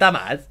 50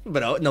 más.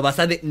 Bro, no vas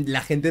a... La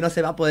gente no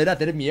se va a poder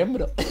hacer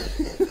miembro.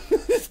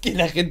 Es que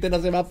la gente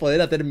no se va a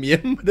poder hacer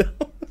miembro.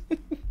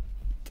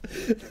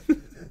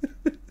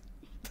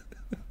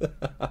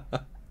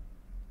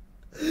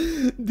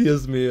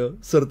 Dios mío.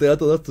 Sortea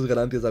todas tus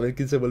ganancias. A ver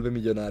quién se vuelve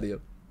millonario.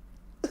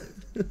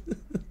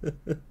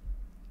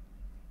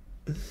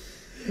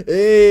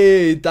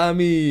 ¡Ey,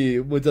 Tami!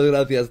 Muchas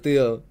gracias,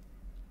 tío.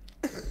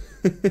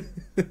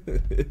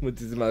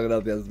 Muchísimas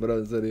gracias, bro,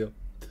 en serio.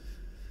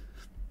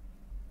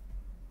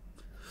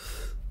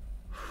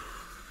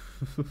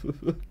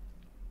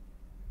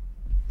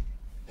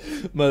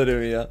 Madre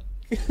mía.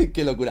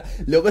 Qué locura.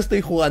 Luego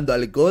estoy jugando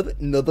al COD,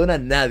 no dona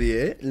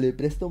nadie, ¿eh? Le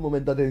presto un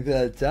momento de atención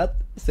al chat,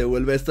 se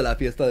vuelve esto la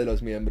fiesta de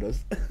los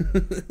miembros.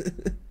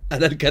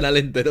 Ahora el canal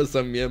entero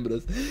son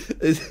miembros.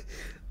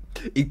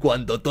 Y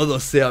cuando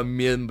todos sean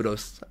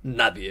miembros,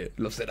 nadie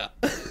lo será.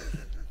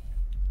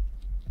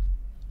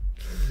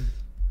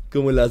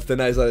 Como en la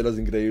escena esa de Los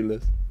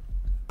Increíbles.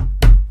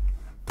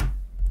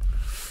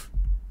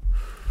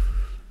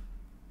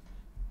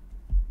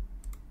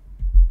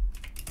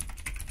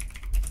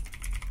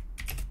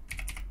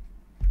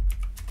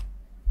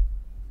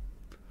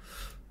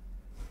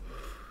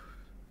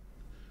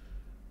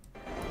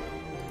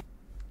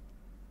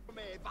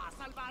 Me va a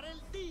salvar el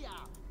día.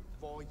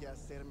 Voy a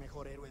ser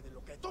mejor héroe de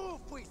lo que tú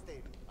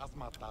fuiste. Has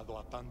matado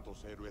a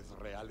tantos héroes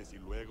reales y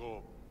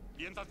luego...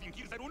 ¿piensas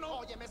fingir ser uno?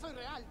 Óyeme, soy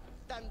real.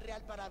 Tan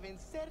real para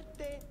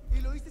vencerte.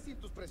 Y lo hice sin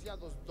tus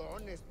preciados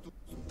dones, tus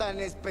tan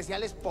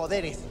especiales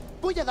poderes.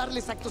 Voy a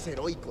darles actos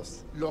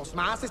heroicos. Los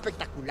más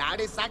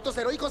espectaculares actos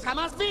heroicos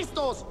jamás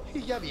vistos.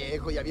 Y ya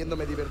viejo y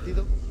habiéndome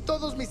divertido,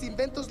 todos mis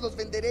inventos los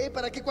venderé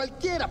para que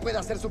cualquiera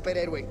pueda ser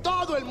superhéroe.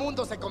 Todo el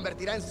mundo se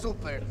convertirá en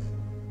super.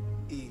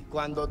 Y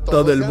cuando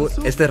todo el mundo...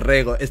 Este es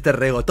Rego.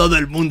 Todo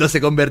el mundo se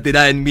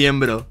convertirá en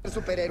miembro.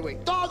 Superhéroe.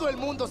 Todo el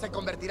mundo se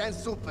convertirá en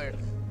super.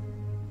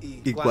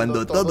 Y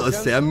cuando todos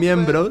sean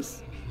miembros...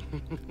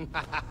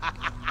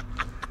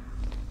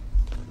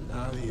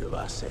 Nadie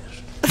va a ser.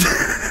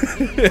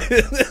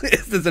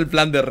 Este es el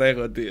plan de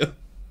Rego, tío.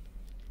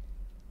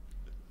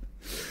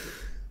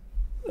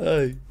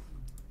 Ay.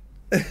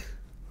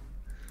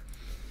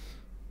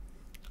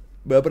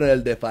 Voy a poner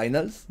el de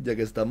Finals, ya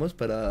que estamos,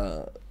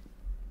 para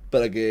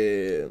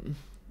que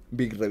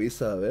Vic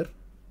revisa, a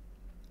ver.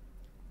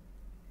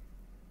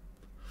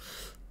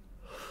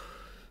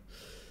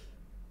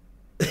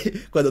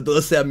 Cuando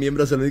todos sean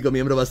miembros, el único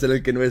miembro va a ser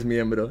el que no es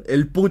miembro.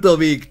 El puto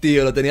Vic,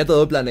 tío, lo tenía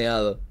todo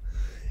planeado.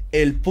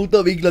 El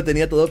puto Vic lo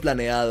tenía todo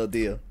planeado,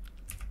 tío.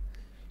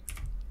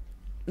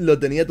 Lo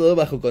tenía todo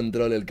bajo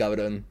control, el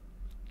cabrón.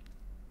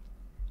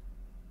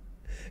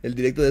 El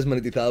directo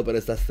desmonetizado por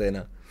esta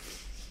escena.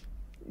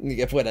 Ni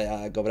que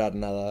fuera a cobrar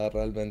nada,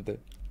 realmente.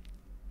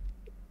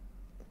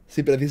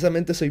 Si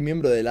precisamente soy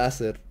miembro de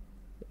Láser.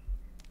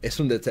 Es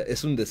un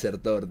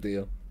desertor,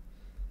 tío.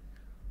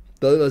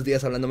 Todos los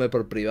días hablándome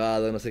por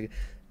privado, no sé qué.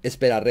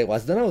 Espera, Rego,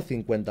 ¿has donado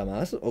 50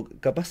 más? ¿O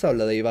qué ha pasado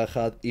la de Iba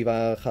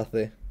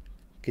Jace?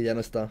 Que ya no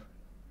está.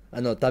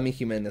 Ah, no, Tami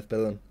Jiménez,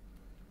 perdón.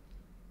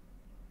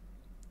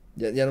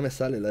 Ya no me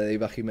sale la de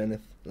Iba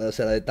Jiménez. O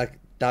sea, la de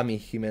Tami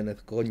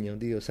Jiménez, coño,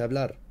 tío, sé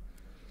hablar.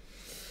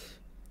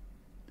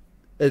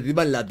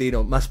 Encima en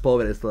latino, más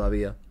pobres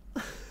todavía.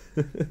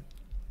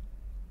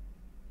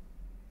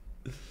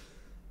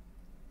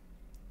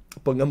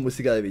 Pongan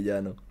música de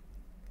villano.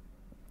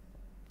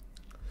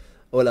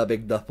 Hola,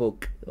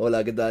 VekDaFak.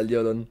 Hola, ¿qué tal,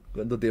 Yolon?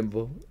 ¿Cuánto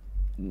tiempo?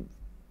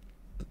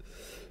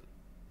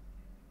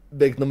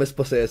 Vek, no me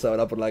esposees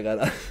ahora por la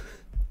cara.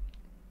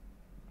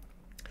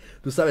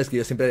 Tú sabes que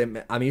yo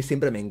siempre... A mí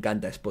siempre me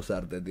encanta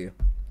esposarte, tío.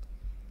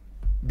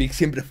 Vic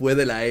siempre fue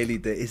de la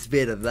élite. Es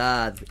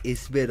verdad,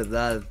 es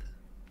verdad.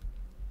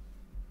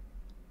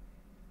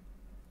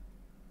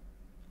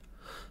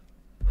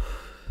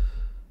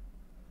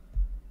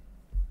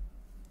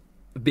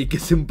 Vic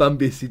es un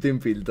pambisito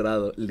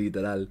infiltrado,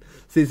 literal.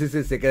 Sí,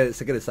 sé que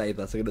eres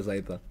Aiza, sé que eres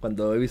Aiza.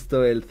 Cuando he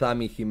visto el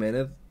Zami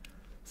Jiménez,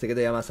 sé que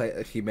te llamas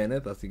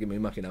Jiménez, así que me he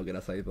imaginado que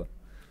eras Aiza.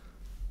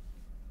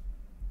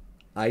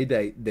 Ahí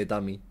de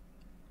Tami.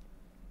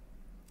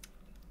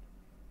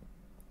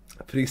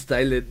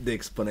 Freestyle de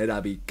exponer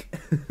a Vic.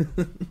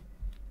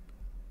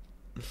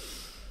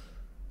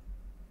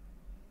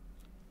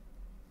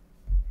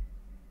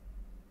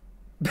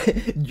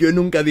 Yo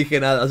nunca dije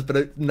nada,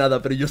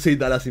 pero yo soy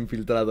Dallas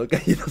infiltrado.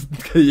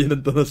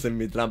 Cayeron todos en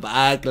mi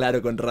trampa. Ah,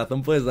 claro, con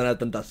razón puedes donar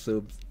tantas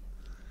subs.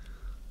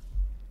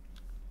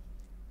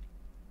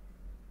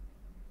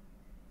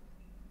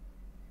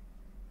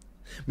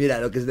 Mira,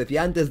 lo que os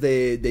decía antes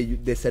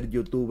de ser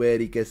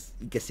youtuber y que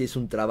sí es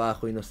un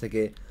trabajo y no sé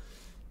qué.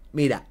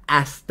 Mira,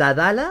 hasta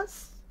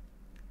Dallas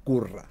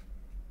curra.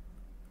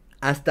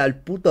 Hasta el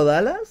puto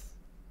Dallas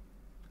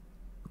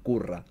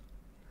curra.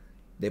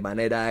 De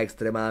manera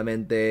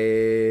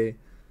extremadamente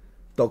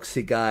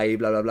tóxica y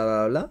bla bla bla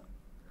bla bla.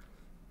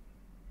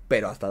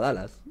 Pero hasta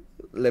Dallas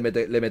le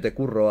mete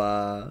curro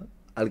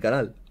al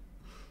canal.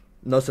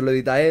 No se lo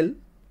edita él,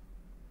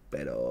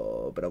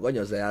 pero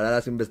coño, se hará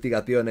las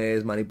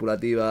investigaciones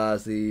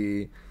manipulativas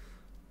y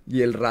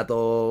el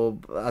rato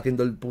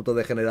haciendo el puto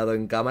degenerado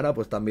en cámara,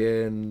 pues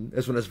también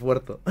es un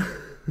esfuerzo.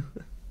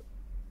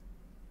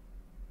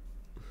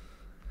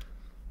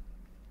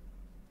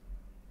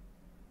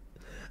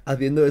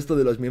 Haciendo esto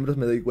de los miembros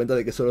me doy cuenta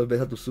de que solo ves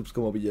a tus subs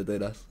como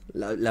billeteras.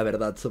 La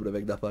verdad sobre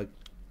VekDaFak.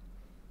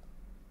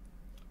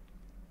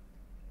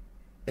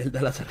 El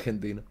Dallas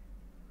argentino.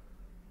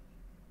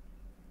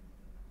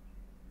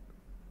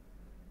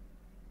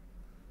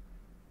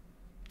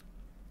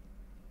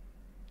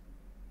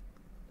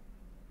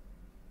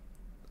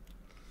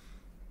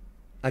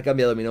 ¿Ha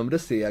cambiado mi nombre?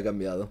 Sí, ha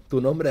cambiado. Tu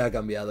nombre ha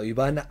cambiado.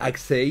 Iván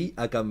Axei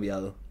ha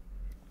cambiado.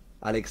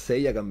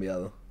 Alexei ha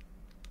cambiado.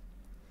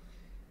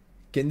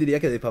 ¿Quién diría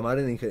que difamar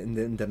en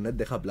internet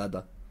deja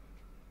plata?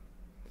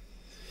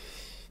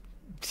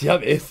 Ya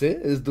ves,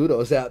 ¿eh? Es duro,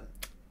 o sea...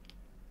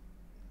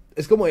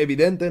 Es como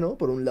evidente, ¿no?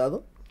 Por un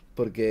lado.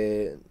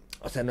 Porque...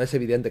 O sea, no es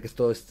evidente que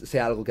esto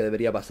sea algo que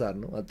debería pasar,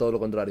 ¿no? A todo lo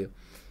contrario.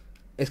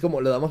 Es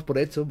como lo damos por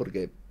hecho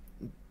porque...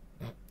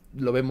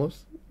 Lo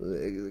vemos.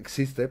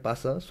 Existe,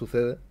 pasa,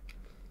 sucede.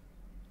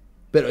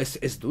 Pero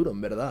es duro, en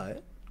verdad,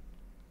 ¿eh?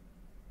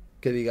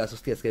 Que digas,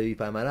 hostia, es que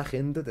difamar a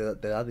gente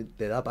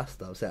te da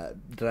pasta. O sea,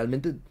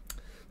 realmente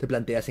te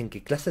planteas en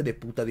qué clase de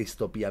puta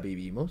distopía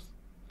vivimos.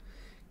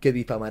 Que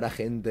difamar a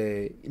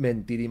gente,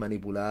 mentir y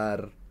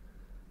manipular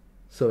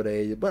sobre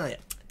ello. Bueno,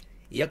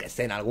 y yo que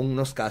sé, en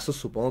algunos casos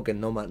supongo que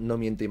no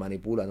miente y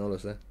manipula, no lo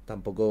sé.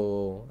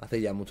 Tampoco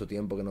hace ya mucho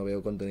tiempo que no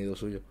veo contenido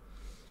suyo.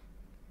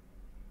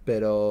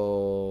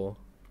 Pero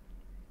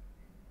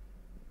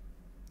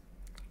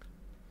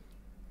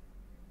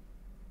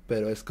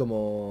es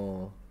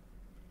como...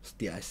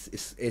 Hostia,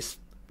 es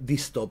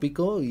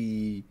distópico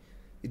y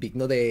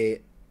digno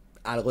de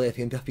algo de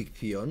ciencia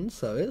ficción,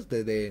 ¿sabes?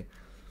 De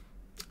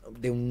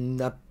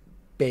una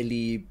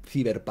peli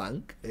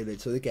cyberpunk. El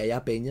hecho de que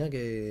haya peña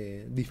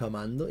que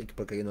difamando,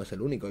 porque no es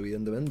el único,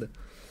 evidentemente.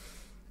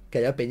 Que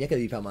haya peña que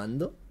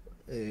difamando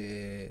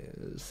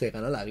se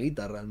gana la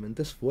guita,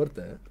 realmente es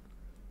fuerte, ¿eh?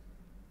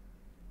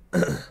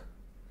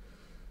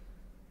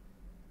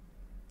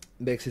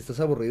 Vex, si estás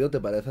aburrido, ¿te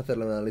parece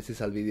hacerle un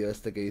análisis al vídeo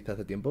este que hice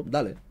hace tiempo?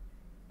 Dale.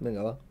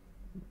 Venga, va.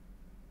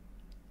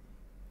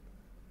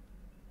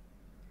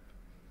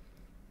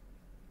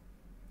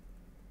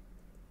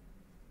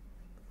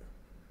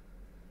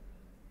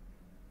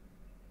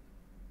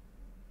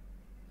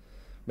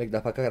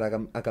 VekDaFak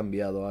ha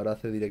cambiado. Ahora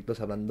hace directos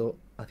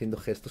haciendo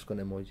gestos con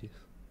emojis.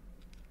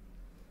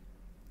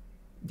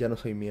 Ya no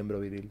soy miembro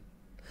viril.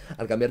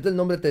 ¿Al cambiarte el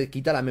nombre te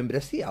quita la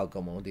membresía o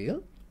cómo,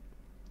 tío?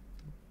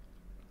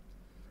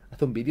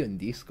 Hace un vídeo en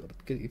Discord.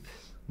 ¿Qué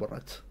dices?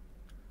 Borracho.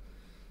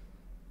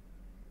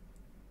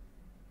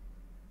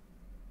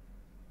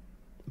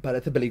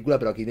 Parece película,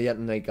 pero aquí ya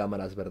no hay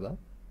cámaras, ¿verdad?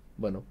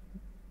 Bueno,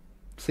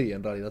 sí,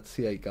 en realidad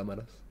sí hay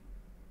cámaras.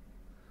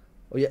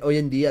 Hoy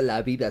en día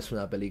la vida es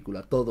una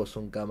película, todos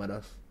son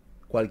cámaras.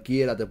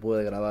 Cualquiera te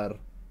puede grabar.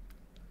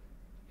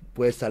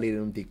 puedes salir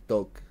en un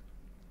TikTok.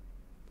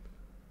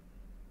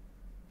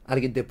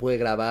 Alguien te puede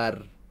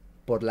grabar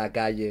por la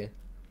calle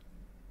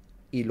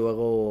y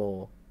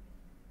luego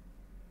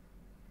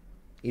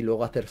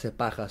hacerse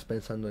pajas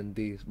pensando en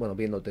ti, bueno,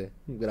 viéndote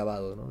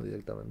grabado, ¿no?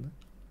 Directamente.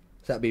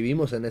 O sea,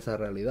 vivimos en esa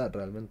realidad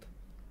realmente.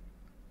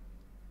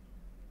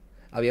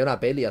 Había una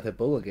peli hace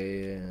poco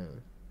que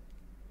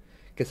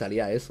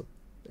salía eso.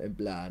 En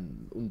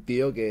plan,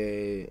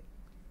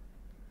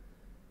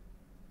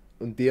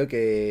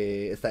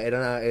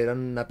 era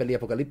una peli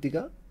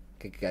apocalíptica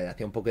que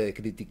hacía un poco de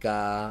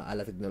crítica a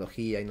la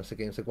tecnología y no sé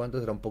qué, no sé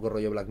cuántos. Era un poco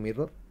rollo Black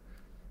Mirror,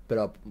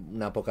 pero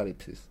un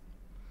apocalipsis.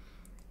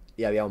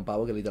 Y había un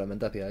pavo que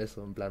literalmente hacía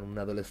eso. En plan, un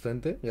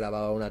adolescente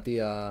grababa a una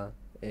tía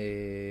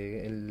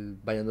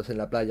bañándose en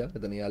la playa que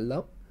tenía al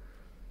lado.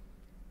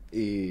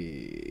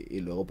 Y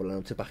luego por la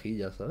noche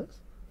pajillas,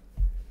 ¿sabes?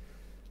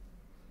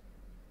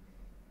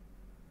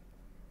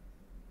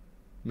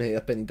 Me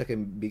da penita que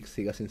Vic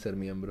siga sin ser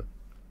miembro.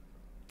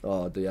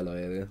 Oh, tú ya lo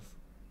eres.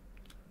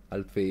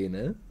 Al fin,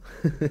 ¿eh?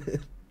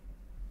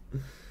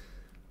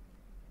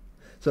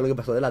 Eso es lo que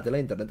pasó de la tele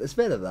a internet. Es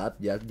verdad,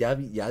 ya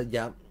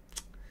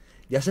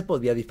se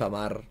podía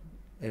difamar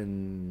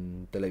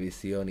en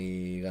televisión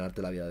y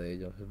ganarte la vida de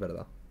ellos, es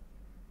verdad.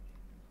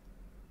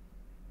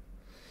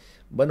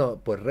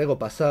 Bueno, pues Rego,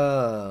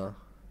 pasa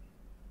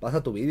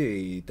tu vídeo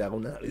y te hago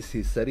un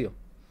análisis serio.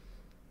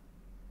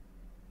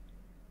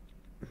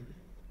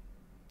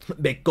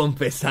 Ve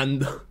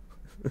confesando.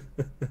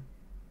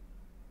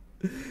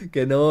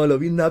 Que no, lo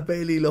vi en una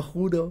peli, lo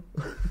juro.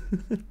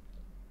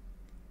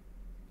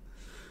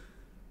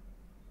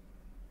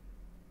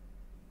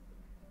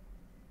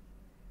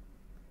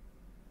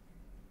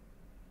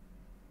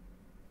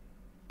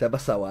 ¿Te ha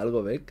pasado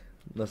algo, Beck?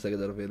 No sé a qué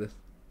te refieres.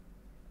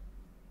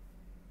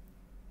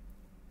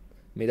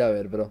 Mira, a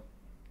ver, bro.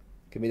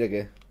 ¿Que mire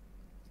qué?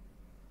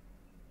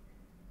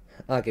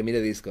 Ah, que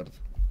mire Discord.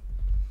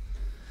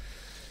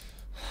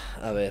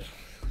 A ver.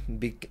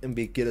 Vic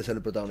quiere ser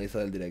el protagonista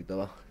del directo,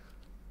 va.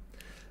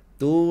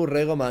 Tú,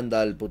 Rego,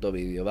 manda el puto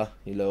vídeo, va.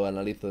 Y lo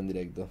analizo en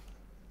directo.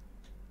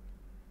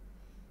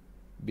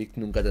 Vic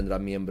nunca tendrá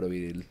miembro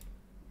viril.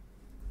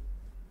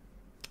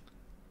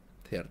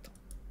 Cierto.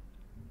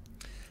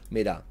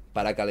 Mira,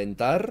 para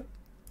calentar,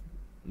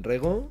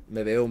 Rego,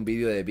 me veo un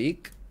vídeo de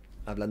Vic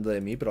hablando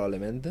de mí,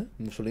 probablemente.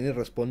 Mussolini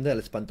responde al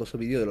espantoso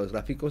vídeo de los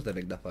gráficos de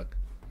VekDaFak.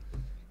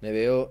 Me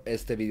veo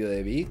este vídeo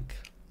de Vic,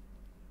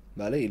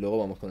 ¿vale? Y luego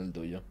vamos con el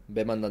tuyo.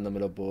 Ve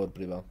mandándomelo por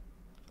privado.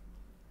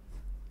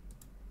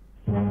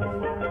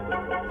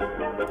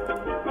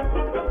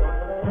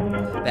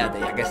 Espérate,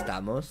 ya que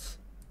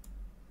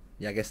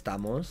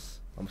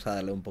estamos, vamos a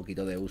darle un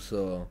poquito de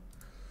uso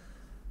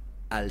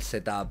al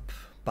setup,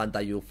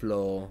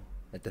 pantalluflo,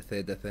 etc,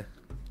 etc.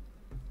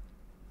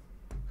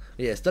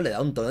 Oye, esto le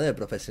da un tono de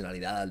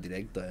profesionalidad al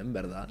directo, en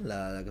verdad,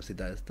 la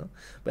cosita de esto.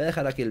 Voy a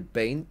dejar aquí el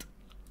paint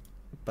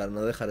para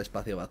no dejar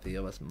espacio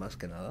vacío, más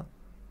que nada.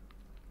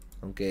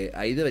 Aunque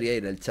ahí debería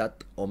ir el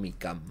chat o mi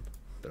cam,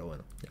 pero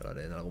bueno, ya lo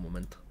haré en algún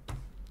momento.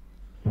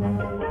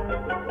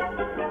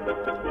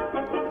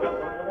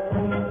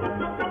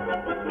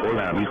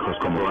 Hola amigos,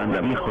 ¿cómo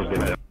andan amigos de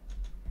la...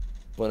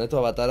 Pone tu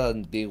avatar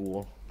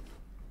antiguo.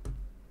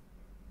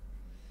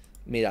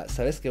 Mira,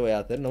 ¿sabes qué voy a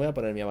hacer? No voy a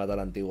poner mi avatar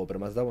antiguo, pero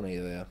me has dado una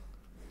idea.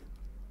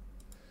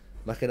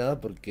 Más que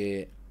nada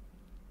porque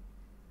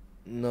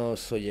no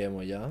soy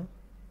emo ya.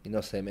 Y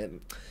no sé, me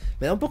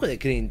da un poco de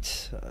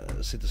cringe,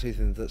 si te soy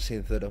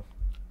sincero.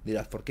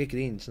 Dirás, ¿por qué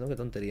cringe? ¿No? Qué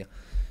tontería.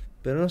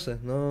 Pero no sé,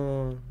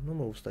 no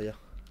me gusta ya.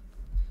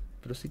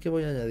 Pero sí que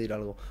voy a añadir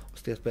algo.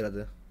 Hostia,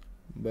 espérate.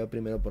 Voy a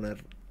primero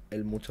poner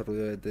el mucho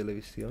ruido de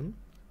televisión.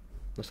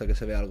 No sé, que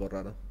se vea algo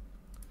raro.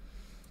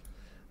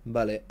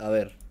 Vale, a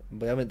ver.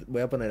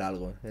 Voy a poner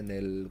algo en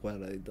el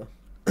cuadradito.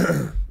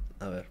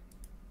 A ver.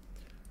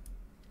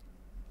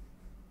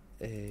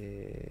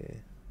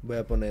 Voy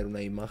a poner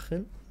una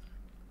imagen.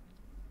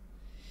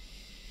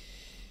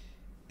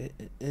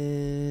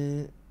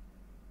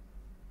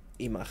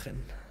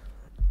 Imagen.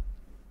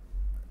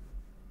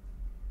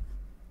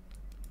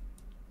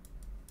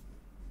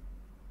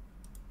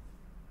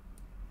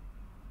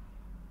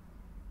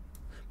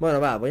 Bueno,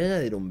 va, voy a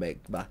añadir un Vek,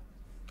 va.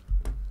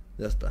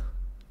 Ya está.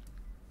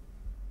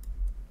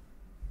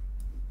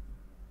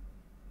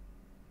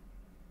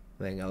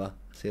 Venga, va.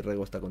 Así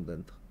Rego está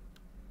contento.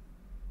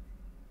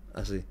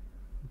 Así.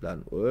 En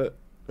plan,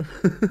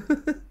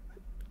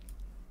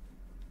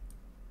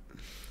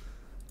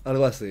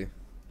 algo así.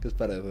 ¿Qué os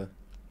parece?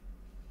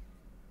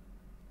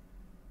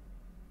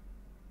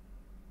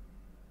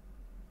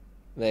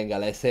 Venga,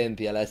 la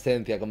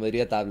esencia, como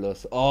diría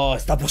Tablos. ¡Oh,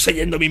 está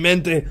poseyendo mi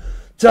mente!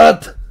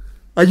 ¡Chat!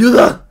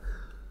 ¡Ayuda!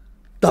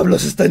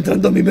 ¡Tablos está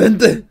entrando a mi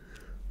mente!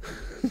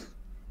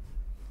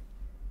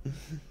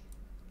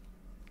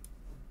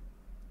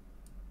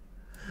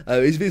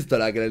 ¿Habéis visto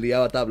la que le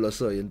liaba a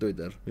Tablos hoy en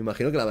Twitter? Me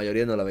imagino que la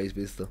mayoría no la habéis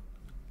visto.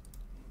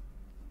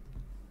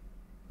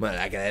 Bueno,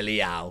 la que le he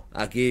liado.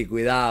 Aquí,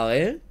 cuidado,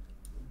 ¿eh?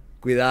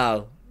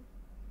 Cuidado.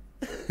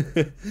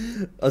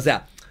 O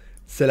sea,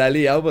 se la ha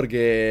liado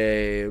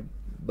porque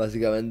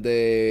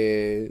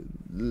Básicamente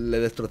le he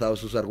destrozado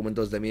sus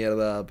argumentos de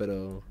mierda,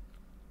 pero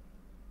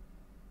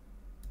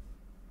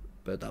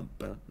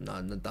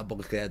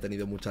tampoco es que haya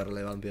tenido mucha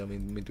relevancia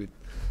mi tweet.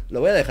 Lo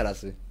voy a dejar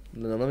así.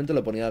 Normalmente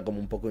lo ponía como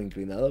un poco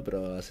inclinado,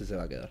 pero así se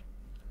va a quedar.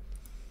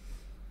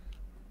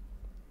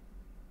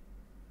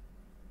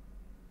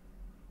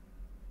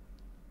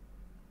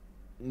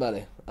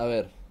 Vale, a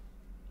ver.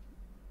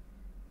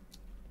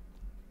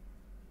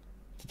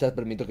 Este chat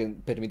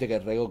permite que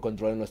el Rego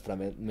controle nuestra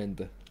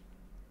mente.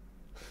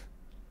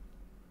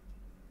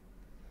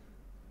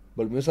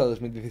 Volvimos a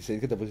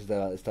 2016 que te pusiste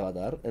este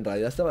avatar. En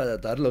realidad este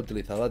avatar lo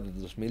utilizaba de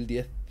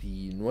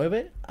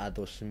 2019 a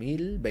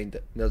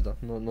 2020. Ya está,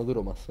 no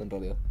duró más en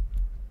realidad.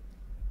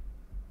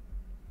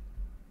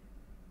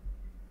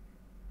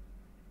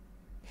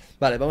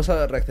 Vale, vamos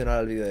a reaccionar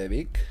al vídeo de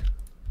Vic.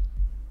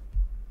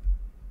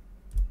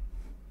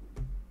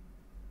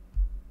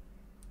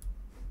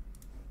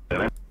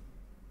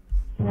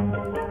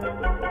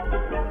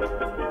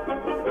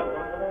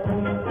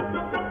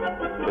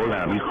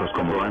 Hola amigos,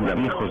 ¿cómo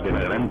andan hijos de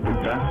la gran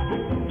puta?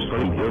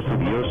 Soy yo, su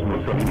Dios,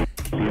 no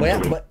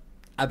soy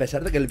A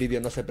pesar de que el vídeo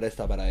no se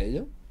presta para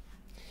ello,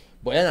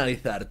 voy a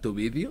analizar tu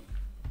vídeo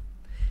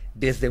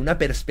desde una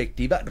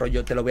perspectiva,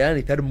 rollo, te lo voy a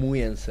analizar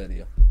muy en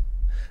serio.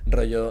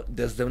 Rollo,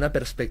 desde una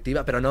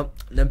perspectiva, pero no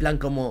en plan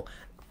como,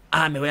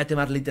 me voy a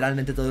tomar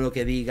literalmente todo lo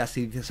que digas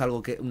si dices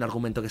algo un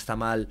argumento que está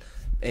mal,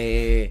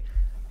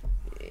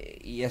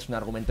 y es un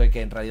argumento de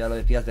que en realidad lo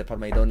decías de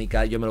forma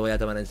irónica, yo me lo voy a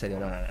tomar en serio.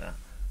 No.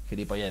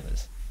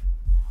 Gilipolleces.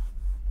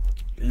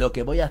 Lo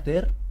que voy a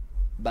hacer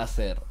va a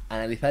ser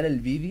analizar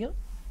el vídeo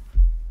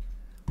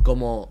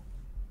como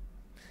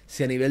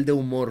si a nivel de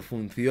humor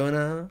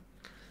funciona,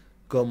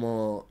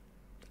 como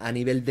a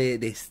nivel de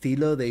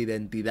estilo, de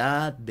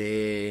identidad,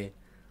 de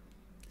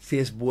si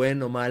es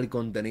bueno o mal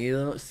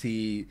contenido,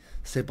 si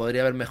se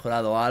podría haber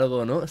mejorado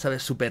algo, ¿no?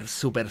 ¿Sabes? Súper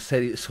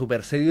serio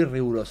y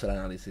riguroso el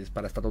análisis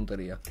para esta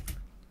tontería.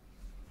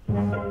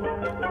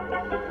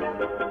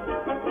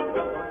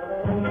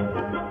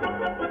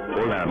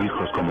 Hola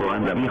amigos, ¿cómo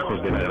andan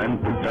hijos de la gran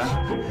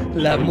puta?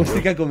 La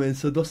música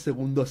comenzó 2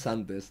 segundos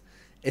antes.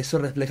 Eso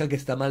refleja que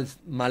está mal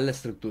la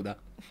estructura.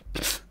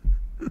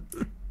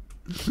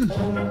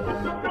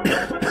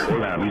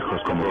 Hola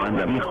amigos, ¿cómo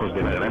andan hijos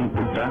de la gran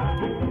puta?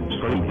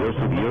 Soy yo,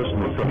 su Dios,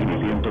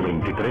 Mussolini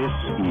 123,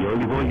 y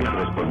hoy voy a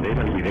responder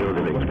al video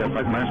de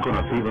VekDaFak más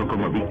conocido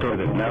como Víctor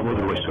del Nabo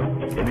Grueso.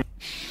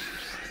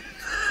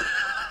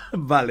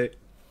 Vale.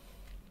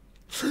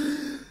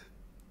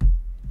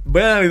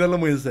 Voy a analizarlo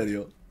muy en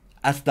serio.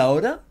 Hasta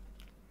ahora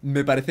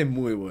me parece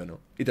muy bueno.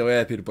 Y te voy a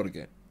decir por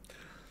qué.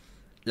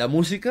 La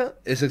música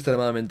es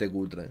extremadamente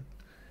cutre.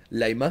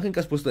 La imagen que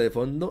has puesto de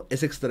fondo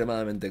es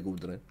extremadamente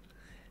cutre.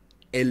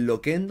 El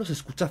loquendo se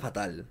escucha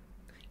fatal.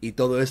 Y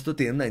todo esto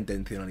tiene una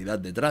intencionalidad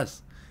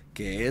detrás,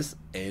 que es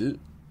el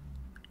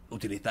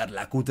utilizar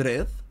la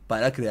cutrez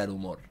para crear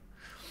humor.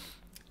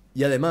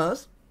 Y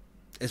además,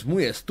 es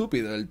muy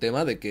estúpido el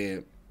tema de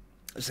que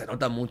se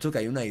nota mucho que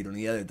hay una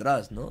ironía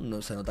detrás, ¿no?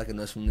 No se nota que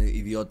no es un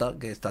idiota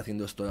que está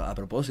haciendo esto a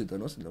propósito,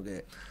 ¿no? Sino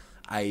que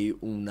hay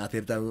una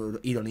cierta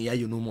ironía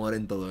y un humor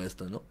en todo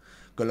esto, ¿no?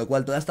 Con lo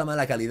cual toda esta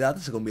mala calidad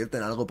se convierte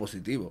en algo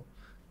positivo,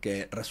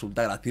 que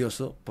resulta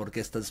gracioso porque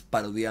estás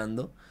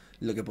parodiando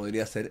lo que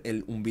podría ser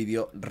un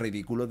vídeo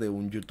ridículo de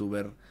un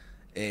youtuber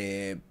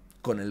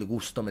con el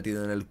gusto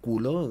metido en el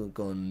culo,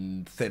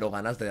 con cero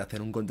ganas de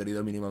hacer un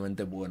contenido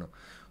mínimamente bueno.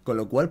 Con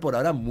lo cual por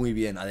ahora muy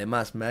bien.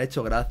 Además me ha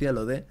hecho gracia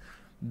lo de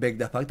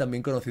VekDaFak,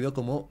 también conocido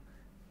como...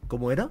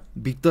 ¿Cómo era?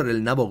 Víctor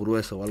el Nabo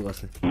Grueso o algo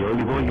así. Y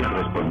hoy voy a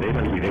responder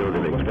al video de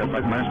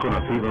VekDaFak más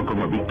conocido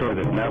como Víctor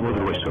del Nabo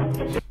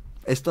Grueso.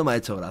 Esto me ha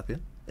hecho gracia.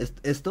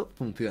 Esto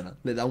funciona.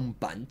 Le da un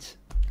punch.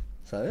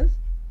 ¿Sabes?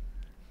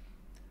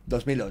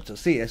 2008.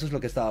 Sí, eso es lo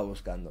que estaba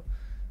buscando.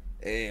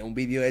 Un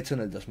vídeo hecho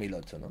en el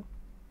 2008, ¿no?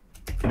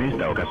 En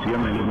esta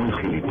ocasión el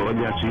muy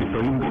gilipollas hizo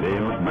un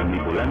video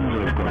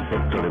manipulando el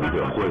concepto de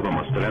videojuego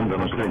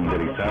mostrándonos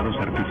renderizados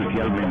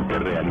artificialmente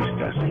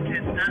realistas.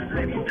 Intentando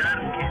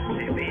evitar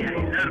que se vea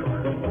el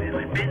arma. De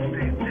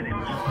repente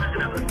tenemos una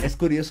grabación. Es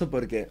curioso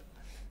porque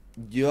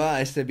yo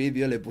a este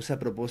vídeo le puse a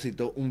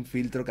propósito un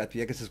filtro que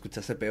hacía que se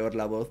escuchase peor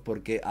la voz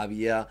porque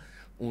había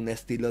un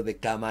estilo de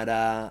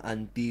cámara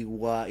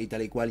antigua y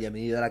tal y cual, y a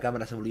medida que la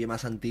cámara se volvía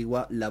más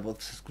antigua la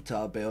voz se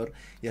escuchaba peor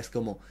y es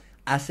como...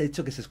 Has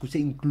hecho que se escuche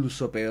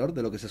incluso peor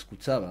de lo que se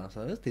escuchaba,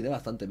 ¿sabes? Tiene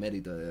bastante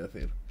mérito, de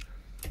decir.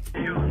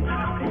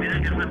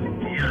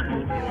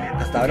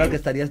 Hasta ahora lo que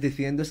estarías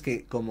diciendo es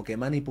que como que he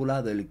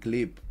manipulado el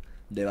clip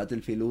de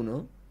Battlefield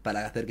 1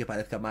 para hacer que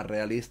parezca más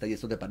realista y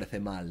esto te parece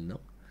mal,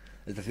 ¿no?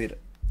 Es decir,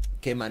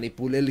 que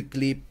manipule el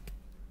clip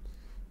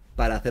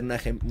para hacer un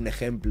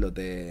ejemplo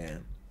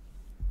de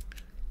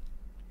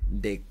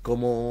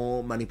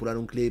cómo manipular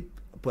un clip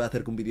puede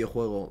hacer que un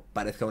videojuego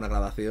parezca una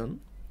grabación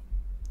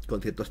con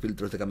ciertos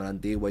filtros de cámara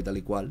antigua y tal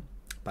y cual,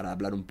 para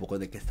hablar un poco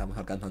de que estamos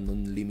alcanzando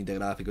un límite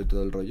gráfico y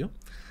todo el rollo.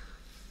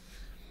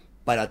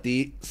 Para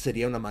ti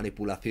sería una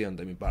manipulación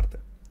de mi parte.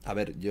 A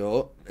ver,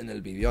 yo en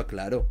el vídeo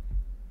aclaro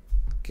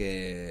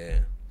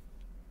que...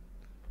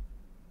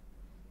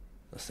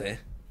 No sé,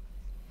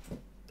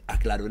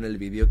 aclaro en el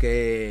vídeo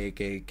que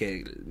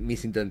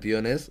mis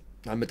intenciones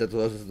al meter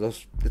todas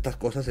estas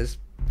cosas es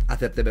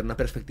hacerte ver una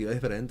perspectiva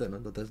diferente, ¿no?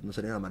 Entonces no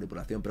sería una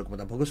manipulación, pero como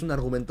tampoco es un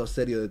argumento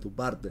serio de tu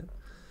parte,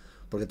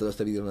 porque todo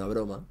este vídeo es una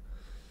broma,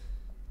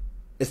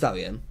 está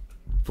bien,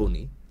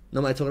 funny.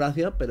 No me ha hecho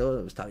gracia,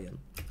 pero está bien.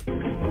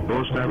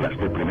 Vos hablas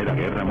de Primera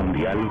Guerra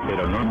Mundial,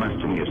 pero no más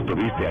tú ni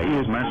estuviste ahí,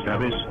 es más,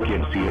 ¿sabes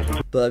quién sí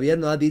estuvo? Todavía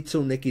no ha dicho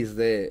un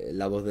XD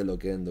la voz de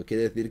Loquendo,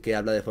 quiere decir que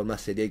habla de forma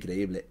seria y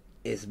creíble.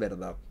 Es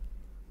verdad.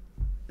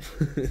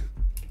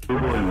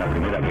 Estuvo en la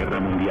Primera Guerra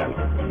Mundial.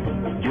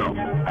 Yo,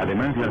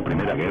 además de la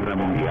Primera Guerra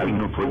Mundial,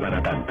 no fue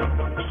para tanto.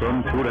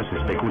 Son puras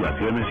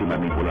especulaciones y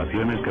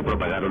manipulaciones que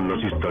propagaron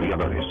los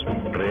historiadores.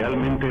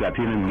 Realmente la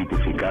tienen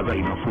mitificada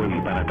y no fue ni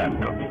para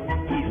tanto.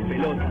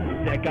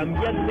 O sea,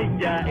 cambiarle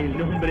ya el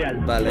nombre al...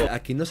 Vale,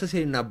 aquí no sé si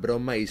hay una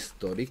broma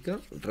histórica.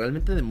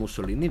 ¿Realmente de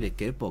Mussolini? ¿De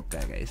qué época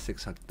es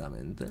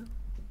exactamente?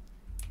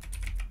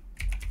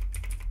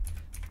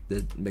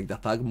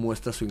 VekDaFak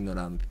muestra su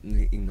ignorancia.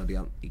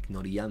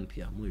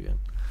 Muy bien.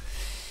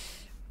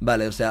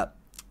 Vale, o sea,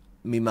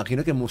 me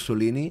imagino que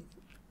Mussolini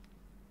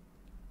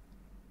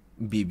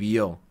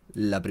vivió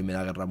la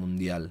Primera Guerra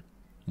Mundial.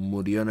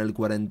 Murió en el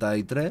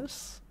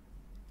 43,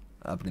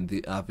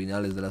 a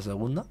finales de la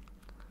Segunda.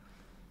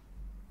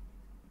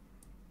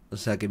 O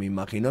sea que me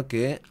imagino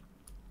que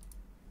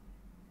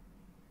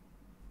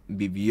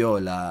vivió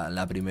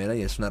la primera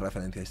y es una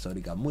referencia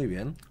histórica. Muy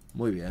bien,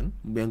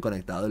 bien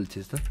conectado el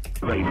chiste.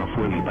 Y no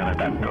fue ni para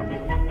tanto.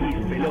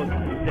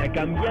 O sea,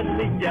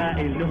 cambiarle ya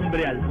el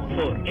nombre al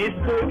Thor.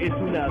 Esto es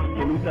una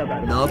absoluta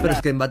barbaridad. No, pero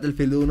es que en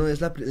Battlefield 1 es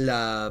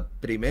la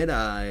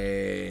primera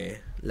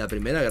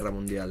Guerra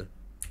Mundial.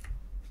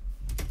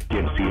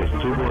 Quien sí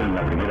estuvo en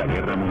la Primera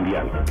Guerra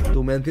Mundial.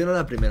 Tú mencionas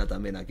la primera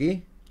también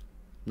aquí.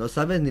 No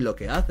sabes ni lo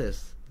que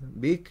haces,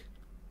 Vic.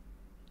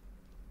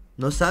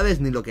 No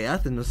sabes ni lo que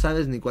haces, no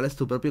sabes ni cuál es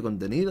tu propio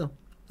contenido.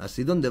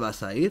 ¿Así dónde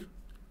vas a ir?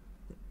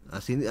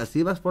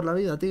 Así vas por la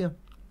vida, tío.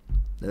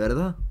 De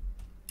verdad.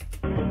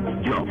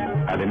 Yo,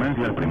 además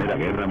de la Primera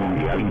Guerra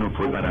Mundial, no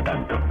fue para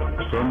tanto.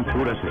 Son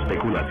puras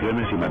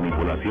especulaciones y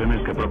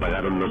manipulaciones que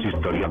propagaron los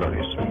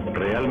historiadores.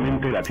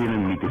 Realmente la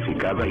tienen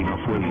mitificada y no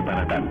fue ni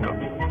para tanto.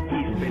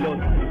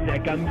 O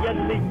sea,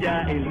 cambiarle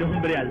ya el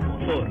nombre al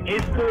Thor.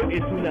 Esto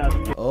es una...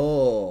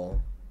 Oh,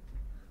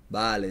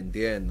 vale,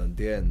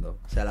 entiendo.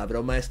 O sea, la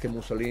broma es que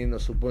Mussolini no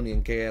supo ni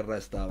en qué guerra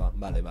estaba.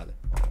 Vale.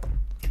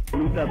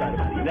 absoluta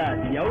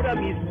barbaridad. Y ahora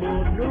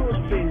mismo no os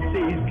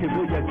penséis que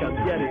voy a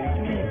cambiar el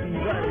clip y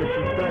va a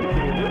resultar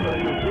que bueno,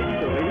 el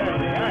efecto era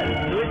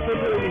real. No es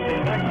solo el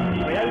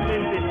engaño,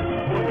 realmente se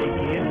supone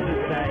que esto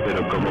está...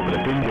 Pero como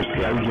pretendes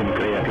que alguien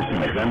crea que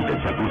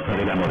semejante chapuza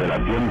de la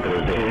modelación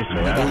 3D es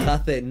real...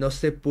 Tajace, no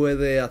se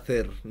puede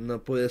hacer. No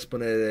puedes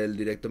poner el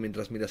directo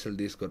mientras miras el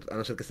Discord. A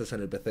no ser que estés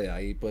en el PC,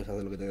 ahí puedes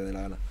hacer lo que te dé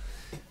la gana.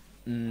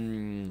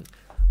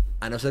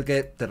 A no ser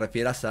que te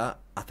refieras a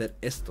hacer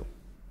esto.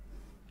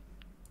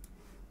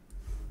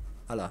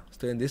 Hala,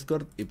 estoy en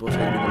Discord y puedo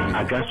seguir viendo el vídeo.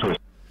 ¿Acaso?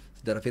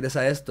 Si te refieres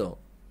a esto,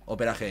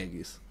 Opera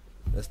GX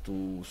es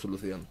tu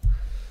solución.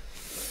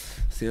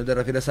 Si no te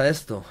refieres a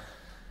esto,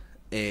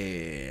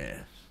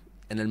 en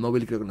el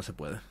móvil creo que no se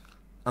puede,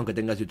 aunque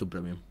tengas YouTube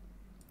Premium.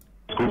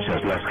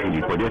 Escuchas las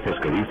gilipolleces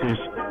que dices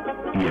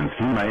y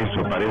encima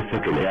eso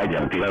parece que le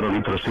hayan tirado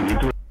litros y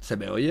litros. ¿Se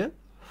me oye?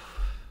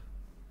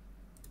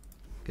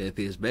 ¿Qué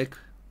decís, Beck?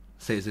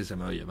 Sí, se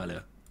me oye,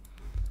 vale.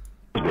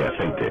 De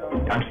aceite.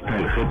 Hasta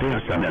el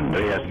GTA San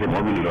Andreas de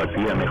móvil lo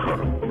hacía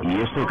mejor. Y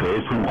eso que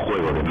es un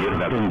juego de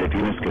mierda donde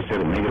tienes que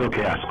ser negro,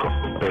 que asco.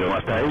 Pero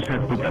hasta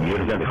esa puta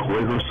mierda de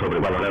juego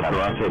sobrevalorada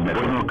lo hace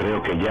mejor. No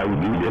creo que ya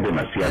humille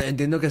demasiado.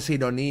 Entiendo que es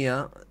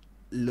ironía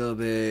lo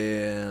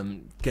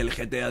de que el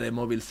GTA de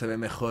móvil se ve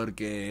mejor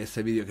que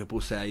ese vídeo que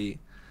puse ahí,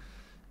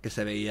 que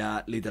se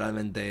veía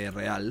literalmente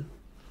real.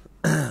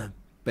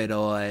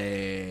 Pero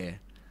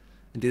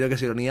entiendo que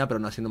es ironía, pero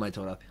no así no me ha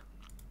hecho gracia.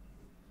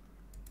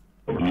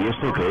 Y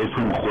eso que es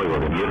un juego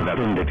de mierda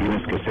donde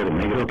tienes que ser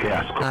negro, que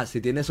asco. Ah,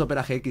 si tienes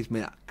Opera GX,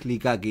 mira,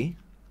 clica aquí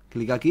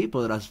y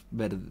podrás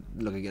ver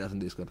lo que quieras en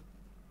Discord.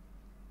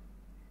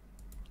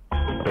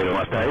 Pero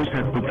hasta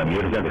esa puta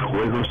mierda de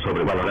juego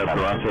sobrevalorada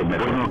lo hace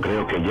mejor. No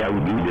creo que ya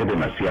humille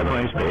demasiado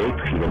a este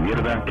edgy de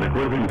mierda.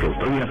 Recuerden que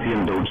estoy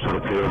haciendo un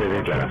sorteo de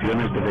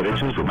declaraciones de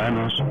derechos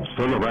humanos,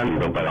 solo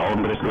válido para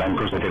hombres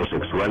blancos,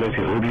 heterosexuales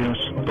y rubios.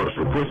 Por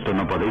supuesto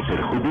no podéis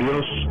ser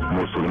judíos,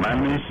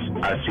 musulmanes,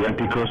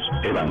 asiáticos,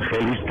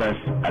 evangelistas,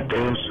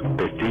 ateos,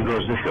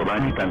 testigos de Jehová,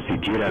 ni tan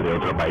siquiera de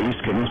otro país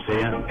que no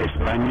sea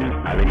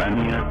España,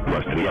 Alemania,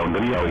 Austria,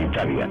 Hungría o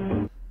Italia.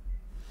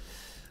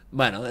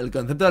 Bueno, el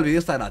concepto del vídeo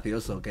está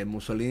gracioso. Que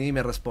Mussolini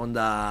me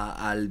responda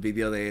al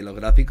vídeo de los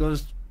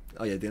gráficos.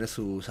 Oye, tiene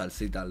su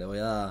salsita. Le voy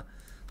a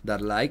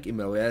dar like y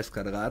me lo voy a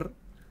descargar.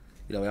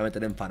 Y lo voy a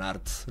meter en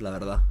fanarts, la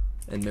verdad.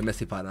 En memes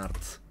y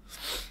fanarts.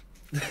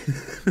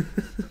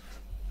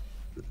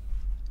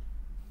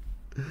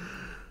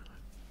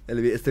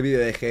 Este vídeo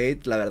de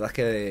hate, la verdad es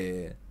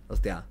que...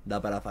 hostia,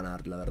 da para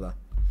fanart, la verdad.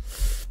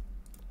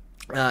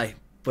 Ay,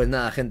 pues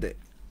nada, gente.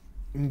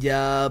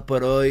 ya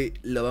por hoy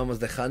lo vamos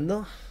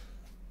dejando.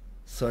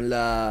 Son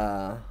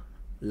la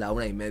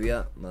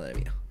 1:30. Madre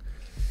mía.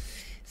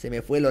 Se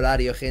me fue el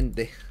horario,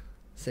 gente.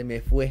 Se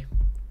me fue.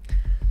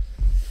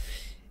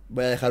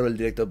 Voy a dejarlo el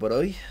directo por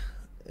hoy.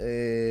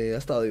 Ha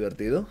estado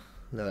divertido,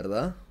 la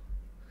verdad.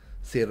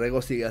 Si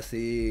Rego sigue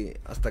así,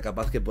 hasta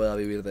capaz que pueda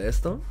vivir de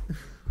esto.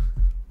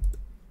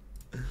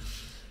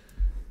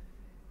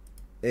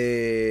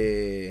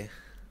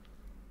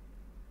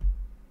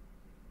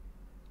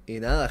 Y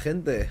nada,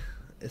 gente.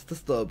 Esto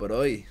es todo por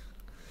hoy.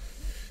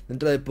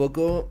 Dentro de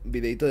poco,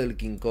 videito del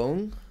King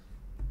Kong.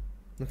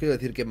 No quiero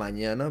decir que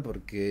mañana,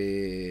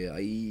 porque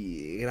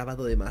ahí he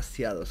grabado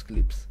demasiados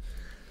clips.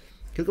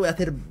 Creo que voy a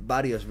hacer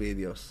varios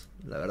vídeos,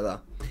 la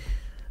verdad.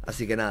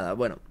 Así que nada,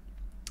 bueno.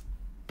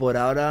 Por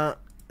ahora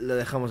lo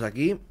dejamos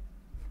aquí.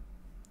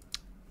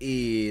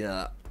 Y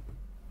nada.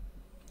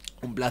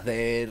 Un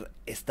placer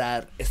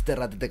estar este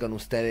ratete con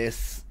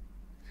ustedes.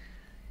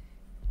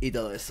 Y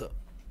todo eso.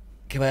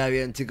 Que vaya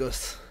bien,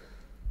 chicos.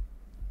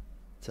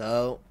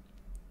 Chao.